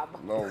wob.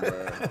 no,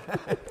 man.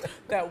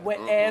 That wet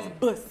ass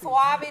bussy.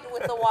 Swab it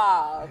with the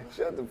wob.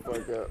 Shut the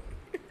fuck up.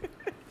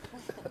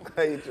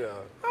 I hate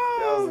y'all.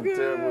 Y'all some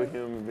terrible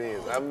human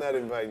beings. I'm not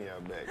inviting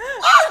y'all back.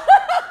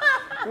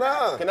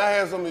 Nah. Can I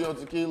have some of your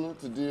tequila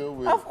to deal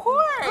with? Of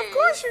course. Of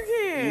course you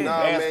can.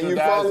 Nah, man, you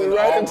bastardizing falling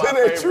right all into my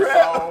that favorite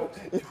trap. songs.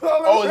 You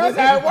falling Oh, is right this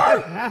how it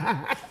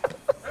works?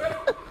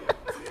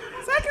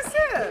 Take a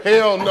sip.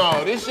 Hell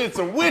no, this shit's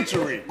some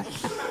witchery.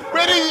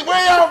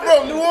 Where y'all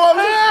from? New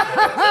Orleans?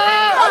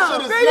 I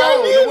should have They gonna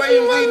known get the way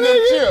you was you, eating my them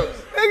nigga. chips.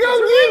 They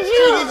gonna get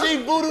She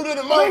voodoo to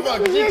the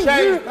motherfucker. She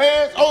changed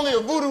pants. Only a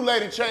voodoo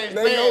lady changed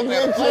They pants. gonna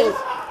get you.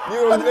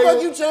 What the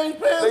fuck you change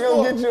pants They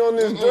gonna for? get you on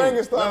this drink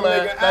and start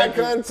making eye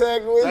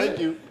contact with Thank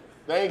you.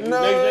 Thank you. No.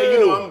 Next day, you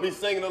know I'm gonna be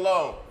singing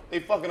along. They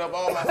fucking up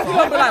all my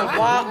songs. Like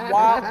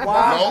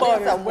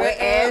walk, Some wet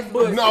ass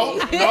pussy.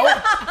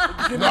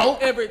 No.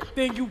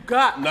 everything you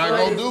got. Not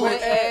gonna do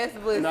Wet it. ass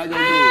pussy. Not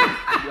gonna do it.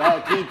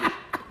 Y'all keep it.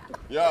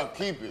 Y'all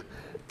keep it.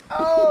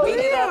 Oh, Beat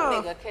it up,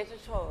 damn. nigga. Catch a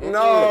choice.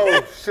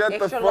 no, shut the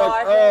Extra fuck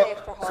large up. and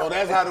extra hard. So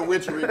that's how the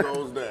witchery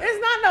goes down. It's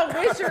not no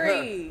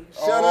witchery.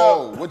 Shut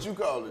Oh, up. what you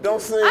call it?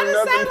 Don't sing I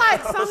just nothing.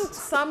 say like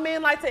some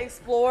men like to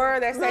explore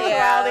their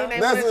sexuality.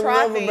 They want That's to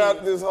try enough things.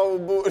 about this whole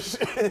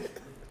bullshit.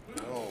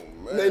 Oh,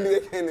 man. They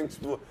can't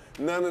explore.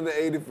 None of the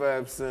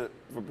 85%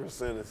 for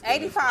percenters.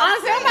 85.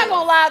 Honestly, I'm not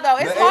gonna lie though.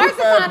 It's The hard to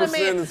find a 85%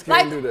 man. can't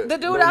Like do that. the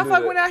dude Don't I do fuck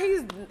that. with now,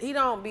 he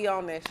don't be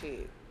on that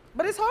shit.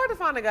 But it's hard to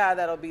find a guy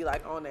that'll be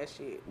like on that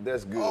shit.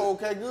 That's good. Oh,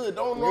 okay, good.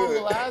 Don't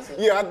Good. normalize it.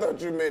 Yeah, I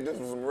thought you meant this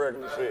was some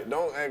regular shit.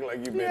 Don't act like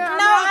you been. Yeah.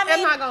 No, I I'm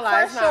mean, not gonna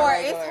lie, for it's not sure,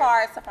 regular. it's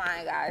hard to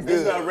find guys.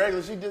 It's not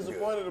regular. She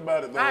disappointed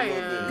about it though. I a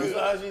little am. bit. You saw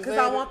how she Because said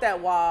I it? want that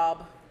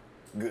wob.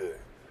 Good.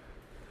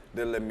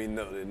 Then let me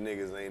know that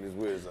niggas ain't as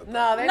weird as I thought.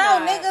 No, they No,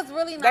 not. niggas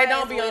really not. They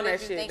don't as be weird on that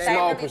as you shit. think. They They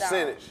Small really don't.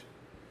 percentage.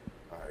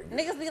 All right, good.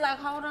 Niggas be like,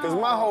 hold on. 'Cause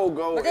my whole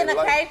goal But then in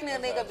life- occasionally a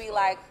nigga be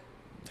like,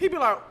 He be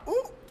like,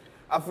 ooh.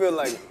 I feel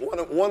like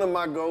one of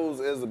my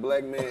goals as a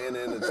black man and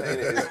an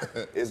entertainer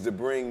is to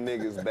bring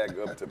niggas back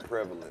up to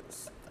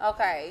prevalence.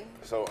 okay,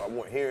 So I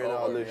want hearing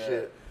all this yeah.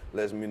 shit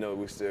lets me know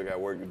we still got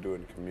work to do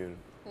in the community.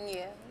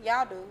 yeah,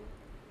 y'all do.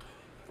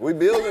 We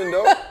building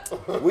though.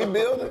 We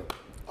building.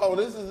 Oh,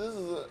 this is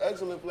an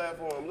excellent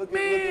platform. Look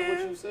at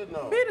what you sitting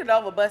on. Beat it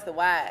over, busted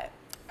wide.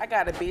 I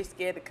got a bitch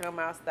scared to come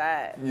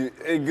outside.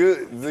 It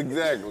good.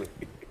 Exactly.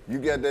 You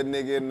got that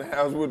nigga in the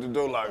house with the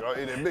door locked. Oh,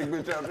 that big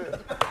bitch out there.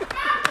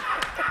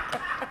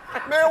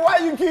 Man, why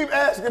you keep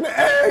asking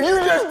that? You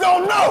just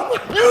don't know.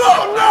 You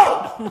don't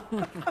know.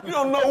 You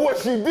don't know what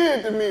she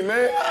did to me,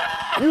 man.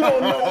 You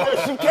don't know what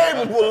she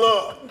capable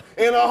of.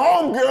 And a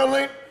homegirl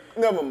ain't.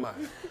 Never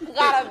mind.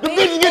 Got a The bitch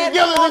bitches get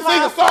together and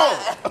sing a song.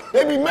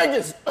 They be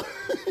making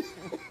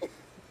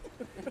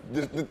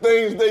the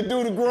things they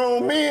do to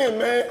grown men,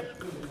 man.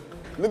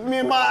 Look me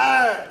in my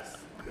eyes.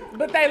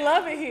 But they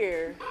love it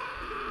here.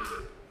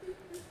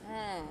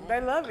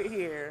 They love it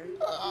here.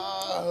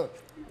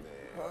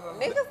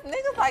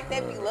 Niggas like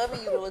that be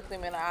loving you to look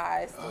them in the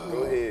eyes.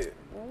 Go ahead.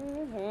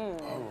 All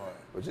right.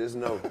 But just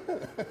know,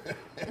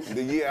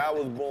 the year I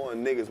was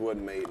born, niggas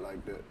wasn't made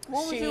like that.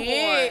 What was you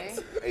Shit.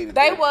 born? 83.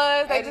 They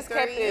was. They just 83.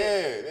 kept Yeah,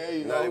 it. there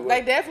you No, go. they They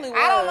wasn't. definitely was.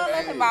 I don't know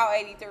nothing about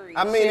 83.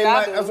 I mean, Shit, it I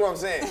might, do. that's what I'm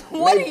saying.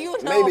 What maybe, do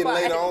you know Maybe about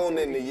later 83? on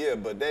in the year,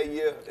 but that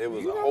year, it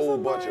was You a know whole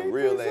something bunch about of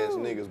real 83 ass too.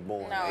 niggas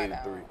born No, I in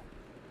 83. don't.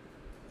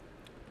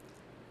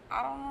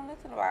 I don't know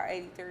nothing about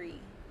 83.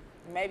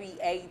 Maybe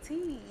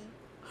 18.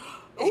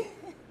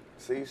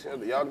 See,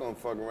 y'all gonna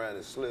fuck around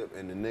and slip,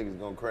 and the niggas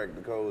gonna crack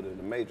the code in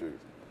the Matrix.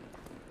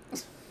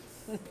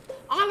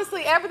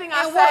 Honestly, everything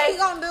I And what he say.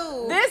 gonna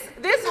do?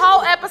 This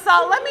whole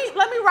episode, let me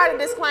write a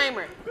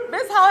disclaimer.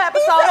 This whole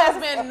episode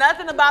has been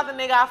nothing about the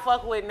nigga I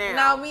fuck with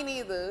now. No, me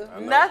neither.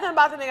 Nothing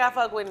about the nigga I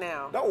fuck with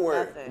now. Don't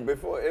worry. Nothing.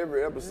 Before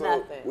every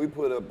episode, Nothing. we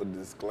put up a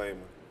disclaimer.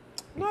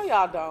 No,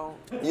 y'all don't.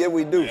 Yeah,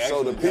 we do.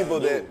 So the actually people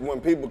do. that,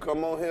 when people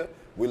come on here,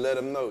 we let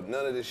them know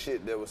none of the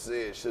shit that was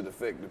said should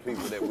affect the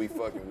people that we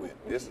fucking with.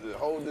 This is the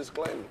whole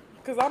disclaimer.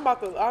 Cause I'm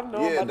about to. I know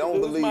I'm Yeah, about don't to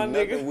lose believe my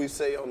nothing nigga. we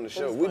say on the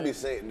show. We be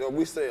saying, no,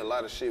 we say a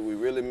lot of shit we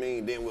really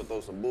mean. Then we'll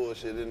throw some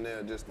bullshit in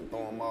there just to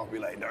throw them off. Be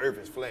like, the earth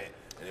is flat,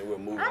 and then we'll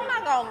move I'm on.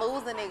 not gonna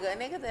lose a nigga. A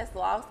nigga that's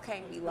lost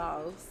can't be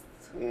lost.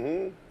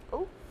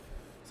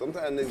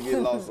 Sometimes niggas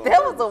get lost on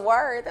That was a purpose.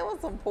 word. That was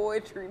some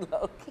poetry,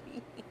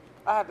 low-key.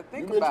 I had to You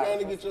think been about trying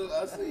to it. get your.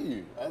 I see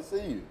you. I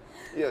see you.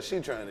 Yeah, she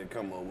trying to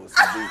come up with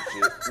some deep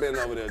shit. Been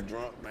over there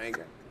drunk,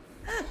 banking.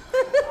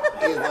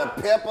 Is a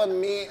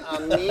peppermint a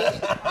meat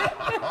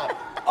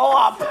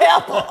Oh, a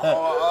pepper.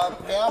 or a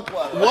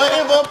pepper? What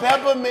if a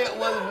peppermint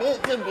was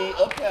meant to be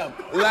a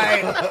pepper?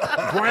 Like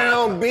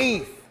ground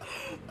beef.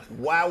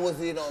 Why was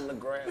it on the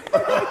ground?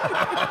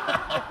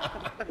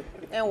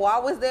 And why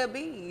was there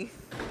beef?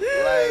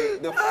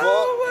 Like the fuck?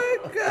 Oh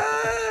my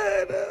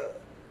god.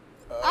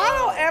 I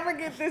don't ever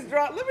get this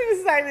drunk. Let me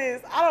just say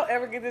this. I don't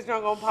ever get this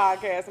drunk on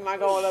podcasts when I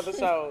go on other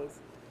shows.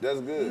 That's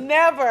good.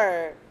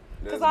 Never.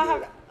 Because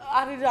That's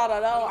I good. need y'all to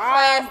know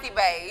Classy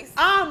base.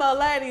 I'm a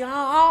lady.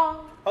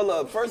 Hold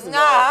up. First of Nah.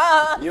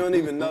 all, you don't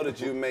even know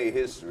that you made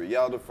history.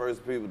 Y'all the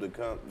first people to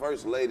come,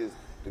 first ladies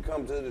to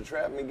come to the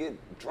trap and get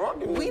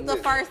drunk. In We this the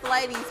bitch. first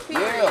ladies,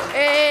 period. Yeah.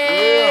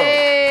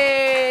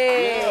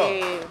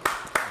 Hey.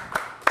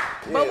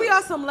 But we Yeah.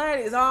 are some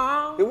ladies,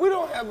 If we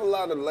don't have a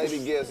lot of lady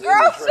guests Girl, in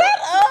the shut trap,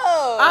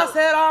 I up.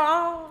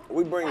 said,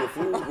 we bring a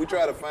few. We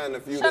try to find a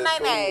few that's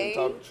cool and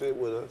talk shit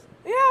with us.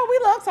 Yeah, we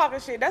love talking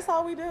shit. That's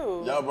all we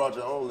do. Y'all brought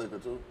your own liquor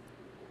too.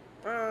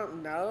 No.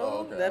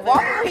 Oh, okay. That-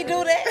 Why would we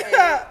do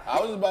that? I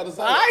was just about to say.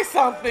 Buy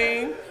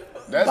something.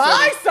 That's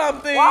Buy it.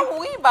 something. Why would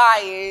we buy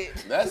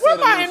it? That's Where's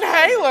it. my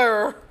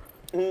inhaler?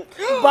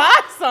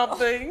 Buy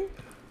something.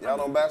 Y'all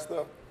don't buy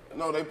stuff?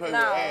 No, they pay No.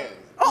 with ass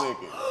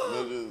licking.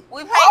 They just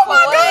We pay Oh for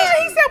my what? God,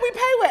 he said we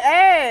pay with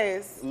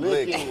ass.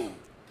 licking.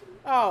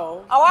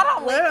 Oh. Oh, I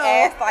don't lick Well.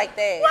 ass like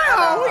that.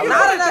 Well, you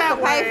Not put it enough that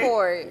to pay way.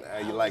 for it. How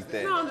you like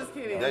that? No, I'm just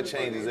kidding. That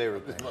changes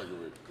everything.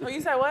 Oh,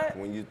 you say what?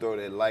 When you throw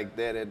that like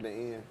that at the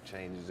end,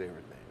 changes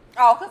everything.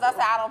 Oh, because I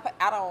said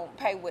I don't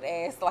pay with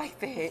ass like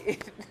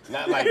that.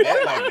 Not like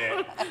that, like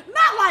that.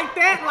 Not like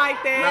that,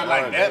 like that. Not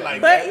like that,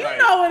 like But that. you like-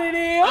 know what it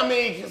is. I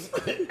mean,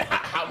 just,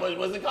 how much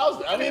was it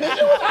costing? I mean, this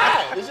shit was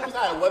high. This shit was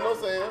high. Wasn't no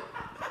saying.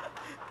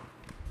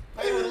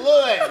 Pay with a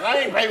little ass. I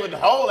ain't pay with the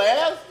whole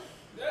ass.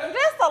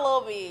 Just a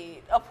little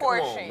bit, a Come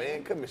portion, on,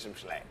 man. Cut me some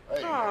slack.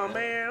 Hey, Oh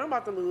man, I'm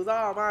about to lose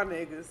all my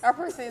niggas. a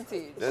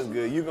percentage. That's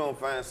good. You gonna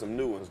find some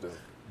new ones, though.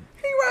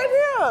 He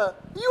right here.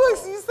 You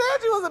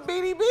said you was a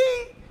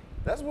BDB.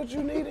 That's what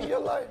you need in your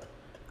life.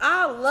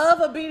 I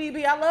love a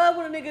BDB. I love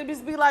when a nigga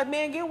just be like,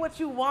 man, get what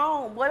you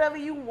want, whatever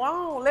you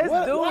want. Let's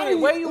do Why it.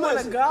 Where you want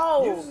to listen,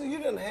 go? You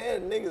done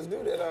had niggas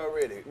do that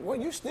already. Well,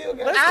 you still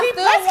got. Let's I keep-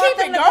 still let's want keep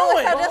them it to do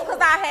going. it. So just because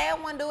I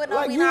had one do it, don't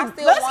Like mean you- I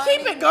still Let's want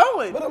keep it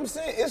going. But I'm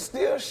saying it's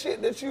still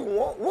shit that you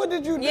want. What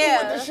did you do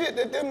Yeah. with the shit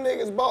that them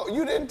niggas bought?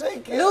 You didn't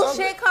take care New of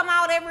shit it. come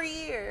out every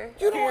year.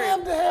 You don't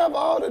have to have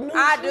all the new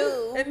I shit.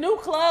 do. And new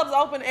clubs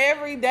open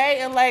every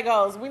day in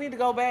Legos. We need to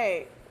go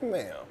back.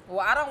 Ma'am.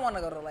 Well, I don't want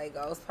to go to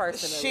Legos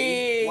personally.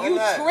 Shit, Why you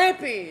not?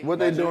 tripping. What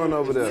they doing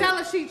over there? Tell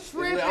her she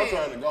tripping. I'm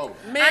trying to go.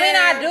 Man. I mean,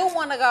 I do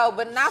want to go,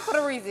 but not for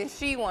the reason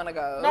she want to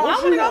go. No, I What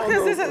want to you go wanna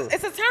because go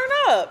it's a turn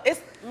up. It's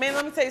man,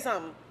 let me tell you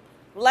something.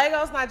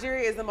 Lagos,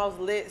 Nigeria is the most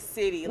lit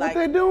city. What Like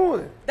they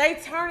doing? they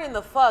turning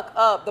the fuck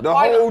up. The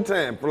party- whole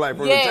time, from the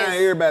time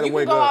everybody you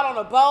wake can go up. out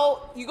on a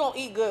boat. You gonna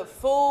eat good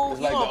food. It's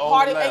You like gonna the old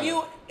party, and Atlanta.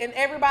 you and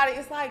everybody.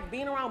 It's like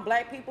being around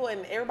black people,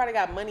 and everybody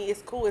got money.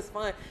 It's cool. It's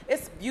fun.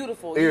 It's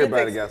beautiful. You get to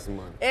Everybody got some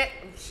money.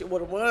 Shit, well,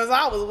 the ones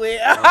I was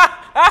with.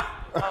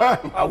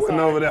 I wasn't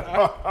over there.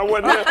 I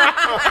wasn't there.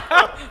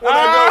 When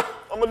I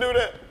go, I'm gonna do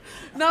that.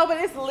 No, but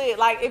it's lit.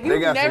 Like if They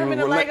you've got never some. been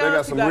to They Lagos, got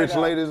you some gotta rich go.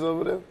 ladies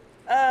over there.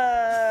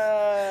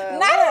 Now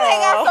that they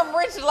got some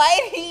rich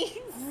ladies.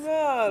 No, I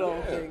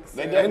don't think so.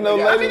 They Ain't definitely no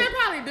got- I lady. mean, they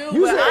probably do,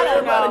 You but said I don't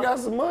everybody know. got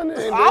some money. Ain't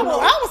I they was, no-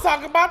 I was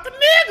talking about the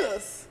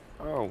niggas.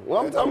 Oh, well,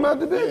 I'm talking about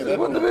the bitches.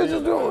 What the bitches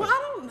Well, doing? I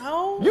don't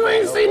know. You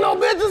ain't see no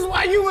bitches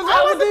while you was I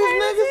out with wasn't these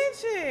paying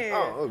niggas? attention.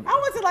 Oh, okay. I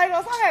went to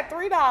Lagos. I had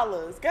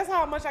 $3. Guess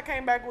how much I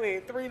came back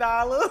with?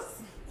 $3.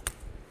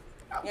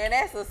 And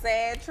that's a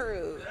sad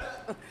truth.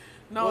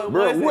 No, it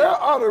Bro, wasn't. where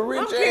are the rich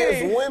I'm ass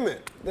kidding. women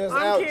that's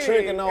I'm out kidding.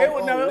 tricking on, It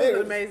was, no, it was an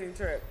niggas? amazing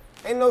trip.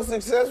 Ain't no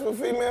successful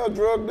female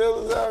drug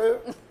dealers out here.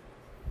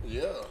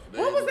 Yeah. they-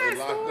 What was they that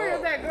locked story up.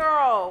 of that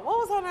girl? What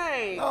was her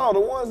name? No, the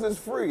ones that's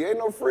free. Ain't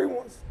no free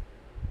ones.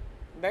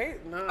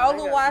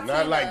 Oluwatina.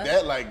 Not like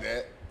that, like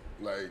that.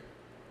 Like,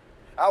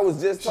 I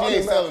was just she talking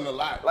ain't about. selling a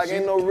lot. Like, She-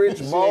 ain't no rich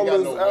she ain't got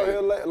ballers no out weight.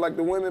 here like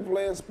the women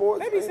playing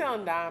sports. They be Ain't-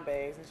 selling dime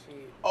bags and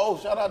shit. Oh,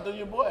 shout out to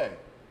your boy,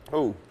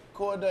 Who?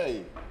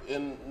 Corday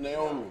and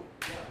Naomi.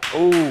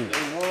 Ooh. They won.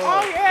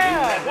 Oh,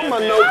 yeah. Where my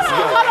notes go?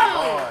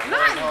 Hold on.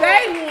 Not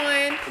they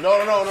won.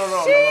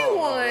 No. She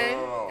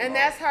won, and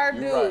that's her You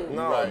dude. right, you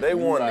No, right, they you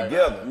won right,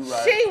 together. You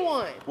right. She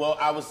won. Well,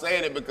 I was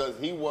saying it because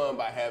he won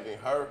by having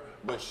her,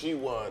 but she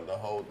won the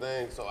whole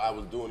thing. So I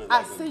was doing it I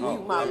like a see group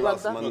you, my thing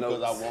brother.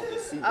 because I want to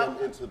see them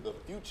into the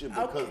future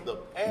because the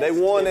past They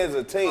won tends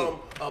as a team. to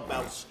come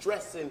about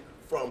stressing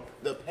from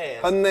the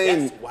past. Her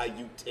name- That's why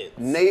you tense.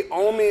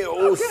 Naomi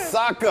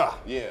Osaka.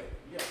 Yeah,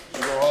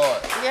 she go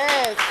hard.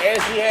 Yes.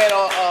 And she had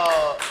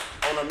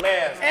on a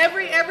mask.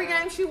 Every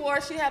game she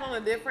wore, she had on a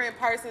different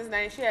person's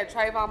name. She had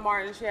Trayvon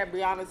Martin. She had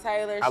Breonna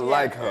Taylor. I she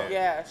like had- her.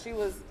 Yeah, she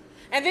was.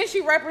 And then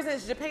she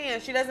represents Japan.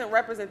 She doesn't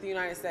represent the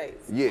United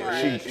States. Yeah,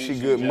 Right. she She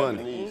good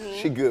Japanese. money.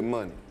 She good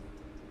money.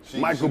 She-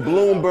 Michael she-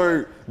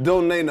 Bloomberg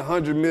donating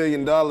 $100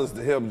 million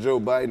to help Joe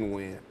Biden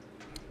win.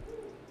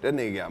 That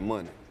nigga got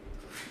money.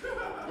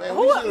 Man,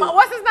 Who? we should've-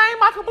 What's his name?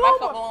 Michael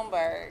Bloomberg. Michael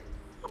Bloomberg.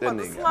 That I'm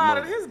about to nigga got slide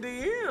in money. his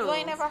DM. You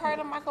ain't never heard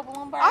of Michael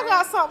Bloomberg? I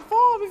got something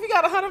for him. If you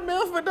got $100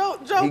 million for Joe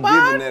He giving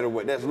Biden, that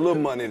away. That's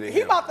little money to he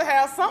him. about to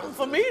have something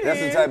for me. That's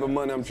the then. type of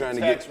money I'm trying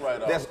to Tax get.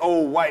 write-off. That's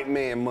old white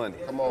man money.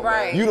 Come on,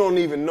 Right. man. You don't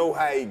even know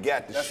how he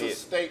got the That's a shit.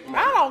 state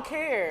money. I don't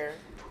care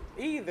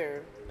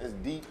either. That's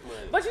deep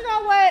money. But you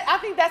know what? I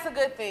think that's a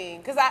good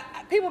thing. Because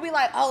people be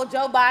like, oh,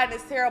 Joe Biden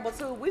is terrible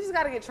too. We just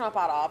got to get Trump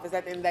out of office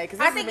at the end of the day. Because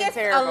I think it's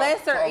terrible. a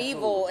lesser Talk to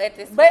evil at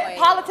this But point.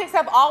 politics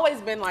have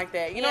always been like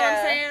that. You know what I'm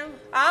Yeah. saying?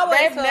 I always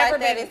They've feel never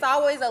like that. been- It's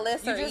always a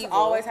lesser You just evil.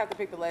 always have to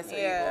pick the lesser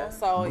Yeah. evil.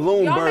 So y'all make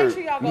Bloomberg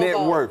sure y'all go net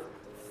vote. worth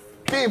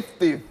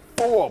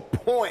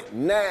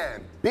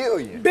 $54.9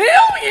 billion.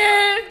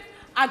 Billion.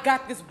 I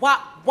got this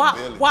wop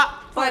Billion. wop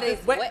For for this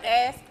this wet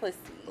ass pussy.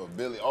 Oh,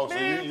 Billy. Oh, so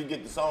Man. you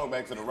get the song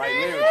back to the right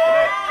lyrics for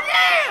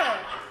that.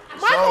 Yeah.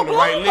 Song Michael the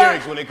right Bloomberg.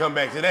 lyrics when they come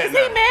back to that. Is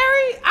now. he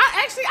married?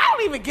 I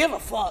don't even give a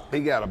fuck.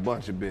 He got a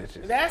bunch of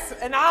bitches.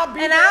 And I'll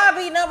be And there, I'll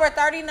be number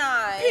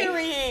 39.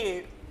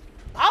 period.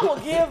 I will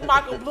give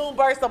Michael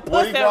Bloomberg some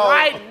What he pussy call-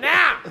 right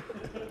now.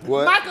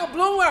 What? Michael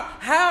Bloomberg,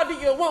 how do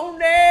you want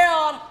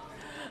them?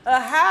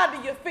 How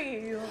do you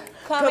feel?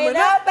 Coming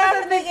up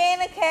as a nigga in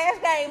the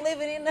cash game,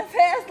 living in the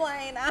fast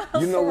lane.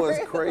 You know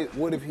what's crazy?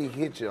 What if he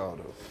hit y'all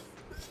though?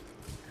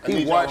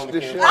 He watched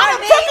this show. I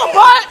done took a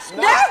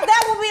punch.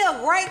 That would be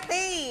a great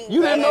thing.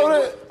 You didn't know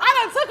that?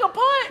 I done took a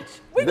punch.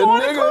 We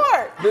going to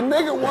court. The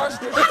nigga watched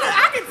this.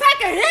 I can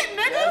take a hit,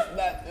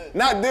 nigga.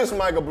 Not this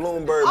Michael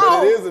Bloomberg,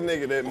 but it is a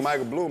nigga that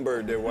Michael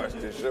Bloomberg that watched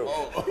this show.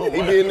 He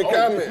be in the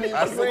comments.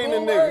 I seen the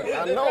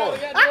nigga. I know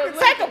him. I can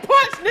take a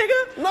punch,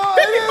 nigga. No,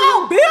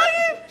 54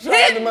 billion? Shout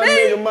out to my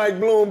nigga Mike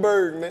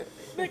Bloomberg, man.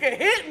 Nigga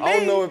hit me. I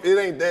don't know if it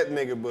ain't that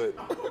nigga, but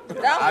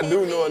I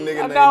do know a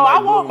nigga named Mike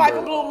I want Bloomberg.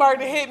 Michael Bloomberg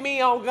to hit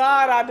me. On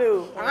God, I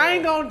do. I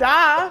ain't gonna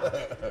die.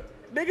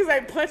 Niggas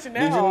ain't punching that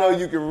Did you hard. know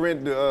you can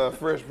rent the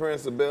Fresh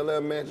Prince of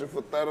Bel-Air mansion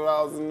for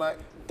 $30 a night?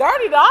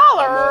 $30?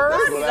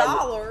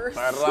 $30?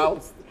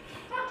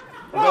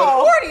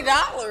 Oh.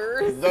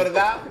 $40?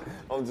 $30?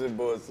 I'm just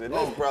bullshit.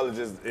 That's probably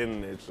just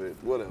internet shit.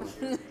 Whatever.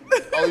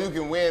 Oh, you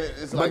can win it.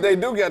 It's But like, they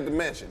do got the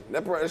mansion.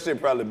 That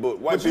shit probably booked.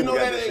 White but you people know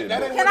got that that shit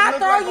ain't booked. Can I what it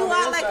throw look you on the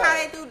out like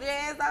how inside. they do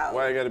jazz out?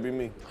 Why it gotta be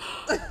me?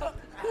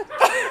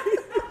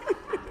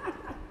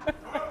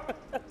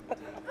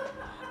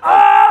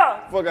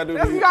 Fuck I do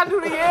to You you? gotta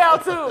do the yell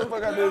too.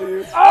 Fuck I do to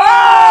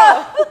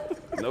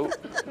you? Nope.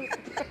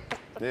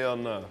 Hell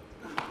no.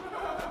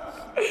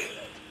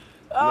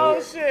 Oh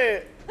Nope.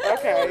 shit.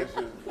 Okay.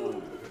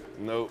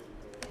 Nope.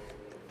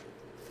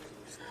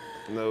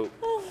 Nope.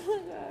 Oh my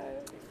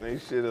God.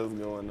 Ain't shit else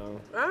going on.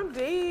 I'm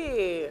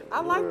dead.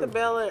 I like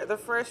the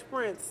Fresh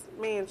Prince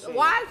mansion.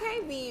 Why it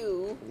can't be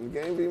you? You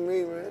can't be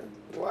me, man.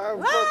 Why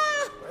the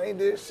fuck? I ain't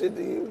did shit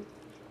to you.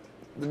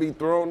 To be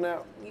thrown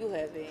out. You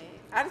haven't.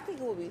 I just think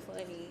it would be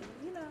funny,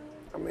 you know.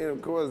 I mean,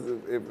 of course,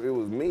 if it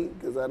was me,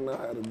 because I know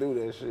how to do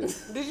that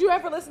shit. Did you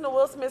ever listen to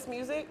Will Smith's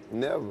music?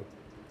 Never.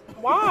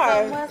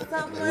 Why? It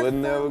wasn't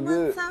never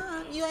good.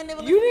 You ain't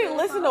never You didn't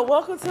listen to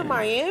Welcome to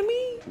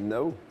Miami?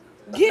 No.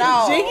 Getting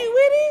No. jiggy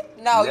with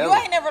it? No, you Never.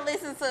 ain't never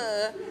listened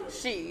to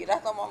shit.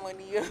 That's all my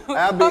money.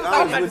 I'll be I'm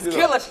honest gonna with you.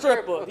 kill though. a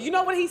stripper. You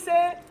know what he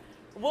said?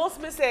 Will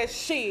Smith said,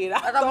 shit, I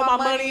got throw my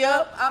money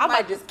up, I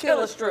might just kill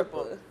a stripper.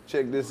 stripper.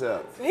 Check this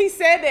out. He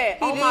said that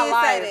He on did my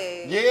life.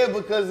 say that. Yeah,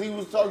 because he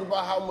was talking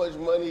about how much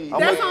money.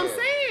 That's what I'm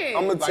saying.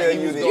 I'm gonna Like, tell he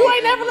you was the. You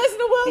ain't never listened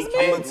to Will I'm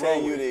Smith? gonna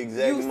tell you the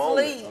exact You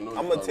moment. sleep.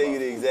 I'm gonna tell you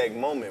the exact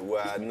moment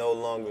where I no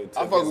longer took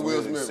I fuck his with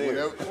Will music Smith.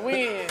 serious. Whenever,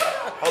 When?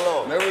 Hold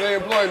on. whenever they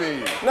employ me.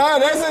 Nah,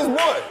 that's his boy.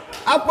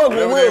 I fuck with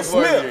Whatever Will they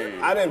employ Smith.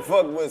 me. I didn't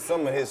fuck with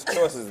some of his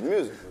choices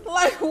musically.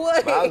 Like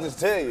what? But I'll just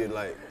tell you,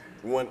 like,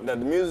 when the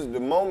music, the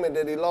moment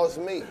that he lost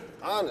me,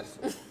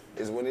 honestly,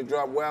 is when he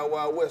dropped Wild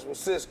Wild West with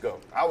Cisco.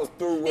 I was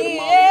through with him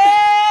all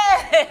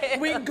Yeah.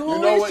 We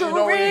going know what- you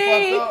know when he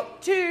straight fucked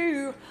up?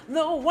 to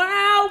the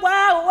Wild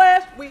Wild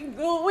West. We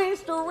going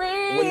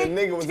straight. When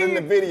the nigga was in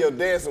the video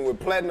dancing with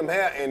platinum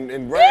hair and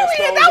Period,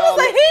 rhinestones that all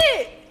was a over.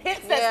 hit.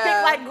 Hits that Yeah.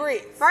 stick like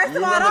grits. First You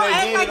of all, remember don't they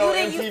act did like it you on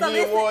didn't used to MTV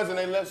listen. Awards and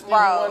they left Stevie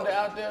Bro. Wonder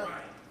out there?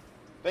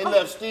 They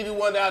left Stevie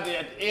Wonder out there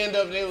at the end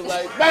of it. They was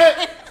like,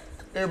 bang!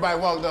 Everybody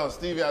walked off.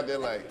 Stevie out there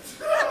like,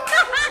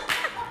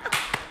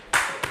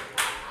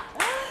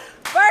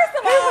 First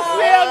of all,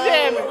 Real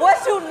jamming.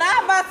 what you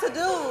not about to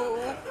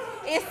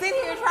do is sit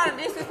here and try to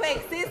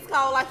disrespect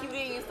Cisco like you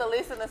didn't used to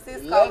listen to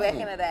Cisco back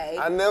in the day.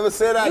 I never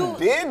said I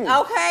didn't.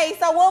 Okay,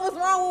 so what was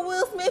wrong with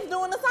Will Smith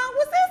doing the song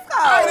with Cisco?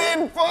 I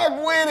didn't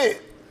fuck with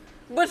it.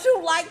 But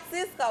you liked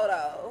Cisco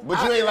though.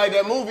 but you ain't like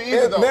that movie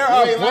either though. there You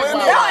are ain't like plenty-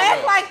 Wild Don't Wild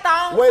act West. like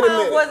Thong Wait a Song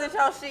minute. wasn't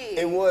your shit.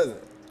 It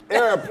wasn't.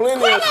 There are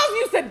plenty of. Karlous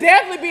used to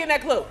definitely be in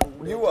that club.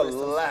 You a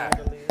lie.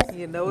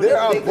 You know There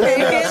are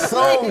plenty of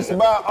songs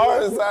by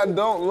artists I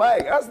don't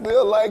like. I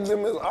still like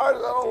them as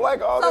artists. I don't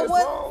like all So their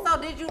what? songs.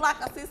 So did you like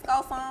a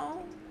Cisco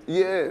song?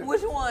 Yeah.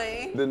 Which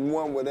one? The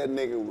one where that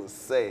nigga was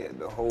sad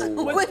the whole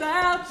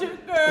Without you,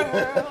 girl.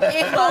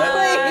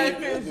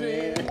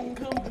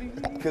 Incomplete.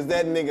 Cause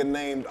that nigga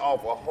named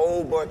off a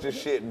whole bunch of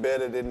shit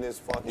better than this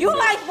fucking You nigga.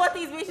 like what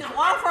these bitches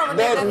want from a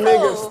That nigga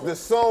nigga, too. the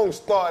song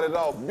started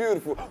off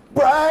beautiful.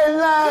 Bright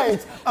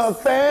lights, a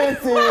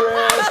fancy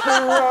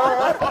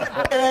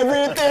restaurant,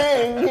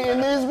 everything in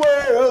this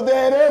world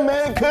that a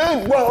man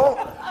could want.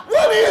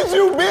 What is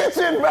you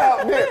bitching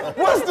about then?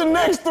 What's the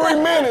next 3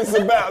 minutes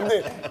about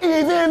then?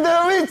 Even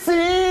though it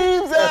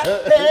seems I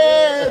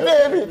have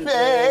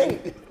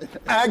everything,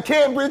 I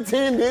can't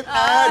pretend that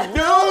I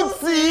don't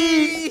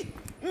see.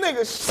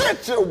 Nigga,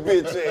 shut your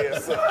bitch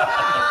ass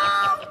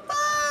up.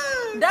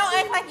 Don't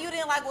act like you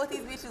didn't like what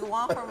these bitches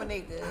want from a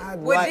nigga.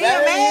 With like-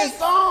 That ain't his DMX,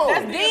 song.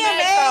 That's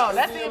DMX.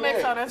 That's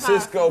DMX. That's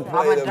not. Cisco played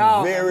I'm a a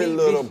dog, very big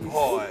little bitches.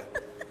 part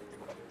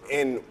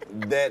in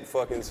that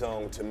fucking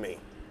song to me.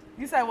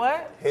 You say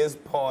what? His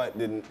part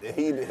didn't.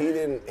 He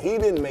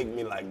didn't make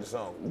me like the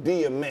song.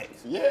 DMX.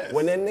 Yes.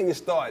 When that nigga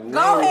started.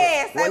 Go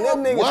ahead, say When that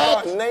what- nigga What?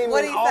 started naming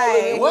What'd he all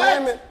say? of the What?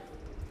 women.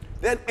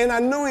 And I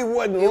knew he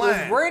wasn't was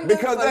lying Brenda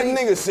because that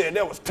Felicia. nigga said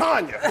that was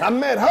Tanya. I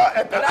met her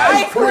at the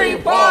ice ice cream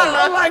cream parlor. parlor.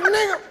 I'm like,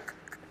 nigga,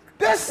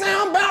 that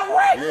sound about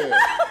right.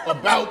 Yeah.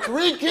 About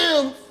 3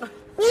 Kims.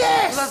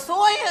 Yes.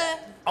 LaToya.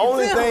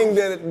 Only Tim. thing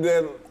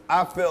that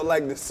I felt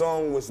like the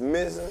song was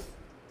missing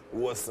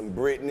was some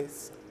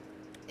Britneys.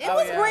 It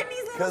was Britney's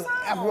in the Because song.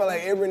 I feel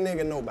like every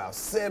nigga know about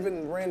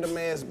 7 random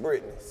ass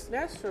Britneys.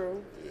 That's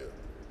true. Yeah.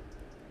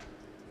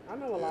 I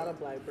know a lot of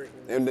black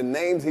Britneys. And the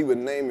names he was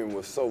naming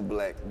was so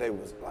black. They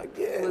was like,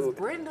 yeah. It was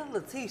Brenda,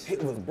 Letitia.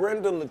 It was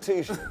Brenda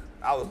Letitia.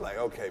 I was like,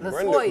 okay,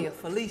 LaToya,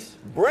 Felicia.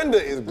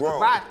 Brenda is grown.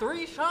 By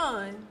 3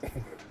 Sean.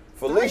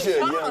 Felicia, a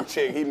Sean. young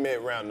chick he met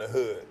around the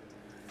hood.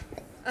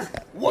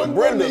 One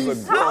Brenda's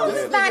Britney's- a grown Holmes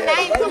is not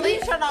named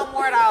Felicia no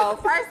more though.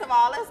 First of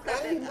all, let's cut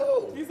Hey, this.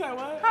 no. You said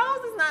what?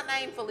 Holmes is not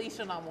named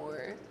Felicia no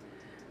more.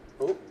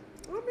 Who?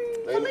 I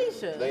mean, They ain't-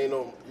 Felicia. They ain't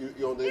no. You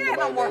don't think There ain't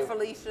no nobody more named-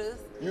 Felicias.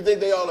 You think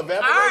they all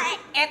evaporated?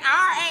 At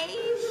our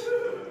age,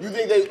 You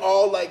think they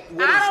all like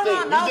went I extinct?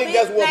 don't know You no think bitch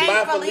that's what named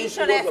my Felicia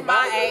Felicia that's was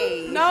about? my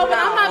age. no, but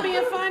I'm not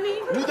being funny.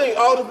 You think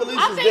all the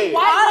Felicia's I think dead?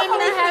 white All women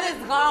the are having.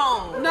 Felicia's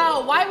gone. No,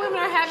 white women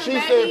are having She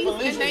said babies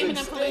Felicia's and naming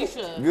them extinct.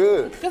 Felicia.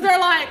 Good. Because they're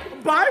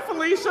like, bye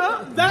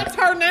Felicia. That's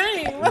her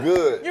name.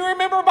 Good. You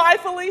remember bye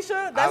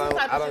Felicia? That's the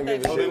type I of don't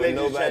shit give a they So shit then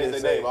do. what they just nobody changed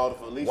their say. name, all the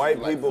Felicias, White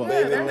like, people fuck.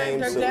 baby their name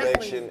names are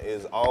definitely- selection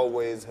is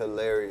always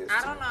hilarious.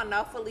 I don't know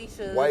no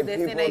Felicias White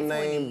that's in people their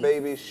name 20s.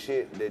 baby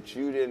shit that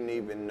you didn't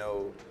even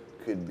know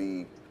could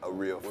be a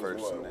real What's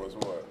first what? name. What's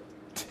what?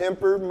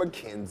 Temper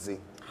McKenzie.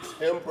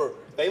 Temper.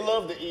 They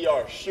love the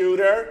ER.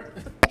 Shooter.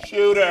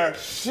 Shooter.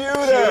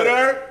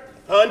 Shooter.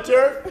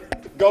 Hunter.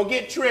 Go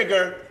get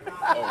Trigger.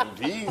 Oh,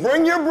 geez.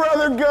 Bring your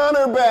brother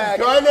Gunner back.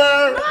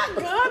 Gunner. Not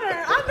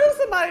Gunner. I knew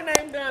somebody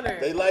named Gunner.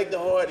 They like the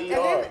hard ER. And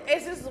then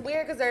it's just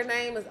weird because their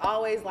name is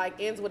always like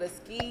ends with a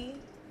ski,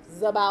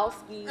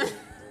 Zabowski,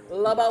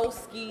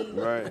 Lebowski,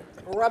 Right.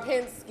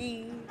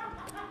 Rapinski.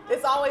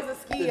 It's always a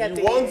ski at If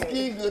the you want end.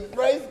 ski, good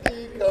price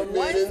ski, come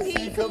One in and ski,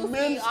 see two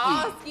ski,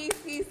 all Kaminsky. ski,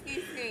 ski,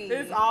 ski, ski.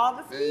 It's all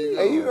the There you ski.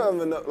 go. Hey, you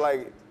ever know,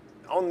 like,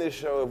 on this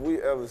show, if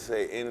we ever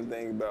say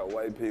anything about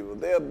white people,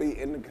 they'll be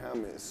in the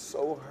comments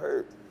so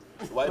hurt.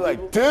 White Like,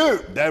 people?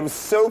 dude, that was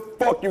so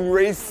fucking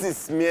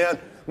racist, man.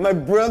 My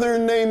brother's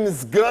name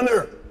is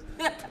Gunner.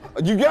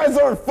 You guys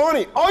aren't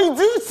funny. All you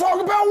do is talk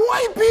about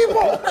white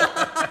people.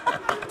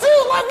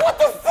 Dude, like, what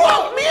the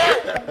fuck,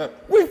 man?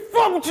 We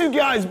fuck with you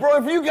guys, bro.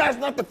 If you guys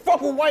not to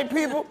fuck with white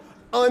people,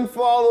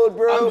 unfollowed,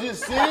 bro. I'm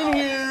just sitting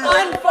here.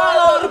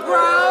 Unfollowed,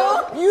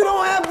 bro. You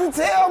don't have to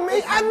tell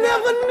me. I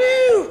never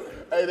knew.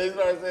 Hey, they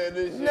started saying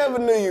this shit. Never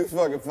knew you was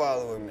fucking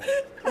following me.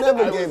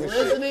 Never I gave was a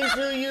shit. listening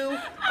to you,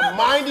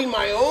 minding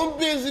my own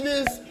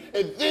business,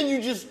 and then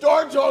you just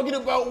start talking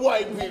about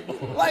white people.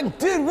 Like,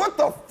 dude, what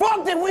the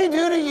fuck did we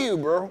do to you,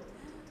 bro?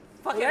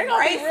 Fucking They're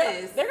gonna, be real,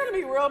 racist. they're gonna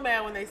be real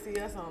mad when they see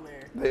us on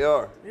there. They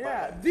are.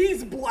 Yeah,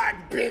 these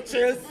black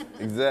bitches.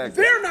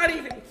 Exactly. They're not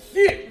even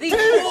shit. These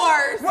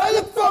whores. Why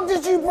the fuck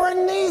did you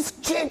bring these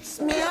chicks,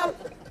 man?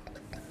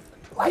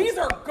 These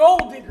are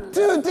gold diggers.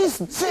 Dude, these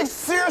chicks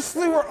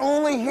seriously were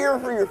only here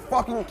for your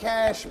fucking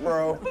cash,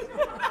 bro.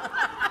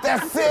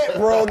 That's it,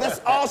 bro.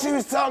 That's all she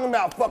was talking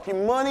about.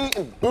 Fucking money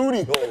and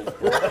booty holes,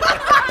 bro.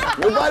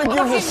 Nobody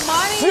gives a Fucking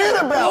money shit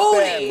and about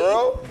that, booty.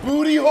 bro.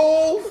 Booty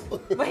holes?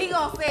 But he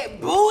gonna say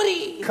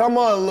booty. Come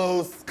on,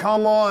 Los.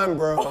 Come on,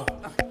 bro.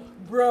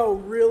 Bro,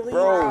 really?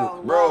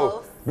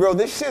 Bro,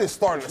 this shit is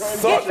starting to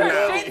suck Get your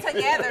now. shit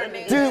together,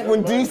 nigga. Dude,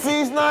 when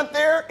DC's not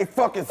there, it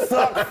fucking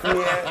sucks,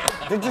 man.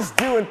 They're just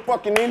doing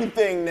fucking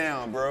anything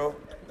now, bro.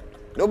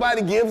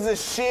 Nobody gives a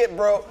shit,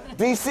 bro.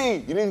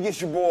 DC, you need to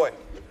get your boy.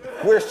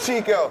 Where's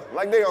Chico?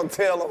 Like they gonna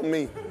tell on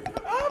me.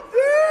 I'm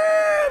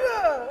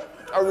dead.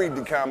 I'll read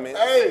the comments.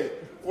 Hey,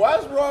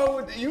 what's wrong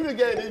with you? Done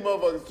gave these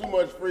motherfuckers too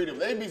much freedom.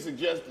 They be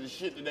suggesting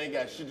shit that ain't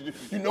got shit to do.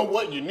 You know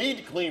what? You need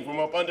to clean from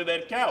up under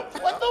that couch.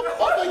 What the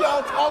fuck are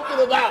y'all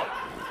talking about?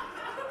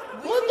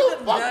 What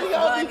the fuck are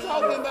y'all be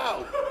talking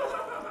about?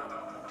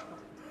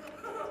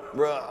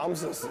 Bro,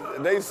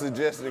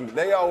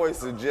 they always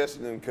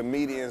suggesting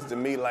comedians to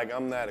me like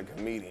I'm not a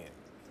comedian.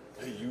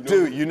 Hey, you know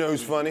Dude, you know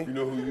who's funny? You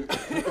know who you?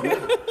 You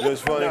know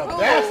who's funny? Now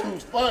that's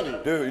who's funny.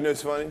 Dude, you know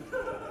who's funny?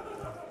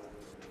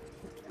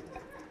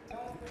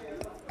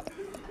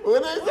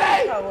 What did he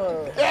say?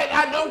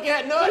 I don't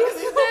get no. He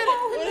said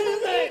it. What did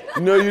he say?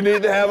 You know you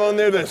need to have on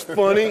there that's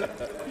funny?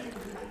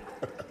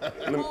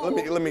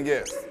 Let me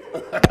guess.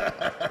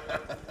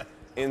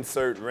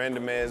 Insert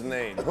random ass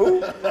name.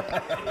 Who?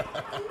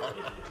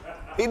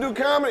 He do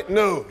comedy?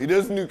 No, he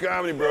doesn't do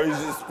comedy, bro. He's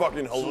just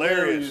fucking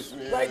hilarious.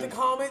 man. Like the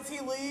comments he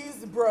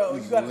leaves, bro,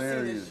 you gotta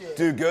see this shit.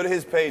 Dude, go to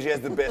his page. He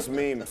has the best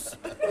memes.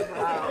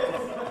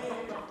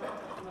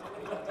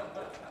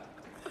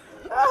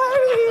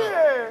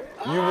 Here.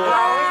 You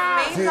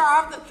want, These are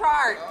off the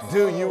chart.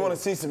 dude, you want to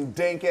see some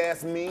dank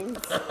ass memes?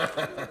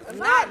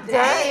 Not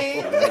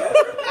dang.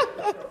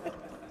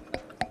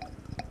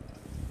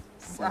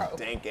 Some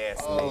dank ass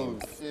Oh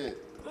memes. shit.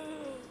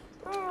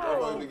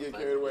 Motherfuckers to get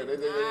carried away. They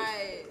think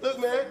Right. look,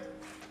 man.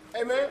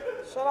 Hey, man.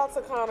 Shout out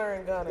to Connor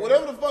and Gunner.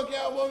 Whatever the fuck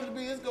y'all want it to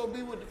be, it's gonna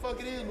be what the fuck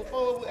it is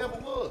before it ever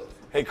was.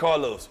 Hey,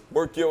 Karlous,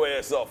 work your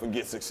ass off and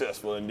get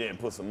successful, and then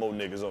put some more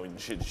niggas on the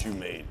shit that you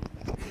made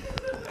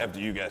after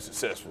you got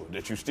successful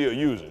that you still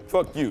using.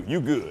 Fuck you,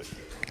 you good.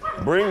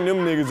 Bring them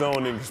niggas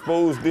on and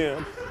expose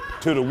them,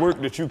 to the work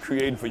that you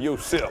creating for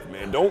yourself,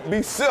 man. Don't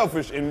be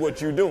selfish in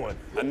what you're doing.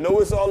 I know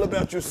it's all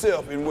about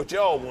yourself and what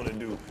y'all want to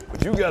do,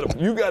 but you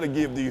gotta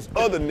give these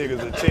other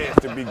niggas a chance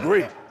to be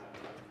great.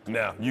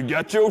 Now, you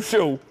got your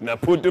show, now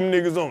put them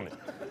niggas on it.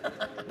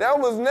 That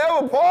was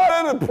never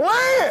part of the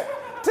plan.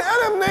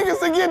 Tell them niggas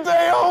to get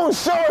their own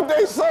show if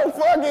they so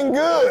fucking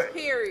good.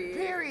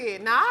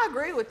 Period. Now, I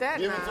agree with that.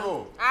 Give it to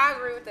him. I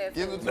agree with that.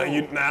 Give it to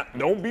Now, him.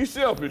 don't be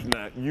selfish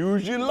now.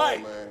 Use your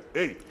light. man.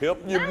 Hey,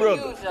 help your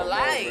brother. Use your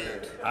light.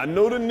 I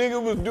know the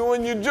nigga was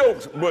doing your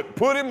jokes, but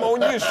put him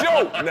on your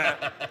show. Now,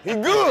 he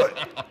good.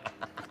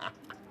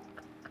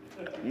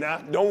 Now,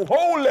 don't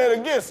hold that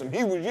against him.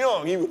 He was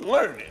young. He was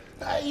learning.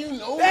 How you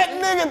know That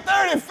nigga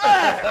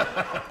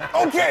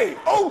 35.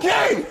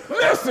 Okay.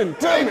 Listen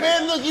to Hey me.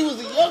 man, look, he was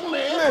a young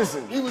man.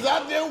 Listen. He was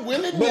out there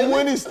willing. But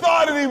when he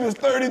started, he was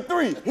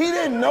 33. He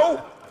didn't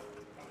know.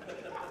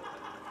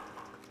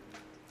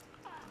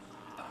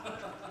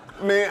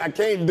 Man, I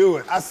can't do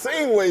it. I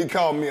seen where he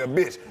called me a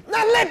bitch.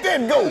 Now let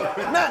that go.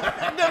 Now,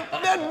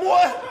 that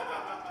boy,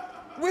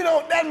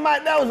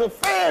 that was a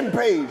fan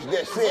page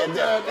that said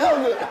that.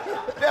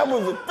 That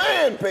was a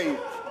fan page.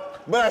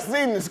 But I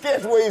seen the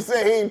sketch where he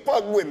said he ain't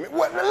fuck with me.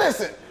 What? Now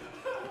listen,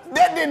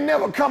 that didn't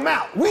never come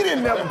out. We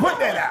didn't never put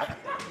that out.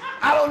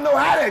 I don't know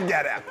how that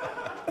got out.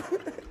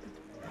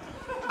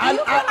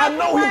 I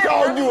know he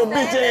called you a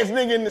bitch ass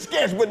nigga in the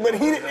sketch, but we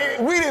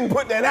didn't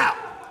put that out.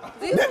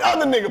 That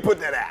other nigga put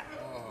that out.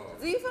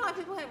 Do you feel like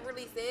people have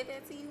really said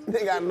that to you?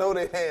 Nigga, I know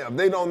they have.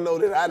 They don't know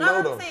that I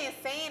know No, them. I'm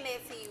saying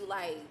that to you,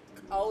 like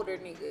older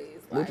niggas.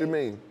 What you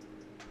mean?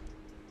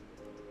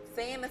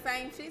 Saying the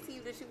same shit to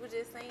you that you were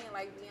just saying,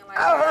 like being like.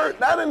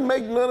 I didn't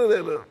make none of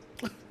that up.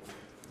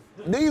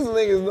 These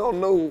niggas don't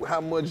know how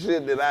much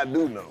shit that I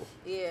do know.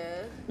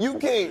 Yeah. You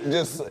can't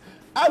just.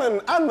 I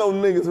know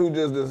niggas who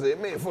just done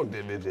said, man, fuck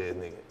that bitch ass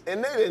nigga,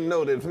 and they didn't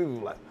know that people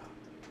were like,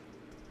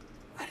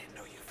 I didn't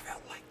know you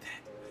felt like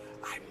that.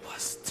 I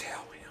must tell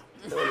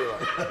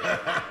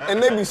him.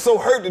 And they be so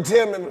hurt to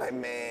tell me, I'm like,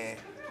 man.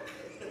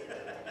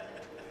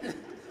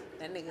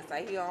 That nigga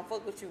say he don't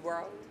fuck with you,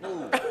 bro.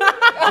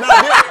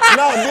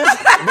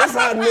 This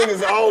how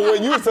niggas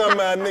always, you was talking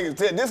about niggas,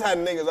 this how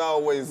niggas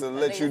always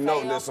let you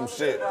know there's some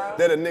shit,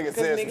 that a nigga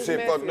said some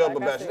shit fucked up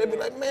about you. They be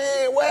like,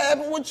 man, what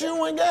happened with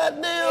you and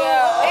goddamn?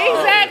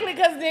 Exactly,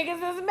 because niggas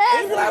is They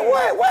messy. be like,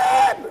 what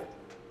happened?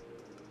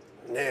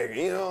 Nigga,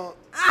 you know.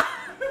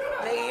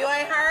 Nigga, you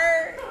ain't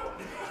heard?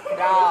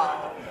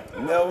 Dog.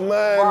 Never mind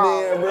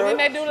then, bro. And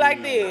then they do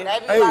like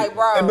this. They be like,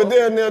 bro. But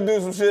then they'll do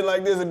some shit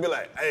like this and be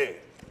like, hey,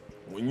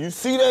 when you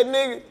see that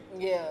nigga,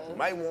 Yeah. you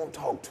might want to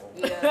talk to him.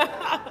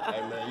 Yeah.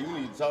 Hey man, you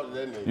need to talk to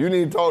that nigga. You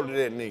need to talk to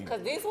that nigga.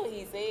 Cause this what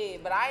he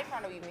said, but I ain't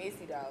trying to be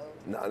messy though.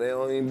 Nah, they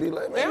don't even be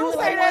like, man. They don't you say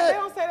like that. what? They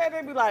don't say that.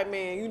 They be like,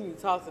 man, you need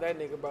to talk to that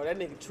nigga, bro. That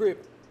nigga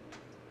tripping.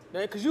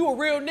 Man, cause you a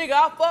real nigga.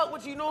 I fuck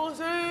with you. You know what I'm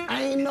saying?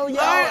 I ain't know y'all.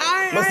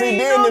 I But see, ain't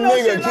then know the no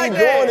nigga shit keep like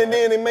going that. and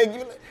then they make you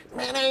like,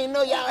 man, I ain't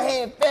know y'all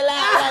had fell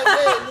out like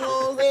that. You know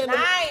what I'm saying? Nah,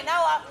 I ain't know.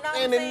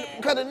 And I'm then,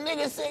 saying. cause the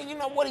nigga said, you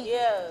know what he,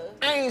 Yeah.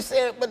 I ain't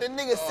said it, but the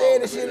nigga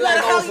said the shit You like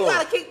gotta, also. you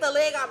gotta kick the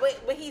leg out,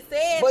 but he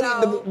said But,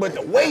 though. but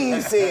the way he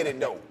said it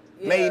though,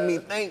 Yeah. made me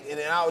think, and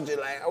then I was just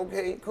like,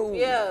 okay, cool.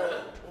 Yeah.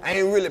 I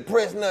ain't really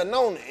pressed nothing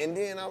on it, and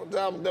then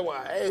that's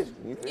why I asked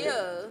you.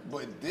 Yeah.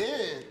 But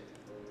then,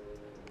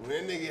 when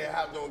that nigga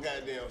hopped on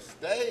goddamn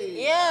stage,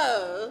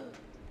 Yeah.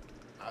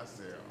 I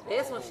said, oh,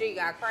 This one shit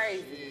got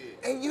crazy. shit.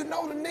 And you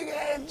know the nigga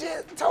had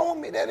just told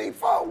me that he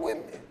fought with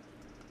me.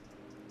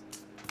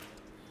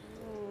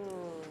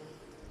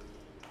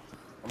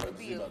 I'm gonna It'd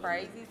be see a about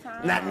crazy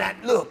time. Now,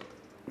 look,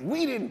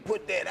 we didn't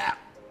put that out.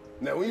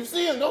 Now when you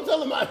see him, don't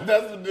tell him that's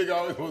what the nigga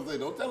always gonna say.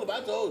 Don't tell him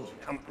I told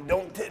you.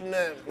 Don't tell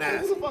nothing. Nah,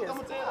 Who the fuck I'm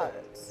gonna tell?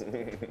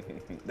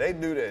 they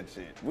do that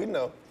shit. We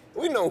know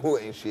who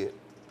ain't shit.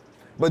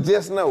 But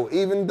just know,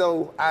 even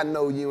though I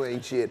know you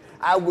ain't shit,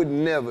 I would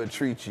never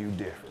treat you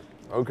different,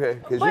 okay?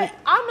 But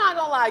I'm not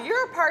gonna lie.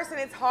 You're a person.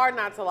 It's hard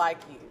not to like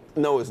you.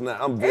 No, it's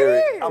not. I'm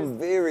is.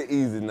 very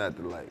easy not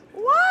to like.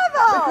 Why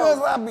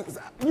though? Because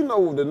you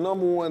know, the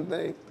number one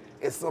thing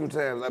is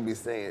sometimes I be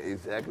saying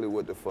exactly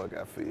what the fuck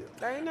I feel.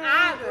 Ain't nothing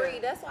I wrong with agree.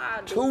 that. That's why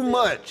I do. Too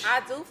much. I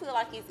do feel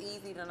like it's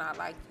easy to not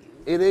like you.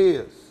 It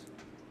is.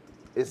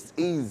 It's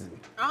easy.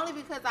 Only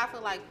because I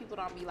feel like people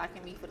don't be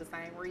liking me for the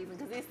same reason.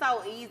 Because it's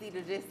so easy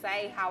to just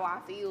say how I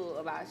feel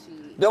about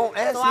shit. Don't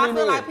ask so me I feel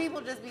that. like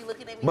people just be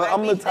looking at me But like,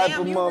 I'm the bitch, type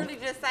damn, of you mother- really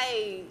just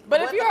say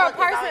But what if you're the a fuck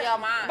is person, on your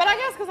mind. but I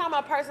guess because I'm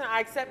a person, I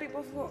accept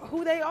people for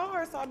who they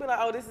are. So I'll be like,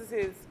 oh, this is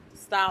his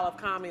style of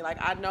comedy. Like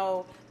I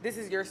know this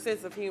is your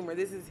sense of humor.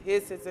 This is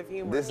his sense of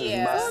humor. This is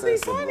Yeah. my So it'd be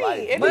sense of funny. life.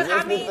 It'd But be- But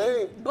that's I mean, the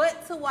thing.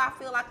 but to I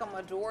feel like a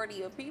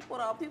majority of people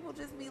though, people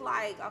just be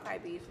like, okay,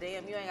 bitch,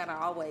 damn, you ain't gotta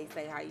always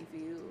say how you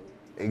feel.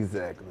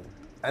 Exactly.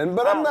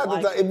 But I'm not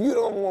like the type. If you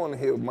don't want to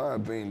hear my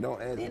opinion,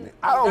 don't ask Then me.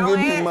 I don't don't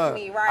give you ask my.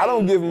 me, right. I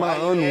don't give my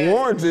Why you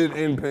unwarranted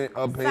opinion.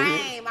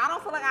 Same. I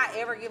don't feel like I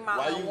ever give my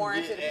Why you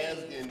unwarranted get asked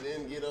opinion. and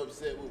then get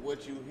upset with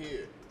what you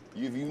hear?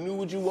 If you knew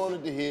what you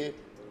wanted to hear,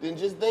 then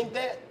just think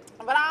that.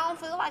 But I don't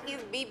feel like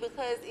it's beef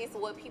because it's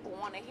what people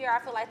want to hear.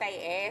 I feel like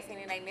they asking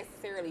and they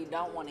necessarily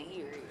don't want to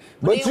hear it.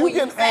 But then you when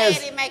can say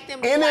ask it make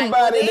them be anybody like,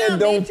 well, that damn,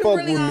 don't bitch, you fuck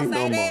really with me gonna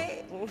no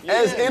say more. that?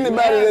 Ask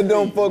anybody that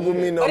don't fuck with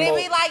me no But more.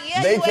 it be like,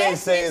 yeah, they you can't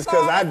asked say me, it's so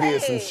because I I'ma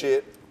did say some it.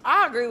 shit.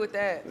 I agree with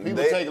that. People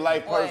They- take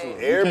life personal.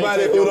 You Everybody can't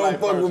take who your don't life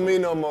fuck with personal. me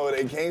no more,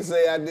 they can't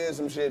say I did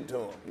some shit to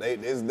them.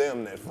 It's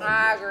them that fuck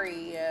I with me.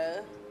 agree,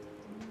 yeah.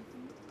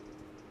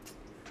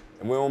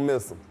 And we don't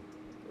miss them.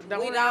 Don't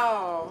We we don't.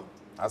 all?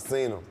 I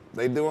seen them.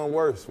 They doing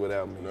worse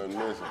without me. Nothing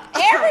missing.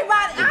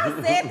 Everybody,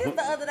 I said this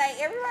the other day,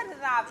 everybody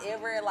that I've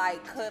ever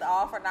like cut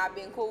off or not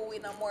been cool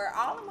with no more,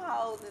 all them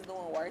hoes is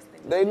doing worse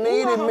than me. They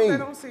needed hope me. they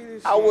don't see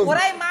this I shit. was. Well,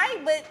 they might,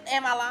 but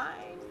am I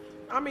lying?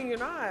 I mean, you're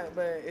not,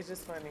 but it's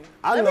just funny.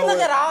 I Let me know look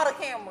it. at all the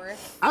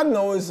cameras. I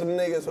know it's some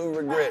niggas who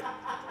regret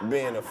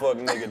being a fuck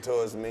nigga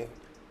towards me.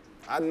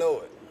 I know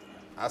it.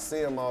 I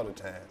see them all the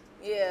time.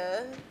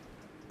 Yeah.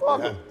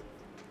 Fuck 'em.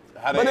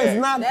 How they But it's act?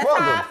 not That's fuck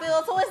how I 'em.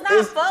 feel too. It's not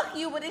It's- fuck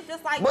you, but it's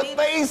just like, But bitch,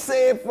 they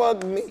said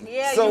fuck me.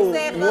 Yeah, so you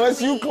said fuck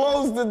once you me.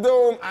 close the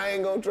door, I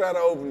ain't gonna try to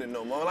open it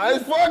no more. Like,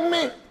 it's fuck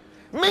me.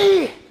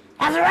 Me.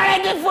 After what I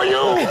did for you.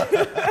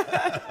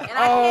 and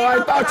Oh, I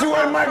can't thought help you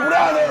it, were my I'm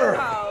brother.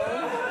 sorry.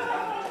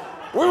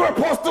 We were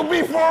supposed to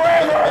be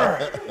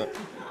forever.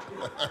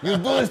 You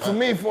do this to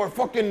me for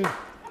fucking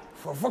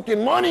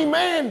money,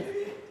 man.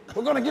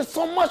 We're gonna get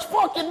so much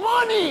fucking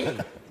money.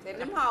 Then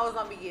them hoes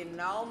don't be getting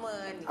no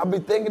money. I be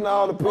thinking of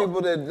all the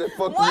people that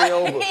fucked What?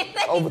 me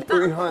over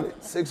 $300,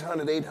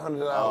 $600,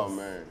 $800. Oh,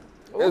 man.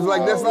 It's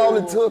like that's all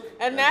it took.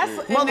 And that's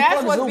what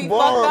Motherfuckers be who fucked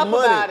borrowed up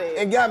money about it.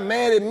 and got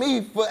mad at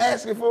me for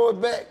asking for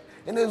it back.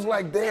 And it was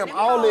like, damn, Them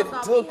all it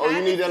hoes don't took. be Oh,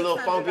 you need that little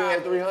 $600. funky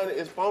ass 300?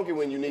 It's funky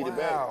when you need it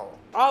back. Wow.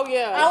 Oh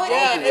yeah. Oh, it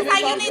yeah, is. It's it's how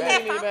you funky need that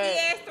when funky back.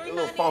 ass A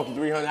little 300. funky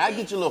 300. I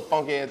get you a little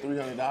funky ass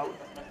 $300.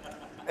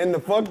 And the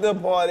fucked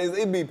up part is,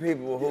 it be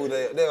people who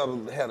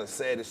they'll have the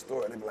saddest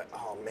story. They be like,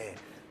 oh man,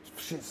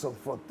 shit's so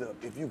fucked up.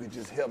 If you could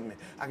just help me,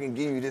 I can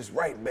give you this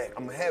right back.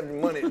 I'm gonna have the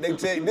money. They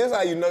tell you, this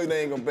how you know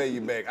they ain't gonna pay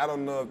you back. I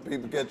don't know if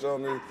people catch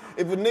on this.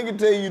 If a nigga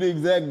tell you the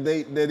exact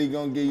date that he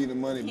gonna give you the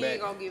money He back,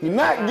 ain't gonna give he it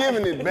not back.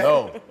 giving it back.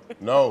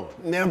 No.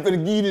 Now I'm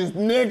finna give you this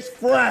next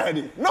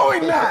Friday. No, he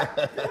not.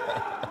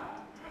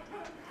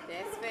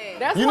 That's fair.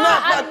 That's You why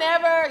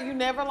not you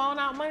never loan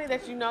out money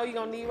that you know you're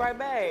gonna need right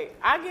back.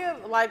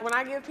 When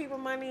I give people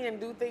money and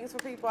do things for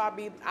people,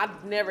 I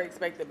never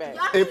expect it back.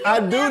 Y'all If think I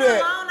you do never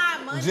that, loan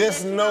out money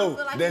just that you know don't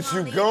feel like that gonna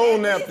you need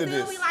gone back. after You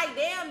still this. be like,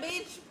 damn,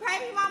 bitch, pay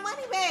me my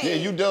money back. Yeah,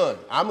 you done.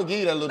 I'm gonna give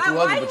you that little Like, 200,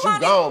 why but you you wanna-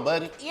 gone,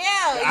 buddy. Yeah,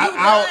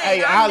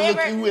 I'll look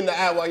never, you in the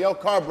eye while your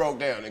car broke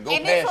down and go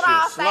And this past what you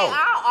I'll say. slow.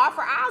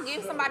 I'll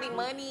give somebody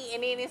money,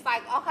 and then it's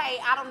like, okay,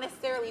 I don't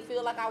necessarily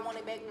feel like I want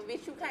it back, but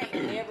bitch, you can't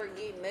never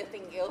get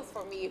nothing else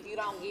from me if you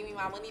don't give me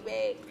my money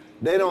back.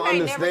 They don't You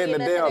can't never understand get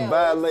that they are nothing else.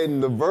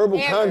 violating the verbal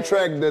Ever.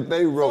 contract that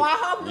they So wrote. I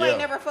hope you Yeah. ain't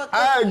never fucked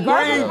I up.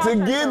 agreed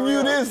to give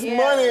you this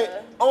money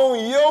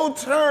on your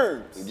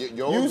terms. Your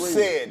You agreement.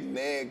 said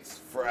next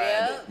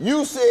Friday. Yep.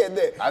 You said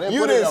that. I didn't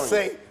you put it didn't on you.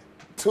 say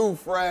 2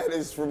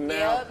 Fridays from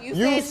now. Yep, you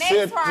said next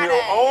set Friday.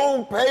 your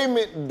own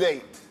payment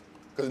date.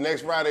 Because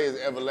next Friday is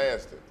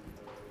everlasting.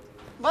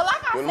 But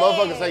like I When said,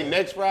 motherfuckers say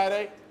next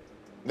Friday,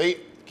 they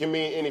can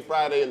mean any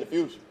Friday in the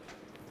future.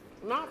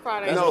 Not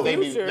Friday. That's in what the they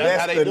be- future.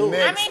 that's how they the do it.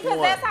 next I mean, because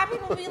one. that's how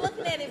people be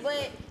looking at it.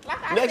 But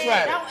like I Next said,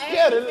 Friday. don't ask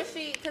Yeah, me the- for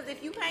shit. Because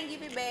if you can't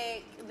give it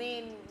back,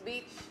 then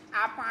bitch,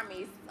 I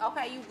promise.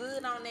 Okay, you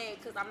good on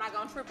that? Because I'm not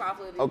gonna trip off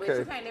of it. Okay. But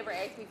you can't never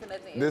ask me for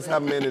nothing. This ever. how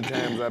many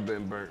times I've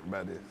been burnt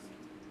by this.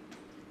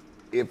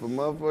 If a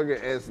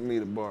motherfucker asks me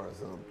to borrow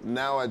something,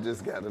 now I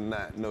just gotta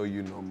not know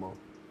you no more.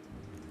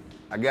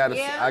 I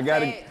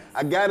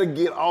gotta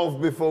get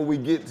off before we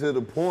get to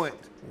the point.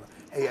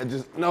 Hey,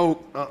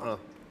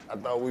 I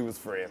thought we was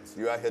friends.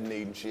 You out here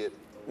needing shit.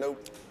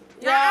 Nope.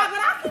 Nah, but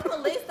I keep a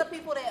list of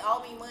people that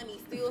owe me money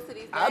still to this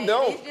day. I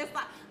don't. It's just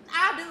like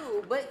I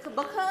do, but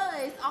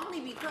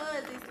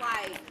because it's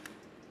like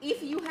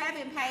if you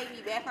haven't paid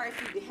me back or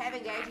if you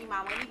haven't gave me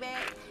my money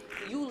back,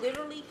 you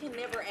literally can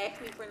never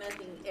ask me for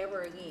nothing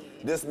ever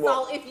again.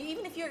 So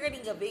even if you're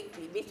getting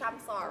evicted, bitch, I'm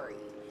sorry,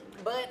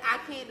 but I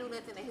can't do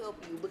nothing to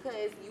help you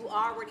because you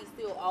already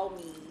still owe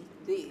me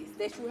this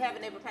that you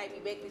haven't ever paid me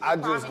back. That you I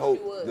just promised hope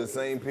you would. the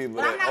same people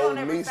But I'm that not owe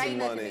gonna ever me say some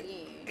nothing money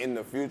again. in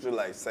the future,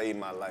 like save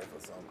my life or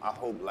something. I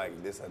hope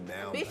like this a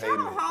down Bitch, I payment.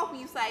 don't hope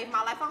you save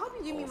my life. I hope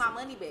you give me my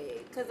money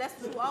back, because that's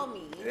what you owe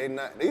me. They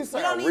not. These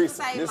don't sound need to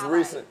recent. save This my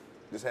recent. life.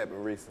 This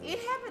happened recently. It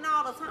happened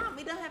all the time.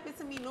 It done happen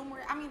to me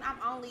numerous. I mean, I'm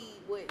only,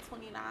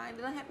 29?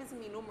 It done happen to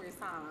me numerous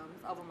times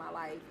over my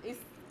life.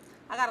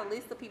 I got a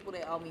list of people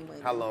that owe me money.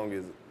 How long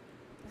is it?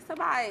 It's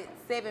about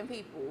 7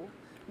 people.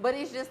 But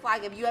it's just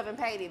like, if you haven't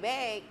paid it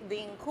back,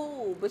 then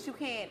cool. But you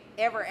can't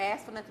ever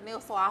ask for nothing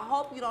else. So I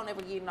hope you don't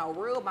ever get no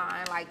real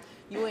bind. Like,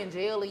 you in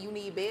jail and you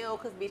need bail,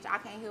 because, bitch, I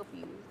can't help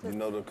you. You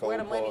know the cold where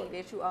the money part?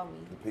 that you owe me.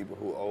 The people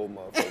who owe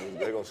motherfuckers,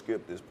 they're gonna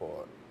skip this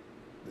part.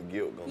 The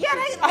guilt gonna Yeah,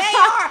 kick they in.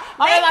 are.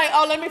 Oh, they're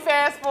like, let me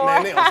fast forward.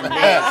 Man, they on some They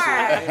bullshit.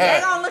 are. They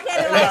gonna look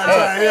at it like,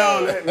 Trying to hear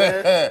all that,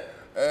 man.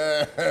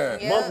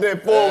 yeah. Bump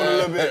that forward a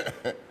little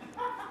bit.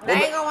 They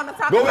ain't gonna want to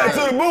talk Go about back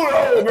to it. the booty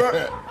hole,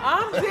 bro.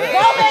 I'm Go dead.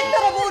 back to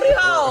the booty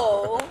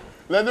hole.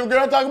 Let them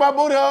girls talk about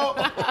booty hole.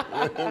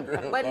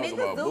 But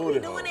niggas do be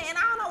doing it, and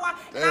I don't know why.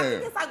 And I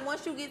think Damn. it's like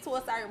once you get to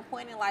a certain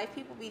point in life,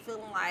 people be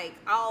feeling like,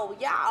 oh,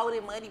 y'all owe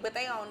them money, but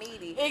they don't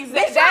need it. Exactly.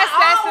 Bitch, That's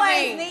I the always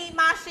thing. need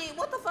my shit.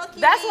 What the fuck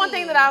you That's mean? one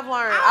thing that I've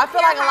learned. I don't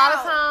feel like a care lot of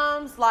how-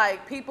 times,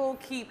 like, people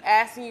keep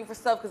asking you for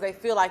stuff because they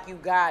feel like you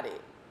got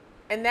it.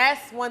 And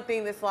that's one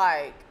thing that's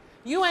like,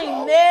 you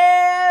ain't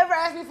never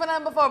asked me for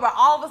nothing before, but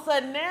all of a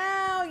sudden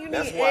now you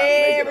That's need why I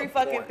make it every a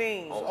fucking point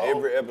thing. on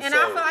every episode. And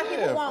I feel like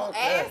people Yeah, won't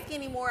fuck that. ask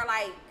anymore.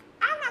 Like,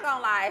 I'm not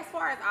gonna lie, as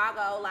far as I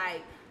go,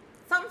 like,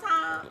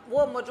 sometimes,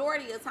 well,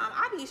 majority of the time,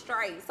 I be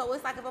straight. So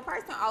it's like if a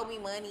person owe me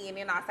money and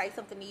then I say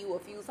something to you a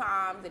few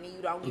times and then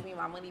you don't give me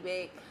my money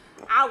back,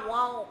 I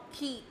won't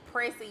keep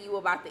pressing you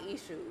about the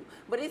issue.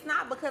 But it's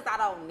not because I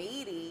don't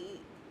need it.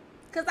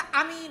 Cause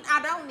I mean,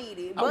 I don't need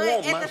it, but want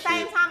at my the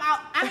same shit. time,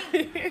 I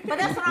mean, but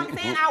that's what I'm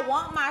saying. I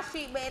want my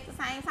shit, but at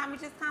the same time,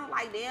 it's just kind of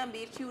like, damn,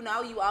 bitch, you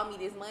know, you owe me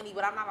this money,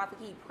 but I'm not about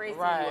to keep pressing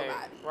you about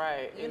it.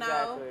 Right, You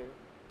exactly. know,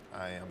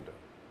 I am though.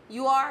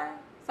 you are.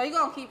 So you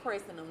gonna keep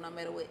pressing them no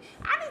matter what.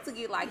 I need to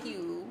get like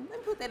you. Let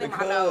me put that in my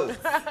Because notes.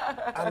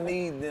 I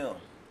need them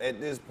at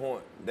this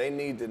point. They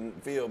need to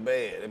feel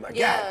bad. They're like,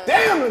 Yeah. God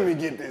damn, let me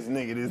get this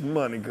nigga this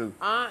money, cause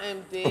I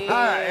am dead.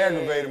 I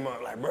aggravated him.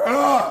 I'm like,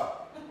 bro,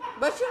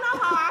 But you know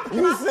how I feel.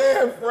 you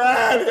said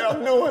Friday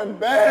I'm doing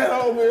bad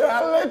over here.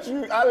 I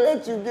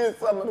let you get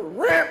some of the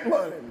rent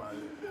money,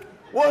 man.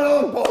 What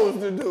I'm supposed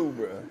to do,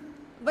 bro?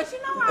 But you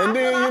know how And I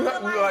then feel. you I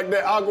feel know, like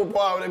that awkward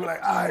part where they be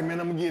like, all right, man,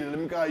 I'm gonna get it. Let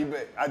me call you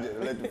back. I just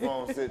let the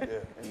phone sit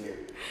there. And then,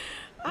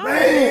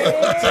 man,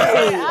 I'm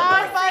telling you.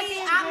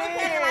 I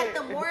look at it like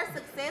the more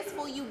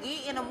successful you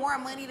get and the more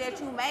money that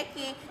you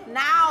making,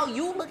 now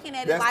you looking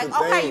at it That's like, the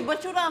okay, thing.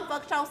 but you done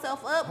fucked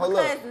yourself up Hold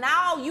because up.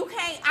 now you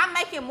can't, I'm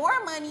making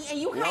more money and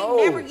you can't No.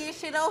 never get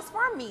shit else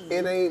from me.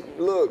 It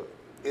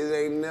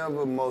ain't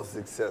never most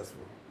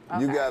successful.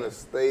 You Okay. gotta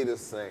stay the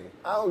same.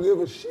 I don't give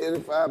a shit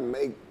if I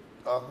make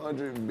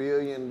 $100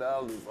 billion.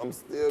 I'm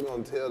still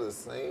gonna tell the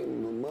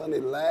same. The money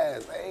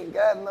lasts. I ain't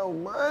got no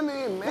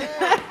money, man.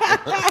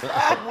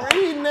 Stop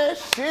reading that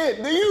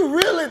shit. Do you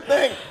really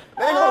think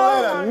they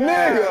gonna let a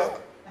nigga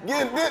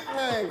get this?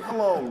 Man,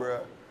 come on, bro.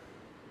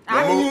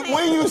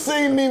 When you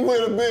see me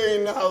with $1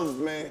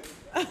 billion, man,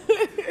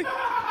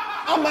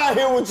 I'm out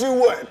here with you,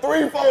 what,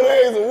 3-4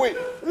 days a week?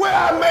 Where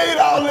I made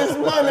all this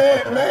money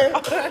at, man?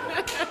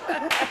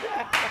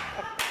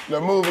 Now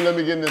move and let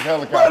me get in this Bro,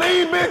 helicopter.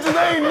 these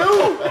bitches ain't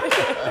new.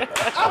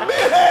 I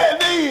been had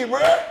these,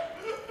 bro.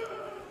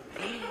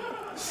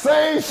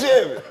 Same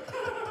Chevy.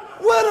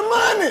 Where the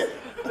money?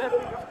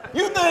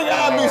 You think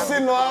I'll be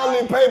sitting on all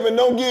this paper and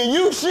don't give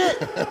you shit?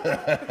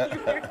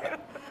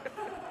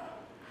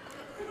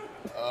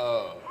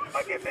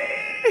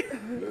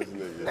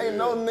 Ain't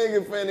no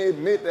nigga finna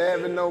admit to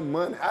having no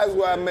money. That's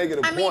why I make it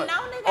a I mean, point no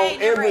nigga on ain't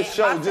never every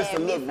show about just to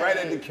to look admit right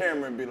that. at the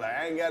camera and be like,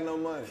 I ain't got no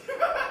money.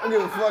 I don't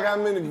give a fuck how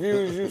many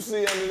views you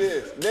see under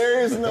this.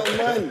 There is no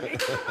money.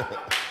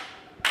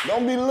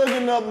 Don't be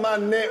looking up my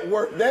net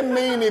worth. That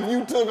mean if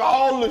you took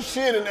all the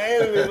shit and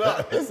added it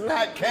up, it's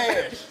not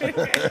cash.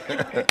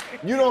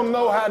 You don't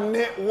know how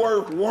net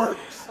worth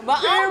works. But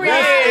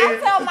I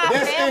tell my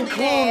This family includes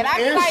that. I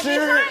be like, bitch, I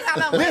insurance. ain't got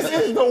no money. This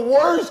is the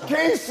worst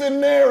case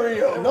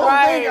scenario. Don't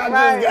Right, think I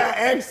right. just got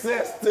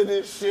access to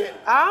this shit.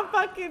 I'm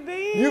fucking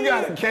dead. You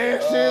gotta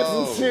cash in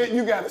some shit.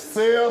 You gotta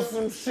sell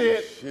some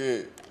shit.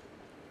 Shit.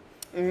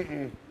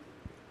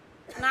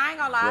 No, I ain't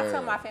gonna lie. I tell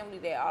Damn. my family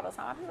that all the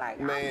time. I be like,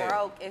 Man. I'm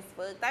broke as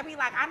fuck. They be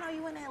like, I know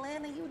you in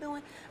Atlanta. You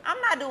doing? I'm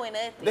not doing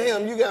nothing.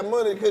 Damn, you got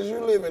money because you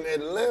live in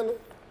Atlanta.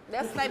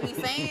 That's what they be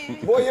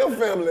saying. Boy, your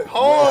family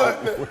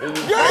hard.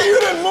 Girl, you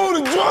done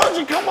moved to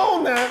Georgia. Come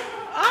on now.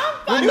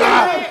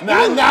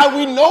 Now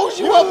we know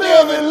she You up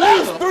there live in at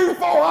least Atlanta.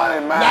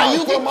 300-400 miles Now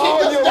you can from all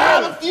kick us your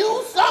down a relatives.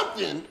 few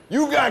something.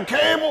 You got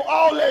cable,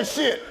 all that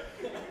shit.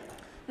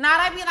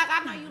 Now they be like,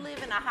 I know you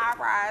live in a high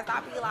rise.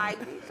 I be like,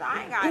 bitch,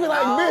 I ain't got You be no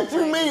like, bitch, you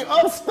money. mean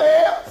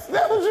upstairs?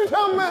 That what you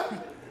talking about?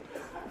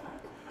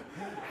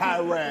 High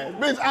rise.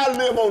 Bitch, I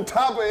live on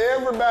top of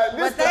everybody.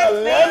 This But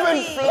the that's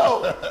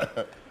 11th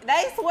floor.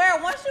 They swear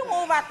once you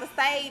move out the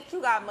stage,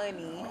 you got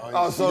money.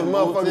 Oh, so the She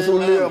moved motherfuckers to who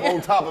live Atlanta.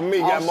 on top of me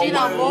got more She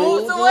done money than me.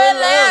 moved to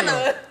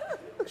Atlanta.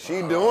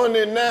 She doing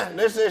it now.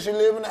 They said she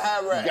live in the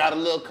high rise. Got a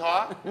little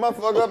car.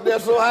 Motherfucker up there,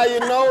 so how you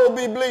know it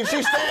be bleak?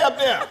 She stay up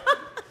there.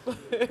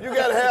 You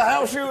gotta have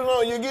house shoes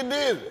on, you get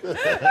dizzy.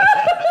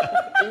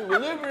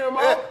 Equilibrium,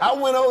 I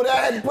went over there, I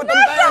had to put them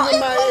things in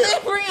my ear.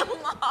 Equilibrium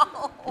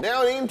mode. They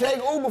don't even take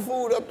Uber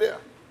food up there.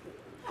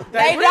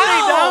 They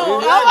really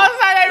don't. don't. I was about to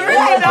say they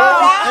really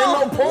don't. Ain't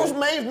no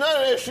Postmates,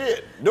 none of that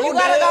shit. You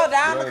gotta go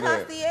down None the of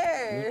that.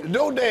 concierge.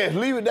 DoorDash,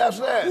 leave it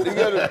outside. You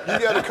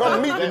gotta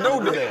come meet the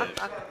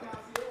DoorDash.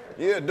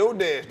 Yeah,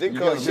 DoorDash, they come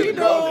gotta get get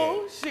the it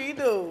DoorDash. She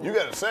do. You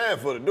gotta sign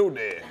for the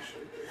DoorDash.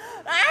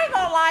 I ain't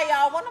gonna lie,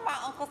 y'all. One of my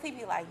uncles, he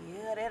be like,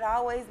 yeah, that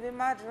always been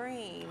my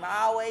dream.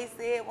 I always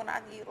said when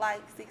I get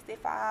like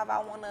 65, I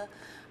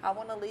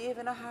wanna live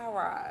in a high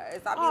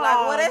rise. I be like,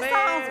 well, that Aw,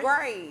 sounds man.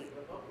 great.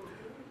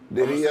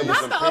 Did he ever?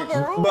 Not the upper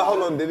room. But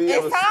hold on, did he It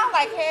ever? sounds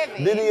like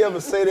heaven. Did he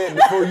ever say that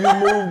before you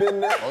moved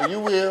in there? Oh, you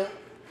will.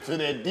 To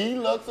that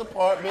deluxe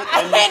apartment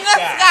In in the the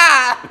sky.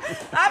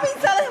 sky. I be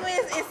telling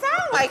him it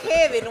sounds like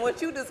heaven,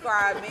 what you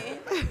described, man.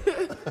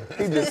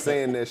 He just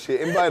saying that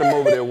shit. Invite him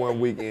over there one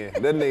weekend.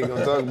 That nigga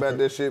gonna talk about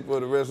that shit for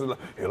the rest of the life.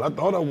 Hell, I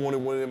thought I wanted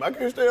one of them. I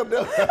can't stay up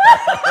there.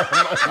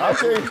 I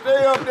can't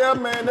stay up there,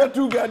 man. That's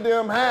too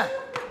goddamn high.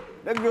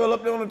 That girl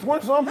up there on the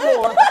 20-something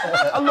floor.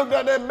 I looked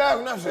out that back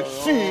and I said,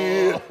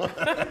 shit.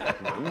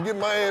 Let me get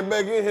my ass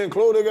back in here and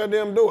close that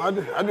goddamn door. I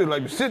just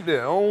like to sit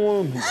there.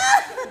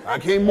 I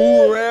can't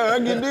move around. I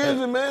get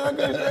dizzy, man. I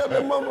can't stay up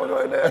that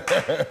motherfucker like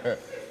that.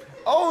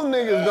 Old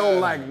niggas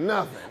don't like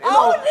nothing.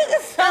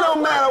 It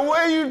don't matter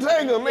where you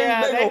take them,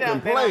 man. They gonna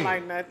complain. They don't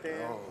like nothing.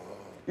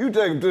 You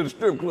take them to the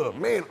strip club,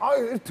 man.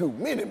 It's too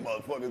many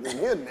motherfuckers in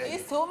here, nigga.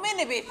 It's too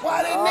many bitches.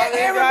 Why they naked?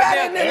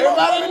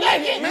 Everybody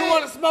naked, man. You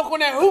want to smoke on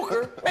that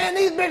hookah? Man,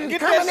 these bitches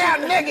coming out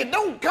naked.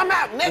 Don't come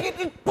out naked.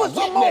 Just put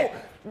some more.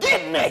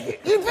 Get naked.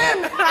 You feel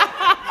me?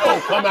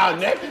 Don't come out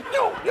naked.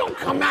 You don't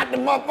come out the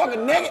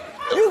motherfucker naked.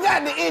 You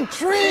got to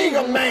intrigue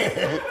a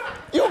man.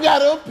 You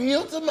gotta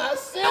appeal to my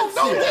Don't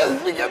senses.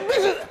 just because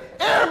bitches.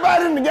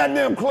 Everybody in the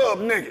goddamn club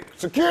naked.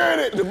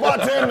 Security, the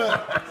bartender,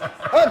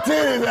 her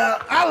titties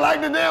out. I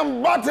like the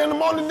damn bartender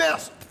more than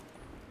dance.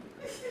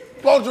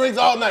 4 drinks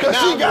all night. Cause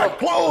Now she got I'm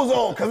clothes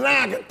on, cause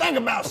now I can think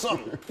about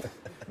something.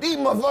 These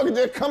motherfuckers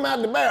just come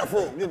out the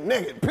bathroom, just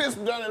naked, piss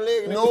down their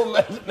leg. no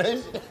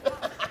imagination.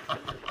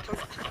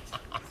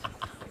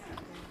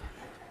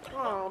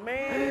 Oh,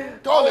 man.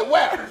 Call it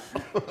WAP.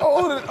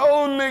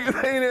 Old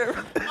niggas ain't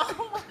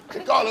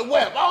everything. Call it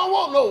WAP. I don't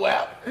want no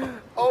WAP.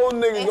 Old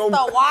niggas It's gonna,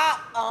 the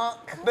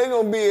WAP, they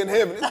gonna be in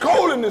heaven. It's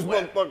cold in this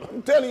motherfucker.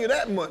 I'm telling you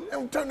that much. They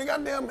don't turn the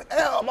goddamn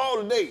air up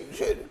all the day.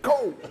 Shit, it's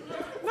cold.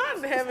 Not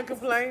in heaven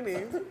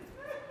complaining.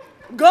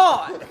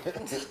 God,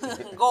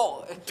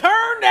 God.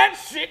 turn that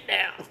shit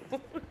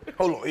down.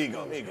 Hold on, here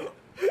you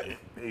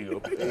go.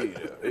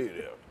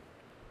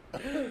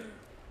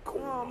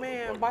 Oh,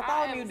 man.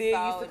 Bartholomew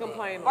used to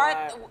complain a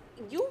lot.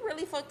 You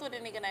really fucked with a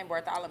nigga named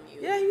Bartholomew.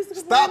 Yeah, he used to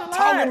complain a Stop lot.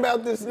 talking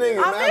about this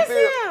nigga, I man. miss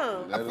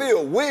him. I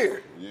feel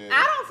weird.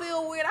 I don't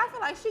feel weird. I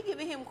feel like she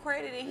giving him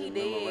credit and he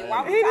did.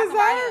 Why we He talking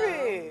about deserve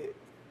him? it.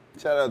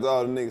 Shout out to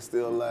all the niggas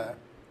still alive.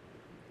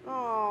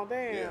 Oh,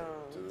 damn.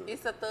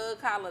 It's a thug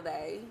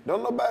holiday.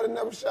 Don't nobody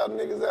never shout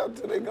niggas out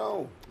till they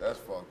gone. That's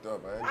fucked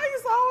up, man. I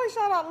used to always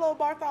shout out little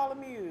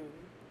Bartholomew.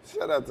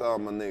 Shout out to all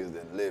my niggas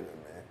that living, man.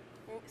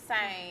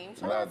 Same.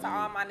 Shout out to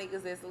all my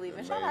niggas that's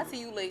leaving. Shout out to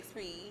you, Lex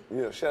P.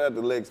 Yeah, shout out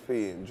to Lex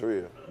P and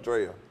Drea.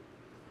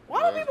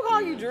 Why do people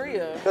call you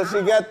Drea? Cause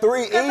she got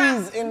 3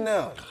 E's in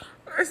there.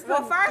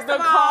 Well, first of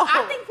all,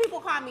 I think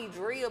people call me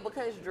Drea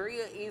because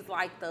Drea is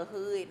like the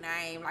hood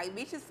name. Like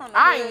bitches from the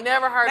I hood. ain't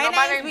never heard they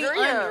nobody names named be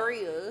Drea.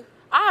 Andrea.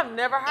 I've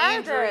never heard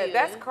Andrea. that.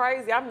 That's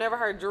crazy. I've never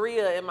heard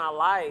Drea in my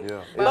life.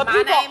 Yeah. But my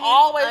people name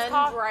always is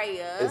call.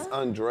 Andrea. It's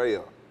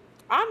Andrea.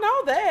 I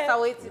know that.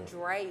 So it's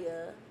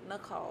Drea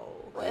Nicole.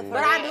 But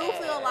I do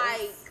feel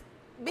like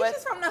bitches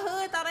from the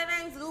hood, though, their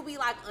names do be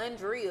like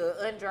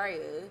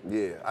Andrea.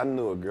 Yeah, I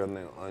knew a girl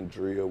named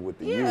Andrea with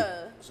the U.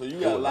 Yeah. So you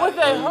got a lot Was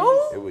that of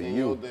who? It was in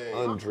you, your day.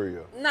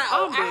 Andrea. No,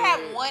 I'm I have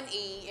dead. 1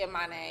 E in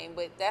my name,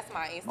 but that's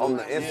my Instagram. On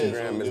the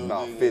Instagram, it's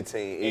about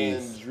 15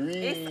 E's.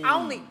 It's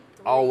only 3.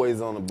 Always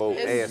on the boat,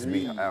 ass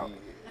be out.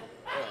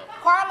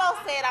 Carlos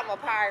said I'm a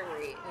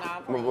pirate. No,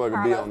 I'm playing.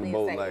 Motherfucker be Carlos on the didn't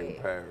boat say like that.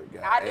 a pirate.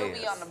 Got I do ass.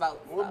 be on the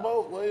boat. What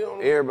boat? Where you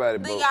on? Everybody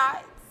The boat.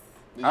 yachts.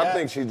 I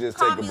think she just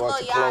Call take a me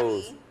bunch Lil of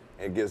clothes Yachty.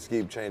 and just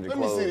keep changing Let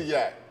me clothes. see the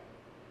yacht.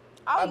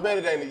 I bet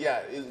it ain't a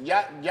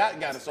yacht. Yacht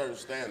got a certain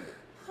standard.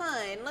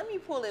 Hun, let me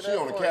pull it She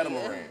up on a for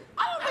catamaran. you.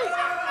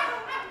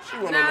 She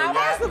went Now, on a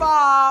first yacht. of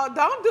all,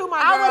 don't do my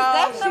I girl.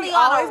 was definitely She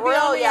on a always be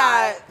real the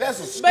yacht. That's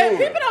a But schooner.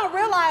 people don't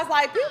realize,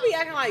 like, people be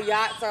acting like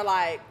yachts are,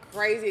 like,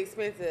 crazy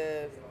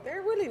expensive.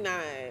 They're really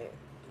not.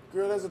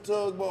 Girl, that's a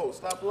tugboat.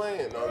 Stop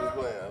playing. No, I'm just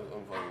playing.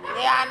 I'm fucking with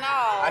you. Yeah, I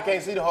know. I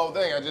can't see the whole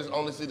thing. I just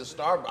only see the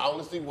star. I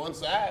only see one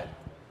side.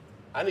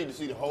 I need to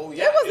see the whole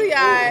yacht. It was a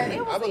yacht. It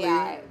I was a believe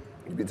yacht.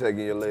 You be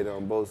taking your lady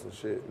on boats and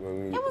shit. It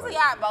was a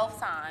yacht both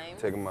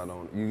times. Take them out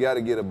on. You got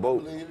to get a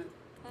boat. Believe it.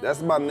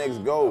 That's my next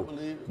goal.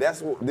 believe it.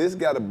 That's what this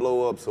got to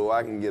blow up so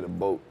I can get a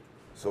boat,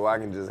 so I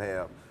can just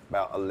have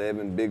about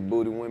 11 big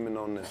booty women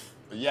on there.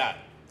 A yacht.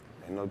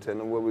 Ain't no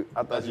telling what we.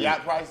 I thought That's you,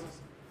 yacht prices.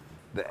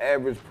 the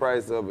average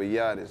price of a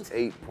yacht is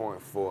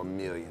 $8.4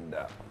 million.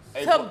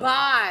 Hey, To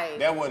buy.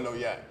 That wasn't no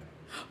yacht.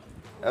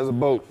 That's a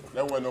boat.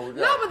 That wasn't no yacht.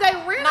 No, but they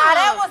rent Nah,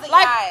 that was a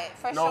like, yacht,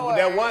 for No,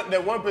 sure. but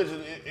that one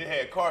picture, it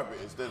had carpet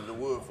instead of the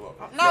wood floor.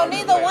 No, I'm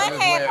neither just playing, one I'm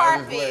just had playing,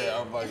 carpet.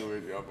 I'm fucking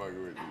with you. I'm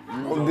fucking with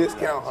you. Don't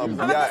discount her I'm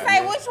yacht. about to say,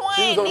 man. which She was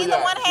one? on the Neither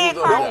yacht. one She had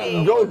was on the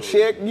yacht. carpet. Go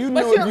check. You But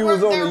knew if you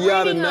was on they're the yacht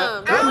or renting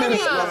not. them. Wasn't They're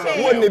it, renting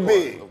them. wasn't it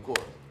big? Of course.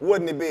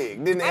 Wasn't it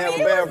big? Didn't it I have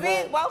mean, a it was bathroom?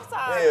 big both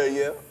times. Hell yeah.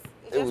 It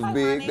Just was like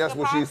big. my That's nigga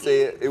what she Poppy.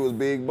 said. It was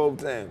big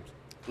both times.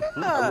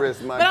 I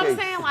rest my But case. I'm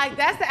saying, like,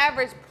 that's the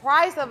average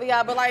price of a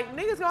yacht. But, like,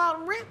 niggas go out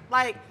and rent,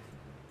 like,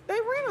 They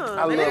rent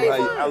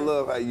them. I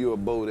love how you a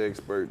boat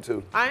expert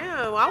too. I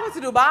am. I went to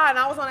Dubai and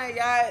I was on that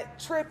yacht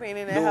tripping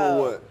in that Doing hoe.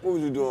 what? What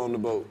was you doing on the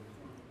boat?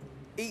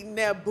 Eating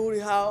that booty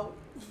hole.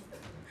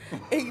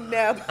 Eating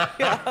that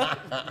booty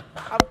hole.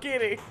 I'm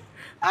kidding.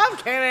 I'm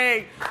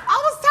kidding.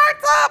 I was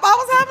turned up. I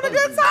was having a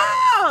good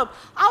time.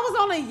 I was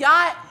on a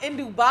yacht in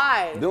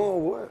Dubai.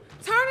 Doing what?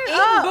 Turning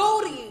up.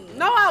 booty.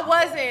 No, I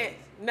wasn't.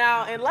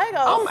 Now, in Lagos.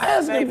 I'm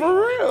asking baby. for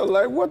real.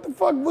 Like, what the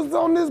fuck was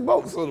on this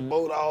boat? So the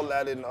boat all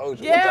out in the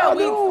ocean. Yeah, what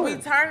y'all we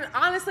doing? turned.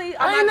 Honestly,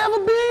 I ain't never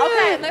been.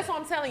 Okay, that's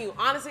what I'm telling you.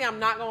 Honestly, I'm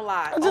not gonna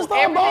lie. I just On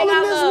started everything balling I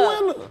this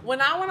love, winter.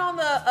 when I went on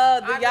the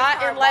just yacht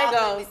started in balling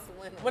Lagos, this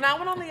winter. when I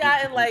went on the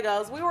yacht in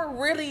Lagos, we were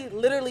really,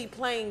 literally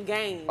playing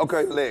games.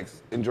 Okay,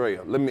 Lex,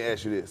 Andrea, let me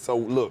ask you this. So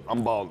look,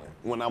 I'm balling.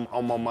 When I'm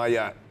on my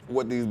yacht,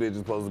 what these bitches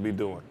supposed to be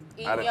doing?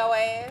 Eating your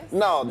ass.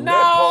 No, No,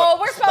 that part,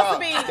 we're supposed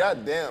to stop. be-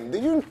 God damn,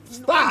 did you We're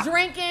stop?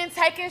 drinking,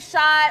 taking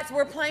shots,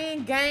 we're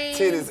playing games.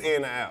 Titties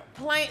in and out.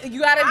 You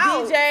got a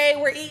Out.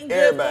 DJ, we're eating good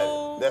Everybody.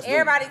 food. That's the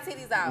Everybody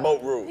titties out.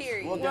 boat rules.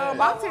 Period. Well, Well, Yeah.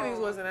 my titties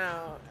wasn't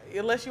out.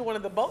 Unless you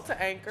wanted the boat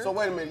to anchor. So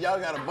wait a minute, y'all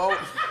got a boat?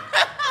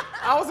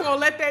 I was gonna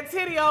let that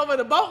titty over,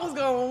 the boat was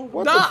gonna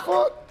What dock. the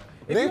fuck?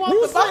 If you Did want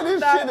you the boat say this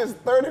dock- shit is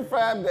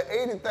 $35,000 to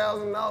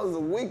 $80,000 a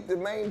week to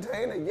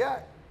maintain a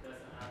yacht?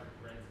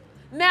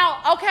 Now,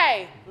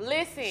 okay,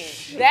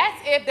 listen.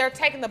 That's if they're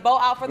taking the boat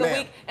out for the Ma'am.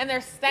 week and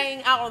they're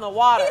staying out on the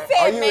water. He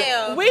said, you-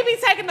 ma'am. We be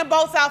taking the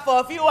boats out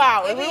for a few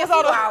hours. It'd be We a was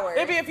on few hours.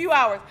 It'd be a few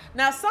hours.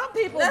 Now, some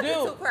people Nothing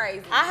do. too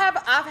crazy.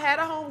 I've had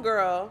a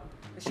homegirl.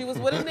 She was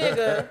with a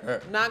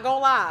nigga. Not gonna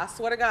lie. I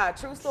swear to God.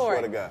 True story.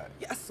 Swear to God.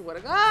 Yeah, I swear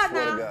to God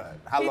Swear to now. God.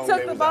 How He long took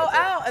they the was boat out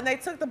there? out and they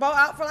took the boat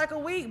out for like a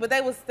week, but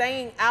they was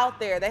staying out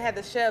there. They had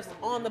the chefs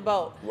on the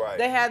boat. Right.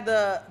 They had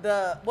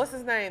the what's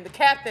his name? The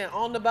captain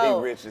on the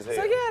boat. rich as hell.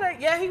 So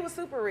yeah, he was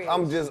super rich.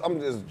 I'm just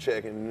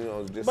checking,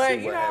 just But see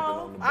you what happened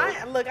know,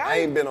 on the boat. I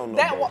ain't been on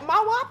no boat.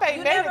 My WAP ain't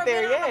You made never it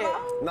there been on a yet.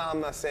 boat? No,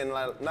 I'm not saying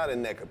like, not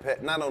in that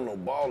capacity, not on no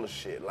baller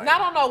shit. Like, Not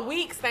on no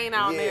week staying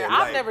out Yeah, there. like,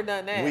 I've never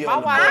done that. we My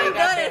on the wife boat. ain't I've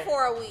got done that. it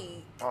for a week.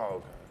 Oh,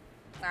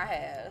 okay. I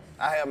have.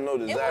 I have no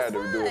desire to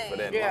was do it for fun.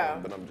 that Yeah.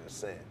 long, but I'm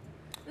just saying.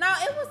 No,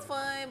 it was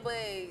fun, but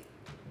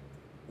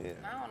Yeah.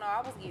 I don't know.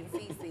 I was getting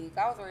seasick.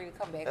 I was ready to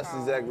come back That's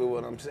home. exactly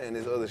what I'm saying.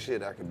 There's other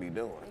shit I could be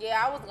doing.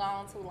 Yeah, I was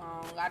gone too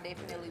long. I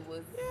definitely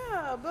was.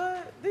 Yeah,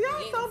 but the yachts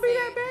Getting don't be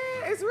that sick.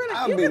 bad. It's really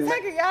I'll you be can la-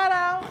 take a yacht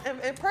out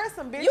and press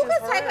some bitches. You could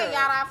for take real. a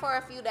yacht out for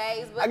a few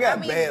days, but I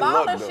got mean, bad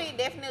baller luck though. shit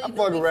definitely I do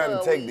fuck me around for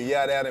and a take week. the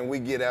yacht out and we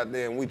get out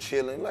there and we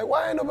chilling. Like,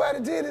 why ain't nobody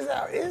titties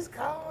out? It's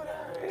cold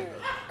out here.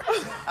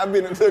 I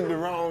been and took the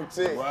wrong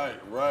chick.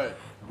 Right.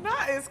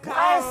 Nah, it's cold.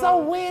 Why it's so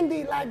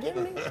windy? Like, give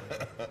me.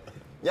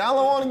 Y'all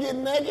don't want to get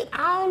naked?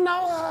 I don't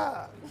know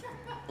her.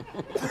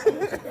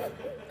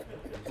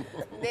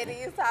 That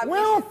is how We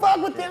don't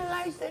fuck with them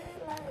like that.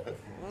 Like,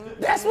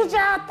 that's what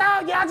y'all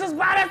thought. Y'all just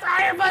brought us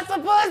out here for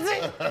some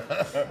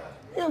pussy.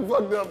 You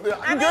fucked up there.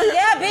 I mean,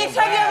 yeah, bitch,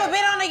 have you ever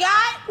been on a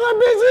yacht? That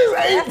bitch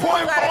That's is what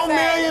you gotta $8.4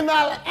 say. million.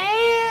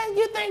 And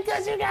you think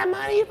because you got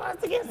money, you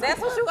supposed to get some That's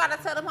what pussy? you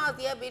gotta tell them hoes.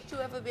 Yeah, bitch, you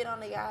ever been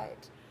on a yacht?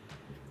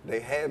 They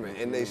haven't,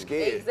 and they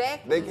scared.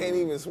 Exactly. They can't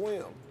even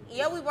swim.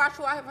 Yeah, we brought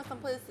you out here for some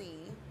pussy.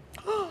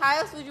 How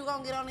else was you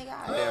gonna get on a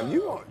yacht? Damn,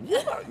 you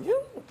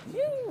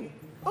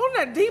On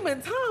that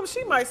demon time,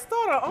 she might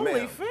start her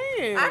Ma'am.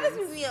 OnlyFans. I just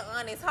be being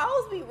honest.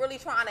 Hoes be really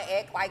trying to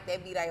act like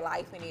that be their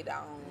life and it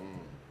don't.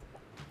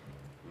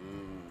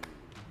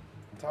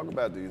 Talk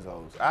about these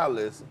hoes. I'll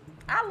listen.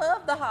 I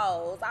love the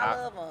hoes. I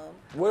love them.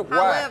 Why?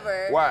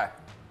 However, Why?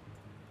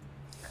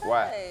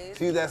 Why? 'Cause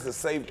See, that's the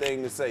safe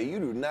thing to say. You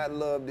do not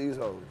love these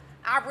hoes.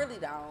 I really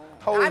don't.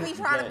 Hoes- I be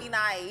trying to be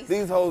nice.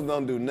 These hoes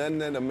don't do nothing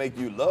to make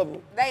you love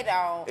them. They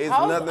don't. It's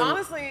Hoes, nothing.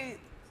 honestly,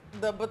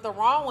 but the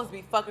wrong ones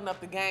be fucking up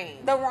the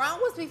game. The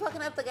wrong ones be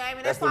fucking up the game,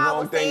 and That's that's, the why I wrong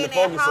was thing saying to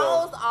that focus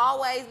on. hoes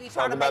always be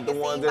trying to about make the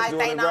it ones seem that's like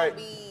doing they it don't right.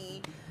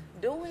 be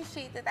doing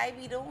shit that they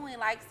be doing.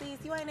 Like, sis,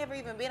 you ain't never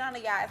even been on a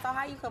yacht, so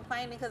how you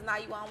complaining because now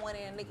you on one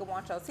and a nigga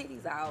want your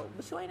titties out,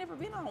 but you ain't never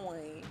been on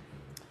one.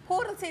 Pull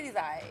the titties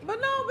out. But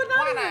not Why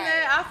even not?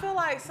 that. I feel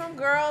like some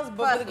girls,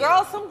 Fuck the it.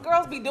 girls, some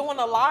girls be doing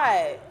a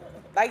lot.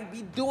 Like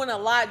be doing a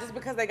lot just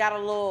because they got a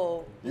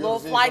little You little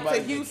ever seen flight somebody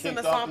to get Houston or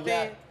kicked off the something.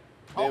 yacht?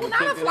 They Oh, ever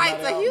not a kicked flight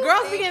anybody to out? Houston.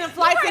 Girls be getting a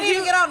flight you to can't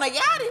even Houston. get on a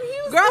yacht in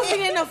Houston. Girls be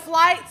getting a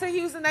flight to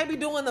Houston. They be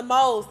doing the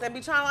most. They be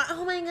trying like,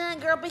 oh my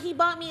god, girl, but he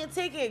bought me a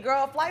ticket.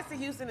 Girl, flights to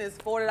Houston is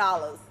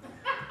 $40.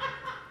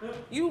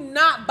 You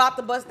not about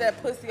to bust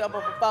that pussy up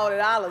for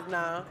 $40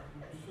 now.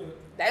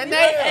 And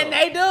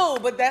they do,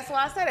 but that's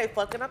why I say they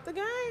fucking up the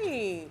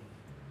game.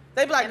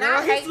 They be like, And girl,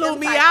 I he hate flew them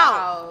me type of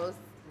out. hoes.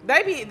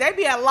 They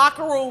be at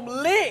locker room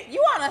lit. You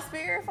on a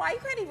Spirit flight, you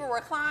can't even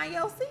recline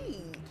your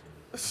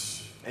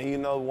seat. And you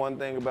know one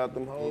thing about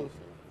them hoes?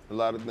 A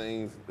lot of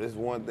things, there's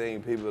one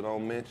thing people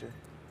don't mention.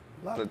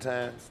 A lot of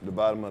times, the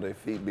bottom of their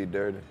feet be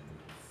dirty.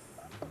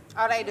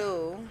 Oh, they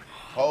do.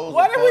 Hoes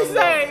What are did we fun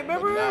say? loving,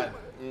 but Remember? not-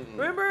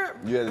 Remember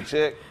You had to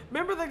check? the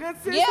good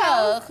sis Yeah,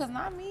 house? cause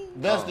not me.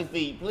 Dusty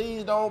feet,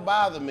 please don't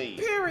bother me.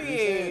 Period.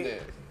 He said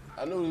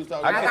that. I knew he was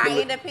talking I I about can't got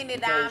believe- independent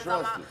You can't dimes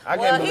on my. trust it. I can't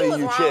Well, he believe was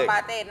you wrong checked.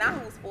 about that. Not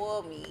who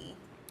spoiled me.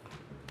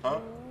 Huh?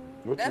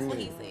 That's what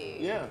he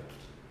said. Yeah. That's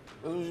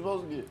what you're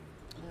supposed to get.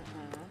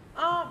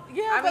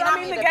 Yeah, I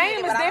mean, mean, the the game pity,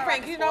 is but I don't different.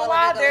 like You to know spoil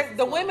why? it, There's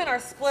though. the women are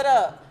split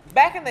up.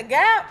 Back in the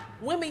Gap,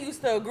 women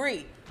used to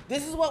agree.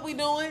 This is what we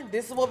doing.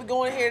 This is what we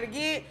going here to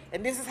get,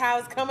 and this is how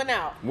it's coming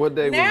out. What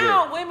day was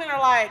now that? women are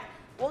like,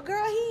 well,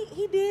 girl,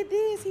 he did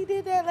this, he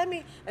did that. Let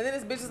me. And then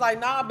this bitch is like,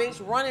 nah,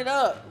 bitch, run it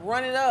up,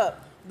 run it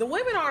up. The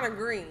women aren't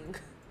agreeing.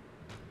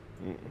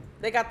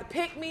 They got the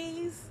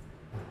pick-me's,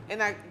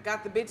 and I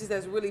got the bitches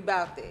that's really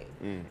about that.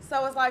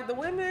 So it's like the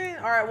women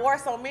are at war.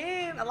 So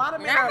men, a lot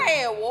of men Now are.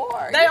 they at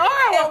war. They You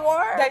are at at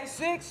war. They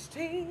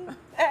 16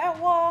 at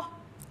war.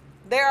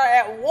 They are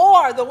at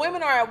war. The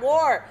women are at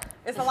war.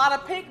 It's a lot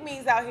of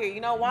pick-me's out here.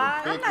 You know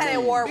why? I'm not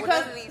at war with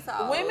Because none of these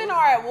hoes. women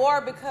are at war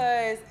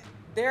because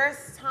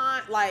there's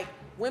time, like,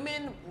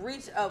 women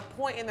reach a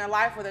point in their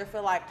life where they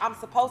feel like, I'm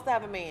supposed to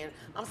have a man.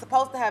 I'm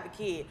supposed to have a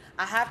kid.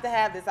 I have to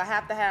have this. I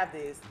have to have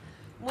this.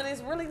 When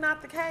it's really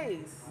not the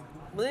case.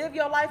 Live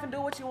your life and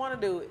do what you want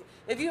to do.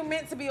 If you're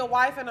meant to be a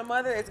wife and a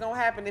mother, it's going to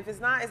happen. If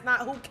it's not, it's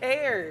not. Who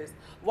cares?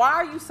 Why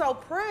are you so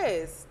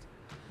pressed?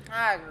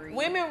 I agree.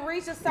 Women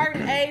reach a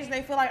certain age and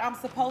they feel like I'm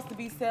supposed to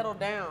be settled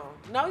down.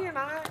 No, you're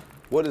not.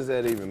 What does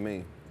that even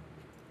mean?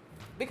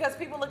 Because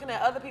people looking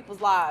at other people's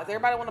lives.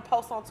 Everybody want to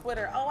post on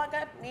Twitter, oh, I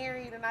got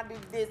married and I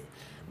did this.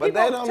 But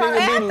People they don't try-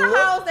 even Half be the look-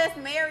 hoes that's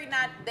married,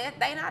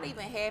 they not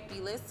even happy.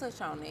 Let's touch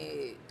on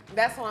that.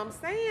 That's what I'm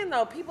saying,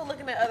 though. People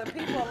looking at other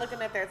people and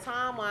looking at their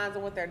timelines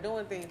and what they're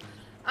doing things.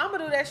 I'm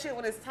going to do that shit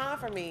when it's time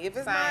for me. If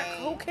it's not,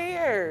 Same. who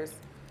cares?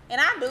 And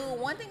I do.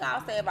 One thing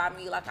I'll say about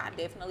me, like I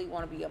definitely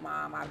want to be a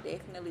mom. I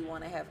definitely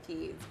want to have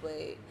kids,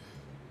 but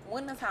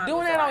when the time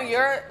Doing is that on right,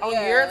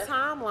 your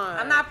timeline.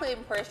 I'm not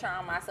putting pressure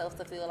on myself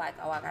to feel like,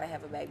 oh, I gotta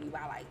have a baby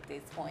by like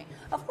this point.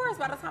 Of course,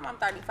 by the time I'm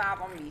 35,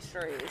 I'm gonna be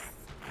stressed.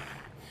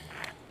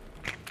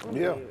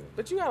 Yeah.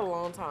 But you got a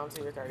long time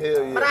till you're 35.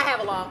 Hell yeah. But I have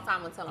a long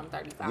time until I'm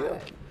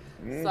 35.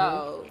 Yeah.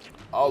 So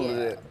All of yeah.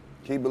 that.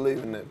 Keep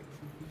believing that.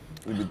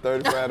 You'll be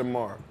 35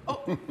 tomorrow.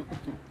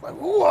 Like,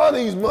 who are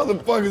these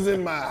motherfuckers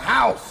in my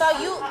house? So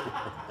you,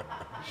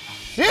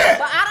 Shit!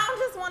 but I don't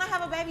just want to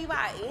have a baby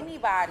by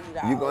anybody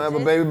though. You gonna have a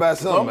Just- baby by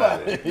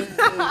somebody.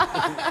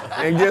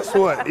 And guess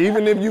what?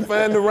 Even if you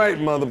find the right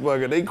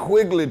motherfucker, they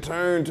quickly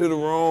turn to the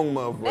wrong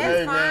motherfucker.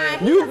 That's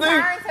fine. You He think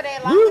can turn to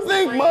that you longest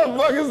think friend.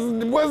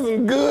 motherfuckers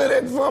wasn't good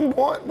at some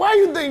point? Why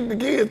you think the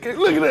kids can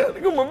look at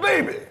that? Look at my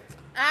baby.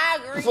 I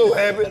agree. I'm so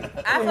happy.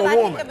 I I'm feel a like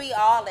woman. it could be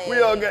all that.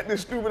 We all got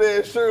this stupid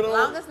ass shirt on.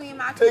 Long as me and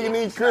my taking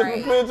kids these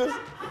Christmas straight. pictures.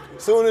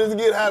 Soon as it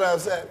get hot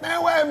outside,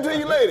 man, what happened to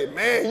you lady?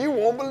 Man, you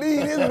won't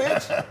believe this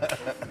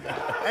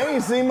bitch. I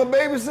ain't seen my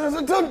baby since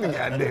I took the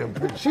goddamn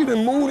picture. She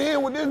done moved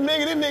in with this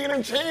nigga. This nigga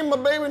done changed my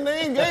baby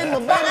name, gave my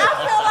baby. But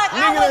I feel like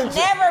I Nigga would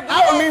done never be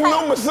I don't that even type-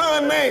 know my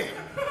son's name.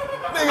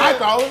 Nigga, I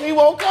call him, he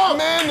won't come.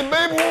 man, the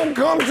baby won't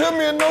come to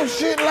me and no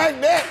shit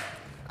like that.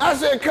 I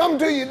said, come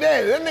to your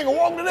daddy. That nigga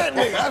walked to that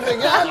nigga. I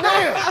said, God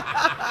damn.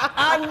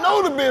 I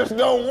know the bitch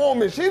don't want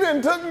me. She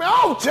done took me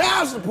off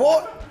child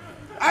support.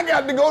 I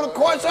got to go to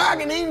court so I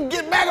can even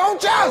get back on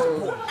child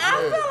support. I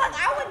feel like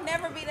I would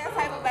never be that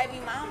type of baby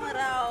mama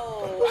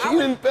though. She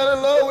done fell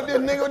in love with this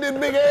nigga with this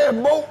big ass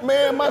boat,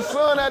 man. My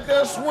son out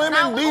there swimming,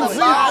 Now, deep what sea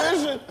about-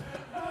 fishing.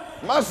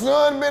 My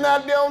son been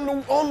out there on the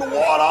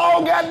water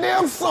all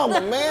goddamn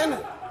summer,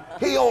 man.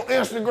 He on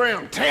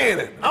Instagram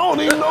tanning. I don't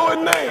even know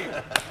his name.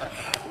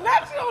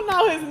 Not you don't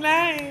know his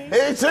name.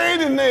 He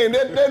changed his name.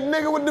 That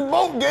nigga with the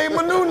boat gave him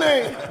a new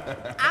name.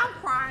 I'm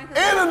crying. 'cause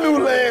And a new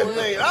last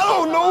name. I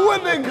don't know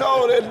what they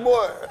call that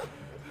boy.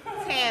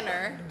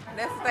 Tanner.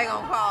 That's what they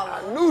gonna call him.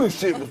 I knew the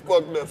shit was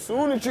fucked up.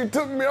 Soon as she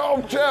took me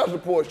off child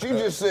support, she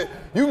just said,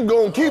 you can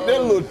go and keep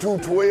that little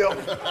 212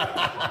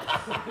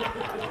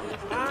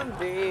 I'm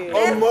dead.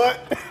 a month.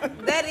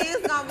 That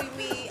is gonna be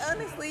me.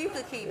 Honestly, you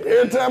could keep it.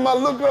 Every time I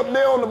look up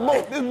there on the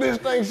boat, this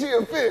bitch thinks she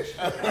a fish.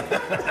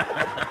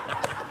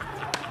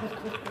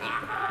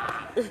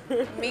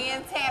 Me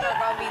and Tanner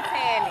gonna be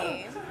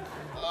tanning.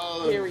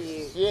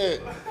 Period.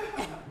 Shit.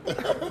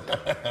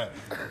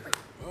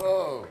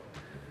 Oh,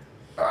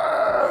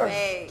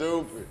 Hey,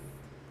 stupid.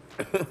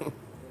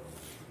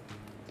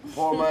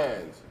 Poor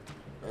man's.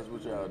 That's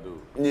what y'all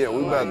do. Yeah,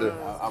 we about to.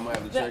 I'm gonna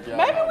have to check y'all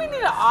Maybe out. we need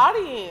an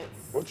audience.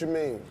 What you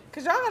mean?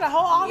 Cause y'all got a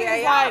whole audience.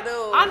 Yeah, y'all like,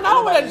 do. I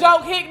know when a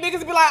joke hit,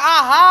 niggas be like,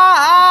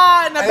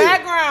 ah, in the If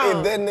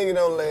background. that nigga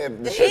don't laugh,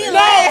 the He shit.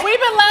 No, we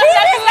been laughing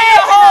at the laugh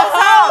the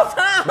whole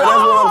time. But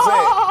that's what I'm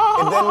saying.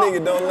 If that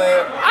nigga don't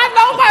laugh, I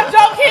know my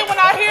joke hit when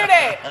I hear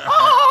that.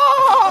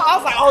 Oh, I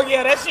was like, oh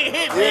yeah, that shit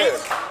hit, bitch.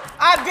 yeah.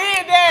 I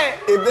did that.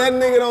 If that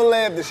nigga don't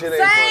laugh, the shit ain't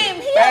same.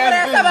 funny. He over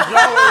there Fastest talking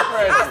Joe about.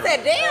 impression. I said,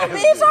 damn,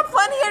 bitch, I'm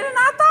funnier than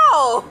I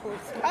thought.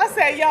 I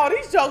said, yo,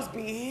 these jokes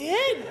be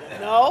hitting.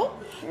 No.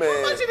 Man.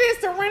 How much it is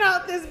to rent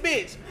out this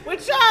bitch?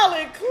 With y'all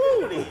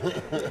included.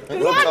 Cause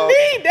We'll I talk.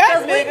 need that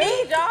Cause we nigga.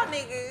 need y'all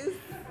niggas.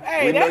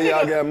 Hey, We know that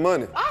y'all nigga, got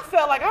money. I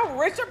felt like I'm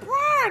Richard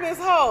Pryor in this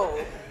hoe.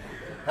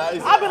 How he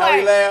I be how he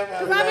like, laugh? How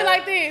cause he I be laugh?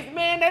 like this,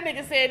 man. That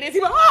nigga said this.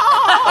 He like,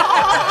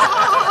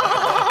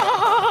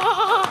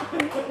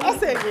 I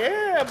said,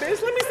 yeah,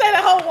 bitch. Let me say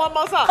that whole one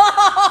more time.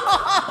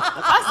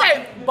 I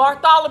say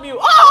Bartholomew.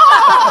 Oh!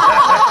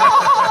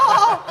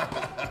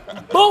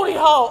 Booty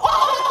hole.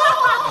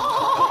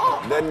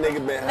 Oh! That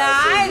nigga been Nah,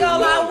 I ain't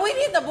gonna lie. When we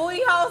did the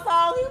booty hole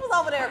song, he was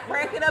over there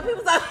cracking up. He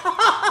was like,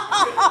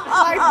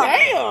 Like,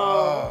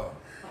 damn.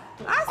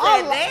 I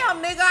said,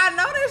 damn, nigga, I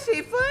know that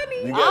shit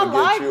funny. You gotta I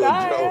like get you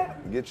that. a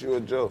joke. Get you a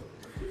joke.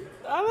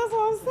 Oh, that's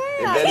what I'm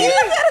saying.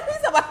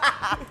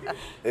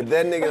 If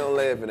that nigga don't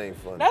laugh, it ain't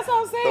funny. That's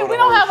what I'm saying. Throw We the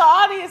don't whole have an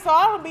audience, so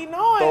I don't be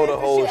knowing. Throw the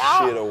this whole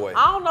I shit don't- away.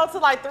 I don't know till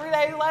like 3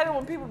 days later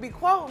when people be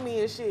quoting me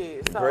and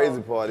shit. So. The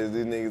crazy part is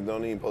these niggas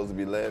don't even supposed to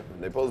be laughing.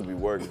 They supposed to be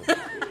working.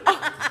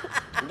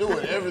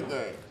 Doing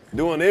everything.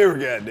 Doing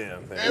every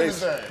goddamn thing.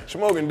 Everything. They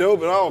smoking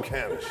dope and all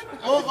kind of shit.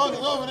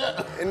 Motherfuckers over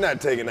there. They're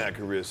not taking that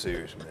career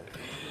serious, man.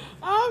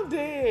 I'm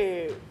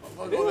dead.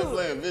 Motherfuckers over there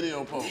playing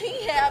video poker.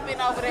 He have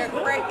been over there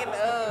cracking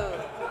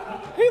up.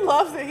 He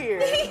loves it here.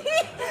 He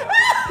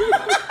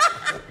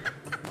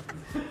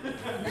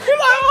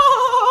like,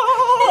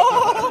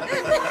 oh,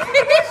 shit,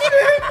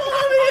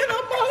 funny in a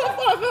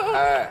motherfucker.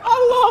 I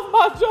love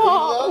my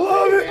job.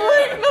 Love it.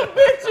 Bring the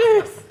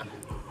bitches.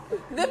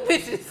 Them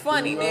bitches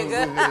funny,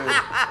 nigga.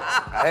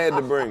 I had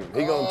to bring him.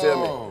 He gonna tell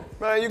me,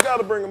 man, you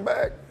gotta bring him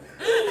back.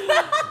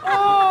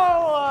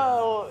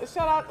 Oh,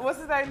 shout out, what's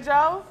his name,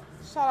 Joe?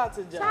 Shout out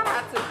to Joe. Shout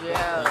out to Joe.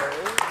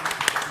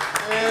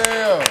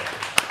 Yeah.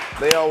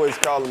 They always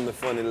call him the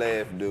funny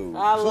laugh dude.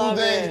 I Two love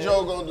things it.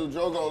 Joe gonna do.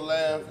 Joe gonna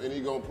laugh and he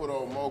gonna put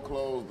on more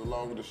clothes the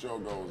longer the show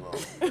goes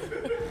on.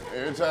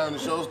 Every time the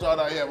show start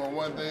out, he have on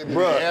one thing, then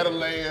Bruh, he add a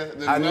layer,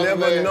 then I another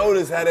never layer.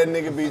 noticed how that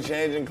nigga be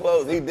changing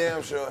clothes. He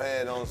damn sure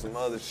had on some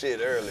other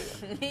shit earlier.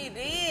 He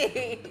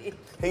did.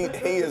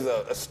 He is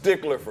a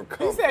stickler for He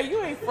comfort. said,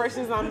 you ain't fresh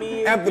as I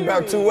mean. After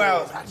about 2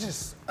 hours,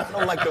 I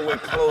don't like the way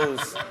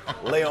clothes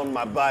lay on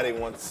my body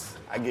once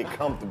I get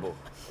comfortable.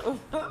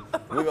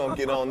 We're gonna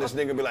get on this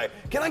nigga and be like,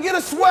 can I get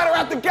a sweater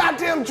out the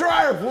goddamn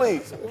dryer,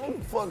 please? Who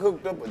the fuck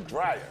hooked up a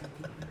dryer?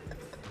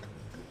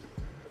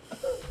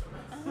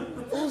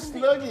 Whose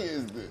Snuggie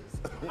is this?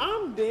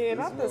 I'm dead.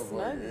 I'm the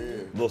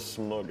snuggie. The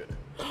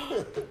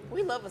Snuggie.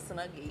 We love a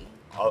snuggie.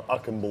 I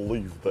can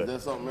believe Is that.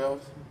 that something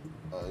else?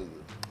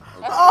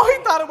 Oh,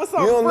 he thought it was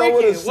something You don't know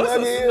what a freaky. What's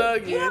snuggie is? a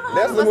snuggie?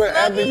 That's the way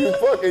after you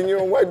fuck and you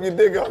don't wipe your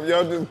dick off,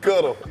 y'all just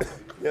cuddle.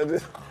 Y'all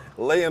just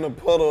lay in a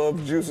puddle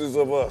of juices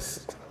of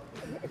us.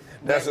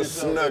 That's a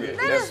snuggie.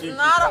 That is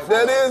not a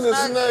That is a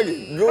snuggie.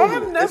 snuggie. Google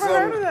I've it. never It's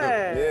heard of something-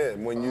 that. Yeah,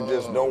 when you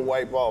just don't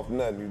wipe off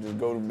nothing, you just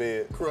go to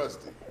bed.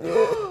 Crusty.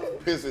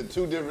 Piss in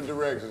 2 different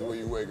directions when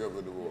you wake up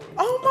in the morning.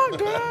 Oh my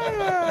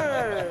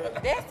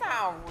God. That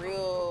sounds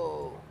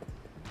real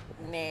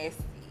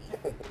nasty.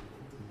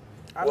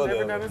 I've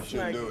Whatever. never done a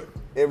Shouldn't do snuggie. it.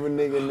 Every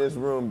nigga in this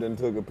room done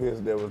took a piss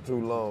that was too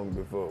long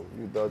before.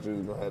 You thought you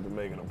was gonna have to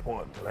make an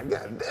appointment. Like,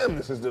 God damn,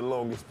 this is the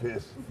longest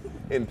piss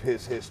in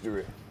piss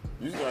history.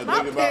 You start My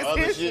thinking about piss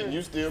other is- shit and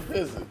you still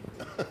pissing.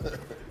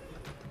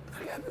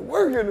 I got to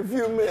work in a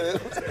few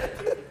minutes.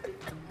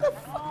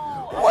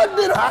 Oh, What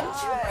did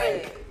I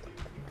drink?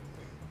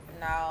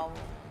 No.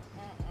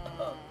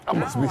 I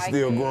must don't be like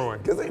still it.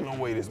 growing, because ain't no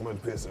way this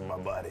much piss in my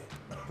body.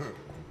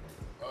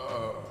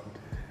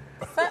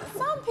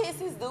 Some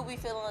pisses do be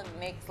feeling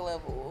next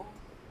level.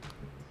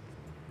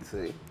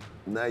 See,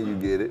 now you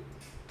get it.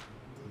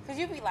 Cause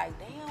you be like,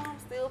 damn, I'm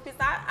still pissed.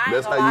 I ain't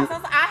That's gonna how lie. you-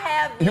 Sometimes I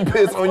have been you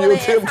piss on your toilet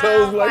at tiptoes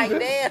times like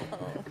this?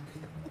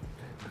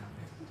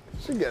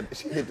 damn.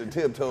 She hit the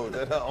tiptoes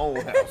at her own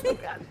house.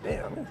 God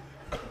damn.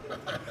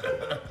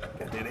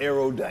 Got that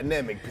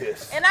aerodynamic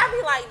piss. And I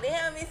be like,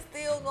 damn, it's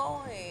still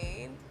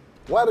going.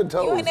 Why the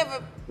toes? ain't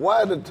never-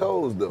 Why the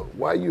toes though?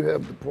 Why you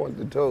have to point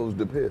the toes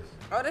to piss?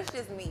 Oh, that's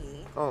just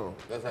me. Oh.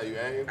 That's how you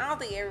aim? I don't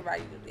think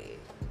everybody do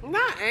that.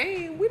 Not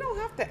aim. We don't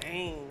have to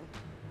aim.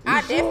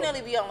 I sure?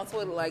 definitely be on the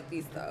toilet like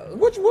this though.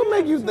 What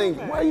make you think?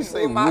 Why you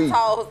say With my we?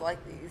 toes like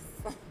this.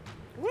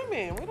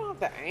 Women, we don't have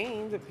to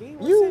aim to pee.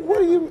 We're You sitting what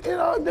do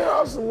down. you? There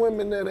are some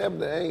women that have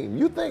to aim.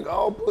 You think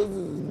all pussies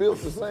is built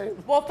the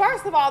same? Well,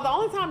 first of all, the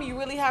only time you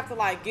really have to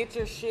like get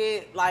your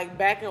shit like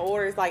back in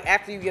order is like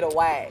after you get a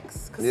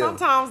wax. Cause Yeah.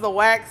 sometimes the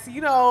wax,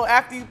 you know,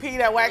 after you pee,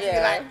 that wax, you be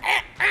Yeah.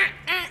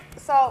 like,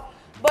 So,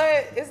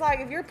 but it's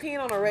like if you're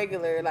peeing on a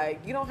regular,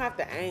 like you don't have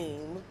to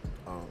aim.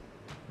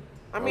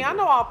 I mean, I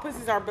know all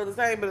pussies are built the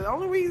same, but the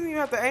only reason you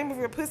have to aim if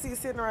your pussy is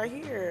sitting right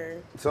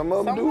here. Some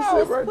of them Some do of sit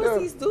those right there.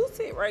 pussies do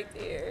sit right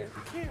there.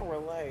 Can't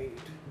relate.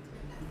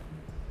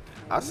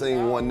 I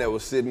seen one that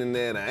was sitting in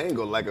there at an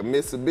angle like a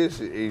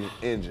Mitsubishi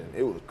engine.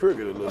 It was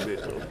crooked a little bit.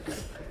 So,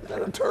 is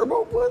that a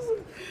turbo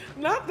pussy?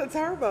 Not the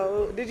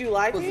turbo. Did you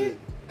like it?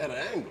 At an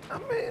angle. I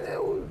mean,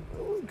 it was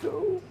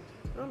cool.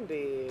 I'm dead.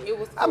 It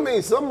was I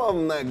mean, some of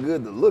them not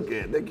good to look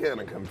at. They're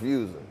kind of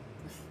confusing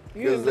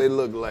because they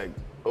look like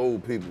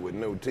old people with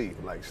no teeth,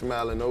 like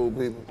smiling old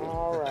people.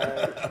 All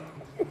right.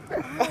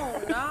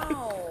 Oh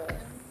no.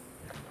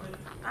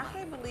 I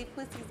can't believe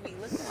pussies be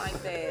looking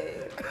like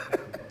that.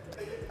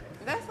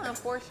 That's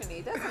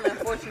unfortunate. That's an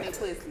unfortunate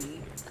pussy.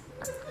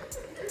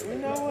 You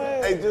know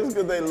what? Hey, just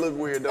because they look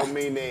weird don't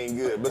mean they ain't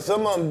good. But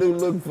some of them do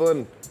look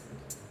funny.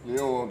 You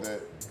don't want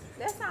that.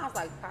 That sounds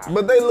like power.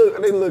 But they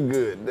look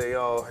good. They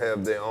all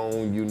have their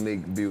own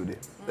unique beauty.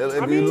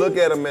 If you look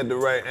at them at the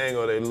right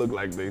angle, they look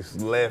like they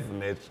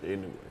laughing at you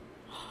anyway.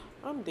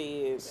 I'm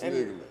dead.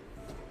 Sniggling. And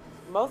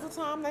most of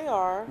the time they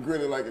are.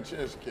 Grinning like a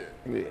Cheshire cat.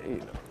 Yeah, you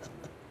know.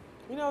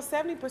 You know,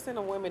 70%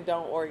 of women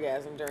don't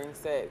orgasm during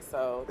sex,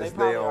 so they It's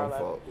probably their are own like,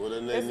 fault. Well,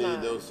 then they It's need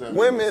not. those 70%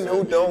 Women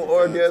who don't to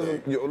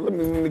orgasm, contact. let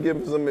me give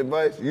them some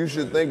advice. You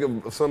should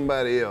think of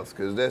somebody else,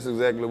 because that's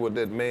exactly what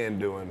that man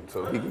doing,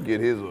 so he can get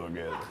his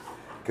orgasm.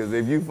 Because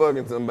if you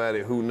fucking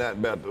somebody who not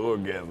about to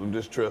orgasm,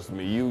 just trust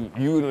me, you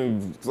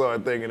done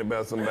start thinking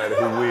about somebody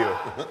who will.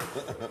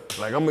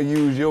 Like, I'm gonna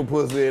use your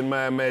pussy in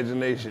my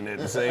imagination at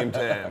the same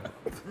time.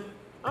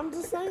 I'm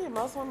just saying,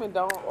 most women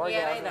don't orgasm.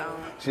 Yeah, they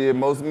don't. Shit,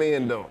 most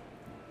men don't.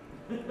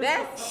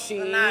 That's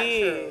not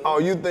true. Oh,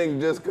 you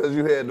think just because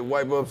you had to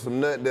wipe up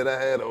some nut that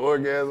I had an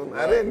orgasm?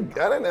 I didn't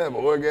have an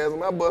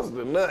orgasm. I busted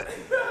a nut.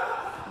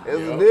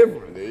 It's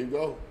different. There you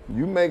go.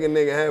 You make a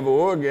nigga have an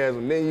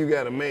orgasm, then you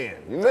got a man.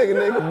 You make a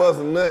nigga bust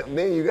a nut,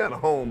 then you got a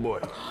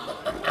homeboy.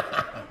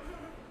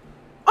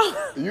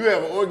 You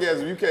have an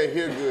orgasm, you can't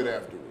hear good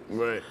afterwards.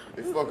 Right.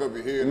 They fuck up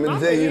your hearing.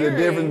 Let me tell you the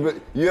difference. But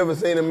you ever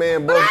seen a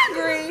man bust? I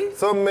agree.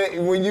 Some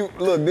man, when you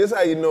look, this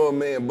how you know a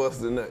man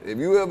busted a nut. If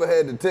you ever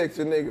had to text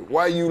your nigga,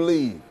 why you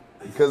leave?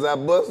 Because I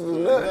busted a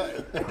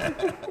nut.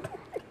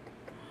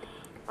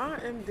 I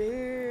am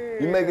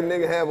dead. You make a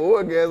nigga have an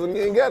orgasm,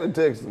 you ain't got to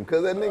text him,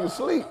 because that nigga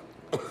sleep.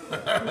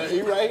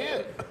 He right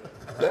here.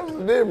 That's the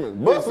difference.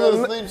 fell Busting a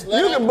asleep nut,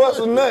 sliding. you can bust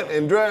a nut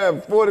and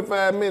drive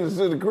 45 minutes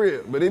to the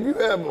crib, but if you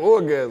have an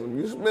orgasm,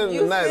 you spend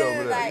the night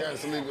over there. Like, gotta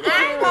sleep it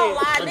I ain't gonna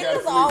lie, I gotta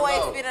niggas sleep always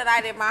off. spend a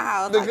night at my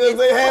house. Because Like,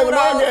 they it's having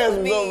kudos to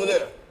orgasms me. over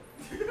there.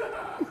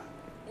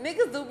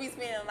 Niggas do be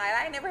spending the night.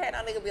 I ain't never had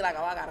no nigga be like,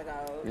 oh, I gotta go.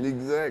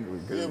 Exactly.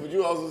 'cause Yeah, but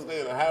you also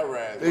stay in a high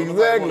rise.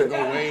 Exactly.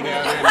 Go way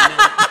down there in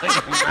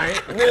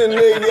the middle. Then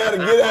nigga gotta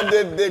get out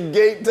that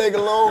gate, take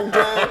a long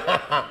time.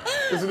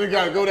 So they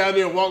gotta go down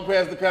there and walk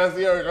past the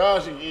concierge.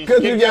 Oh, she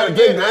Because you gotta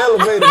take the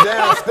elevator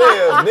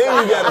downstairs, then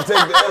you gotta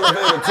take the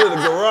elevator to the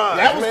garage.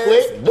 That was man.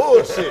 quick. It's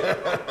bullshit.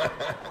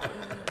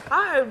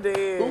 I am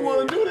dead. Who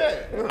wanna do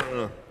that?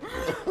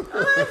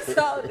 I'm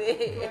so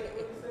dead.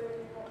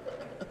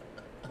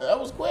 That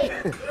was quick.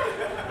 Oh,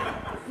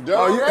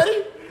 Done you-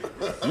 already?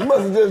 You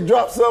must have just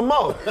dropped something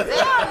off. Damn,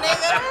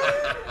 nigga.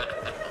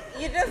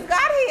 You just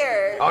got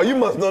here. Oh, you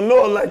must not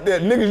know it like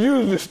that. Niggas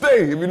usually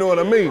stay, if you know what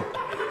I mean.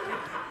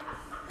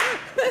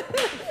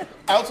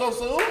 Out so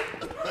soon?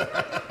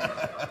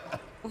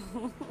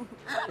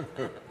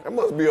 That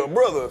must be your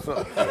brother or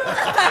something.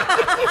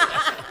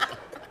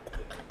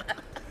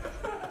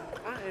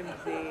 I am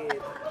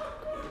dead.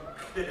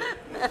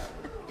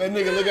 That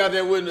nigga look out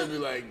that window and be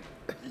like,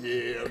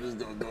 yeah, I'm just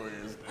gonna go ahead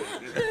and stay.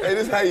 Hey,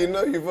 this how you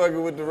know you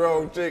fucking with the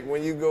wrong chick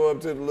when you go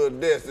up to the little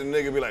desk and the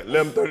nigga be like,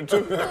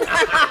 11:32.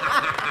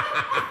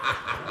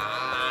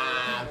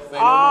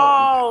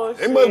 Oh,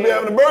 They must be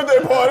having a birthday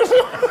party.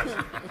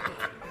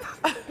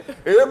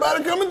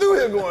 Everybody coming through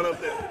here going up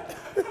there.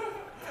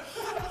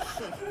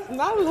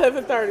 not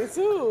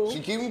 11:32. She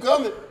keep him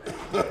coming.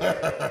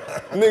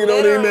 Nigga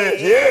don't even ask.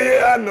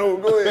 Yeah, I know.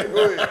 Go ahead.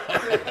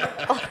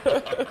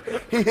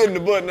 He hitting the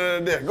button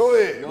under there. Go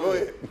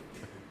ahead.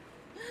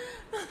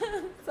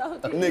 So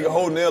Nigga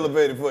holding the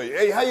elevator for you.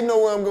 Hey, how you know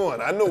where I'm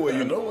going? I know where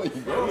you know.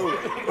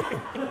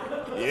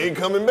 You ain't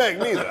coming back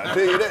neither, I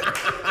tell you that.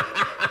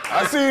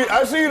 I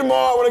see you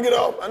tomorrow when I get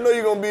off. I know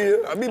you're gonna be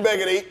here. I'll be back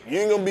at 8. You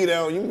ain't gonna be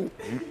down.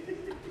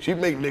 She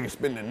make niggas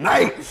spend the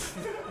night.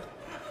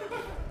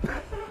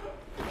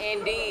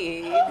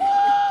 indeed.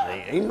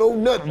 Ain't no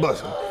nut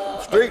busting.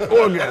 Straight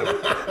orgasm.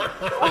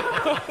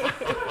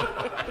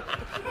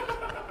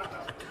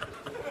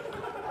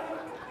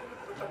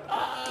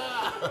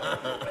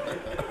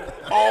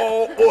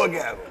 All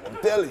orgasm, I'm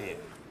telling you.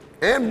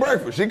 And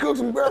breakfast. She cooks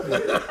some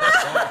breakfast.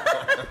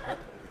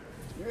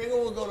 You ain't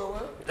gonna go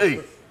nowhere.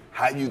 Hey,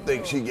 how you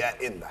think she got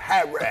in the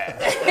high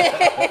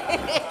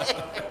rise?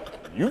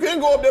 You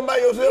can't go up there by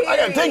yourself. I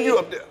gotta take you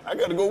up there. I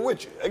gotta go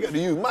with you. I gotta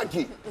use my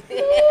key.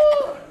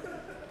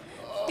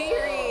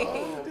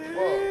 Period.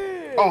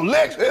 Oh,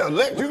 Lex,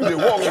 Lex, you can just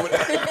walk over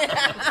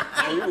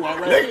there. You walk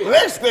right in.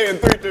 Lex stay in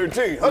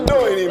 313. Her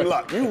door ain't even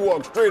locked. You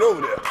walk straight over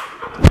there.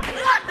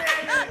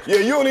 Yeah,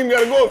 you don't even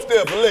gotta go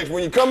upstairs for Lex.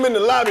 When you come in the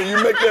lobby, you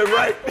make that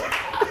right.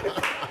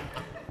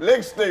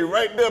 Lex stay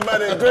right there by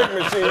that drink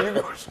machine.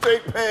 You go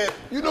straight past.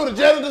 You know the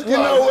janitor's You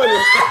know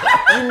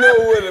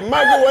where the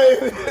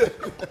microwave is.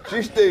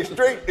 She stays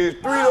straight. It's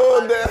 3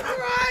 doors down.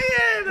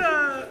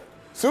 Ryan!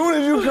 Soon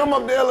as you come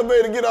up the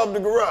elevator, get off the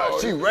garage.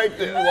 She right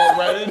there. You walk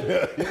right in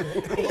there.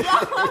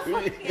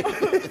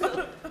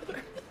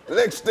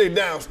 Lex stay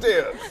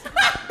downstairs.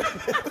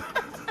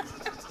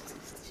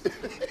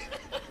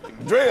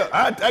 Drea,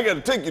 I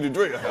gotta take you to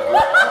Drea.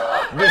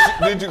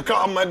 Did you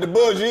call my to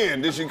buzz you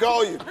in? Did she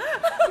call you?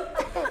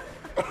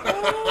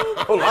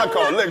 Hold on, I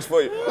call Lex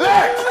for you.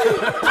 Lex!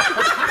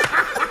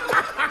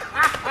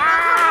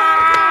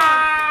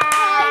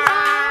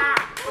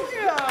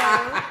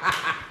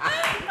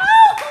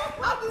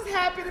 I'm just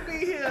happy to be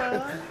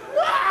here.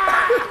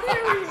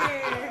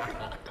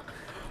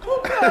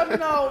 have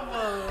no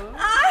fun.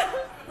 I'm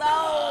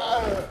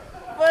so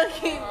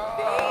fucking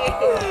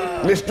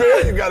dead. Miss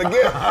Dre, you gotta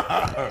get.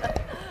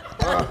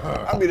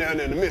 I'll be down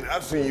there in a minute.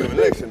 I'll see you in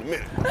Lex in a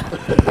minute.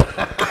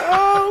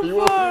 Oh, You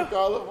want me to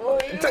call it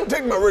for you?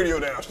 Take my radio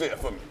downstairs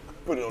for me.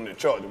 Put it on the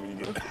charger when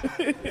you get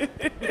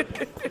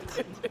there.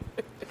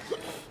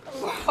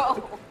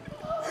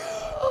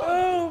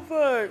 Oh,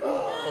 fuck.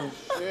 Oh,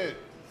 shit.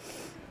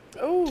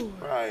 Ooh.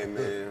 All right,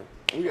 man.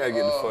 We gotta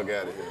get the fuck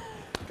out of here.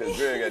 Cause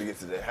Dre gotta get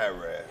to the high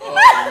ride. Oh,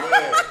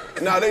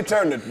 man. Nah, they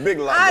turned the big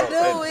lock I off.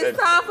 do. It's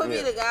time for me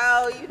to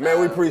go. You know. Man,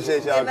 we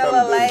appreciate y'all Getting a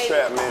coming little through the late.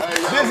 trap, man. Hey,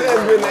 This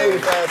has been the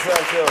 85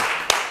 South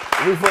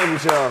Show. We fuck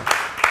with y'all.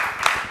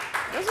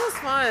 This was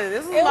fun.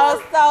 This was It the was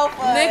most so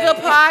fun. nigga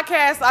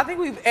podcast I think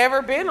we've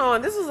ever been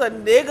on. This was a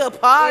nigga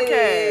podcast.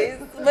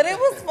 It is, but it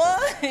was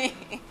fun.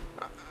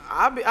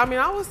 I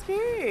was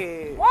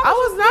scared. Why I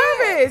was you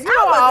scared? nervous. You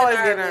know I wasn't always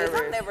get nervous.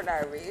 I'm never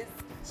nervous.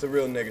 It's a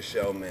real nigga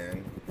show,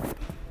 man.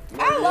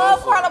 I love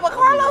Karlous, but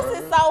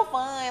Karlous is so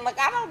fun. Like,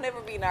 I don't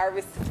never be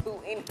nervous to do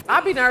anything. I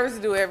be nervous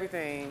to do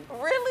everything.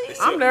 Really?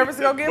 I'm nervous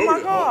to go get in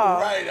my car.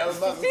 Right, I was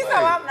about to She say.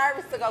 said I'm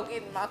nervous to go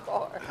get in my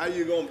car. How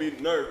you gonna be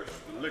nervous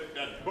to lick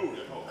that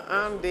booty hole?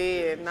 I'm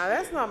dead. Now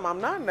that's not.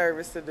 I'm not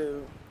nervous to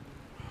do.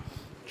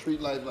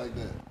 Treat life like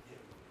that.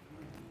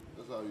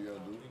 That's all you gotta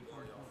do.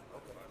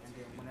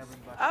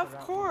 Of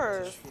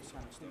course.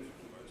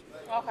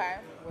 Okay.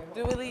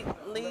 Do we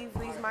leave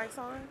these mics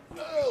on?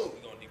 No.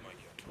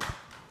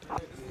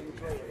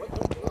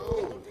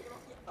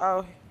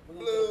 Oh.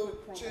 Blue,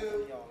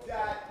 chill,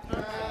 dot,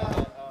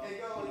 and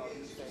go